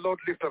receive the Lord,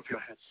 lift up your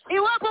hands.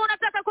 Iwapo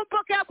unataka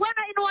kumpokea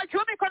Bwana, inua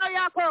juu mikono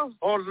yako.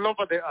 All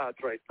over the earth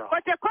right now.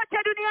 Kote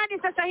duniani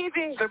sasa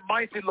hivi. Say,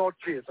 mighty Lord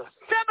Jesus.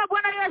 Sema,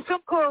 Bwana Yesu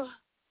mkuu,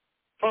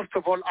 First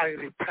of all, I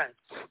repent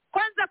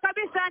kwanza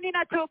kabisa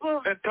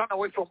ninatubu and turn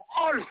away from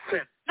all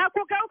sin. na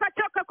kugeuka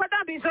toka kwa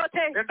dhambi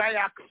zote, And I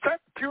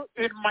accept you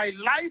in my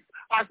life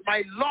as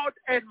my Lord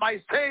and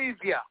my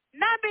Savior.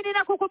 nami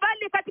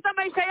ninakukubali katika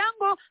maisha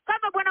yangu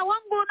kama Bwana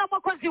wangu na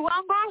Mwokozi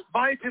wangu.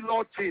 Mighty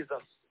Lord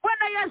Jesus.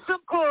 Bwana Yesu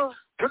mkuu,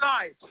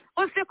 Tonight,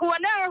 usiku wa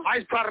leo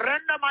I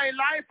surrender my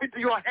life into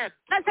your hands.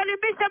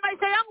 nasalimisha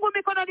maisha yangu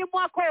mikononi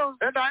mwako,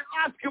 And I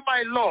ask you,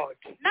 my Lord,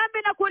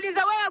 nami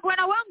nakuuliza wewe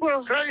Bwana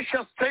wangu,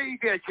 gracious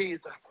Savior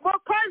Jesus,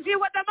 Mwokozi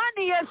wa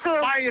dhamani Yesu,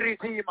 my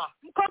Redeemer,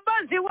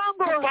 mkombozi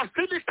wangu,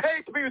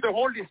 facilitate me with the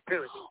Holy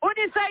Spirit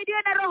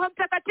unisaidie na Roho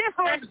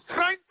Mtakatifu and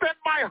strengthen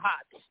my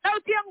heart na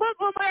utie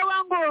nguvu moyo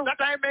wangu,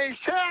 that I may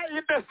share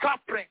in the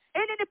suffering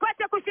ili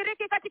nipate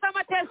kushiriki katika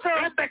mateso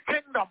and the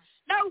kingdom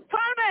na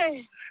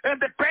ufalme and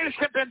the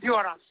patient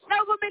endurance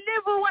na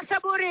uvumilivu wa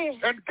saburi,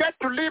 and get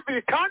to live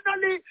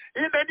eternally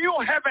in the new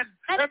heaven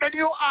and the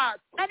new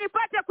earth, na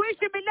nipate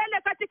kuishi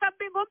milele katika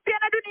mbingu mpya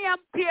na dunia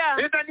mpya,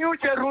 in the new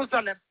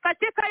Jerusalem,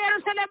 katika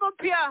Yerusalemu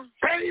mpya,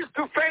 face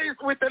to face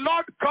with the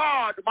Lord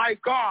God, my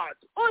God,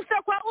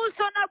 uso kwa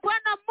uso na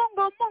Bwana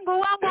Mungu in the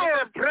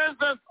wangu,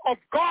 presence of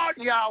God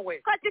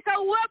Yahweh. katika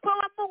uwepo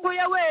wa Mungu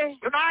Yahweh.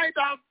 Tonight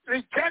I've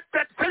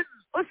rejected sin.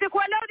 Usiku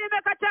wa leo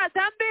nimekataa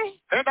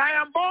dhambi And I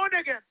am born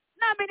again.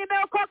 nami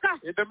nimeokoka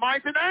In the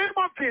mighty name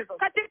of Jesus.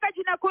 katika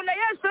jina kuu la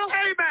Yesu.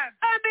 Amen.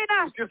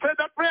 Amina. If you say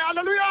that prayer,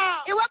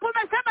 hallelujah. Iwapo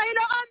umesema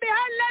hilo ombi,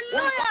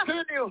 We'll haleluya,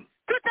 continue.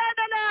 I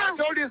tutaendelea.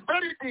 told you it's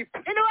very deep.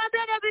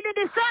 Niliwaambia ni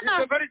vilindi It's a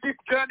sana. very deep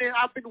journey.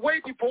 I've been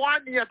waiting for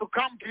 1 year to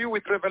come to you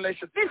with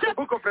Revelation, the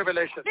book of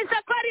Revelation. Ni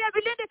safari ya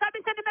vilindi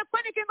kabisa.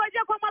 Nimekuwa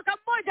nikingojea kwa mwaka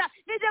mmoja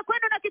nije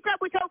kwenda na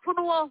kitabu cha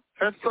Ufunuo.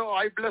 And so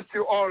I bless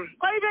you all.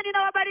 Kwa hivyo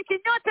ninawabariki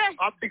nyote.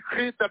 I've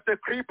decreed that the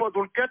cripples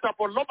will get up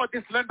all over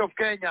this land of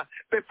Kenya.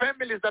 The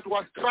families that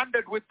were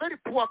stranded with very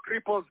poor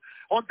cripples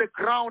on the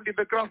ground in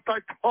the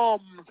grass-type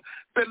homes.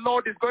 The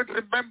Lord is going to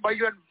remember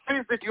you and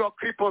visit your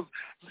cripples,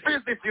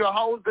 visit your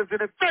houses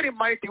in a very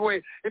mighty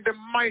way, in the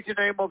mighty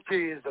name of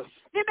Jesus.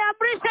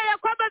 Nimeamrisha ya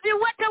kwamba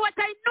viwete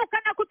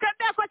watainuka na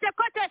kutembea kote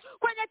kote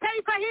kwenye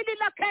taifa hili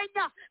la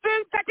Kenya,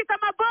 katika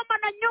maboma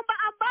na nyumba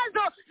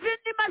ambazo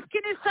ni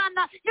maskini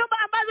sana, nyumba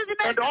ambazo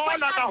And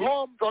all other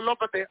homes all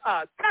over the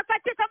earth. na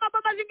katika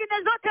maboma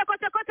zingine zote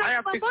kote kote I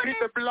have ulimwenguni.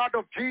 decreed the blood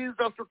of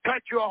Jesus to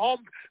touch your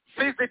homes,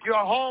 visit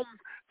your homes,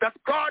 that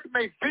God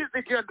may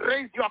visit you and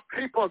raise your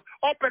cripples,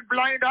 open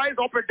blind eyes,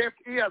 open deaf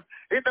ears.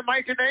 In the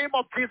mighty name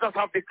of Jesus,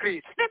 I've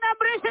decreed.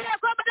 Nimeamrisha ya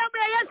kwamba damu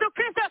ya Yesu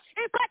Kristo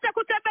ipate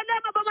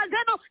kutembelea maboma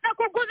zenu na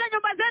kuguza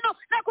nyumba zenu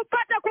na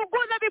kupata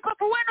kuguza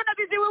vipofu wenu na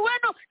viziwi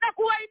wenu na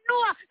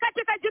kuwainua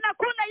katika jina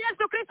kuu la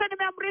Yesu Kristo.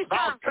 Nimeamrisha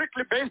Now,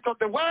 strictly based on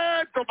the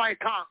words of my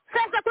tongue.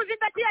 sasa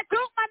kuzingatia tu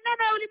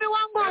maneno ya ulimi A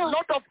wangu.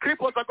 lot of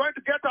cripples are going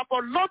to get up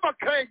all over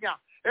Kenya,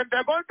 and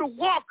they're going to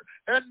walk,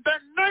 and the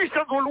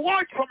nations will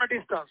watch from a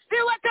distance.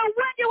 Viwete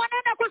wengi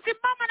wanaenda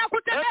kusimama na And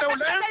kutembea they will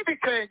katika envy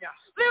Kenya.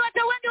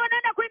 viwete wengi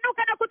wanaenda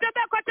kuinuka na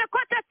kutembea kote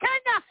kote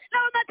Kenya, na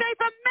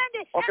mataifa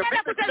mengi Okay,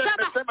 yanaenda mimi vile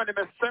kutazama.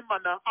 nimesema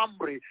na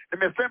amri,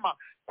 nimesema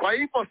kwa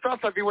hivyo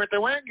sasa viwete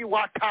wengi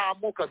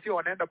wataamuka, sio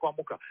wanaenda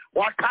kuamuka,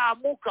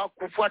 wataamuka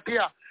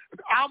kufuatia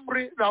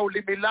amri na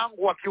ulimi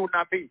langu wa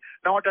kiunabii,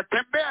 na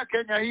watatembea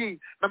Kenya hii,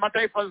 na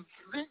mataifa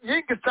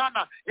nyingi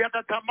sana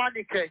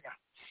yatatamani Kenya.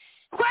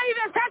 Kwa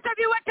hivyo sasa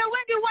viwete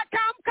wengi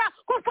wataamka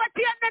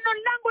kufuatia neno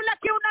langu la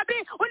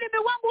kiunabii, ulimi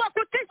wangu wa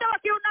kutisha wa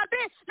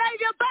kiunabii, na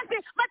hivyo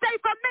basi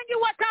mataifa mengi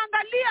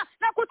wataangalia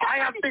na I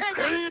have kutamani Kenya.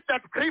 decreed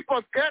that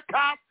cripples get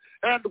up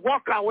and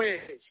walk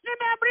away.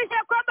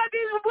 Nimeamrisha kwamba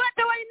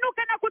viwete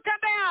wainuke na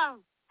kutembea.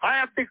 I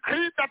have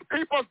decreed that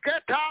cripples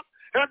get up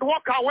and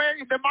walk away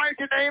in the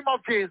mighty name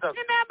of Jesus.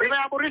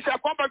 Nimeamrisha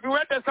kwamba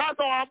viwete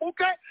sasa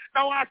waamuke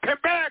na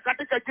watembee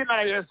katika jina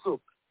la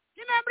Yesu.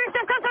 Nimeamrisha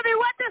sasa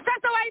viwete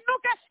sasa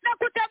wainuke na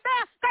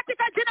kutembea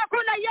katika jina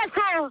kuu la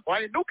Yesu.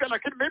 Wainuke,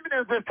 lakini mimi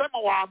nimesema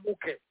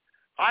waamuke.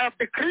 I have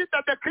decreed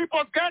that the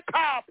cripples get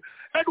up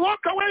and walk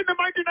away in the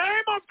mighty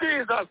name of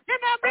Jesus.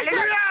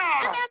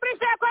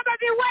 Nimeamrisha kwamba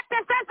viwete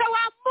sasa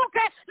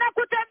waamuke na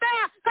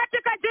kutembea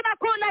katika jina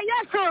kuu la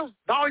Yesu.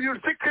 Now you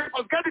see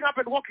cripples getting up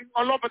and walking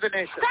all over the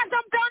nation.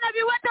 Sasa mtaona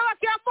viwete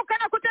wakiamuka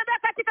na kutembea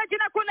katika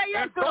jina kuu la And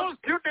Yesu. those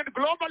tuned in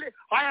globally,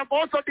 I have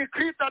also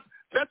decreed that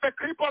let the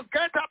cripples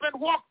get up and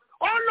walk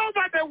all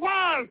over the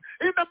world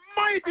in the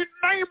mighty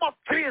name of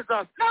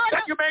Jesus,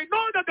 that you may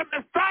know that the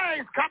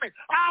Messiah is coming.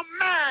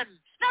 Amen.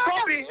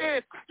 So be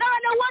it. Na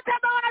wale wote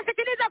ambao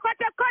wanasikiliza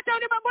kote kote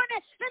ulimwenguni,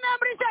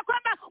 nimeamrisha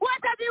kwamba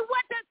wote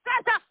viwete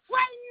sasa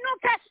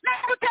wainuke na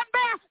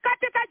kutembea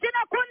katika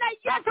jina kuu la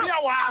Na Yesu. pia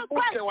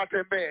waamuke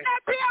watembee. Na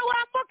pia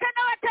waamuke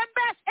na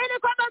watembee, ili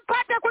kwamba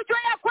mpate kujua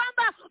ya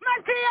kwamba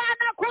Masihi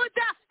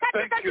anakuja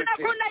katika Thank you, jina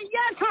kuu la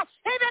Yesu.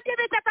 Hivyo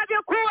ndivyo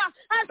itakavyokuwa.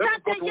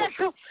 Asante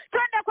Yesu.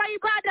 Twende kwa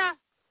ibada.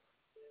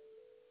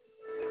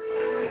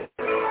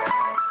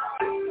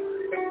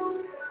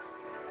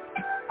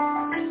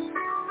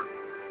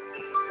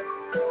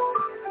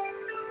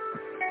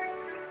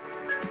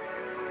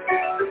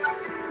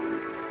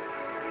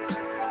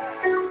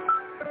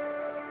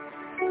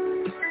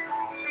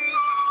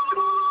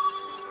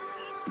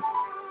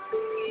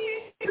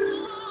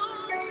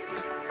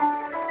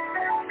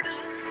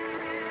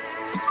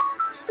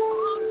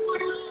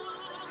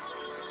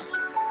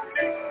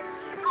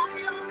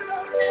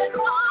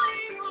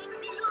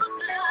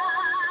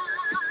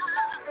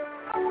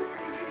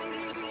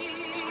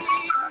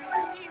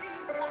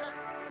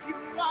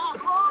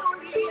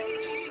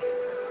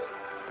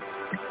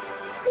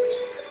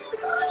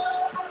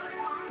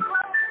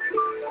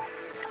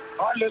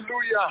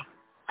 Hallelujah.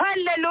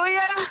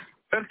 Hallelujah.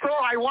 And so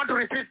I want to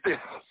repeat this.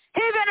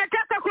 Hivyo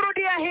nataka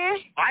kurudia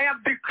hii. I have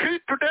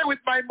decreed today with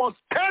my most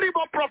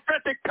terrible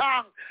prophetic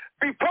tongue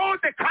before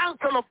the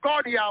council of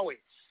God Yahweh.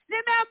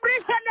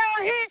 Nimeamrisha leo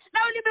hii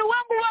na ulimi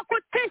wangu wa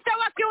kutisha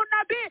wa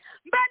kiunabii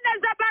mbele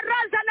za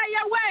baraza la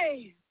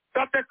Yahweh,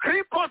 that the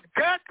cripples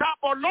get up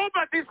all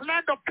over this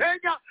land of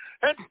Kenya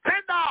and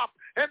stand up,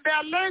 and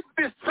their legs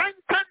be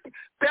strengthened,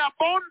 their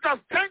bones are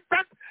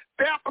strengthened,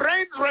 their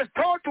brains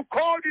restored to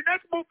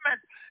coordinate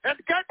movement, and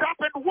get up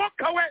and walk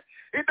away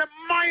in the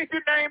mighty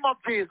name of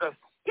Jesus.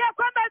 ya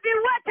kwamba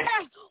viwete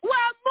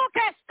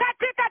waamuke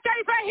katika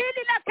taifa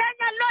hili la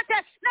Kenya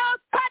lote na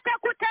upate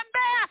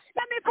kutembea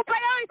na mifupa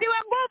yao itiwe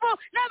nguvu,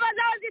 neva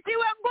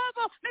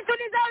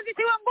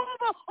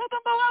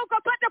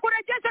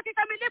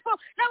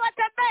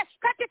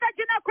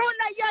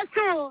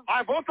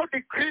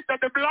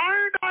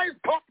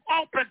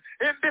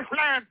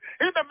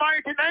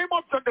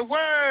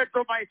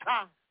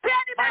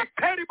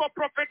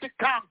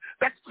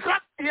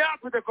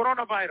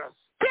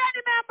Pia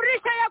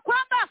nimeamrisha ya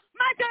kwamba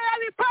macho ya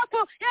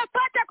vipofu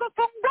yapate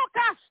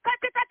kufunguka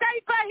katika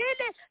taifa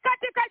hili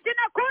katika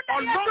jina kuu la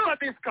all Yesu. over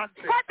this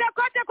country.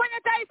 Kote kwenye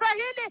taifa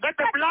hili. Let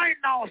the blind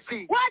now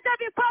see. Wacha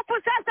vipofu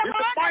sasa In the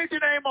waone mighty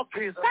name of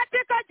Jesus.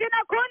 katika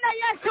jina kuu la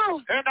Yesu.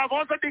 And I've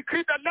also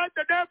decreed that let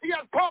the deaf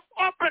ears pop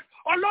open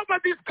all over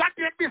this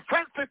country and be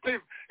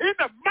sensitive. In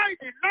the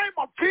mighty name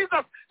of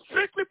Jesus,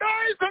 strictly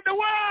based on the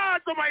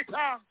words of my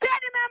tongue. Pia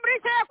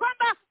nimeamrisha ya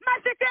kwamba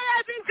masikio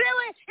ya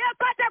viziwi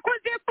yapate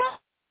kuzibuka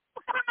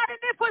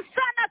marinifu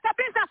sana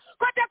kabisa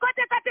kote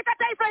katika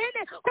taifa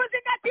hili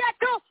kuzingatia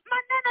tu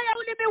maneno ya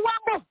ulimi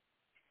wangu.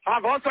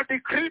 I've also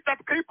decreed that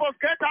cripples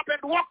get up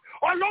and walk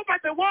all over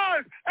the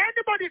world.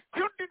 Anybody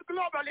tuned in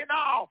globally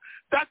now,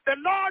 that the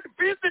Lord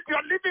visit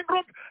your living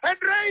room and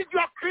raise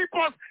your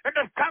cripples and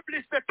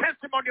establish the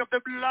testimony of the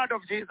blood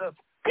of Jesus.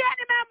 Pia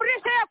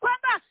nimeamrisha ya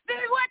kwamba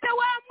viwete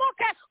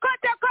waamuke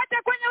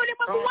kote kwenye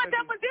ulimwengu wote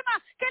mzima.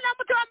 Kila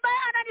mtu ambaye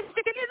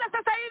ananisikiliza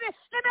sasa hivi,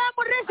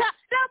 nimeamrisha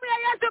damu ya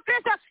Yesu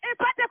Kristo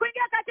ipate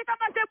kuingia katika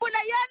masebula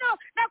yenu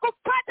na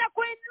kupata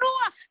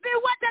kuinua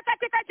viwete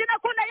katika jina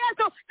kuu la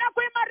Yesu na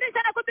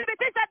kuimarisha na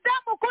kudhibitisha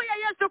damu kuu ya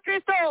Yesu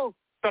Kristo.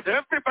 That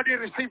everybody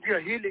receive your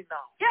healing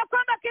now. Ya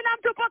kwamba kila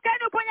mtu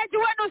pokeeni uponyaji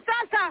wenu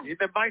sasa. In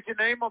the mighty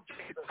name of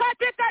Jesus.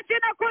 Katika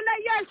jina kuu la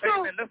Yesu.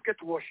 Amen. Let's get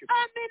to worship.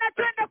 Amina,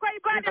 twende kwa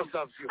ibada. Jesus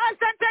loves you.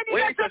 Asanteni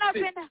Yesu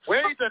napenda.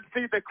 Wait and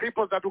see the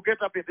cripples that will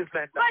get up in this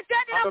land now.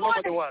 And all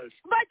over the world.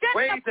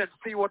 Wait and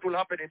see what will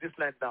happen in this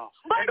land now.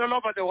 And all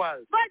over the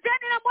world.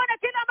 Ngojeni na muone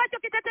kile ambacho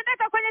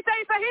kitatendeka kwenye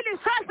taifa hili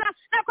sasa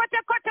na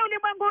kote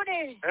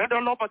ulimwenguni. And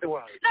all over the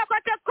world. Na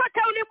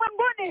kote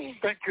ulimwenguni.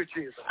 Thank you,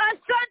 Jesus.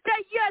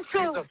 Asante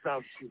Yesu. Jesus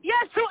loves you.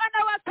 Yesu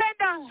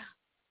anawapenda.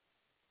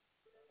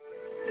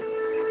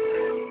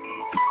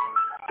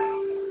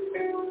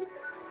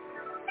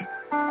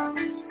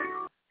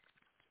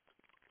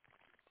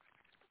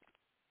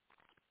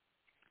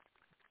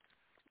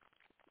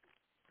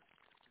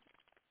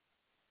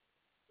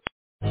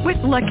 With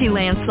Lucky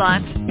Land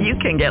Slots, you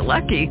can get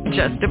lucky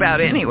just about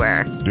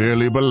anywhere.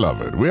 Dearly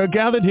beloved, we are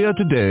gathered here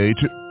today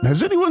to...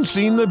 Has anyone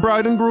seen the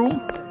bride and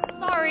groom?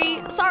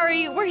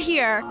 Sorry, we're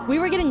here. We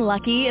were getting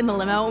lucky in the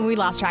limo and we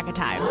lost track of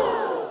time.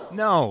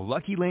 No,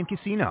 Lucky Land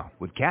Casino,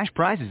 with cash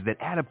prizes that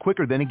add up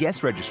quicker than a guest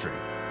registry.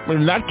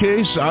 In that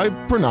case, I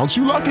pronounce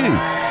you lucky.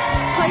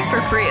 Play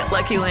for free at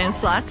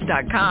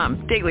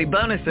LuckyLandSlots.com. Daily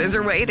bonuses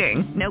are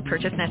waiting. No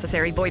purchase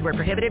necessary. Void where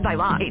prohibited by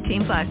law.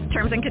 18+.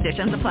 Terms and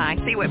conditions apply.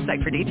 See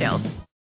website for details.